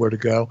have anywhere to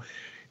go.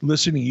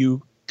 Listening to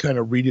you kind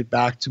of read it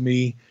back to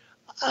me,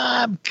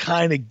 I'm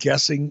kind of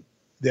guessing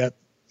that,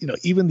 you know,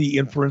 even the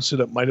inference that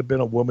it might have been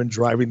a woman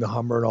driving the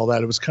Hummer and all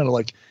that, it was kind of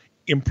like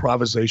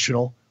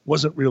improvisational,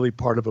 wasn't really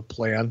part of a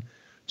plan,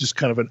 just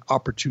kind of an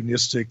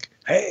opportunistic,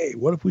 hey,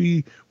 what if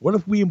we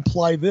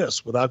imply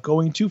this without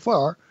going too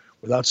far,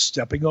 without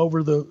stepping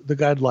over the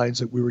guidelines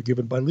that we were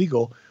given by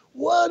legal?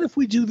 What if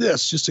we do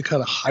this, just to kind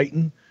of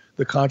heighten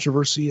the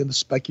controversy and the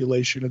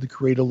speculation and to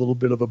create a little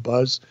bit of a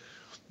buzz?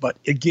 But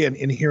again,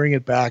 in hearing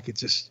it back,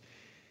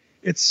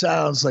 it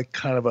sounds like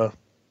kind of a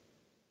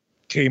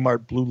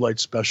Kmart blue light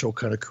special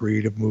kind of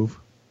creative move.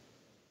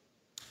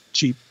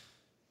 Cheap.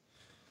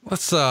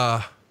 Let's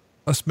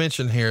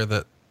mention here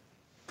that,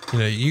 you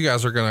know, you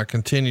guys are going to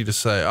continue to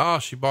say, oh,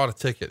 she bought a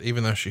ticket,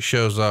 even though she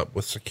shows up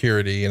with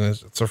security and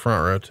it's a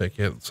front row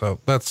ticket. So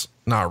that's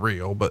not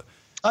real, but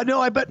I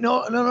know, I bet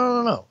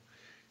no.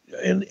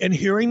 And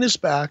hearing this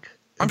back,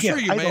 I'm again,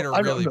 sure you made her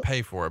really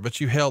pay for it, but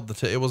you held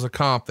it was a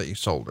comp that you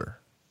sold her.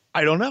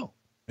 I don't know.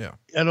 Yeah.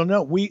 I don't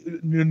know.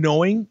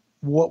 Knowing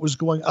what was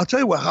going, I'll tell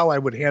you how I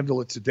would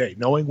handle it today,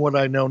 knowing what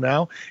I know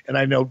now. And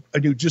I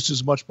knew just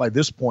as much by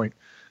this point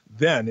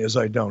then as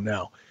I know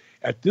now.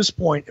 At this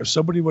point, if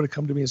somebody would have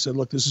come to me and said,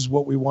 look, this is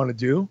what we want to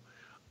do,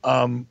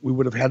 we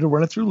would have had to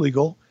run it through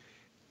legal.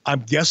 I'm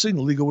guessing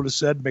legal would have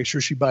said, make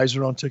sure she buys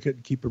her own ticket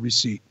and keep a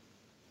receipt.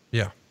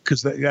 Yeah.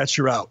 Because that's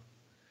your out.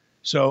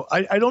 So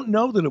I don't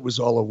know that it was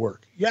all a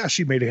work. Yeah,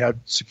 she may have had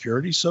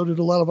security. So did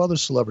a lot of other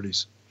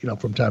celebrities, you know,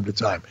 from time to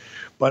time.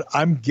 But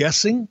I'm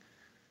guessing,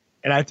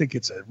 and I think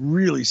it's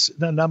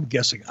I'm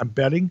guessing, I'm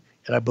betting,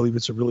 and I believe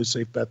it's a really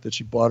safe bet that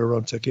she bought her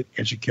own ticket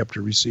and she kept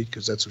her receipt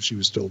because that's what she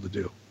was told to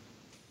do.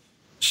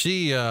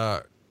 She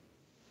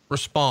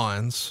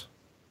responds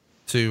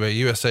to a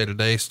USA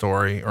Today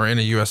story, or in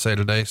a USA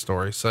Today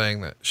story,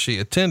 saying that she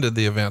attended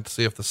the event to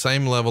see if the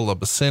same level of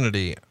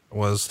obscenity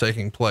was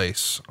taking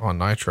place on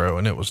Nitro,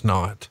 and it was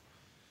not.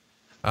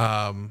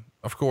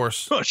 Of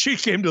course, she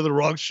came to the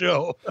wrong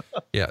show.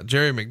 Yeah.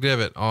 Jerry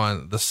McDevitt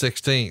on the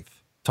 16th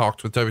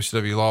talked with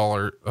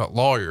WCW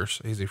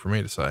lawyers, easy for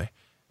me to say,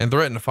 and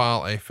threatened to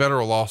file a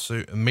federal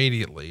lawsuit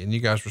immediately. And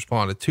you guys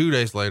responded 2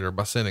 days later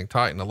by sending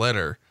Titan a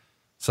letter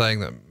saying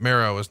that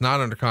Mero is not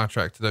under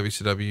contract to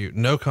WCW,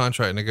 no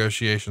contract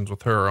negotiations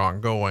with her are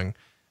ongoing,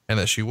 and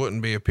that she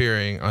wouldn't be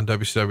appearing on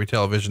WCW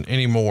television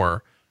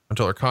anymore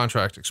until her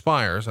contract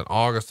expires in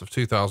August of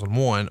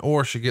 2001,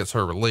 or she gets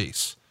her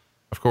release.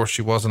 Of course,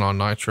 she wasn't on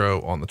Nitro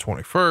on the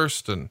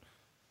 21st, and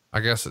I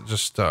guess it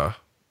just sort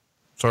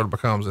of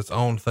becomes its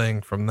own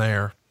thing from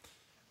there.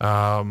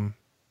 NBC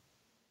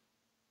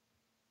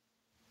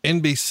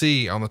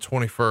on the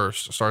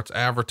 21st starts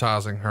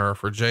advertising her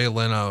for Jay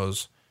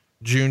Leno's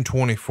June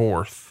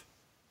 24th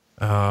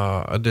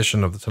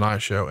edition of the Tonight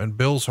Show, and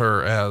bills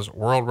her as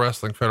World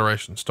Wrestling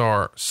Federation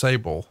star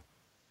Sable.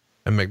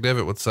 And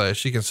McDevitt would say,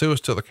 she can sue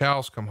us till the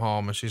cows come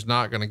home, and she's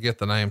not going to get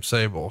the name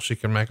Sable. She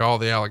can make all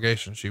the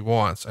allegations she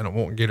wants, and it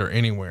won't get her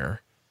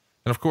anywhere.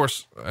 And of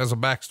course, as a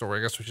backstory,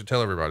 I guess we should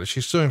tell everybody,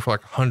 she's suing for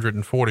like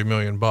 $140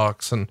 million.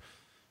 And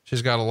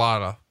she's got a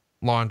lot of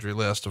laundry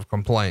list of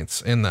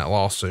complaints in that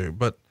lawsuit,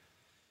 but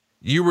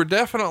you were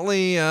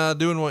definitely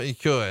doing what you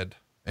could.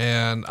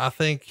 And I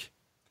think,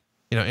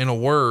 you know, in a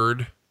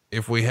word,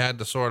 if we had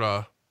to sort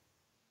of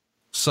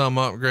sum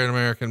up Great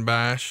American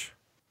Bash,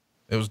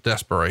 it was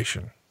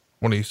desperation.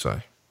 What do you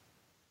say?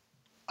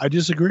 I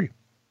disagree.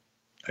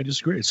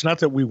 It's not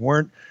that we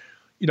weren't,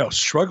 you know,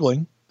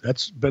 struggling.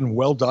 That's been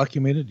well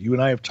documented. You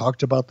and I have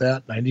talked about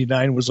that.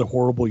 99 was a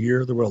horrible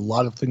year. There were a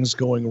lot of things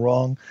going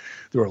wrong.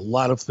 There were a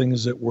lot of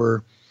things that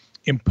were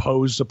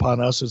imposed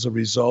upon us as a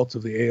result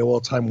of the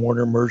AOL Time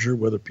Warner merger,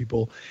 whether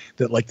people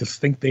that like to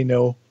think they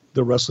know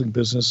the wrestling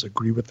business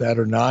agree with that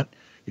or not.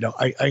 You know,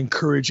 I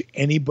encourage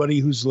anybody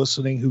who's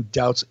listening who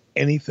doubts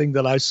anything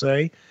that I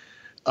say,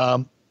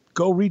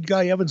 go read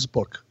Guy Evans'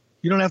 book.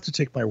 You don't have to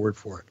take my word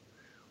for it.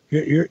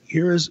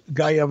 Here is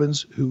Guy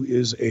Evans, who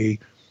is a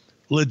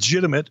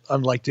legitimate,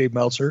 unlike Dave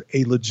Meltzer,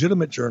 a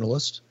legitimate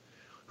journalist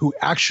who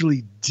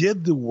actually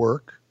did the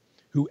work,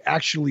 who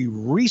actually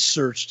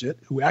researched it,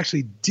 who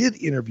actually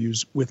did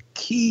interviews with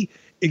key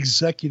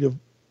executive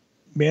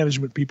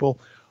management people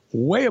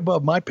way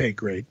above my pay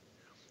grade,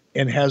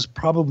 and has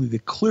probably the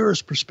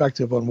clearest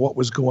perspective on what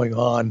was going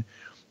on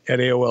at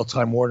AOL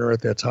Time Warner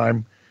at that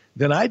time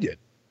than I did.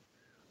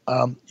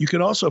 You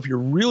can also, if you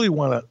really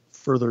want to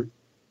further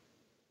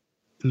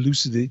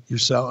elucidate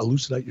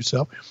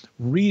yourself,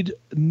 read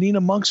Nina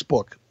Monk's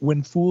book,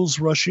 When Fools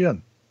Rush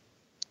In.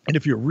 And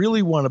if you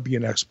really want to be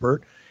an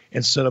expert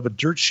instead of a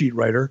dirt sheet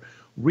writer,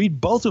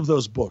 read both of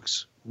those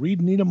books.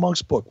 Read Nina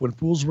Monk's book, When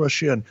Fools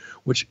Rush In,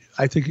 which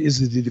I think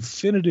is the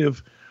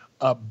definitive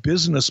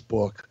business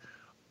book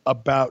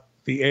about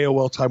the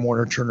AOL Time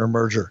Warner Turner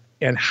merger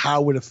and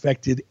how it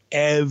affected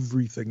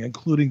everything,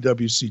 including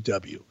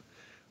WCW,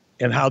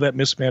 and how that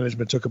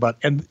mismanagement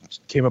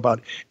came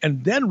about.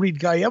 And then read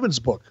Guy Evans'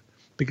 book,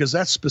 because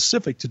that's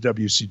specific to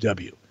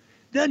WCW.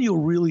 Then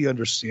you'll really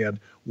understand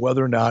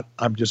whether or not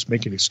I'm just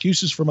making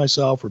excuses for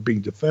myself or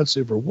being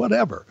defensive or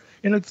whatever.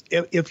 And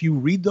if you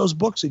read those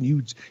books and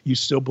you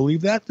still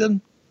believe that, then,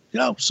 you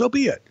know, so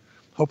be it.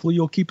 Hopefully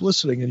you'll keep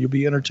listening and you'll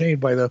be entertained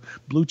by the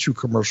Blue Chew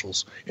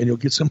commercials, and you'll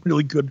get some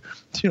really good,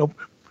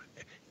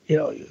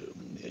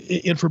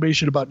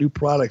 information about new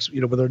products,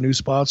 with our new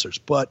sponsors.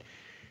 But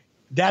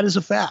that is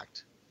a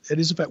fact. It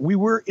is a fact. We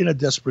were in a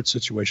desperate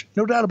situation.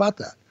 No doubt about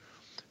that.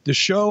 The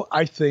show,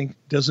 I think,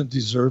 doesn't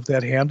deserve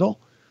that handle.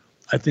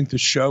 I think the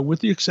show,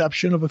 with the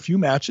exception of a few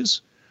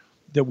matches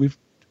that we've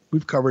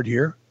covered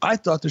here, I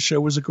thought the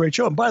show was a great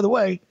show. And by the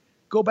way,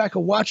 go back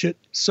and watch it.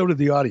 So did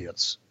the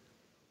audience.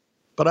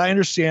 But I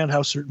understand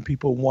how certain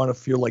people want to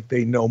feel like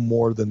they know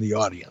more than the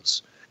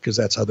audience, because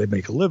that's how they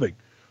make a living.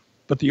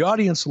 But the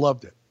audience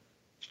loved it.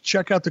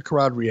 Check out the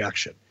crowd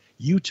reaction.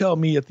 You tell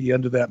me at the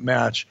end of that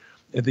match,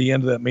 at the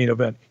end of that main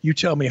event, you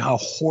tell me how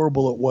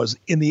horrible it was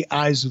in the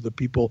eyes of the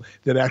people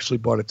that actually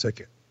bought a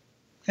ticket.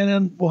 And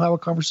then we'll have a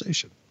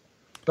conversation.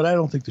 But I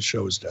don't think the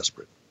show is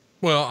desperate.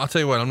 Well, I'll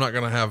tell you what, I'm not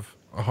going to have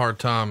a hard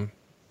time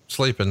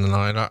sleeping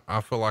tonight.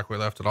 I feel like we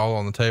left it all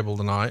on the table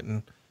tonight.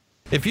 And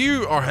if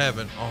you are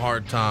having a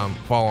hard time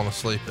falling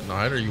asleep at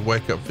night, or you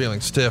wake up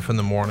feeling stiff in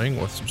the morning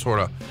with some sort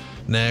of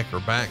neck or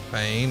back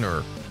pain,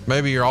 or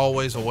maybe you're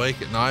always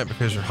awake at night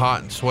because you're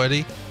hot and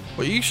sweaty,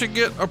 well, you should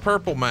get a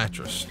Purple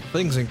mattress. The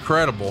thing's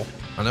incredible.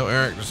 I know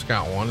Eric just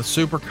got one. It's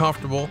super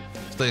comfortable,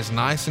 stays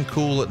nice and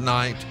cool at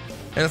night,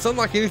 and it's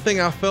unlike anything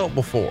I've felt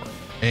before.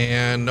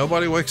 And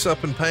nobody wakes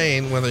up in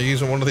pain when they're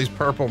using one of these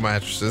Purple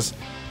mattresses.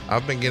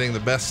 I've been getting the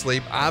best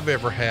sleep I've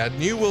ever had,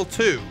 and you will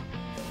too.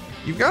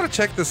 You've got to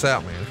check this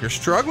out, man. If you're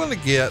struggling to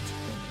get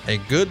a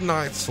good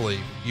night's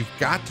sleep, you've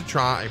got to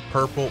try a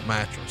Purple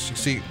mattress. You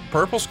see,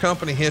 Purple's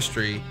company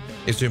history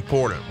is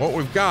important. What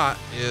we've got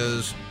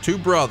is two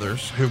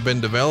brothers who've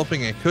been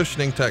developing a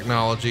cushioning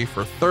technology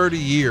for 30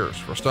 years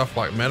for stuff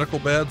like medical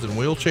beds and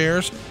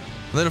wheelchairs.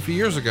 And then a few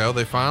years ago,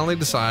 they finally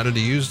decided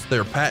to use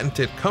their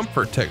patented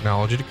comfort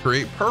technology to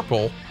create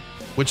Purple,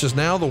 which is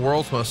now the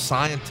world's most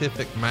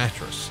scientific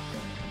mattress.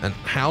 And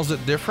how's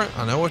it different?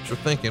 I know what you're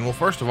thinking. Well,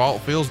 first of all,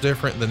 it feels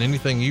different than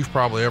anything you've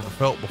probably ever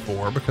felt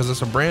before, because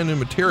it's a brand new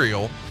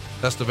material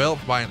that's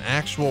developed by an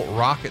actual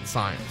rocket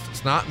scientist.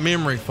 It's not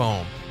memory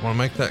foam. I want to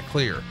make that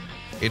clear.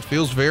 It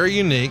feels very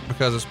unique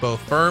because it's both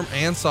firm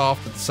and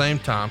soft at the same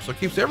time, so it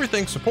keeps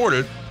everything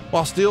supported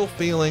while still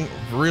feeling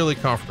really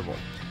comfortable.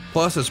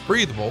 Plus, it's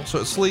breathable, so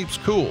it sleeps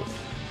cool.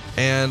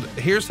 And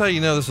here's how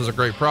you know this is a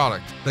great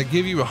product. They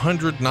give you a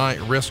 100-night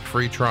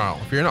risk-free trial.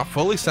 If you're not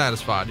fully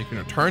satisfied, you can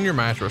return your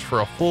mattress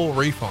for a full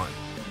refund.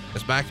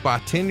 It's backed by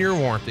a 10-year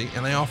warranty,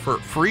 and they offer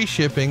free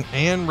shipping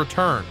and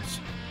returns.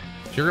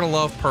 So you're going to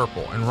love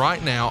Purple. And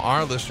right now,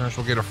 our listeners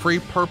will get a free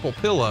Purple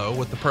pillow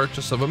with the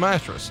purchase of a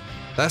mattress.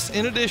 That's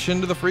in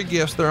addition to the free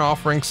gifts they're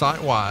offering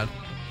site-wide.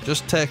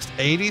 Just text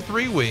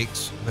 83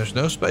 weeks, there's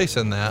no space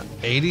in that,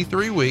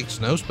 83 weeks,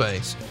 no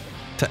space,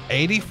 to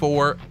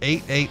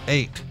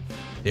 84888.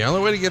 The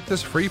only way to get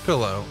this free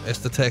pillow is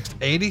to text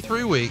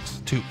 83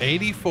 weeks to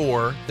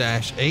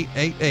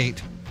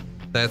 84-888.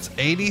 That's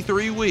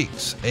 83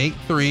 weeks,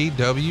 83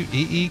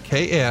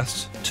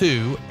 WEEKS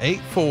to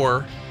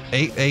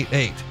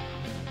 84888.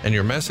 and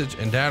your message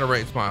and data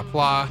rates might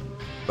apply.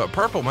 But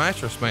Purple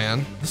Mattress,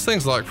 man, this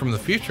thing's like from the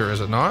future,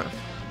 is it not?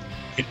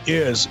 It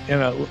is.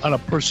 And on a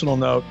personal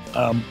note,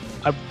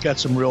 I've got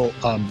some real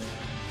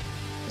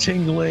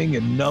tingling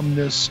and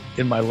numbness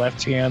in my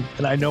left hand,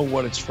 and I know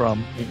what it's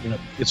from.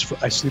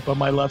 I sleep on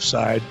my left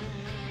side,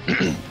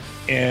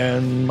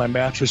 and my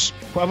mattress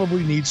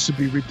probably needs to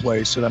be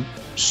replaced. And I'm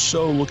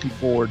so looking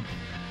forward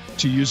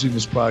to using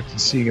this product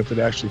and seeing if it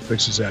actually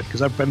fixes that.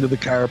 Because I've been to the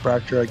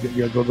chiropractor,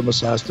 I go to the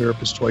massage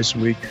therapist twice a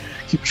week,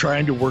 keep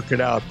trying to work it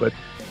out, but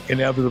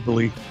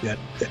inevitably that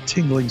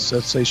tingling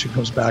sensation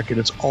comes back, and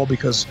it's all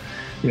because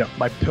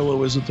my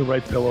pillow isn't the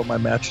right pillow, my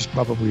mattress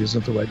probably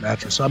isn't the right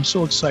mattress. So I'm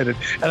so excited.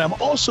 And I'm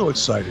also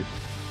excited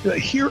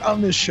here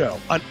on this show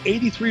on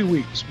 83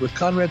 Weeks with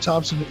Conrad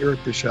Thompson and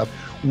Eric Bischoff,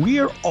 we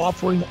are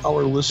offering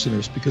our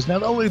listeners, because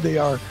not only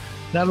are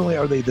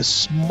they the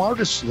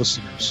smartest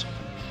listeners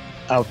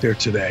out there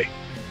today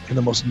and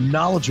the most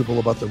knowledgeable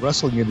about the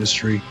wrestling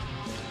industry,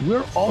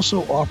 we're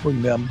also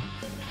offering them,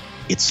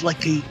 it's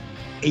like a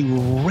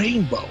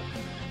rainbow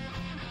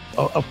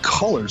of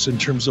colors in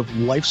terms of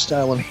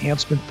lifestyle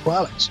enhancement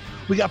products.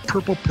 We got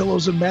purple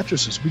pillows and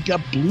mattresses. We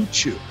got Blue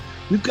Chew.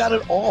 We've got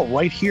it all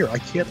right here. I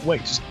can't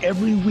wait. Just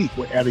every week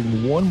we're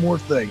adding one more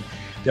thing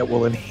that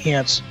will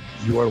enhance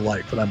your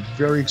life. And I'm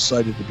very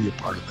excited to be a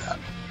part of that.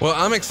 Well,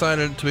 I'm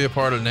excited to be a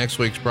part of next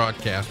week's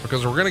broadcast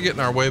because we're going to get in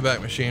our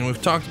Wayback Machine.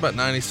 We've talked about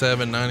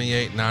 97,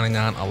 98,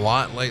 99 a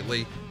lot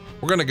lately.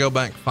 We're going to go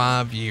back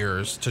 5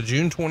 years to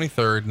June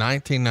 23rd,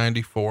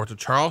 1994 to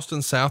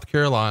Charleston, South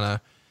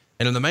Carolina.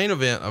 And in the main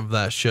event of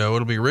that show,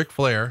 it'll be Ric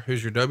Flair,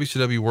 who's your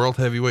WCW World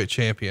Heavyweight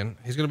Champion.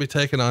 He's going to be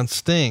taking on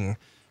Sting,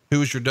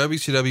 who is your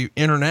WCW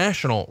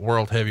International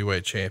World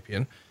Heavyweight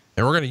Champion.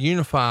 And we're going to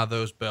unify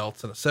those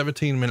belts in a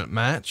 17-minute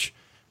match.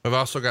 We've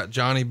also got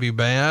Johnny B.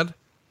 Bad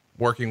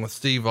working with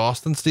Steve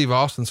Austin. Steve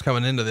Austin's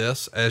coming into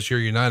this as your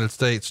United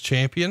States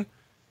champion.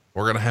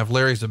 We're going to have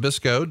Larry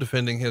Zbyszko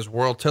defending his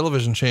World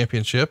Television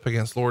Championship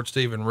against Lord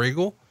Steven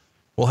Regal.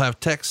 We'll have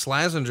Tex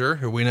Slazenger,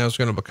 who we know is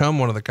going to become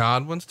one of the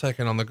Godwins,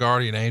 taking on the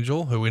Guardian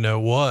Angel, who we know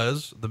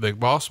was the Big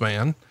Boss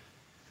Man.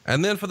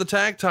 And then for the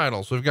tag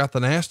titles, we've got the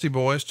Nasty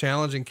Boys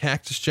challenging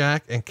Cactus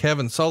Jack and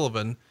Kevin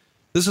Sullivan.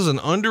 This is an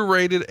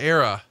underrated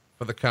era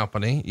for the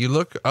company. You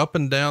look up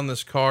and down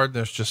this card,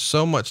 there's just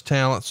so much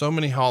talent, so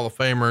many Hall of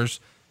Famers,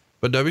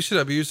 but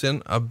WCW's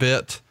in a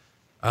bit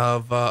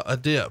of a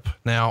dip.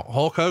 Now,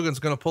 Hulk Hogan's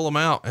going to pull him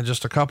out in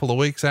just a couple of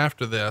weeks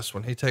after this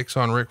when he takes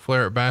on Ric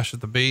Flair at Bash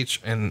at the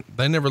Beach, and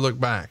they never look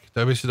back.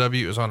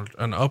 WCW is on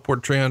an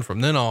upward trend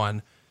from then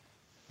on,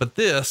 but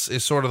this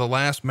is sort of the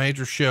last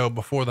major show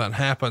before that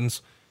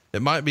happens.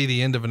 It might be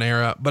the end of an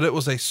era, but it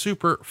was a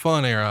super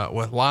fun era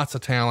with lots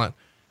of talent.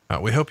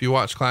 We hope you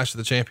watch Clash of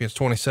the Champions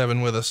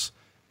 27 with us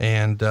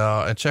and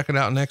check it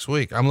out next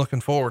week. I'm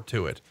looking forward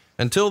to it.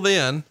 Until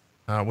then,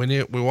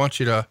 we want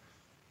you to,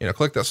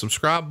 click that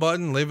subscribe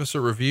button, leave us a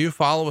review,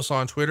 follow us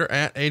on Twitter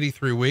at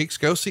 83 Weeks.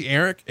 Go see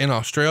Eric in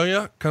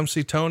Australia. Come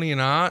see Tony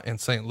and I in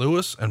St.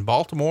 Louis and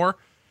Baltimore.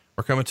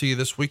 We're coming to you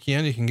this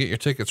weekend. You can get your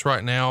tickets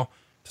right now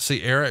to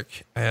see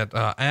Eric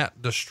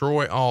at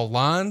Destroy All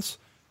Lines.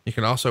 You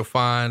can also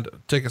find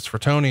tickets for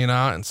Tony and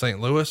I in St.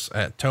 Louis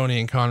at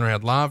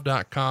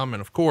TonyandConradLive.com.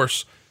 And of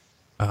course,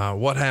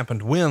 What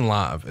Happened When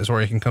Live is where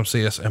you can come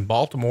see us in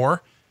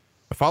Baltimore.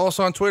 Follow us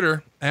on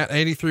Twitter at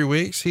 83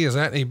 Weeks. He is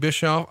at E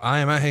Bischoff. I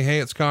am at Hey,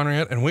 it's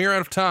Conrad, and we are out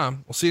of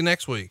time. We'll see you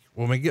next week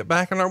when we get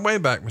back in our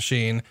Wayback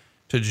Machine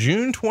to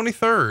June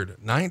 23rd,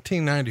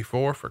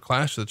 1994 for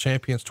Clash of the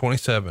Champions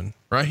 27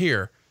 right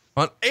here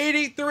on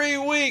 83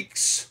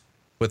 Weeks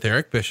with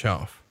Eric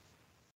Bischoff.